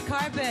orange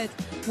carpet.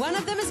 One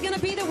of them is going to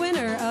be the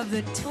winner of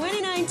the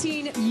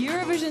 2019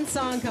 Eurovision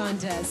Song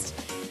Contest.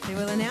 They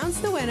will announce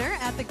the winner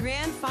at the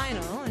grand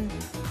final. And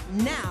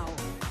now,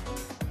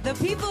 the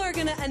people are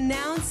going to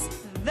announce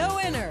the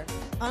winner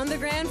on the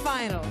grand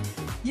final.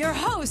 Your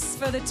hosts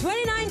for the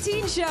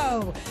 2019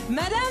 show,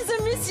 Mesdames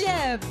et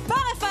Messieurs,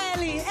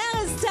 Refaeli,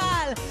 Erez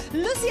Tal,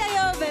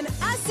 Ayoub and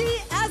Assi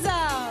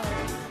Azar.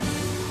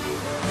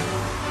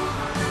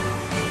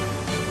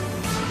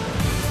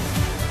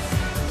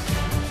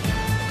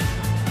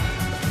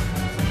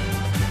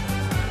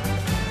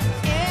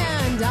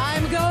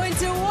 I'm going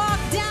to walk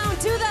down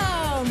to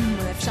them.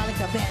 אפשר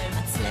לקבל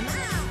מצלמה.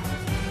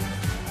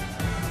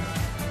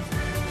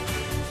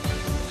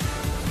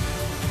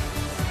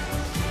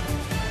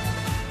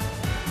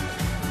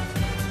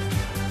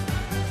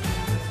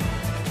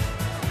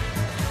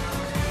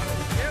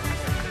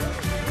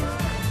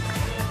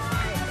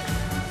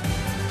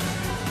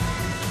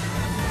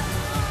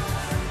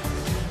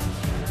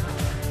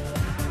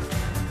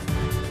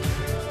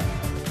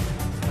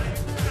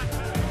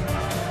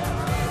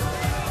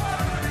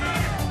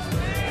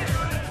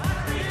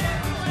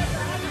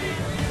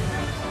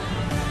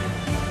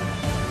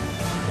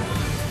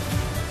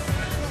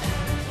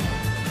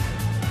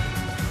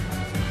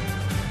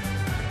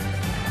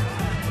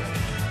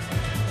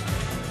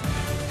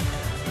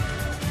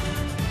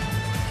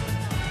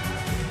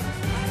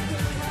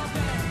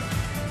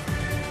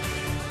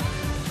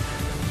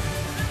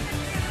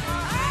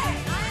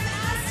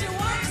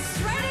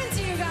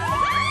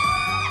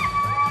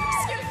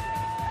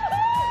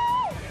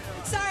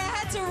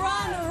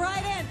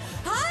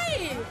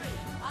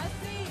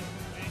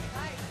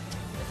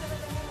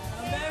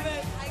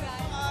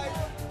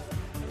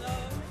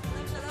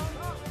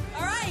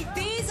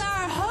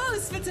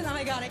 Oh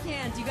my God, I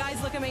can't. You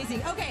guys look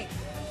amazing. Okay,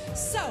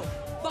 so,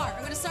 Bar, I'm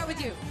going to start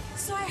with you.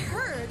 So I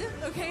heard,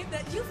 okay,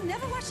 that you've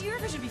never watched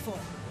Eurovision before.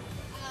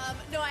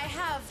 No, I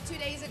have 2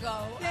 days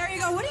ago. There you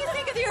go. What do you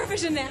think of the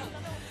Eurovision now?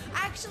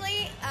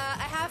 Actually,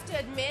 I have to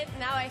admit,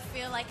 now I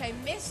feel like I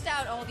missed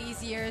out all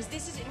these years.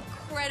 This is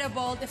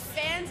incredible. The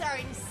fans are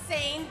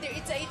insane.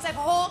 It's a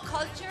whole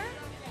culture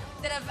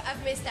that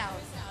I've missed out.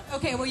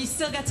 Okay, well, you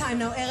still got time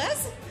now.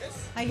 Erez?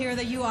 I hear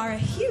that you are a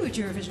huge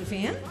Eurovision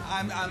fan.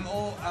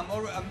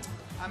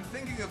 I'm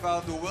thinking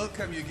about the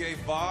welcome you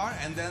gave Bar,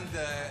 and then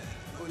the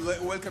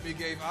welcome you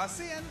gave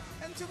Assi,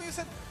 and to me you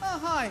said, "Oh,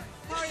 hi,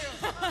 how are you?"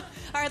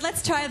 All right,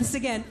 let's try this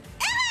again.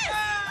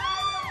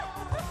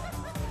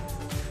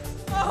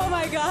 Oh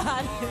my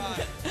God.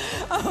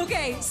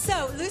 Okay,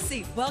 so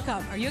Lucy,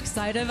 welcome. Are you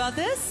excited about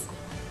this?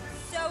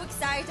 So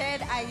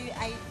excited.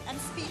 I'm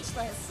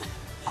speechless.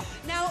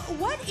 Now,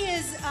 what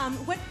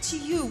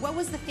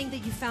was the thing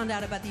that you found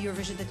out about the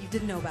Eurovision that you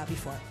didn't know about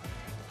before?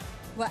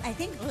 Well, I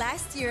think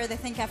last year the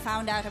thing I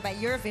found out about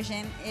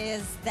Eurovision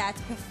is that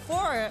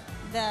before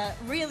the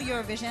real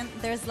Eurovision,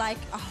 there's like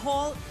a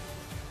whole,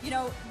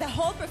 the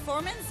whole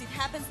performance, it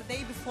happens the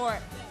day before.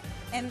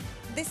 And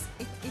this,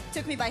 it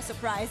took me by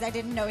surprise. I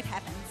didn't know it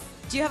happens.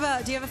 Do you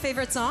have a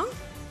favorite song?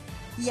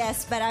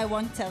 Yes, but I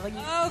won't tell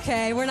you.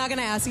 Okay, we're not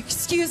going to ask you.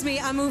 Excuse me,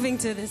 I'm moving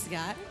to this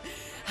guy.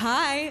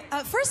 Hi.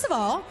 First of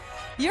all,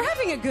 you're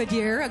having a good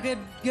year, a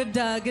good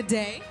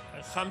day.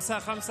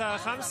 Khamsa, khamsa,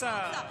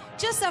 khamsa.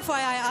 Just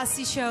FYI,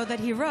 Assi show that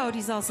he wrote,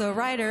 he's also a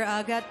writer,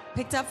 got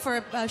picked up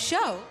for a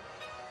show.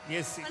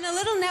 Yes. On a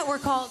little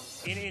network called...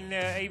 In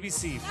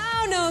ABC.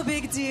 Oh, no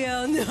big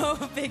deal. No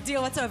big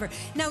deal whatsoever.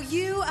 Now,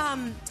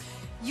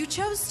 you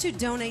chose to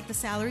donate the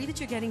salary that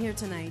you're getting here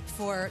tonight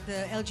for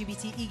the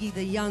LGBT IGI,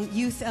 the Young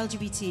Youth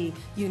LGBT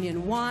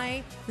Union.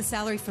 Why the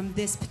salary from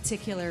this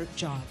particular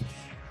job?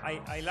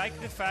 I like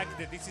the fact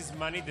that this is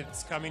money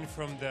that's coming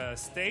from the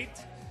state,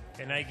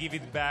 and I give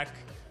it back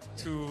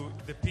to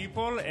the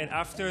people. And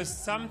after,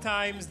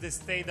 sometimes the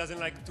state doesn't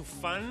like to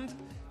fund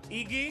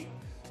IGI,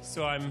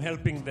 so I'm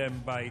helping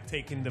them by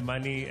taking the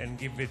money and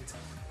give it.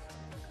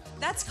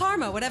 That's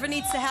karma. Whatever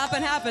needs to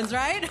happen, happens,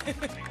 right?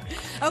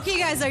 Okay,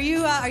 guys, are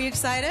you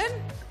excited?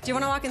 Do you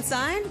want to walk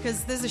inside?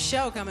 Because there's a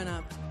show coming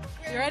up.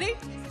 You ready?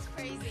 This is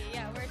crazy.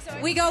 Yeah, we're so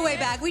excited. We go way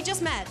back. We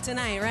just met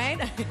tonight, right?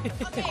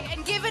 Okay,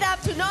 and give it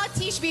up to Noa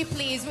Tishby,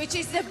 please, which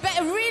is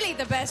really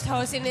the best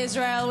host in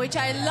Israel, which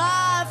I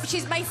love.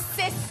 She's my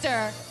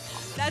sister.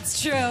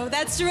 That's true.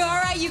 That's true.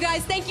 All right, you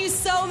guys, thank you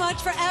so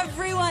much for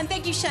everyone.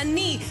 Thank you,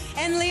 Shani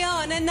and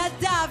Leon and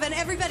Nadav and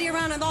everybody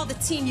around and all the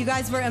team. You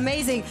guys were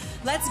amazing.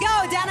 Let's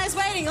go. Dana is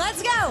waiting.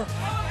 Let's go.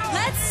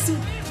 Let's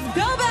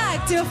go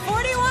back to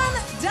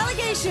 41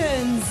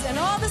 delegations and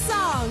all the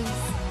songs.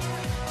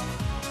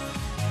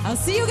 I'll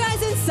see you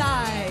guys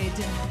inside.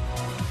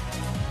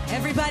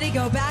 Everybody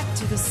go back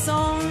to the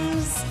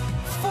songs.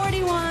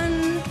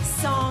 41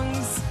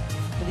 songs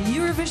for the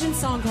Eurovision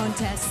Song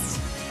Contest.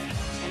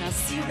 And I'll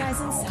see you guys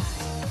inside.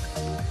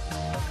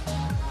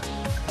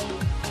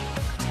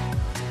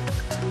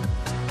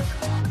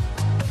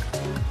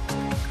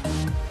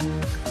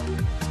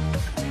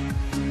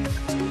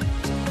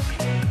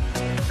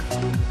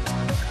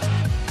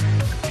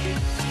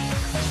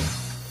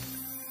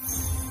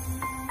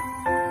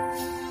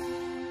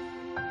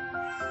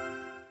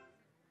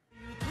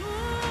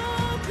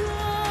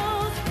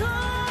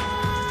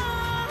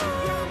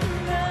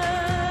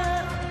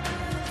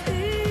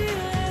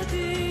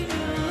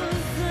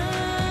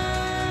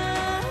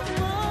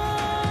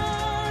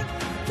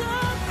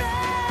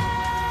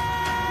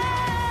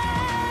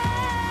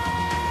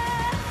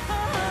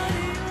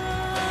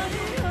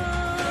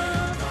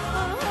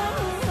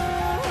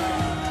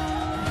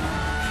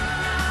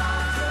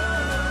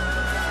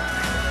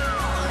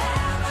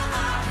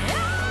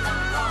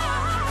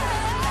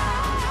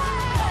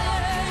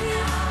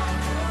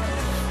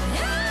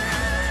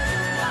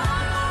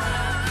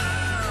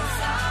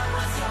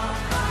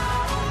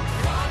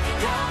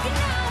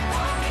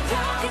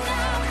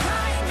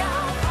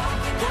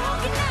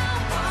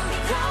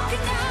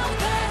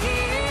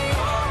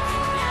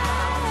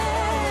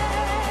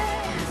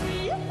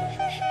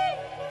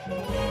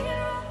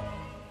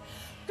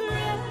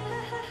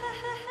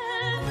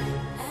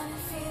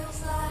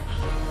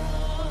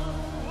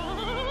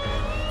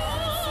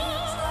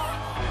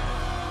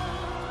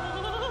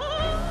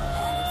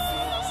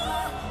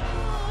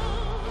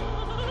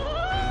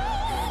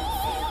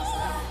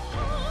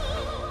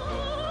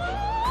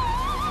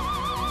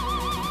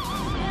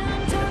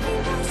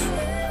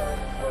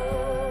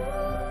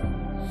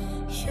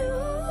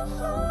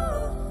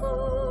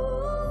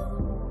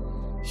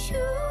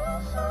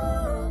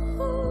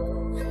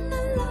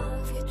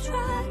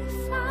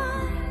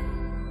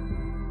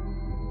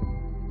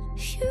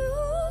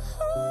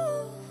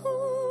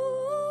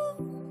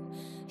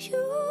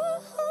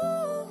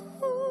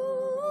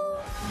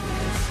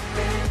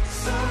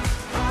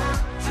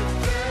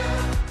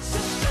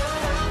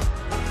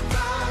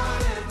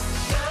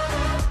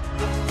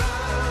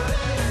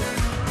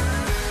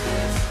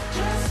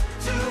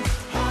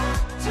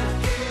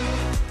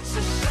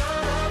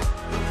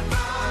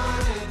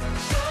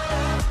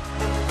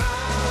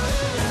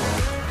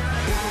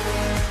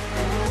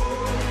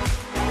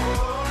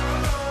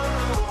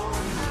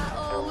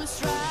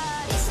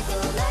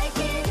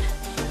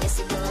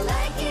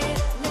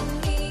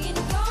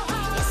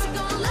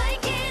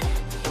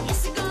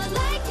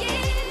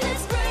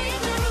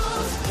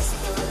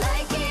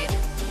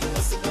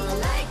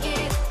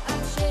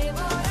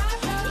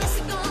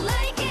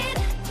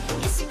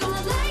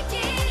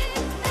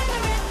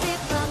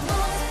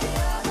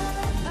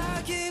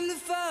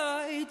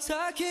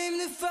 I came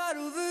to fight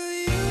over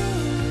you.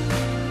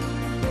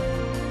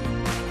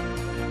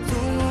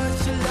 Too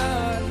much you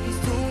lies,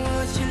 too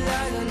much you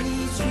lies, I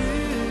need you.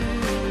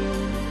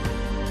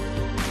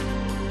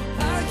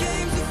 I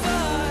came to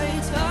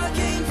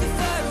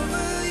fight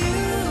over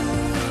you.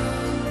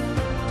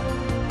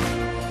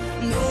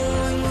 No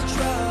one will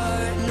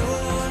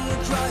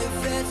try if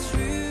that's true.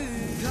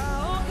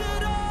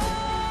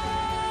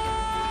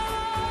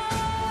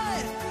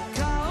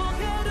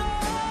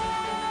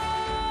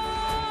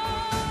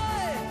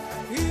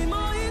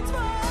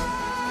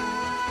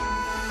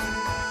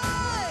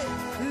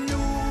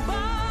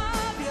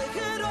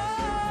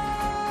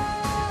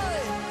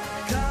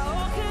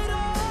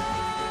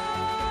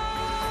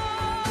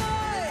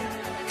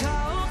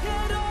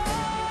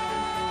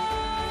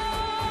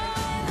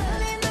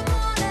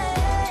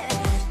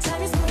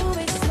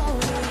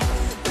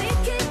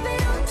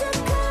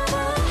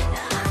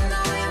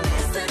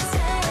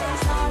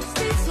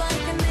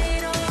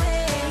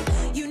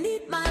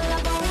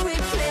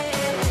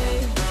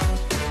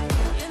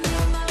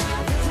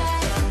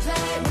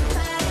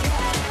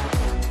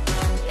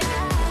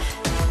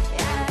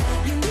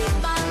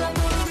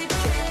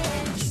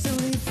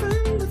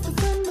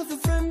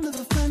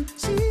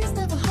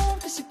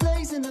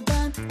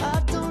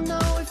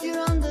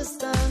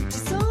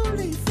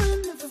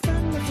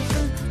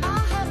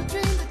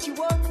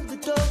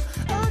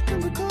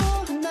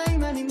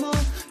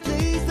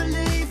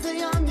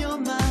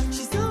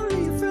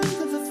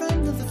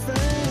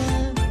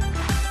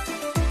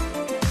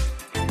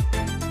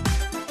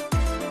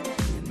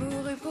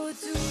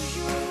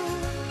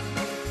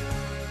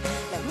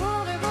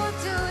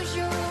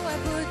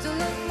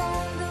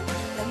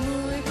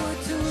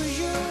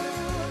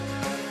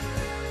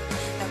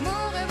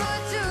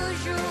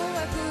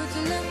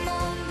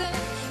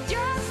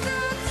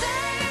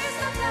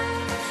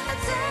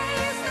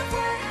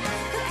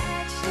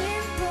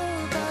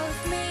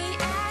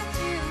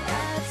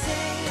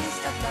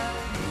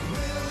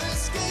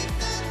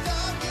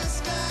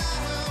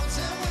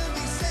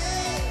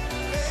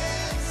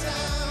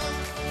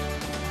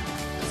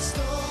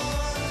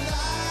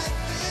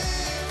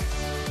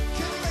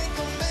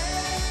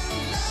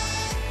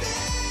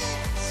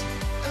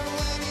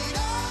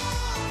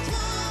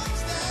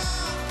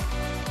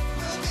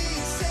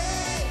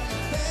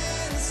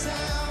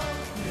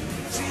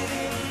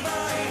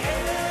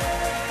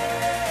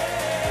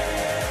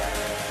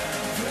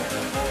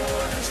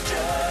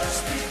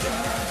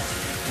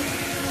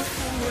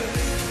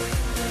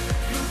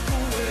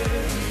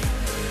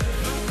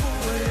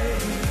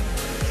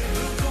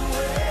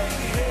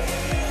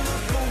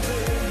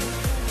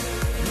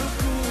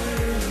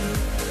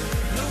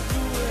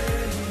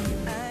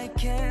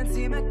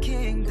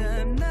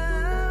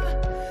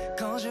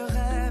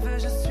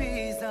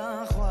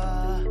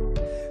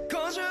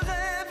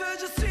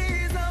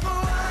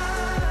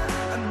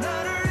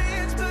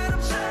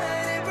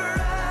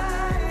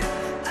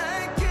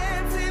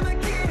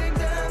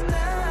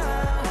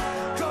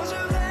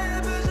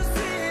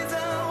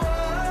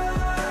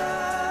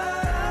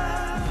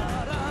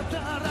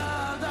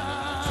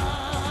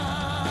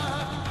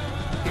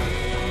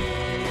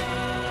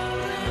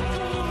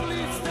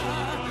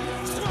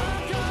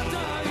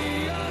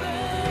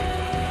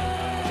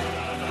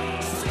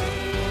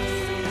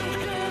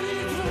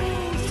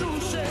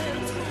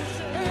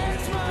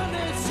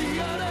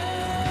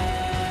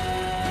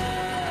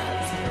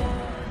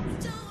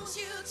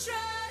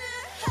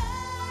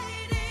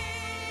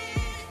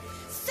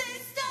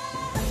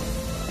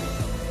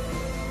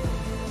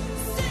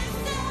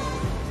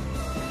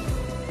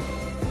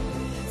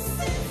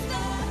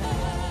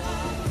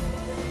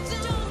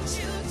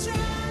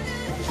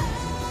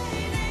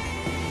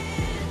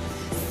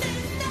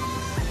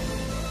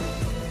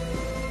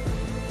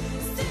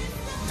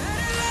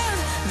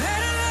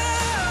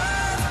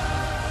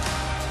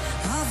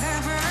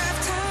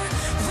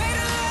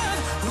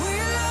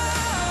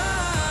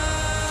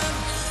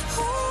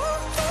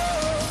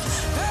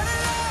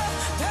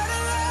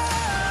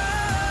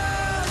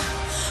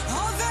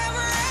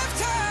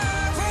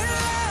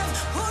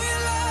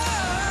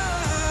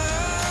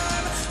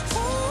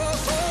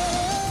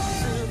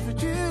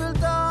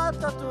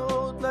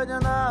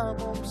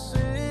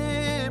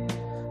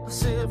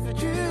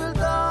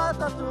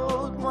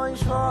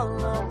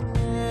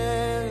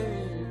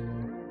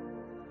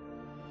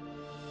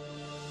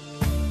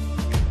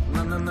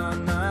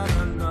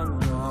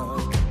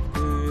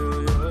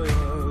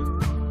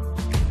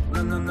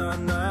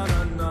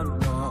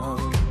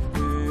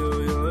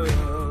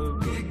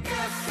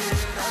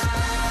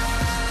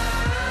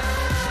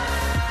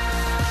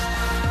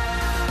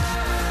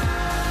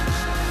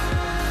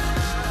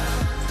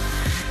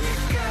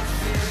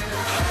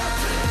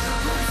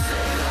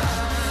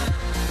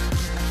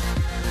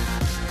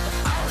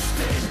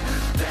 Austin,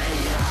 they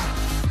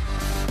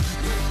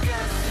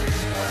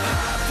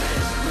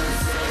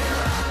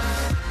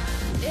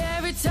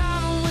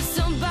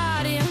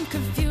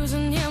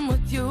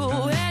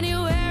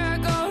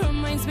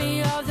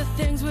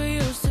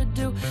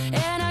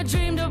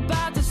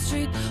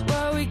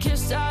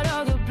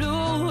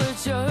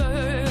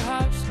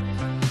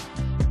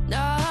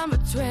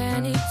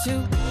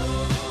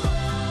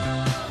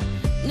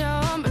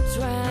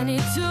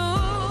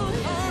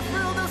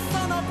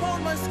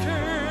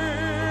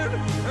skin,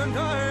 and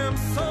I am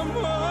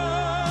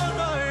someone,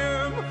 I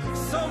am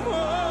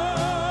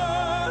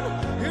someone.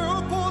 You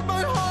pulled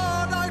my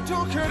heart, I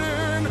took it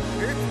in,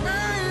 it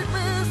made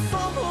me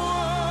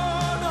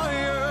someone, I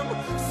am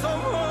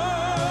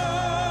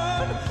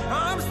someone.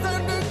 I'm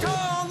standing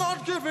tall, not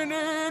giving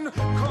in,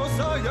 'cause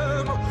I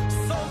am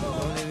someone.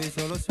 Volevi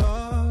solo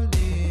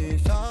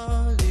soldi,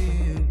 soldi,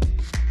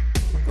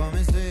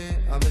 come se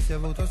avessi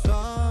avuto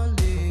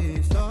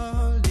soldi,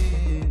 soldi.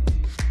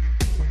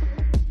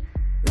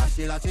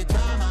 Lasci la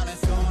città ma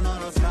nessuno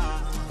lo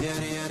sa.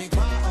 Ieri eri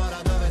qua,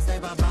 ora dove sei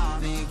papà?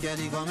 Mi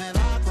chiedi come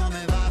va,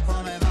 come va,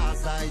 come va.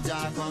 Sai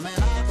già come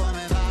va,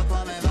 come va,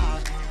 come va.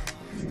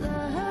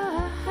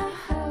 Love,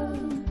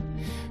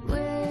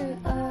 where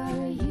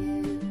are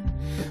you?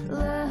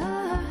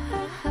 Love,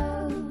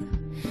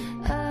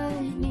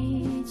 I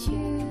need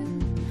you.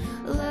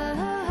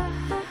 Love,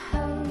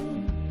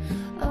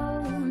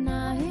 all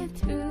night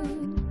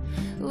through.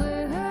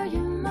 Where are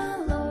you, my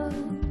love?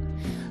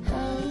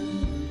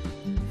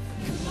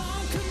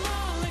 Come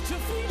on, let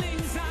your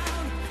feelings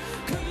out.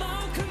 Come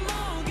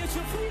on, get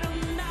your freedom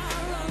now.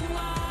 Run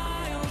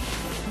wild,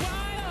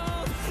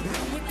 wild,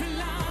 run with the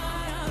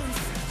lions.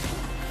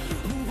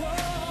 Whoa,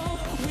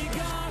 we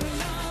got a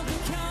love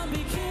that can't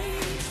be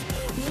caged.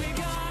 We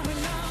got a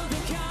love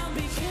that can't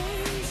be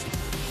caged.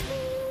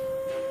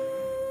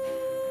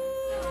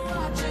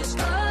 Watch us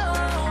go.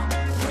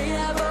 We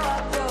never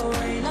walk the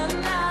way, no,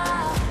 no.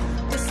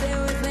 Just stay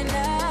with me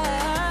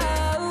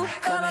now.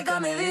 Come on,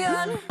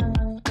 chameleon.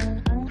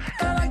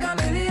 Come on,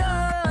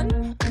 chameleon.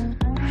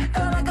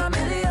 Come on,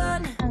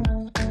 chameleon.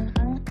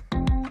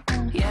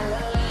 Yeah, la,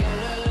 la,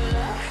 la, la,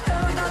 la.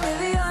 Come on,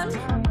 chameleon.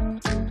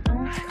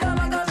 Come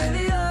on,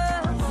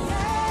 chameleon.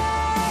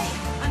 Stay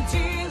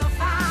until I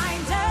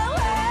find a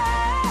way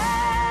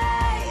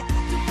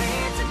to be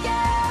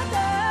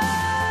together.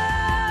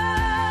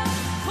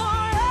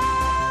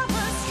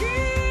 Forever's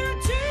here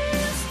to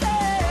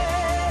stay.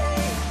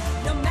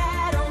 No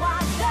matter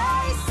what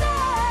they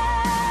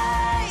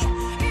say,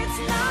 it's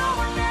now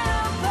or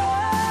never.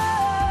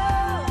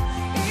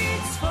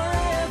 It's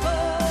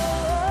forever.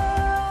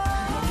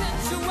 I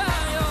catch you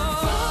while you're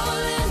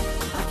falling.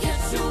 I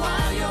catch you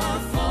while you're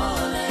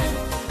falling.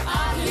 I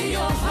hear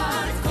your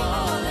heart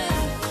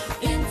calling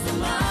into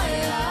my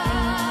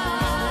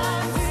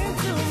eyes.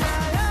 Into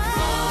my eyes.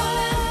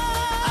 Falling.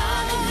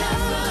 I'm in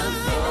heaven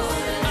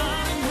falling.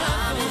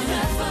 I'm in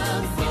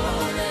heaven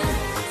falling.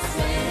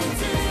 Sing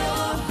to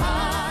your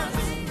heart.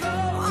 Go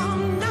on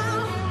now.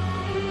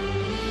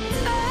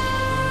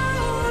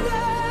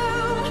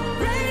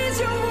 Raise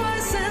your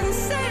voice and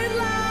say it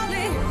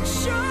loudly.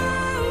 Show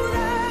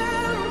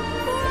them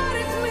what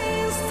it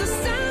means to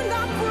stand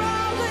up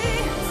proudly.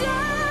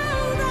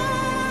 Tell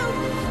them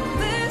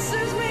this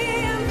is me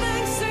and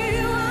thanks to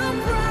you I'm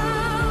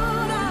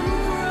proud. I'm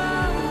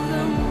proud.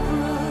 I'm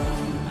proud.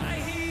 I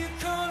hear you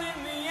calling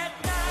me at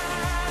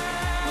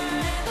night.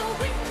 When the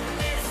wind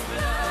is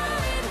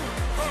blowing.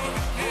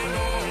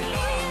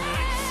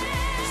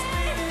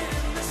 Spirit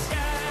in the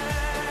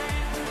sky.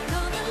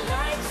 Though the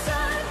lights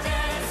are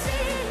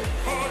dancing.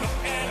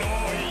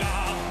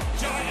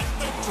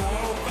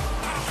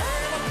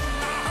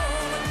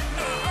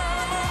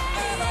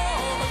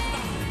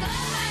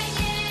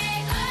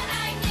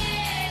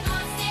 Kochanie,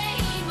 mocniej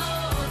i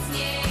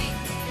mocniej.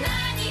 Na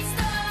nic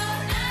to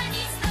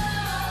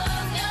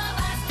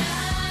ogniowa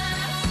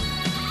straż.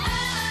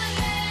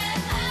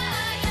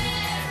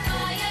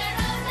 Fire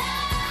of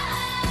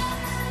love.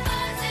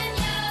 Birds in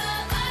you,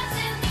 birds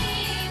in me,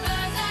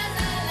 birds as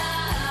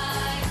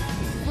alive.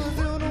 Mas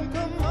eu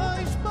nunca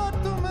mais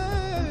bato o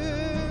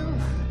meu.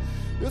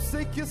 Eu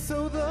sei que a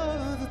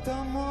saudade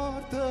tá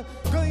morta.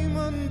 Quem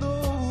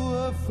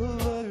mandou a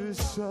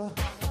flecha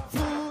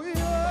fui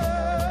eu.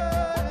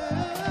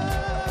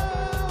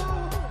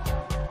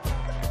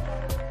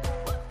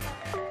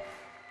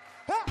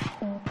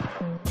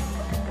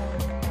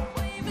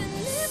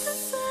 Beneath the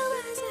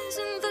sunrises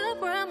and the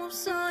brown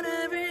moves on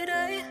every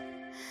day.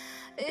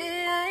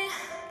 Yeah.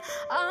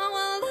 I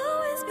will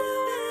always be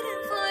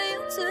waiting for you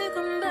to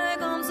come back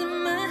home to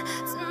me,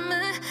 to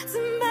me, to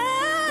me.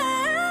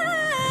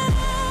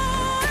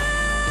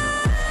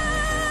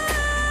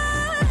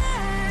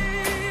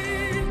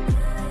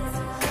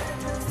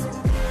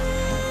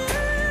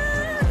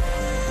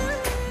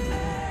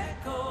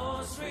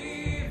 Echoes,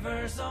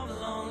 rivers of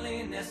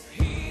loneliness,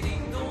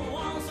 heating the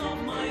walls of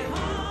my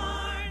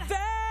heart.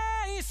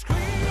 They scream.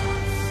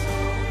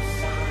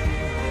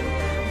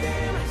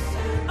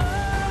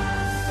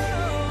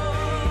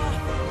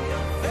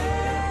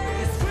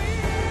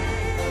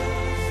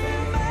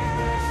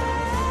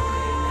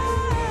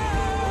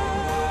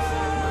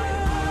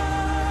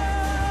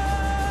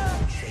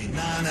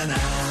 Na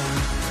na,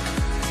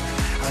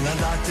 and the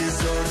dark is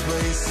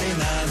always say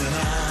na na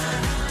na.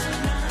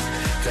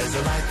 There's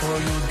a light for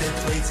you that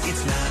waits,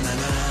 it's na na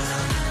na.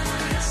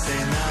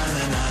 Say na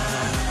na na,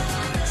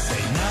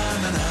 say na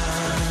na na.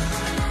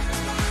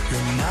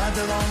 You're not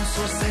alone,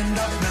 so stand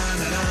up na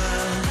na na.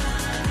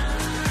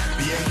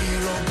 Be a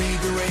hero, be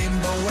the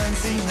rainbow and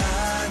sing na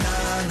na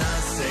na.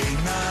 Say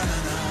na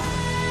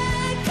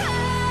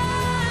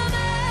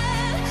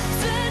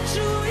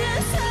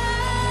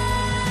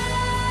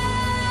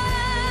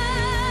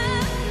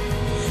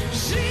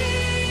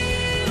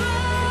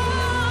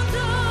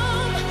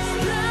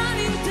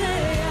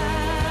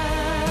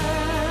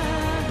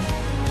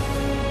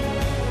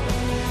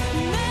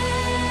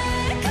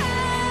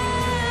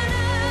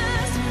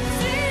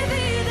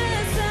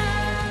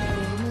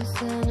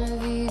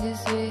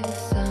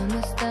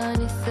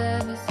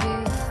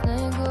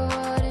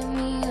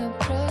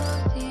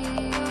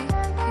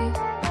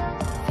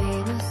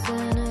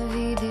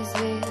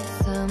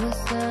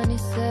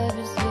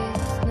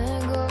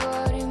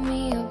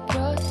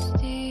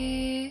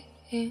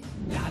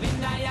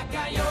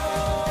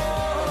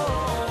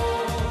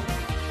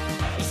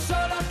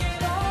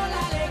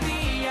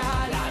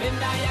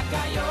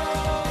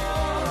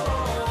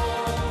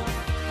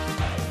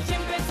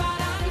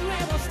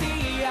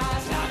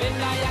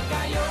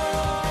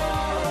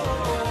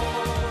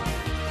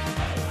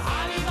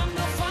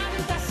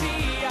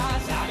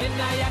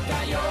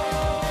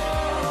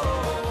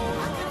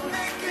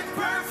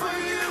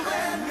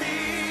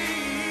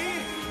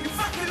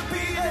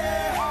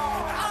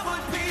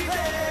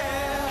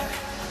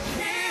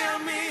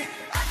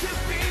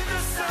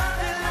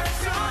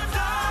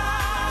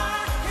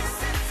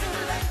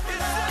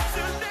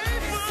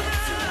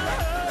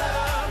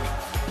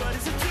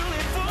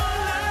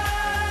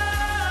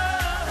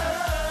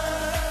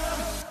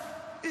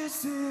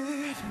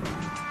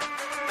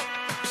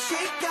She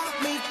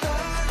got me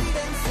dirty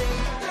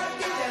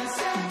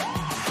dancing,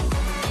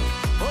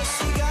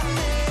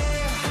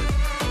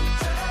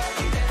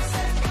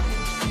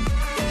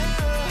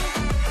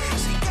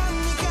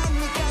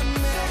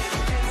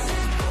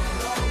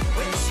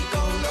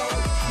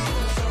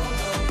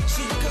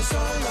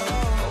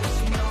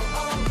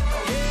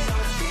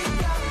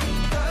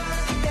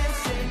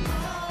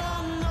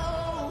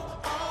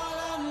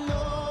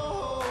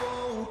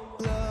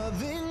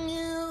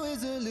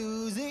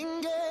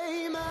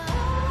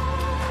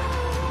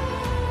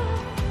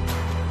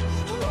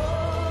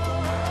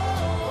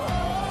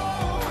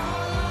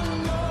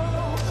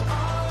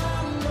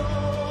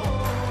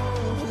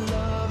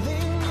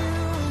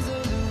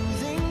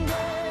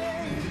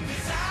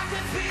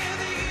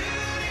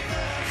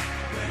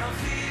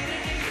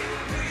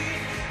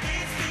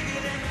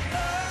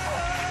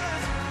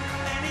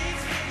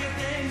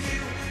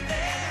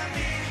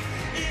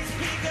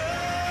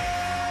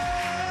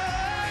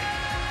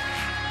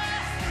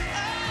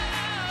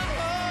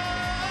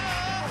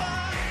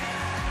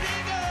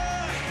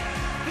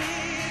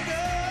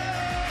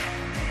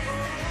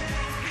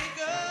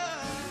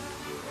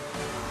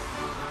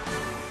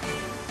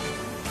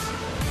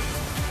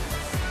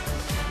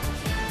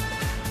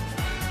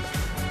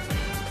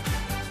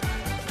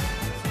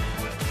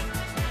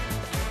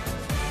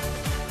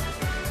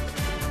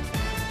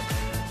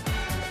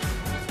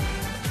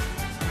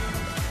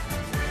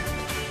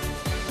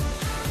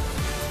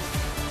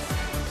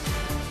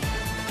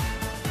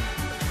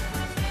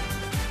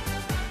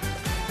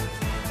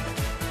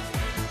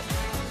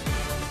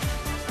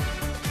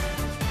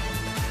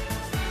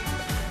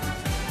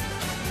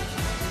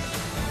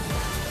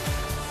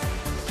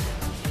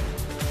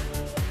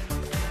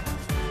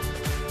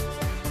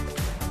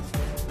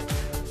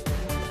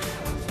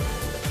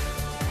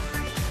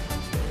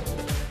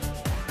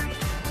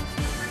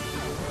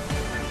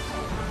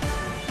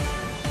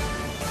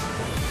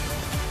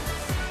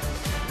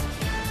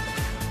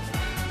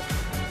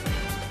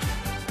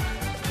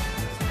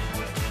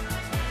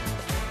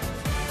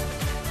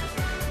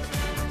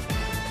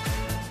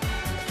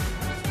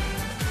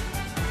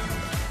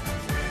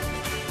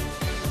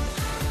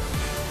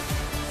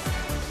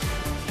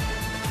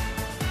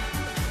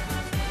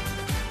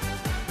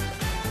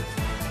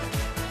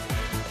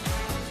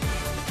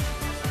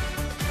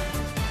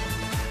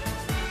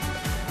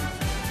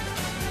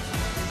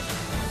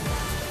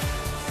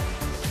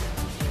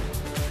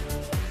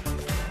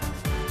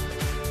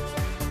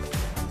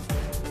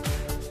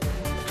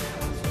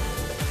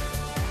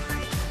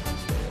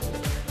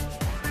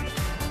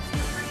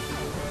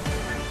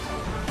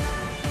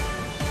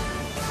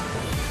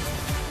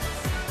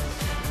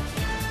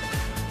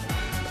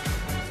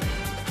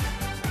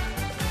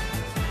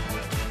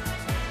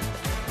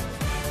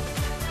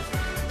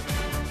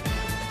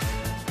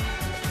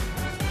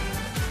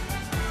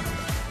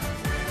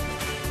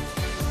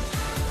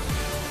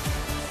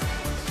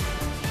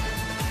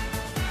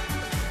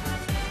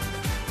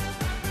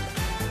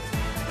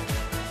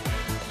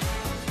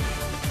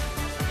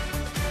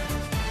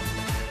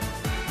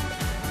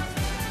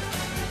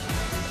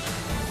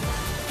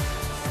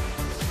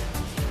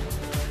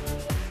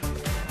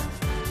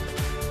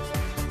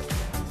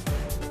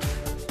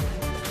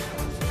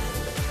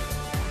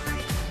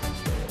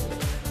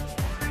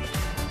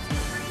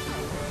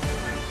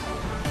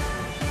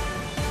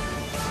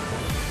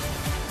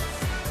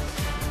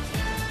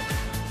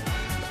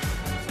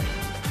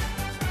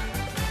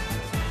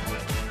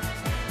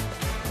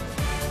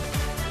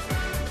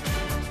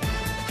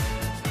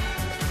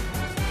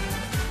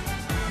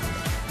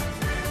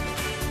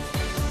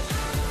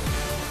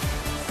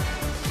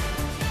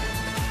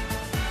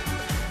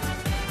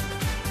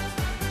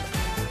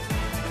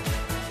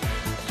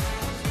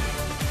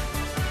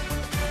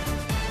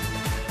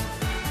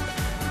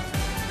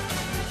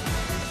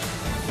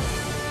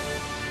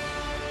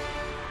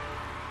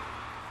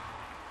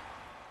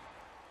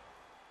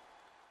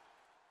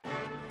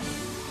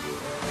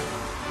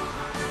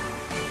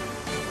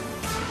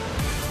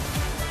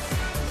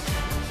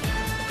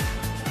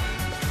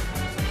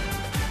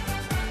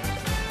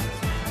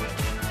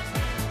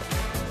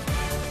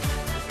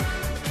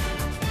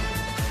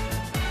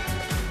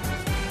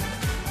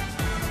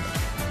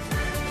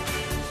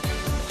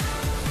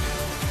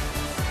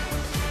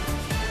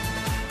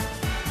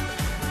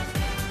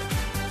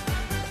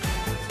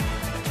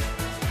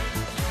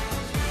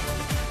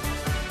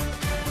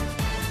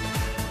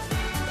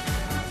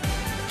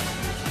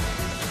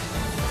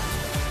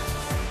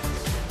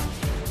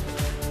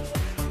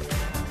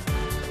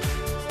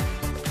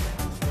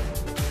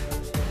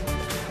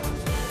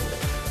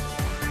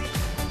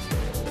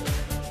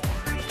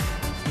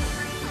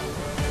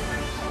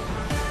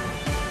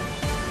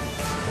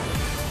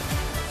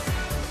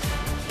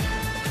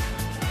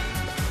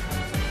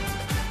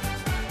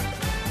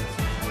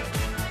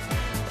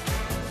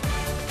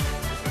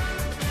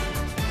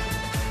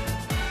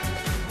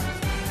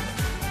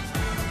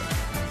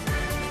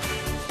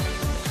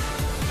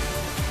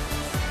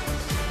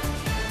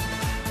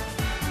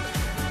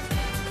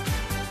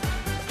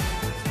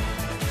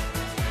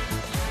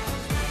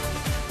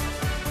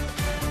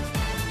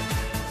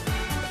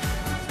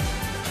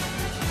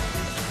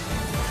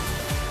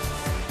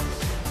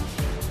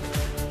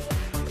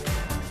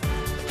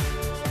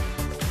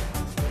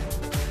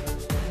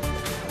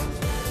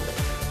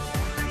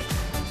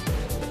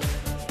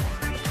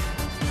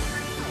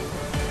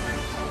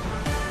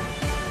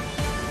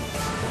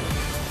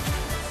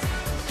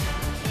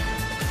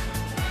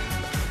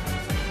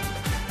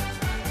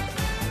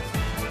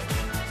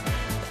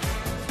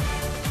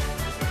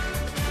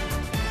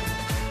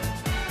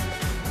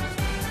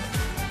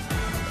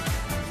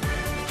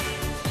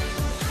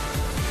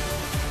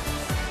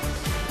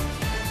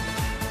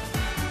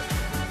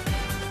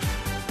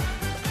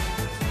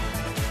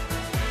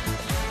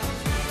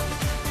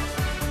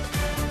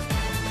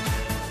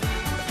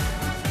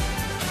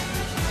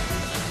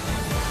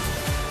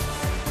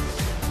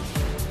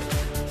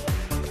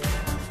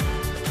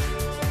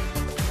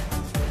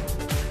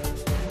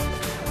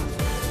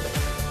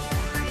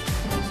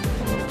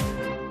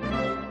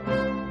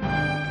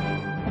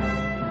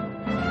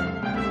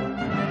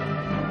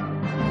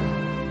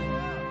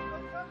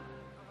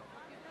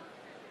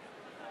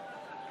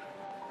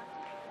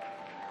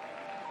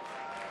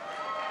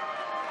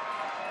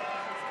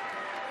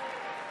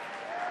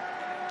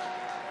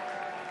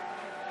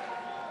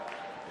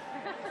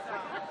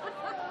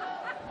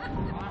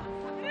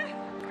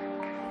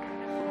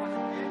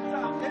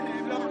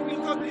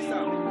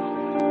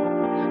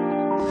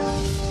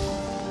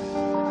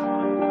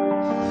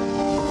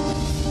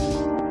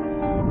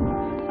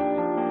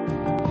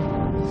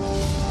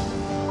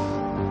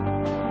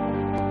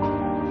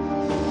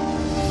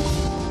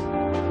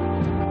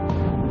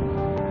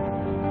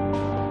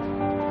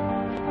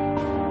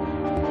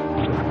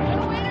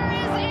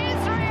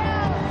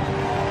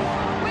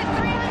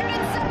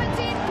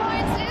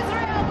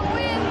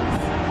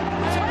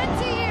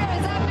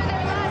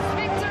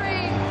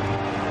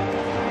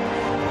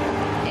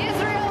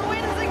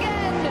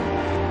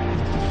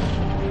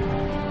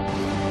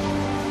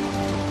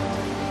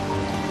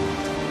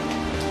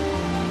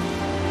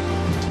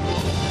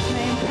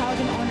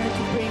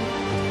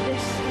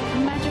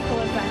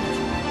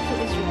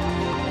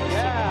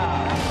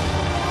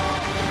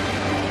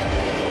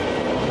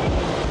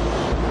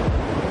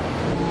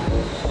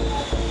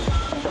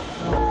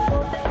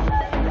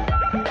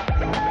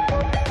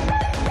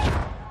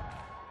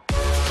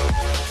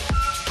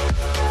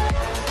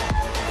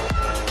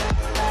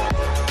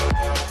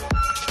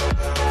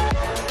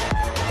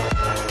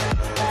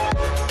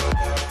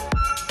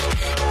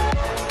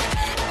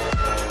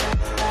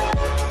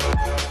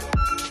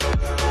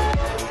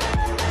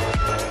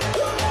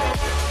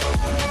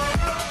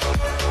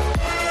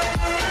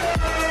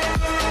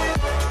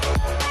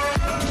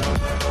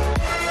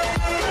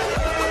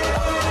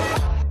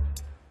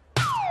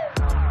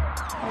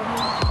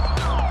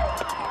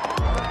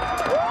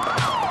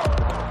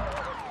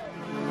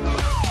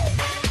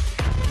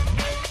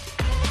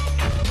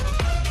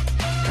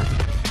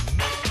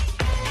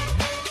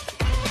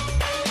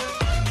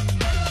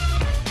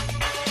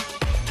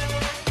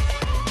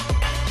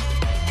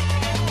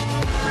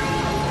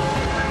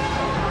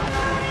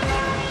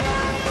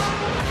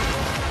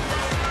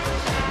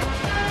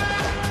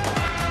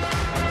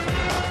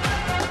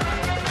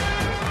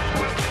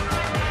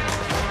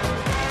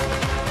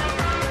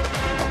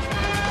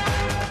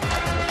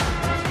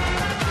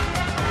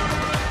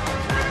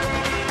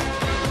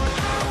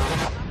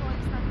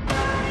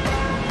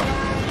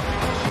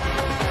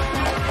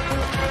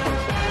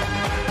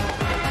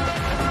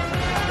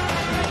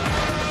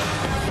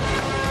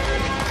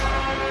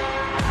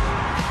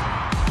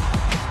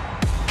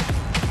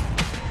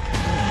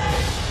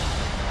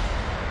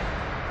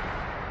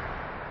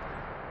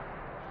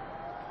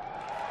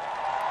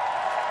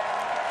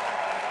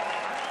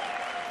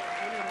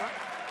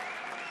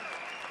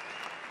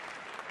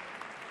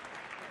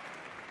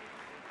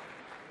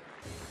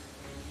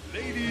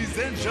 Ladies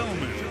and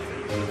gentlemen,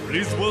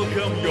 please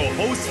welcome your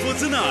host for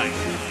tonight,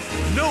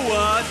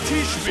 Noa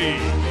Tishby.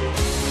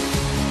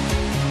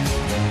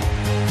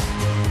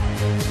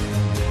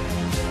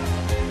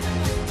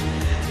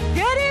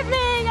 Good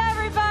evening,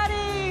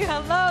 everybody.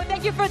 Hello.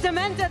 Thank you for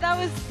Dementa. That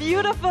was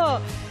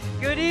beautiful.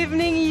 Good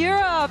evening,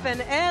 Europe,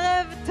 and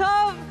Erev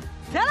Tov,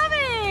 Tel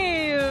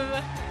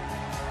Aviv.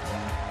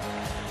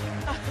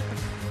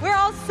 We're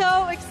all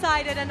so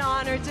excited and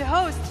honored to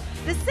host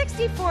the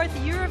 64th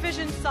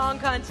Eurovision Song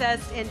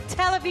Contest in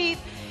Tel Aviv,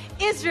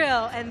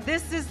 Israel. And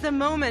this is the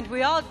moment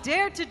we all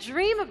dare to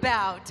dream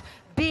about,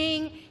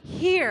 being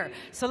here.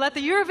 So let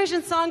the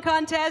Eurovision Song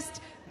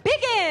Contest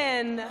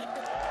begin.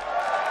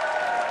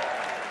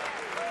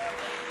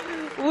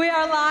 We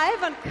are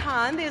live on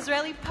Kan, the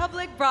Israeli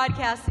Public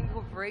Broadcasting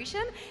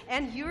Corporation,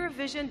 and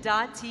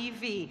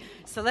Eurovision.tv.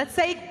 So let's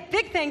say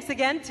big thanks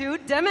again to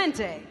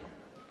Demente.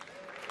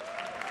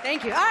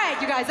 Thank you. All right,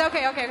 you guys.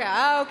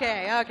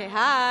 Okay.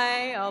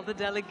 Hi, all the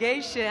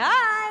delegation.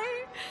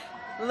 Hi.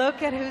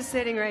 Look at who's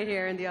sitting right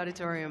here in the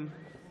auditorium.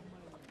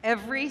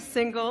 Every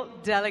single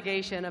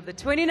delegation of the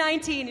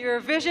 2019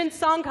 Eurovision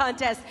Song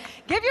Contest.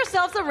 Give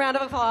yourselves a round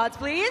of applause,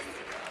 please.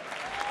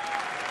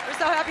 We're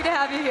so happy to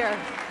have you here.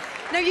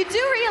 Now, you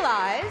do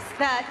realize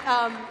that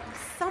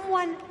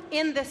someone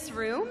in this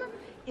room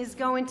is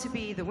going to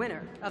be the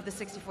winner of the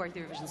 64th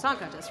Eurovision Song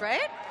Contest,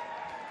 right?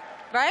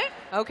 Right?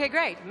 Okay,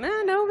 great.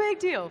 No big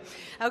deal.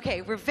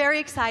 Okay, we're very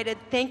excited.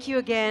 Thank you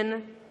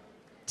again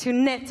to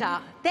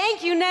Neta.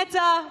 Thank you,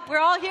 Neta.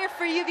 We're all here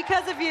for you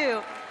because of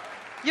you.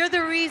 You're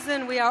the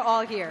reason we are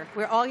all here.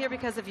 We're all here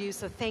because of you,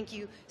 so thank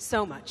you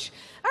so much.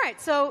 All right,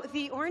 so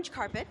the orange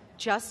carpet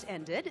just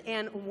ended,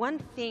 and one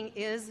thing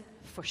is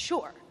for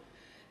sure.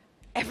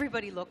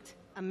 Everybody looked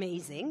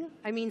amazing.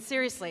 I mean,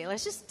 seriously,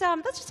 let's just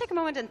take a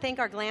moment and thank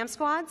our glam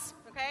squads,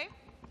 okay?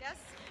 Yes?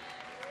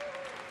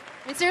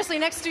 And seriously,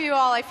 next to you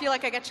all, I feel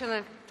like I got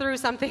you threw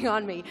something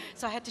on me.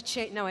 So I had to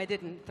change. No, I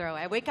didn't throw.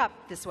 I wake up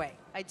this way.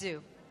 I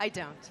do. I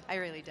don't. I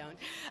really don't.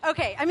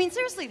 Okay, I mean,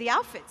 seriously, the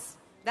outfits,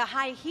 the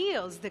high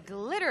heels, the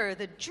glitter,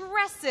 the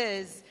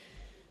dresses,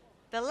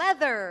 the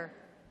leather.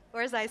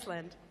 Where's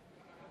Iceland?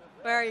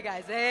 Where are you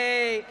guys?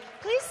 Hey,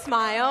 please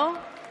smile.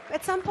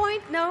 At some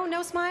point,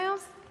 no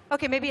smiles?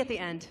 Okay, maybe at the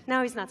end.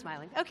 No, he's not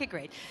smiling. Okay,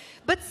 great.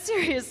 But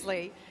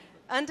seriously,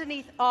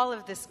 underneath all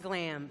of this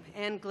glam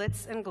and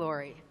glitz and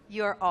glory,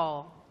 you're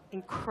all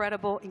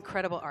incredible,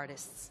 incredible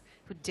artists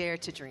who dare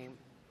to dream.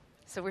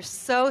 So we're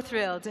so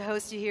thrilled to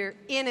host you here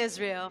in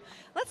Israel.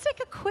 Let's take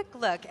a quick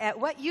look at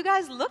what you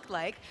guys looked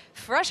like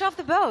fresh off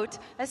the boat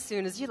as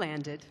soon as you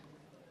landed.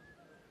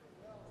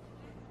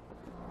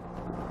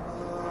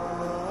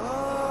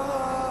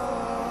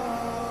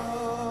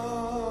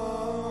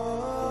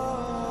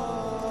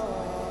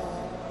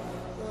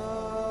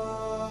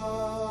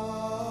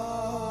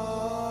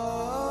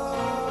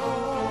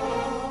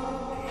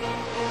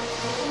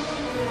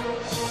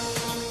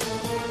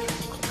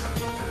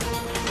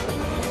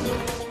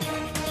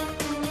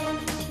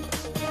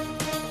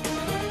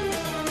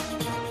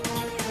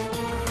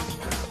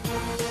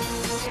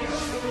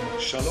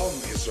 Shalom,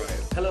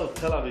 Israel. Hello,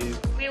 Tel Aviv.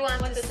 We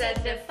want to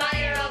set the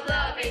fire of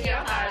love in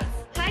your hearts.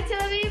 Hi Tel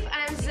Aviv,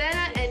 I'm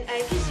Zena and I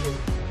kiss you.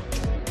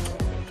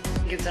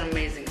 It's an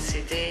amazing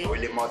city.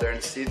 Really modern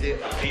city.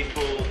 The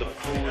people, the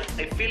food.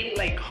 I feel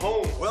like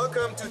home.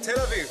 Welcome to Tel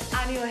Aviv.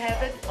 אני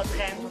אוהבת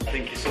אתכם.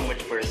 Thank you so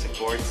much for your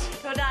support.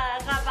 תודה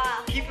רבה.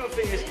 Keep your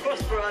fingers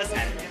crossed for us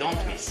and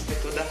don't miss.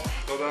 תודה.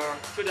 תודה.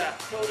 תודה.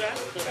 תודה.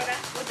 תודה.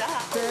 תודה.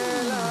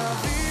 תל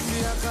אביב,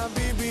 יא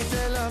חביבי,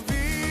 תל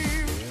אביב.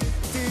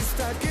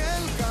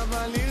 תסתכל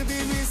כמה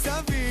לירדים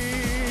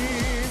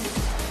מסביב.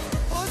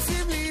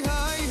 עושים לי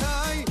היי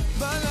היי,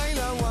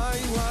 בלילה וואי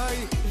וואי,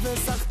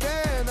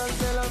 וסחטן על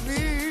תל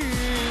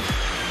אביב.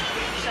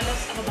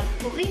 3-4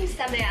 פורים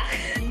שמח.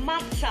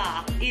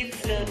 מצה,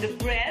 it's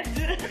the bread.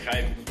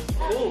 חיים.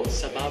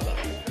 סבבה.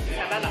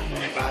 סבבה.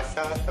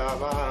 Basa,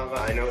 sababa.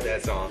 I know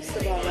that song.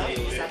 סבבה.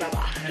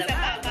 סבבה.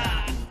 סבבה.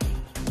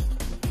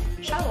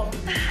 שלום.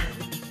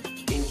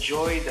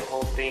 Enjoy the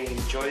whole thing.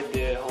 Enjoy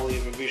the whole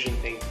Eurovision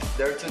thing.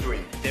 Dare to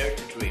dream. Dare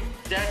to dream.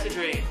 Dare to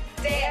dream.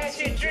 Dare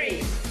to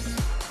dream.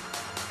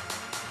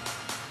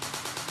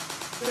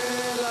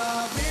 תל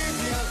אביב,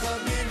 יא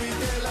חביבי,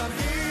 תל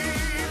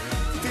אביב.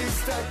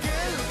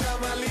 תסתכל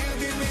כמה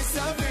לירדים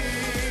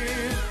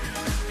מסביב.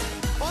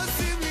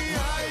 עושים לי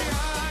היי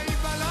היי,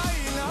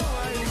 בלילה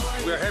וואי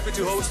וואי. We are happy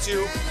to host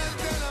you,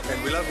 and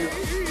we love you.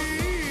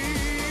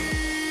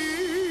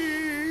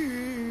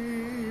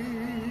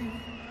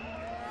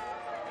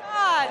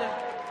 God.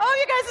 Oh,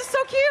 you guys are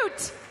so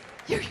cute.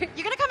 You're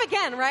going to come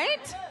again,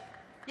 right?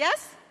 Yes?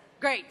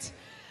 Great.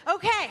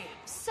 Okay,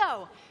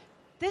 so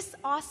this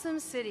awesome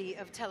city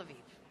of Tel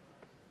Aviv,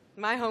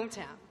 my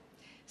hometown,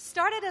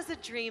 started as a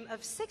dream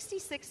of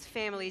 66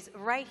 families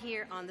right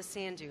here on the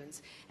sand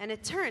dunes, and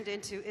it turned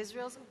into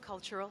Israel's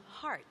cultural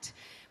heart.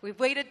 We've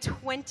waited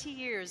 20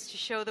 years to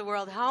show the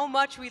world how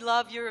much we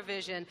love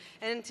Eurovision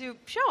and to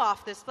show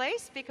off this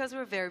place because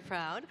we're very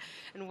proud.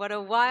 And what a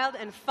wild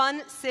and fun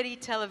city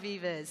Tel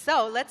Aviv is.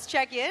 So let's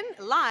check in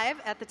live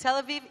at the Tel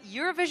Aviv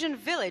Eurovision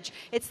Village.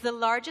 It's the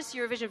largest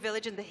Eurovision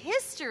village in the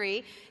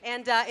history,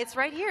 and it's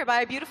right here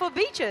by beautiful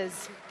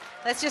beaches.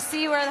 Let's just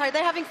see where are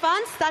they having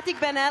fun? Statik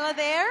Ben Ella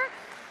there.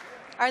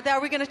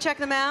 Are we going to check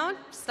them out?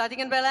 Statik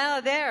and Ben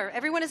Ella there.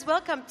 Everyone is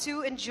welcome to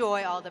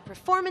enjoy all the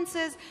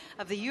performances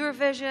of the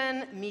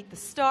Eurovision, meet the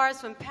stars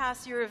from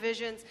past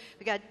Eurovisions.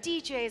 We got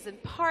DJs and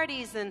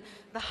parties and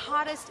the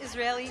hottest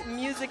Israeli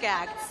music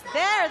acts.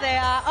 There they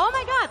are. Oh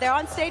my God, they're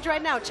on stage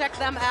right now. Check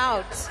them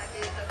out.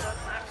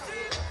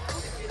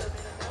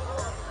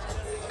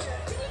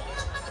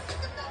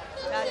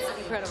 That's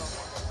incredible.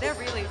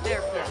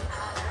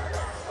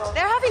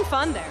 They're having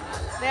fun there.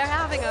 They're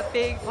having a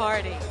big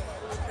party.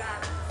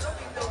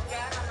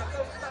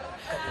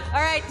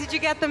 All right, did you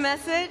get the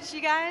message,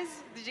 you guys?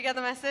 Did you get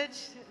the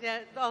message? Yeah,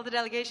 all the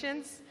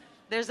delegations?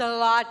 There's a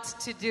lot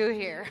to do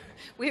here.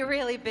 We're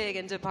really big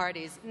into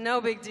parties.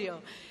 No big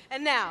deal.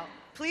 And now,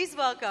 please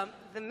welcome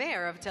the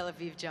mayor of Tel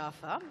Aviv,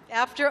 Jaffa.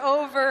 After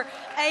over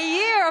a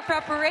year of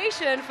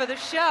preparation for the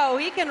show,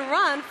 he can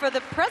run for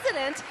the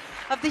president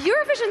of the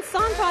Eurovision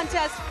Song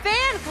Contest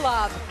fan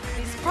club.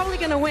 He's probably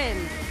going to win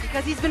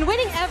because he's been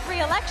winning every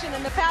election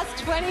in the past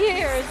 20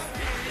 years.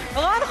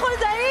 Ron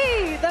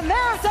Hulda'i, the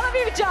mayor of Tel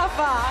Aviv,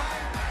 Jaffa.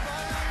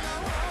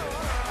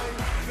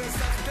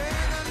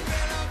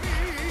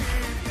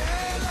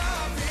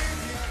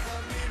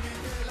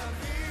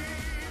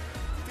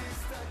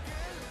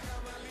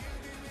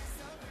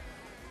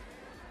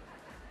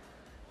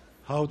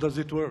 How does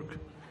it work?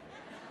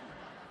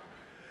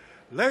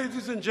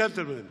 Ladies and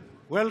gentlemen,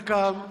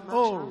 welcome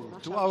all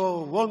to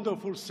our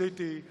wonderful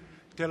city,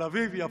 Tel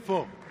Aviv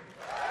Yafo.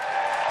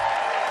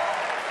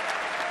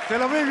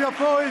 Tel Aviv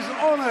Yafo is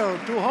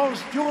honored to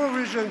host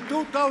Eurovision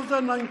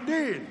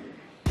 2019.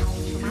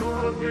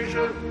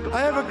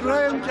 I have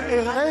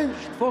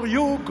arranged for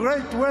you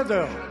great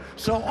weather,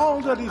 so all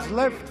that is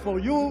left for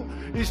you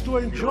is to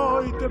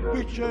enjoy the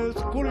beaches,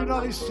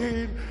 culinary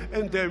scene,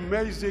 and the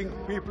amazing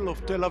people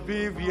of Tel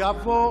Aviv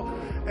Yafo,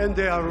 and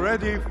they are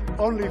ready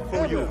only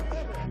for you.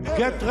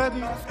 Get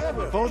ready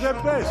for the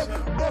best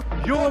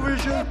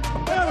Eurovision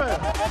ever!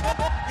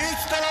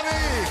 It's Tel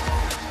Aviv!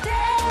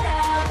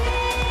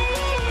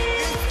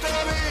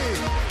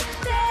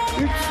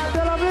 It's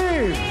Tel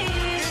Aviv!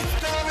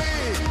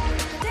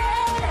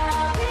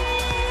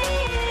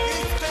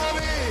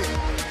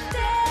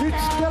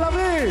 It's Tel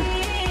Aviv!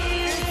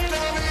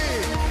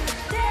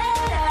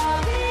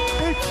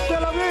 It's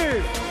Tel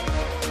Aviv!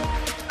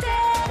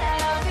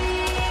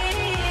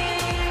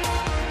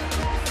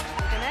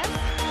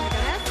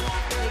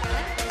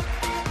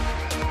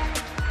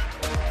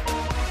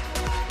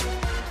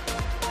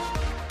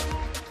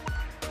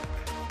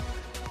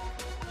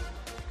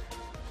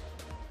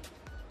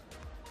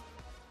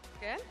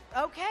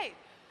 Okay.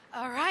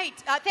 All right.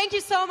 Thank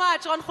you so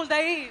much, Ron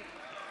Hulda'i.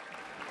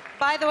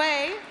 By the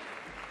way,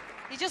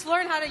 he just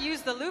learned how to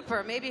use the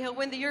looper. Maybe he'll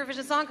win the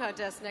Eurovision Song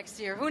Contest next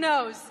year. Who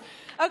knows?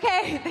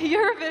 Okay, the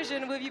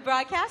Eurovision will be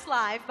broadcast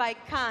live by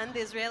Kan, the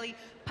Israeli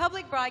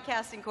Public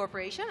Broadcasting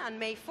Corporation on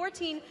May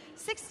 14,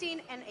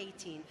 16, and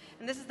 18.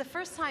 And this is the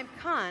first time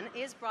Cannes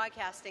is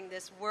broadcasting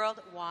this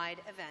worldwide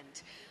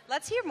event.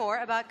 Let's hear more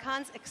about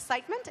Cannes'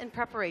 excitement and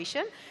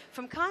preparation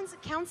from Cannes'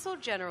 Council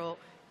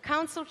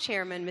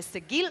Chairman,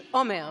 Mr. Gil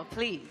Omer,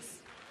 please.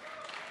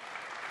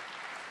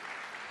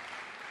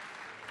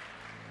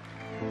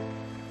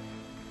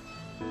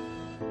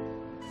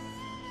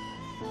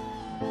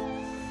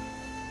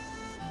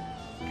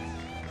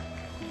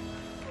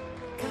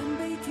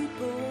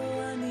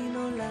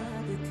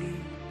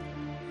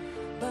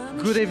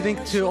 Good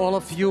evening to all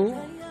of you.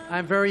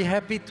 I'm very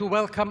happy to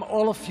welcome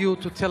all of you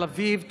to Tel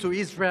Aviv, to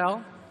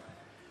Israel.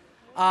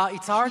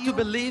 It's hard to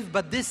believe,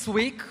 but this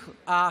week,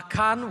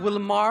 Cannes will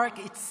mark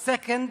its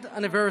second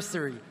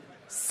anniversary,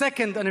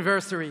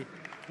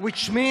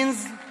 which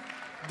means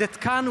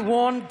that Cannes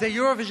won the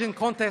Eurovision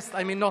contest,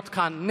 I mean not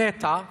Cannes,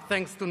 Neta,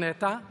 thanks to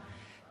Neta.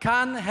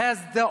 Cannes has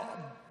the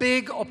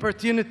big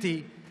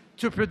opportunity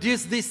to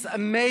produce this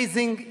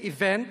amazing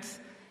event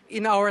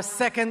in our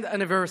second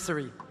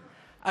anniversary.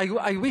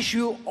 I wish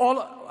all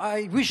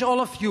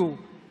of you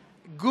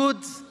good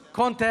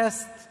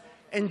contest,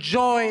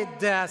 enjoy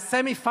the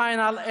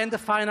semi-final and the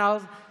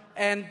final,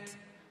 and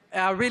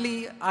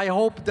really I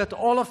hope that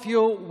all of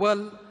you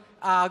will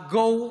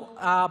go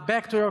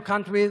back to your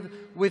country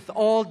with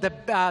all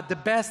the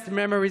best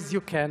memories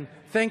you can.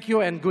 Thank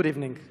you and good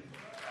evening.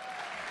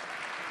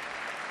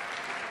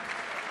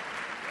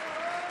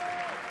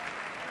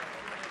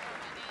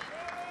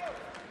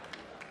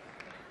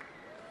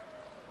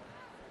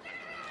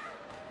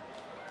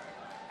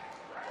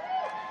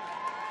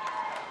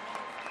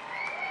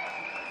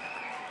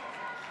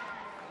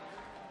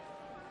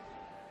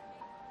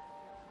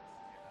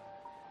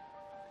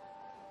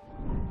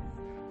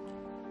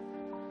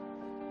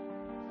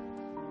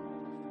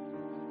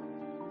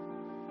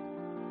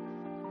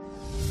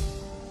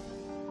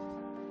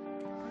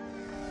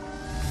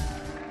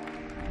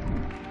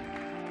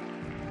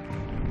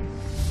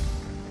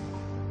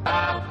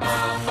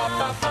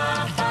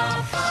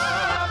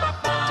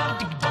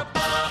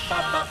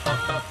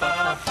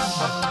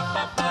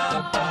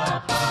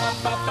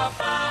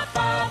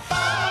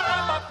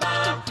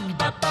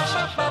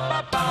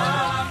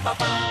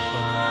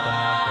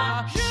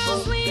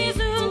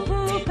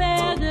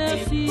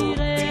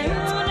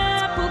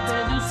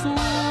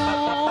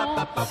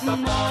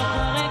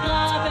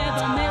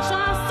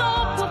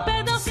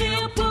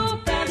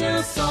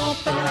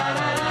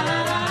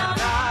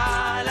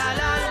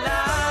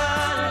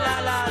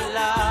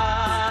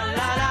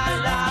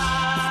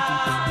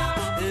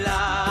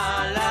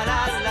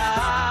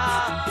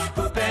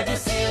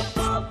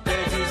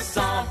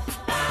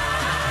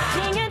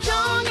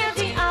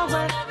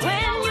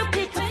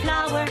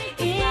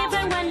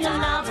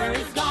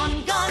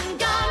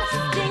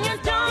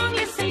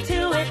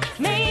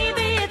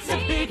 Maybe it's a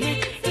big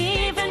hit,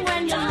 even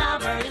when your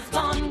lover is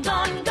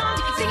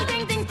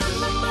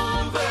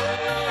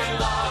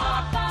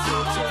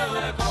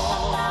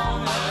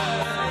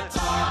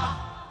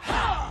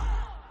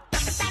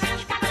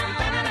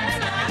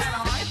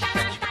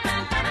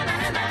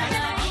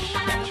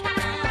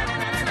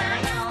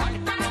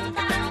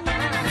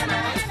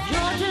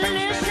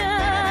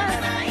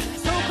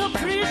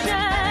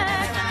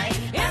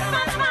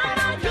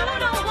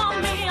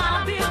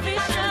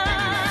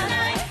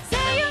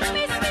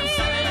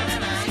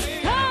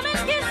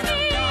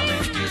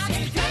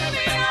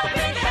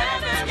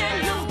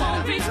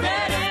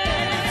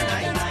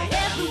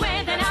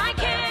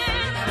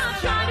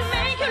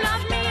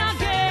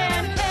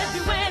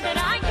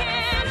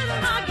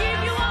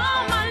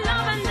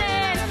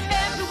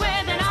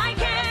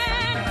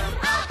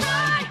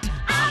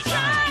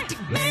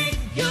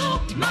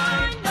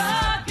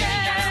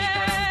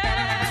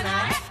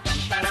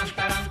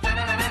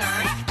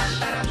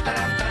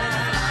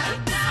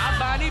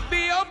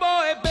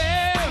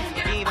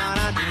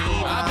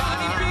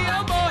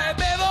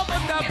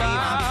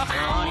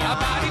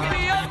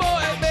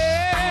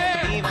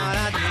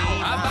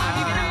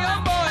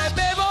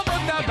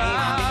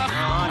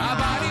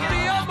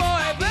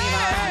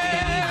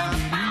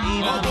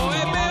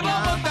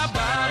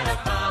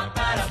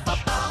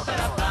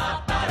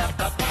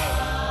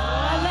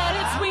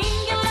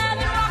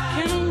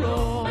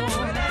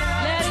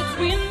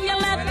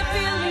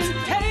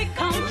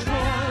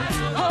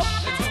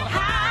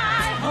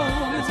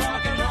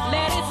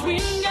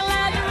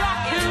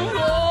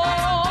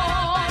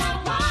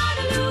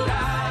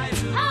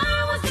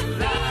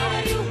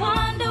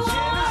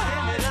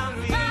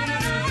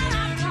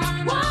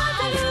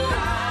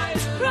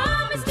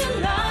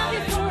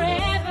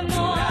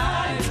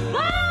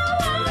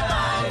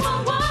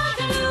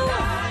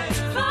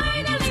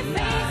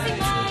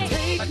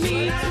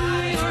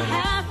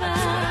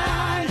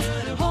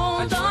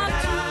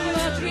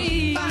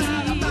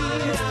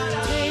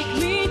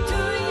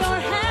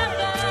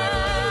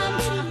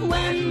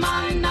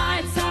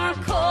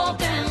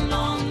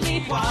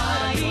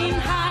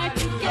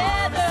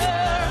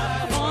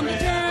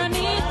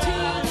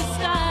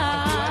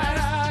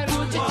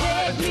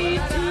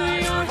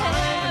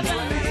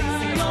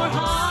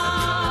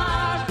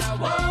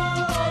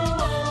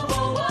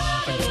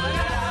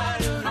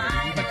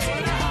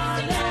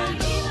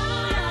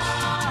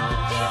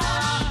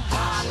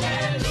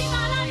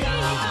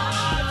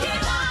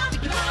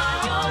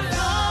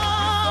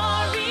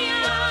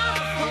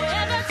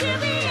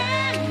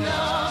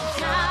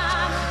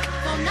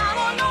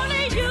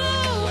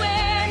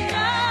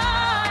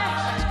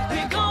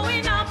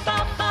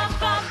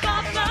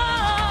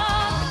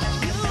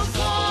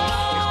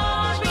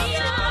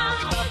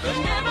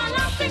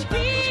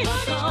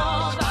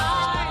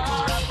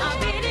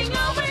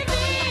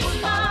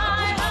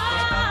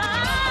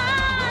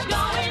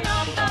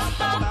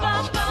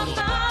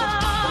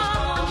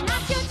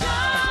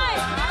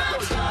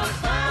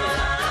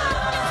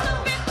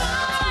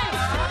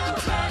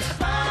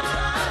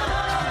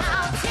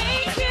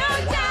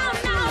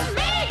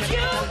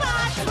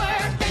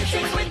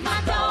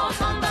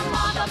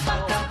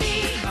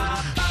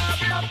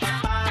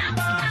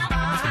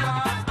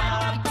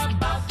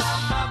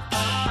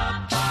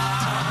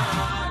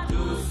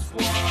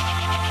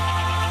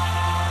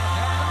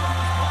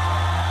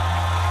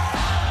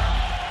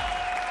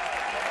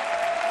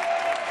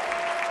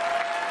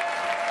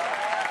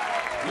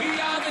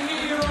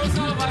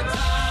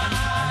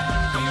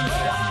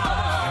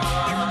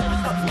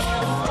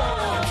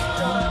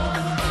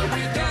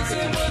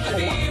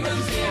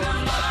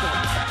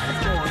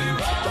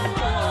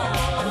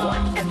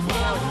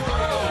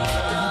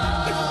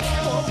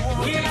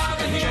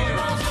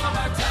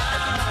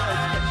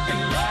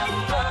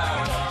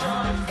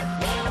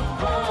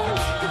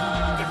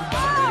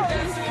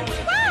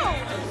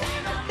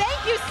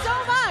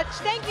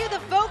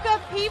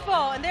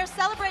They're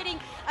celebrating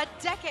a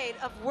decade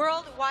of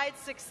worldwide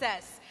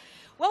success.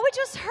 What we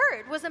just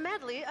heard was a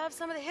medley of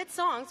some of the hit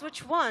songs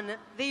which won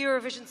the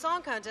Eurovision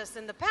Song Contest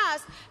in the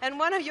past, and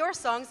one of your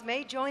songs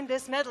may join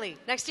this medley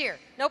next year.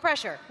 No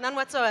pressure, none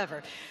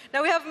whatsoever.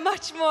 Now we have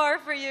much more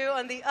for you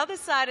on the other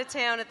side of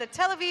town at the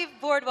Tel Aviv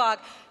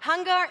Boardwalk,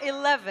 Hangar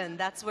 11.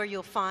 That's where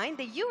you'll find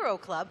the Euro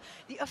Club,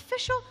 the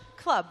official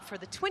club for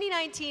the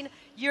 2019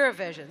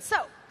 Eurovision.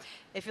 So,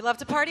 if you love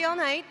to party all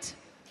night,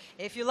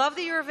 if you love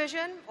the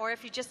Eurovision, or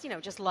if you just,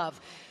 just love,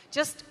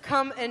 just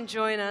come and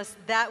join us.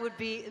 That would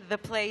be the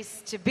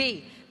place to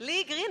be.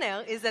 Lee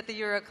Griner is at the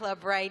Euro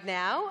Club right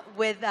now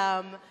with,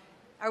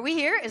 are we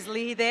here? Is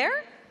Lee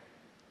there?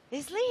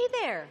 Is Lee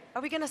there?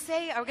 Are we going to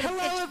pitch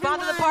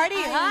bottom of the party?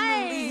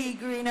 Hi. Lee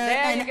Griner,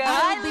 There and you go.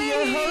 I'll Hi, be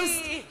your Lee.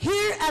 host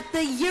here at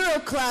the Euro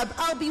Club.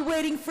 I'll be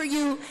waiting for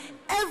you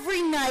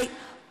every night,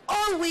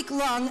 all week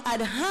long at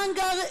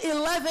Hangar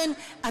 11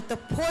 at the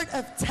port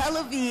of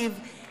Tel Aviv.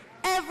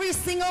 Every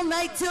single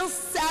night till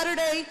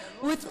Saturday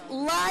with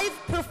live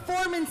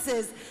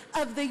performances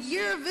of the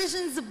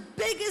Eurovision's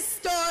biggest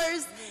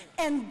stars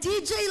and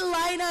DJ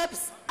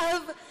lineups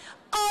of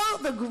all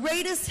the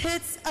greatest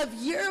hits of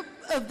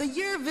the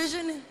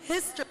Eurovision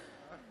history.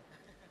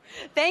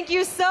 Thank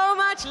you so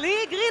much,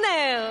 Lee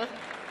Griner.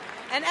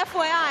 And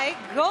FYI,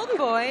 Golden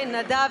Boy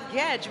Nadav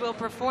Gedge will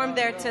perform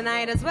there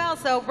tonight as well,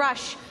 so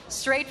rush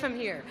straight from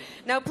here.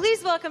 Now,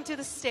 please welcome to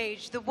the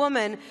stage the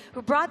woman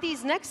who brought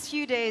these next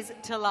few days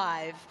to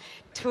life.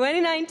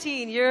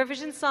 2019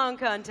 Eurovision Song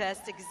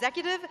Contest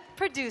executive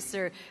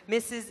producer,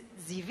 Mrs.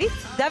 Zivit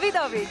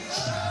Davidovich.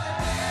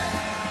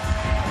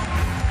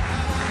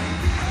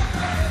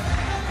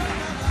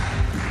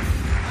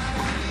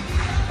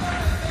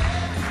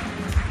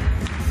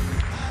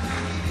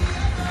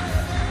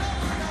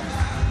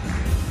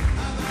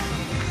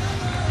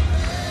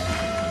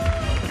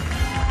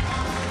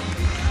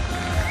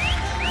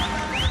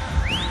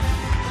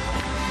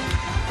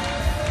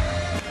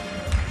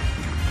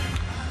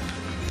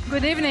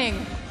 Good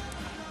evening.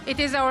 It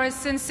is our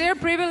sincere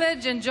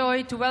privilege and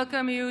joy to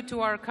welcome you to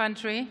our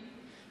country.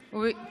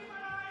 We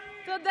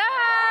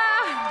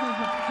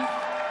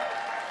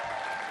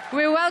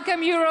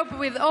welcome Europe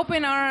with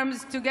open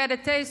arms to get a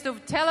taste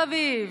of Tel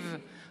Aviv.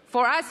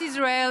 For us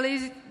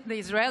Israelis, the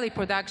Israeli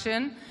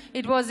production,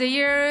 it was a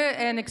year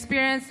and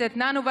experience that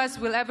none of us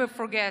will ever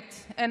forget,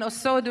 and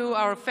so do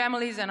our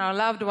families and our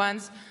loved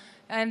ones.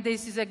 And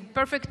this is a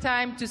perfect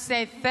time to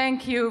say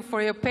thank you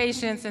for your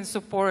patience and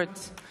support.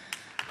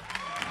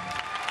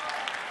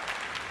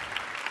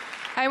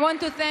 I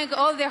want to thank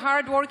all the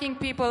hard-working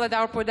people at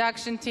our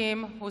production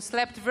team who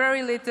slept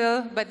very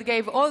little but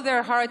gave all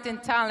their heart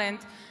and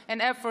talent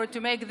and effort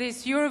to make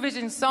this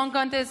Eurovision Song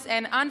Contest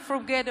an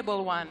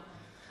unforgettable one.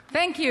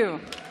 Thank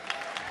you.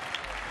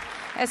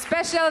 A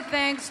special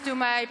thanks to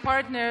my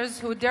partners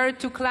who dared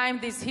to climb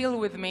this hill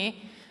with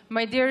me,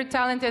 my dear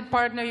talented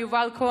partner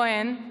Yuval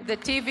Cohen, the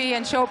TV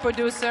and show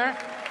producer,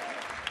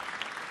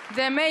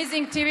 the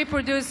amazing TV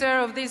producer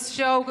of this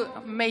show,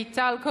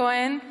 Meital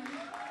Cohen,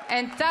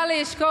 and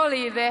Tali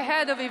Eshkoli, the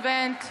head of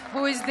event,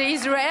 who is the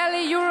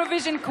Israeli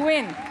Eurovision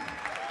queen.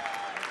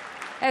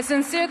 A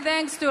sincere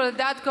thanks to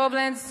Eldad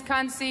Koblenz,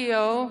 Cannes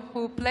CEO,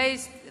 who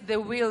placed the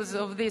wheels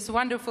of this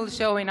wonderful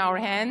show in our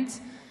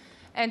hands,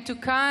 and to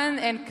Cannes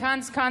and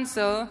Cannes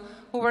Council,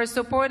 who were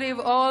supportive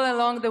all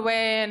along the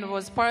way and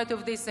was part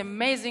of this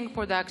amazing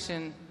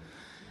production.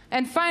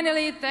 And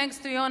finally, thanks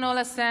to Yon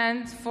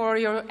Olasand for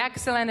your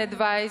excellent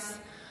advice.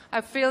 I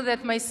feel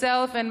that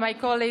myself and my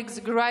colleagues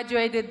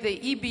graduated the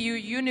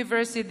EBU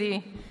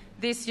University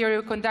this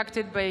year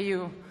conducted by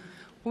you.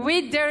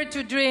 We dare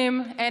to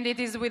dream, and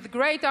it is with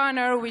great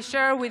honor we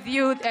share with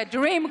you a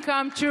dream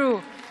come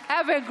true.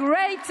 Have a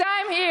great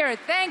time here.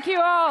 Thank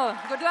you all.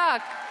 Good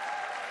luck.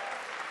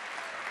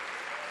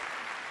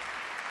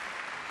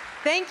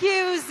 Thank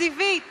you,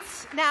 Zivit.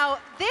 Now,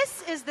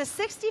 this is the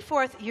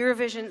 64th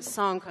Eurovision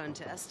Song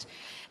Contest.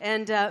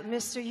 And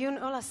Mr. Yon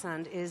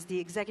Olasand is the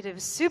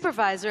executive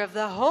supervisor of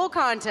the whole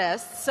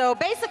contest. So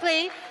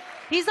basically,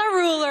 he's our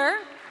ruler,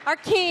 our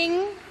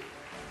king,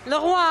 le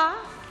roi.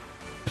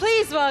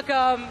 Please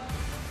welcome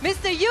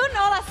Mr. Yon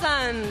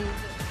Olasand.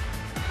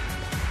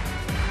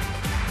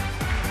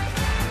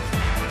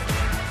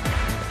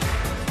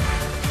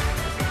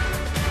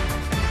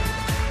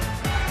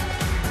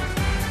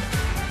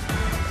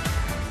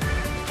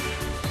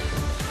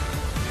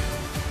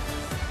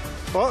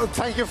 Well,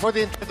 thank you for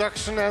the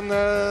introduction, and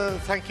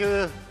thank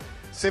you,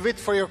 Zivit,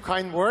 for your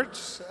kind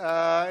words.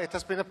 It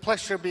has been a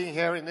pleasure being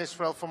here in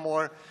Israel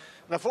for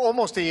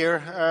almost a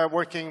year,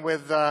 working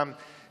with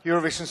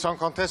Eurovision Song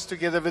Contest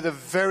together with a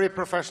very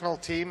professional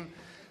team,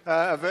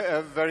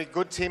 a very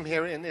good team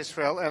here in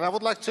Israel. And I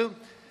would like to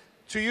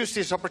use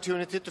this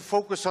opportunity to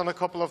focus on a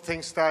couple of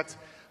things that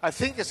I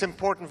think is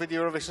important with the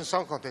Eurovision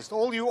Song Contest.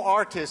 All you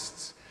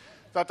artists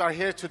that are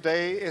here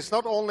today is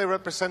not only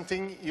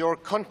representing your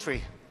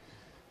country,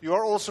 you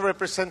are also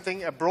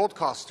representing a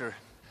broadcaster,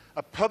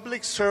 a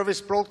public service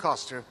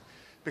broadcaster,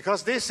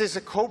 because this is a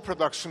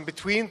co-production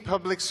between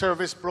public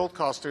service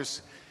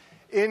broadcasters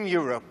in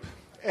Europe.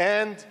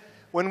 And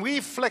When we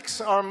flex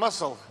our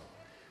muscle,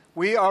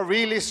 we are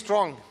really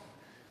strong.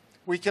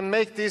 We can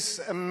make this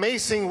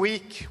amazing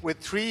week with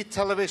 3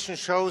 television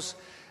shows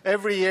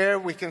every year.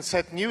 We can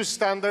set new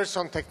standards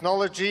on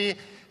technology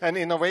and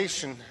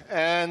innovation,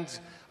 and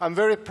I'm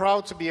very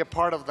proud to be a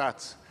part of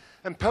that.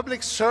 And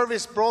public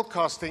service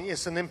broadcasting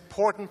is an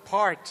important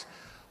part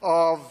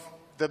of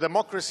the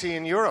democracy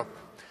in Europe.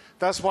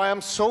 That's why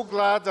I'm so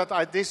glad that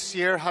I this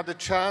year had the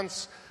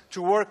chance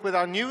to work with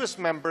our newest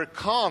member,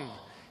 Khan,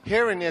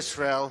 here in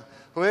Israel,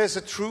 who is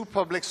a true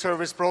public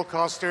service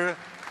broadcaster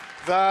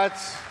that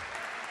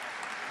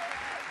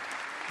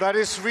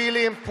is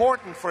really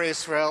important for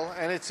Israel,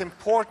 and it's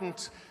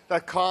important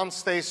that Khan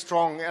stays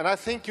strong. And I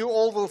think you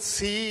all will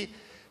see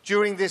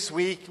during this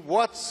week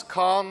what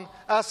Khan,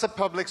 as a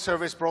public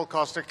service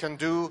broadcaster, can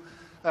do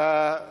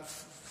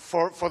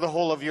for the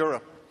whole of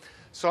Europe.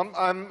 So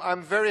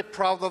I'm very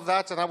proud of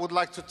that, and I would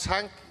like to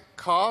thank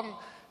Khan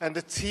and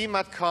the team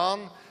at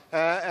Khan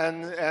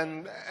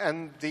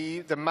and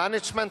the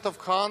management of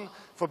Khan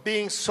for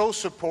being so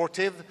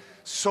supportive,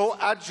 so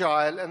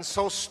agile, and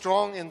so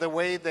strong in the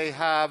way they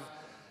have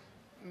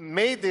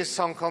made this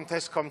song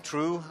contest come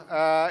true.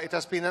 It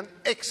has been an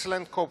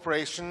excellent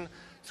cooperation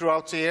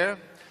throughout the year.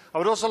 I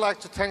would also like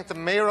to thank the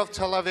mayor of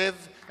Tel Aviv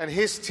and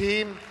his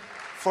team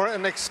for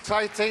an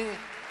exciting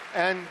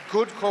and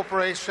good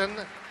cooperation.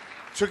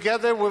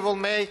 Together we will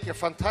make a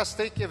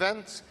fantastic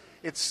event.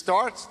 It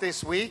starts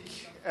this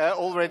week.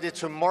 Already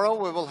tomorrow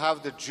we will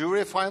have the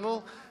jury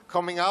final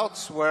coming out,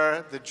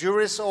 where the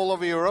juries all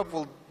over Europe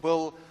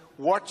will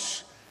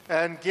watch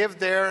and give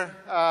their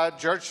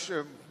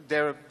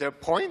their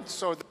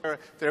points or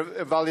their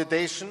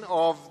validation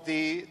of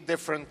the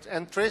different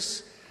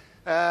entries.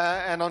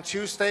 And on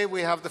Tuesday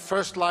we have the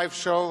first live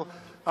show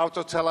out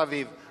of Tel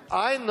Aviv.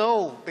 I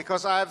know,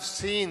 because I've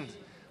seen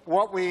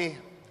what we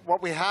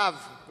have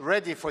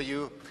ready for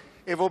you.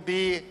 It will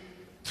be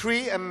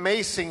 3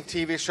 amazing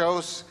TV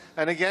shows.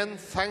 And again,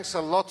 thanks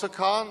a lot to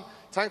Khan,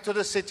 thanks to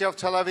the city of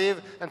Tel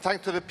Aviv, and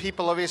thanks to the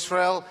people of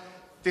Israel.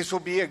 This will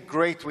be a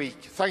great week.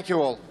 Thank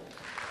you all.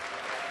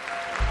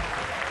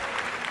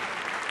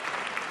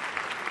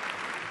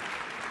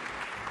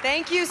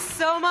 Thank you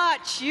so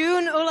much,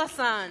 Yoon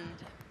Ulasand.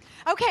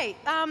 Okay,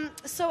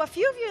 so a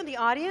few of you in the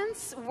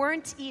audience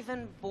weren't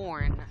even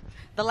born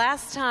the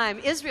last time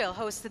Israel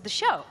hosted the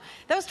show.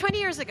 That was 20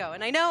 years ago,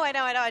 and I know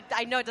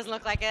it doesn't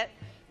look like it,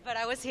 but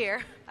I was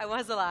here. I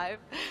was alive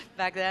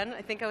back then.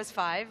 I think I was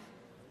 5.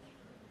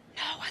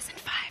 No, I wasn't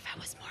 5. I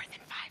was more than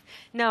 5.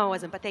 No, I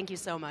wasn't, but thank you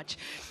so much.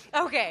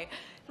 Okay,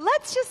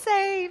 let's just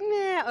say,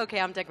 okay,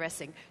 I'm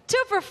digressing.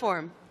 To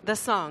perform the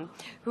song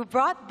who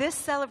brought this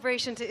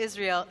celebration to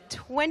Israel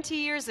 20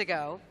 years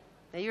ago.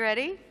 Are you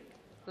ready?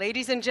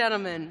 Ladies and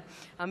gentlemen,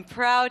 I'm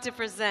proud to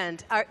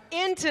present our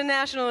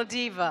international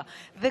diva,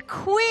 the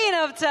Queen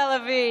of Tel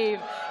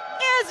Aviv,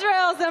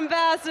 Israel's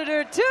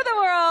ambassador to the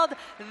world,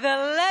 the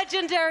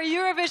legendary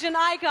Eurovision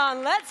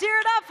icon. Let's hear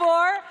it up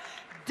for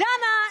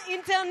Dana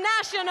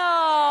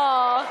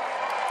International.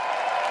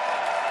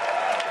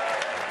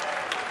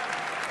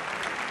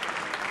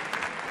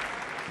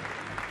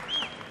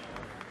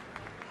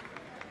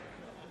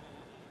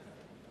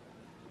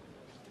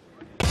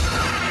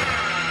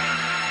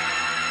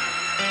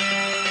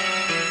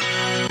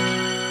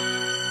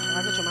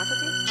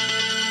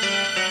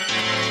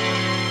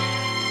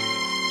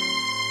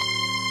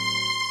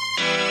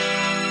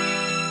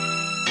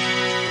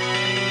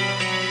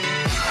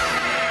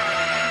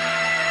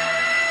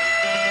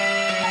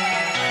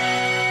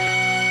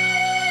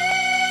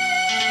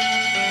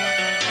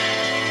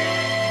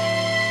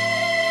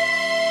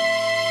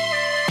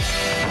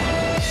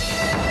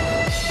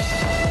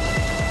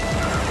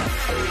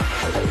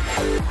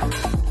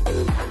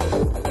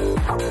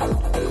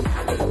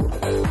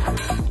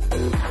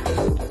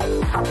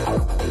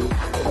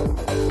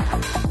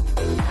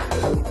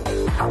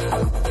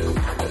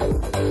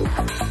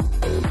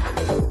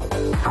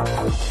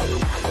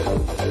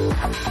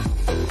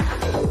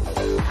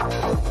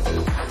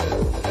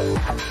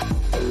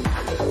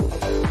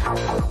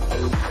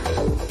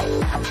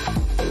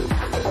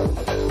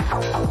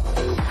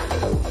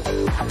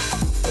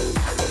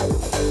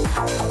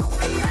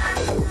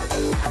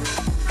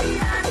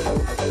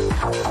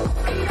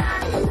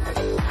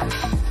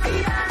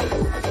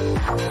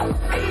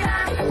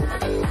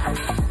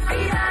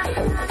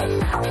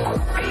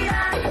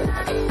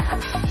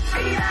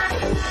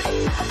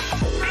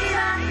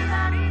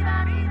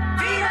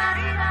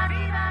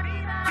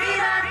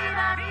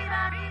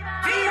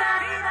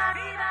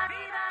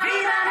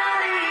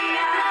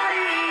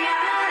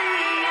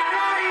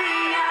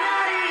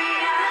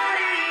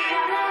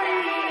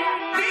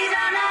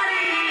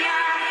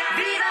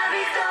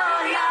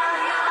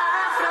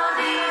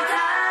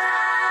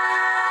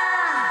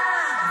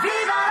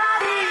 Viva la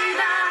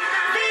vida,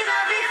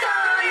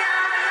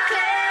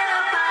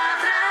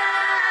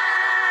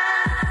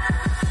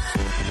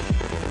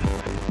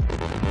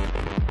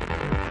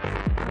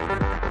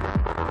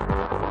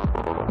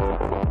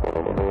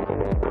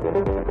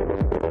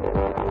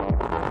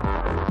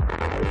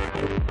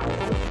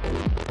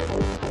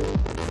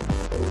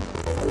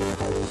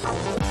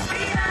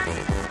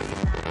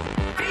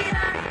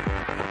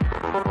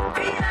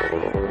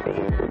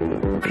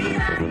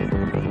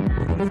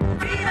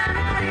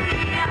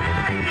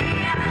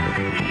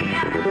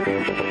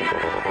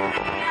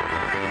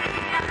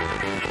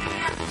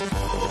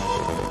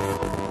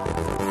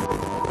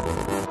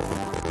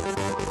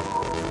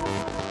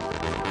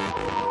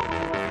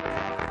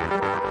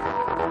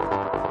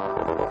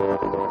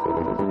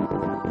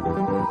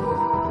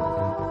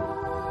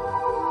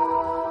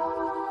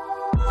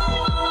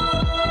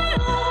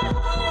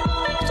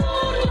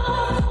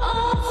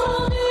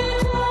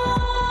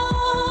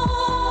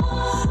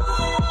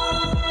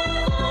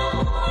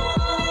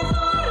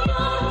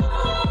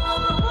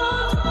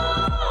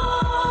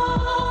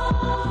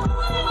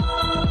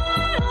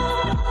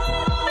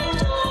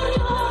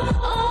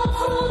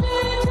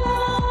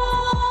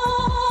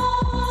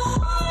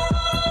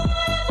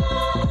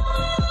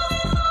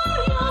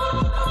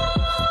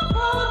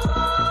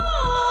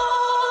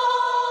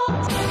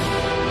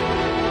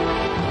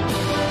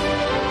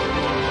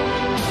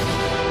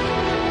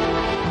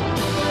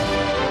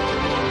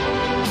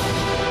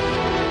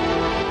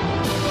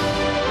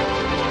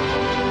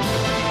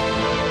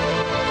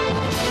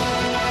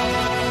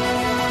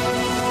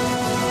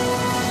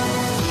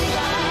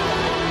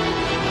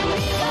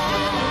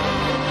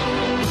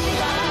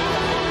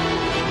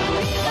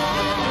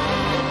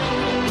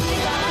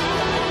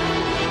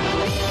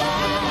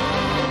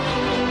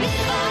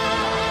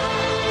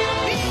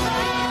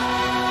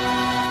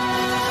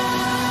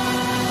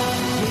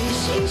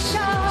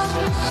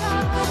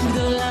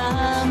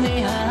 גדולה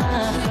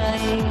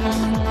מהחיים.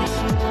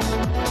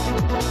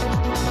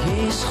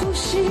 יש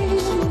חושים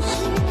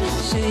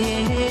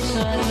שיש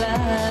רק לה,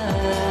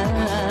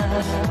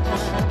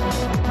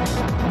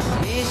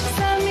 יש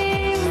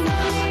קסמים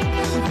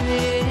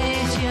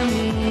ויש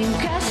ימים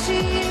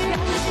קשים,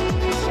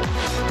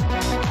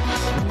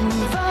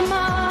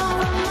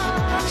 ומה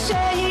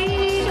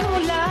שהיא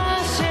עולה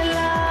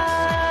שלה,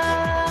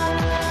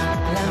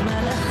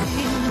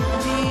 למלאכים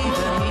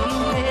דיבה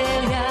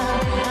היסטריה,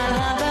 על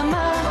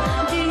הבמה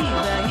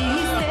דיבה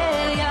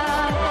היסטריה,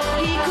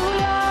 היא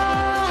כולה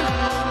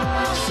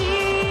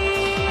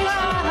שיר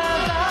אהבה.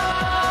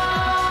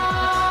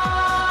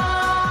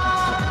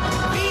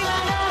 ויבה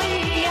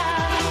נריה,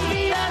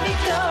 ויבה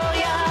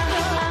ויקטוריה,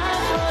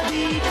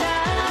 אפרודיטה.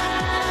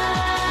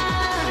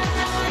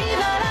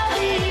 ויבה לה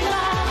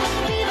ויבה,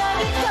 ויבה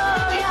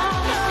ויקטוריה,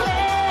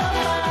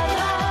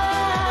 קליאופטרה.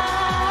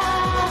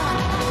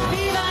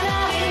 ויבה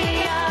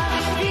נריה,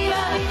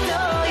 ויבה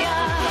ויקטוריה,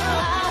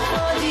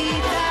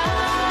 אפרודיטה.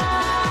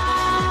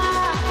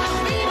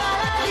 ויבה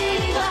לה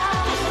ויבה,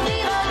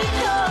 ויבה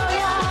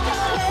ויקטוריה,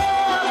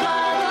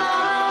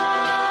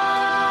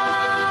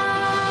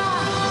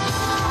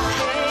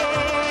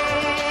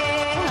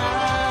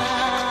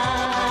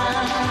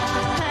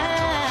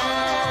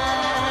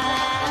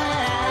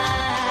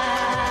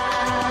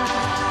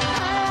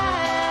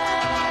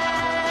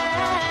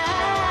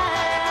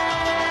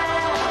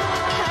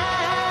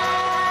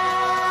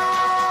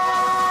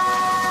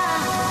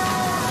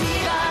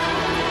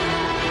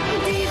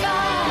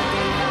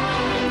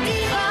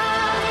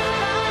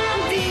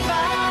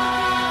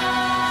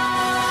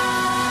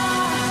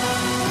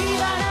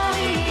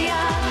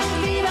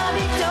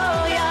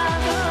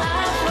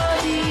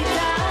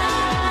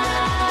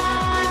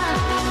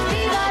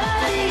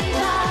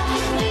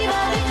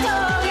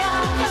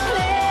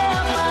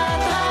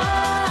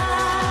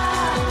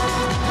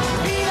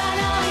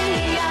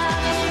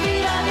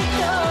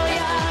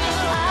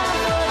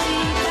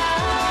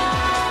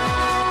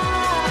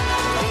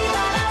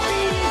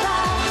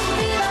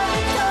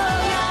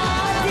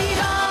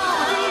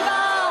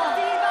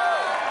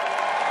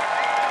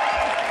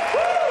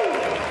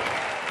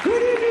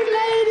 Good evening,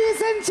 ladies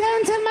and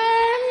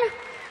gentlemen.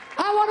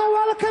 I want to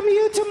welcome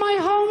you to my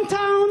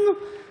hometown,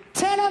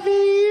 Tel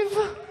Aviv.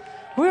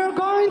 We're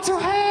going to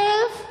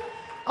have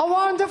a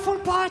wonderful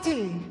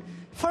party.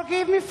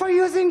 Forgive me for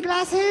using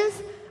glasses.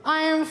 I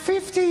am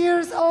 50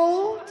 years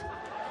old,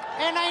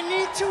 and I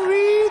need to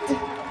read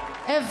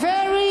a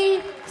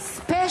very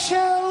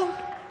special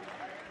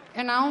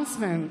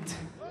announcement.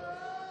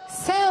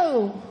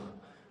 So,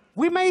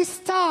 we may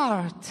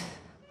start.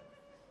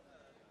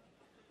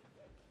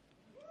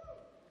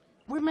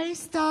 We may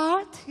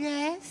start,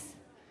 yes.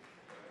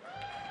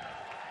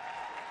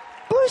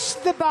 Push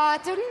the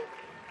button,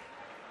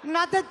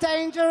 not the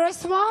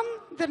dangerous one,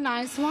 the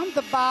nice one,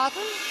 the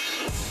button.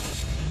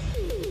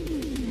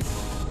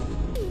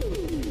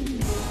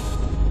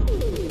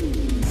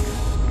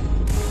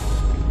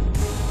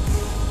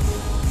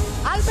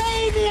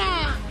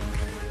 Albania,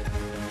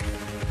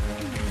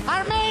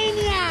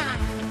 Armenia,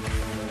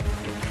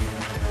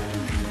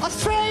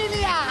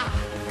 Australia,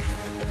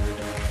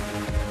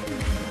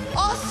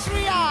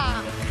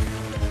 Austria,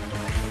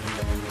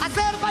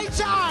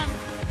 Azerbaijan,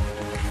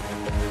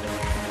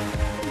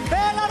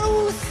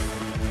 Belarus,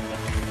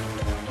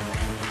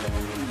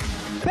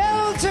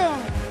 Belgium,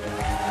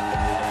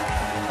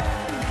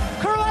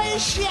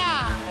 Croatia,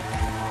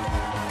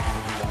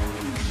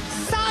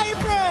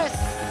 Cyprus,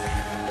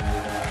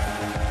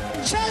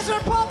 Czech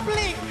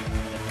Republic,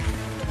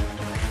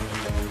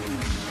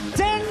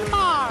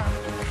 Denmark,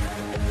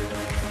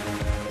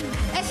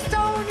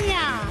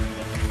 Estonia,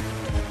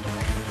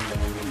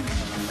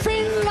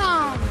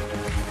 Finland,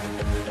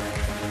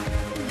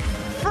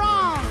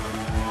 France,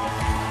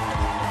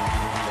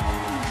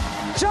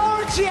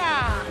 Georgia,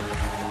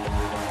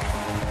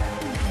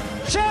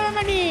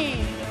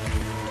 Germany,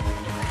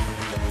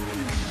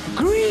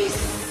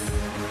 Greece,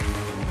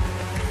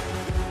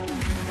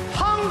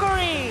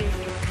 Hungary,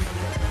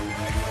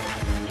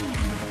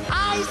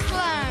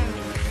 Iceland,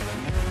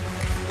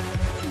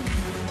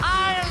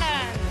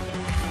 Ireland,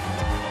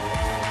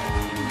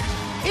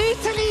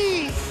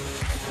 Italy,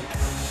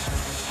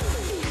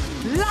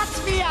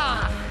 Latvia,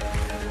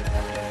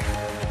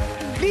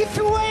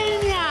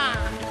 Lithuania,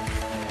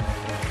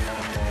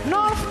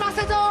 North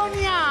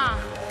Macedonia,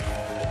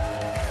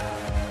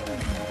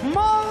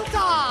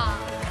 Malta,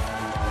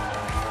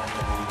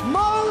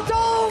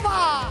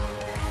 Moldova,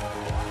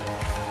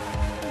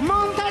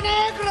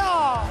 Montenegro,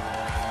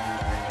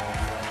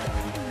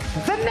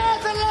 the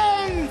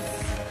Netherlands,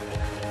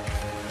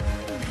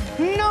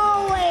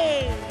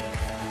 Norway,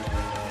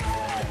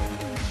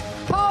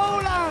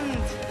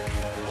 Poland,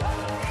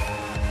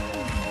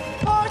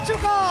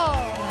 Portugal,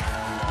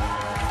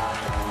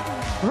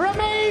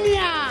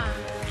 Romania,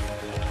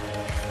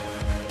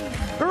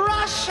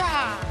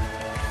 Russia,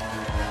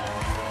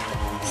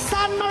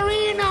 San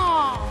Marino,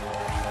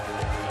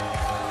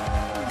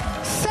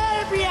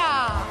 Serbia,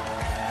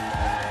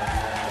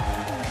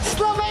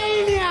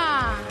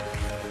 Slovenia,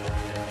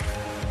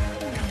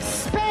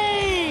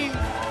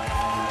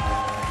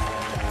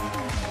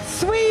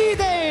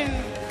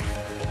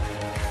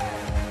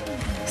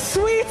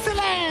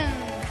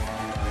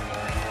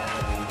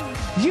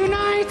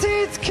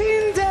 United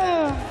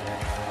Kingdom,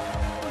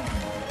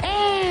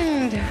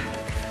 and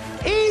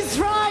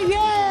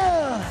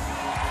Israel.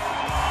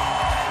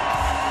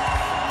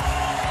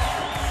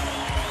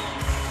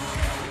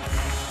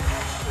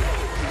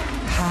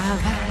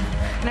 Hava,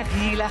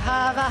 Nagila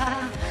Hava,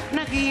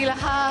 Nagila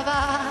Hava,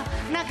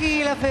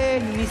 Nagila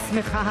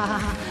ונשמחה.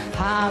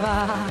 Hava,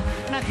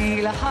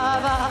 Nagila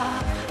Hava,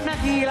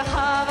 Nagila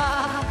Hava,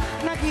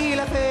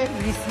 Nagila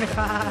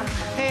ונשמחה.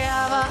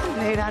 Hava,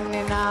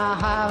 Neranena,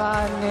 Hava,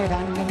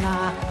 Neranena,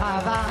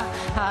 Hava,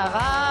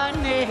 Hava,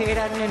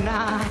 Neranena,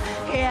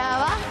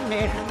 Hava,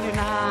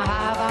 Neranena,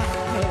 Hava,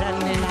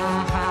 Neranena,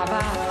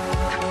 Hava.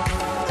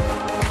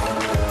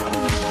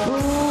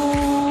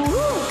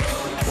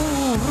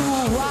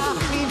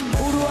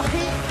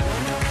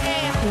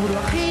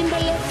 ורוחים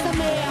בלב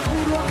שמח,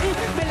 ורוחים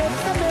בלב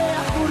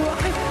שמח,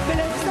 ורוחים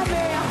בלב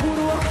שמח,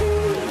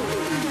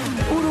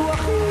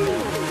 ורוחים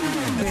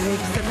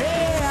בלב שמח.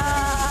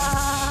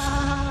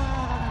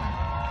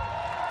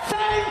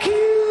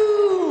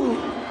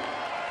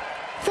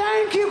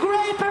 Thank you,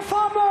 great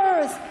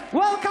performers.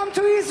 Welcome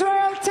to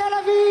Israel, Tel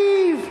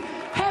Aviv.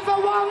 Have a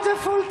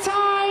wonderful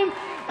time,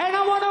 and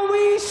I want to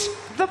wish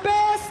the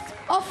best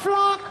of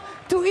luck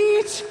to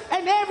each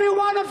and every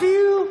one of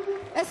you,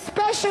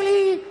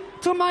 especially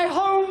to my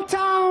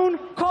hometown,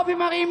 Kobe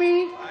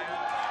Marimi.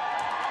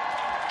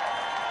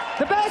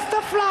 The best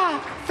of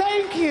luck.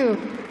 Thank you.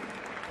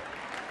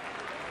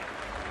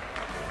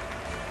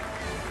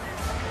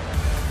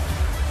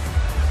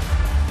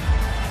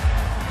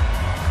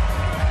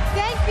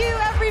 Thank you,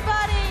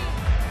 everybody.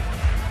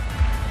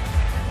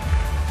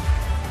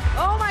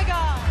 Oh my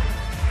God.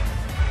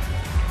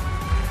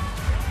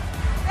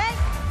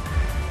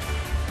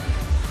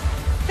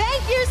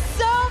 Thank you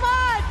so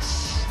much.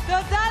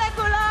 Toda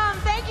lekulam.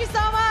 Thank you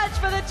so much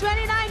for the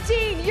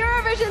 2019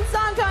 Eurovision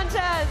Song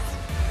Contest.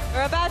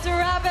 We're about to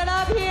wrap it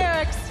up here.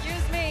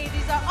 Excuse me.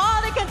 These are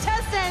all the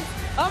contestants.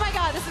 Oh my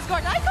God, this is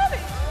gorgeous. Hi, Kobe.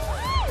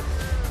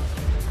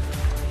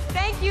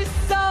 Thank you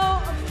so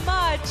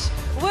much.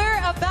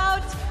 We're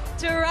about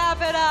to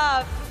wrap it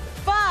up,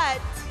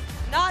 but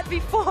not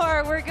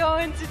before we're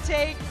going to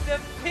take the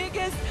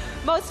biggest,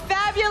 most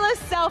fabulous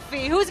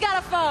selfie. Who's got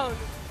a phone?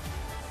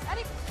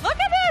 Look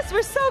at this,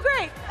 we're so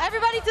great.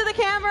 Everybody to the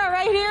camera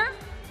right here.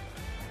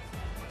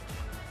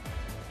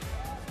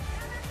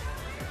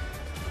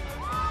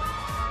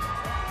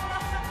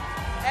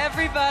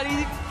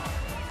 Everybody.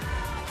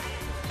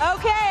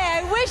 Okay,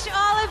 I wish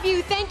all of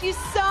you, thank you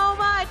so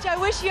much. I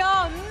wish you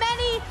all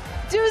many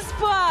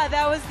douze-pois.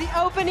 That was the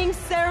opening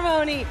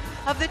ceremony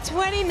of the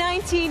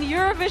 2019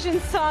 Eurovision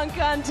Song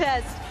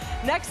Contest.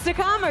 Next to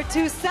come are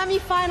 2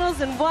 semifinals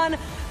and 1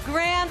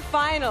 grand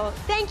final.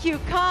 Thank you,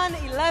 Kan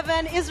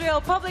 11,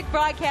 Israel Public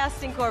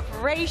Broadcasting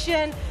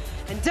Corporation.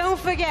 And don't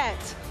forget,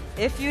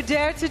 if you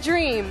dare to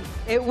dream,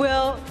 it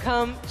will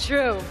come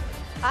true.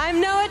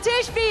 I'm Noa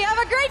Tishby. Have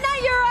a great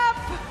night, Europe!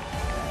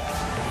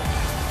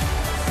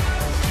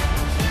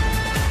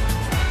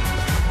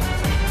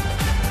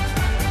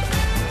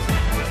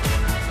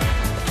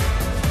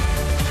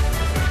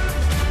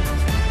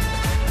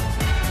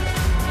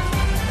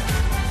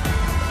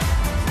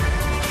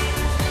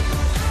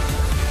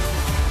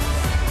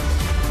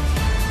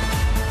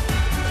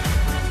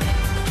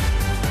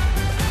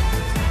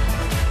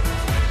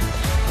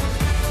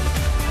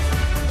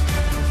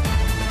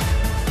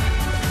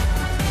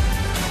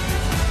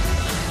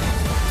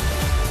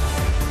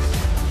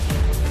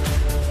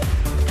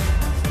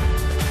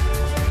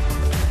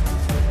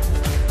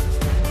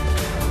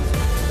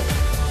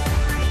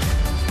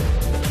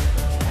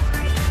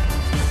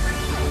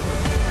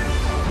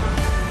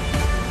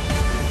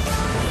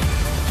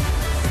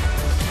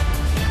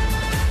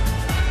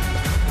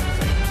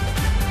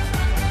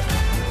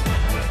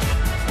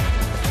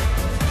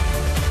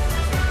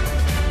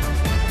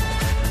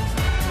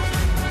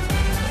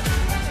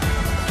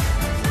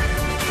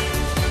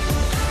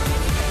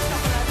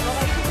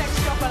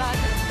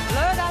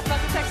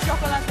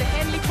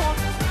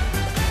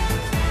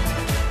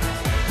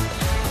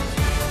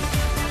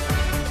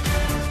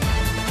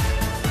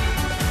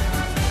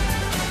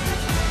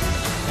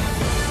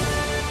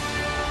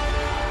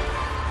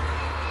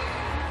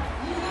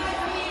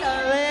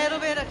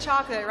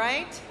 Chocolate,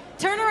 right?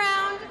 Turn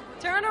around,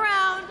 turn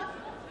around.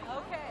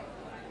 Okay.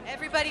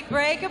 Everybody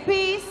break a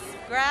piece,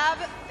 grab,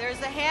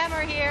 there's a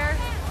hammer here.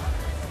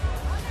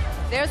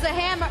 There's a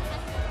hammer.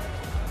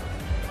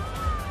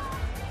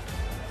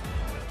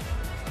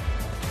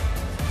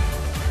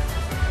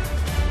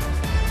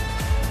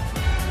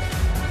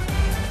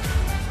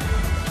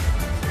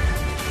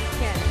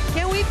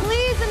 Can we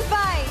please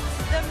invite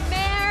the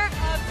mayor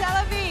of Tel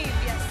Aviv?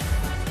 Yes.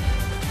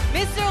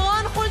 Mr.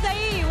 Ron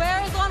Huldai.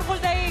 Where is Ron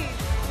Huldai?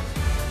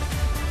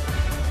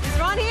 Is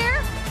Ron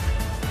here?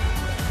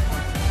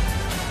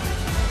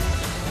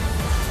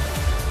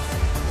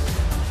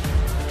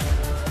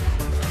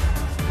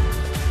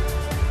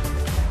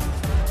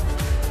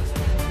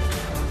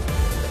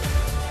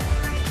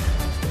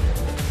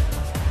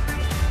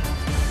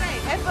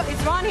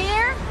 Is Ron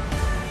here?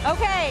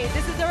 Okay,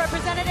 this is the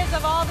representatives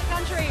of all the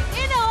countries.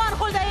 Inoan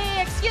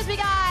Huldai, excuse me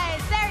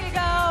guys, there you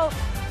go.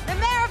 The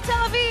mayor of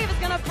Tel Aviv is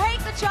gonna break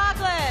the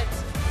chocolate.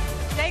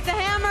 Take the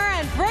hammer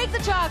and break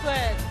the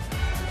chocolate.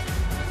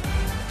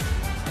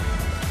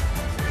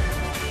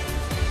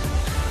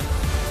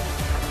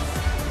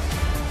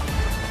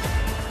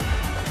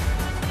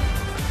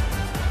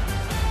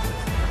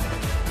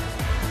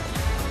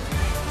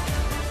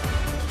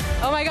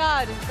 Oh my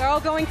God, they're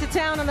all going to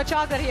town on the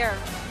chocolate here.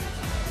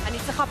 אני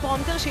צריכה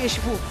פרומטר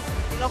שישבו.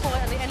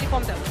 אין לי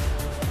פרומטר.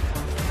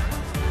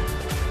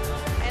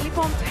 אין לי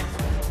פרומטר.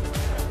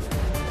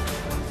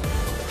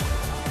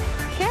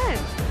 כן.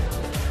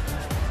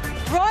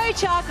 Roy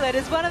chocolate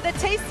is one of the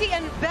tasty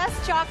and best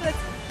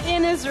chocolates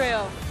in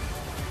Israel.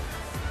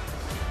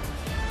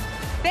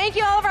 Thank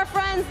you all of our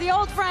friends, the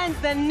old friends,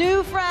 the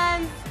new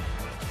friends.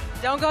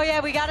 Don't go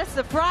yet, we got a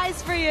surprise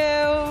for you.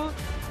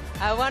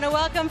 I want to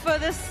welcome for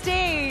the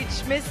stage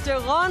Mr.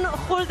 Ron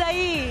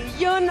Huldai,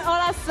 Yun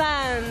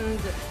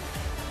Olasand,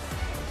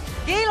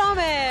 Gil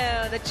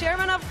Omer, the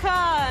chairman of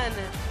Cannes,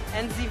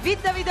 and Zivit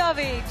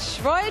Davidovich.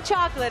 Roy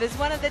Chocolate is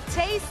one of the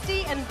tasty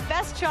and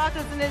best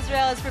chocolates in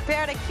Israel. Has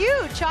prepared a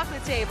huge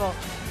chocolate table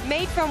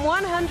made from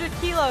 100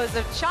 kilos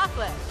of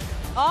chocolate,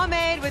 all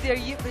made with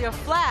your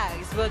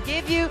flags. We'll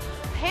give you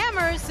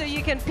hammers so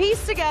you can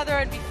piece together,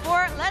 and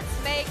before, let's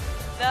make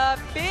the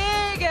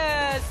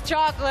biggest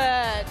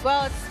chocolate.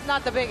 Well, it's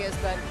not the biggest,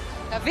 but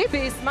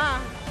Habibis, מה?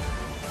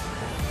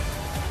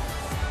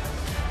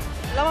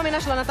 לא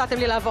מאמינה שלא נתתם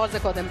לי לעבור על זה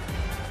קודם.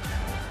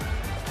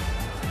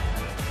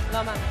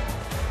 לא מאמין.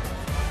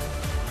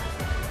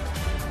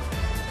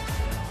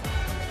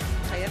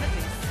 חייבת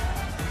לי.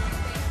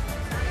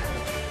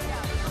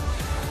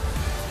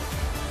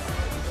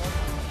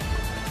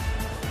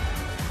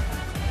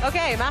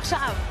 אוקיי, מה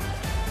עכשיו?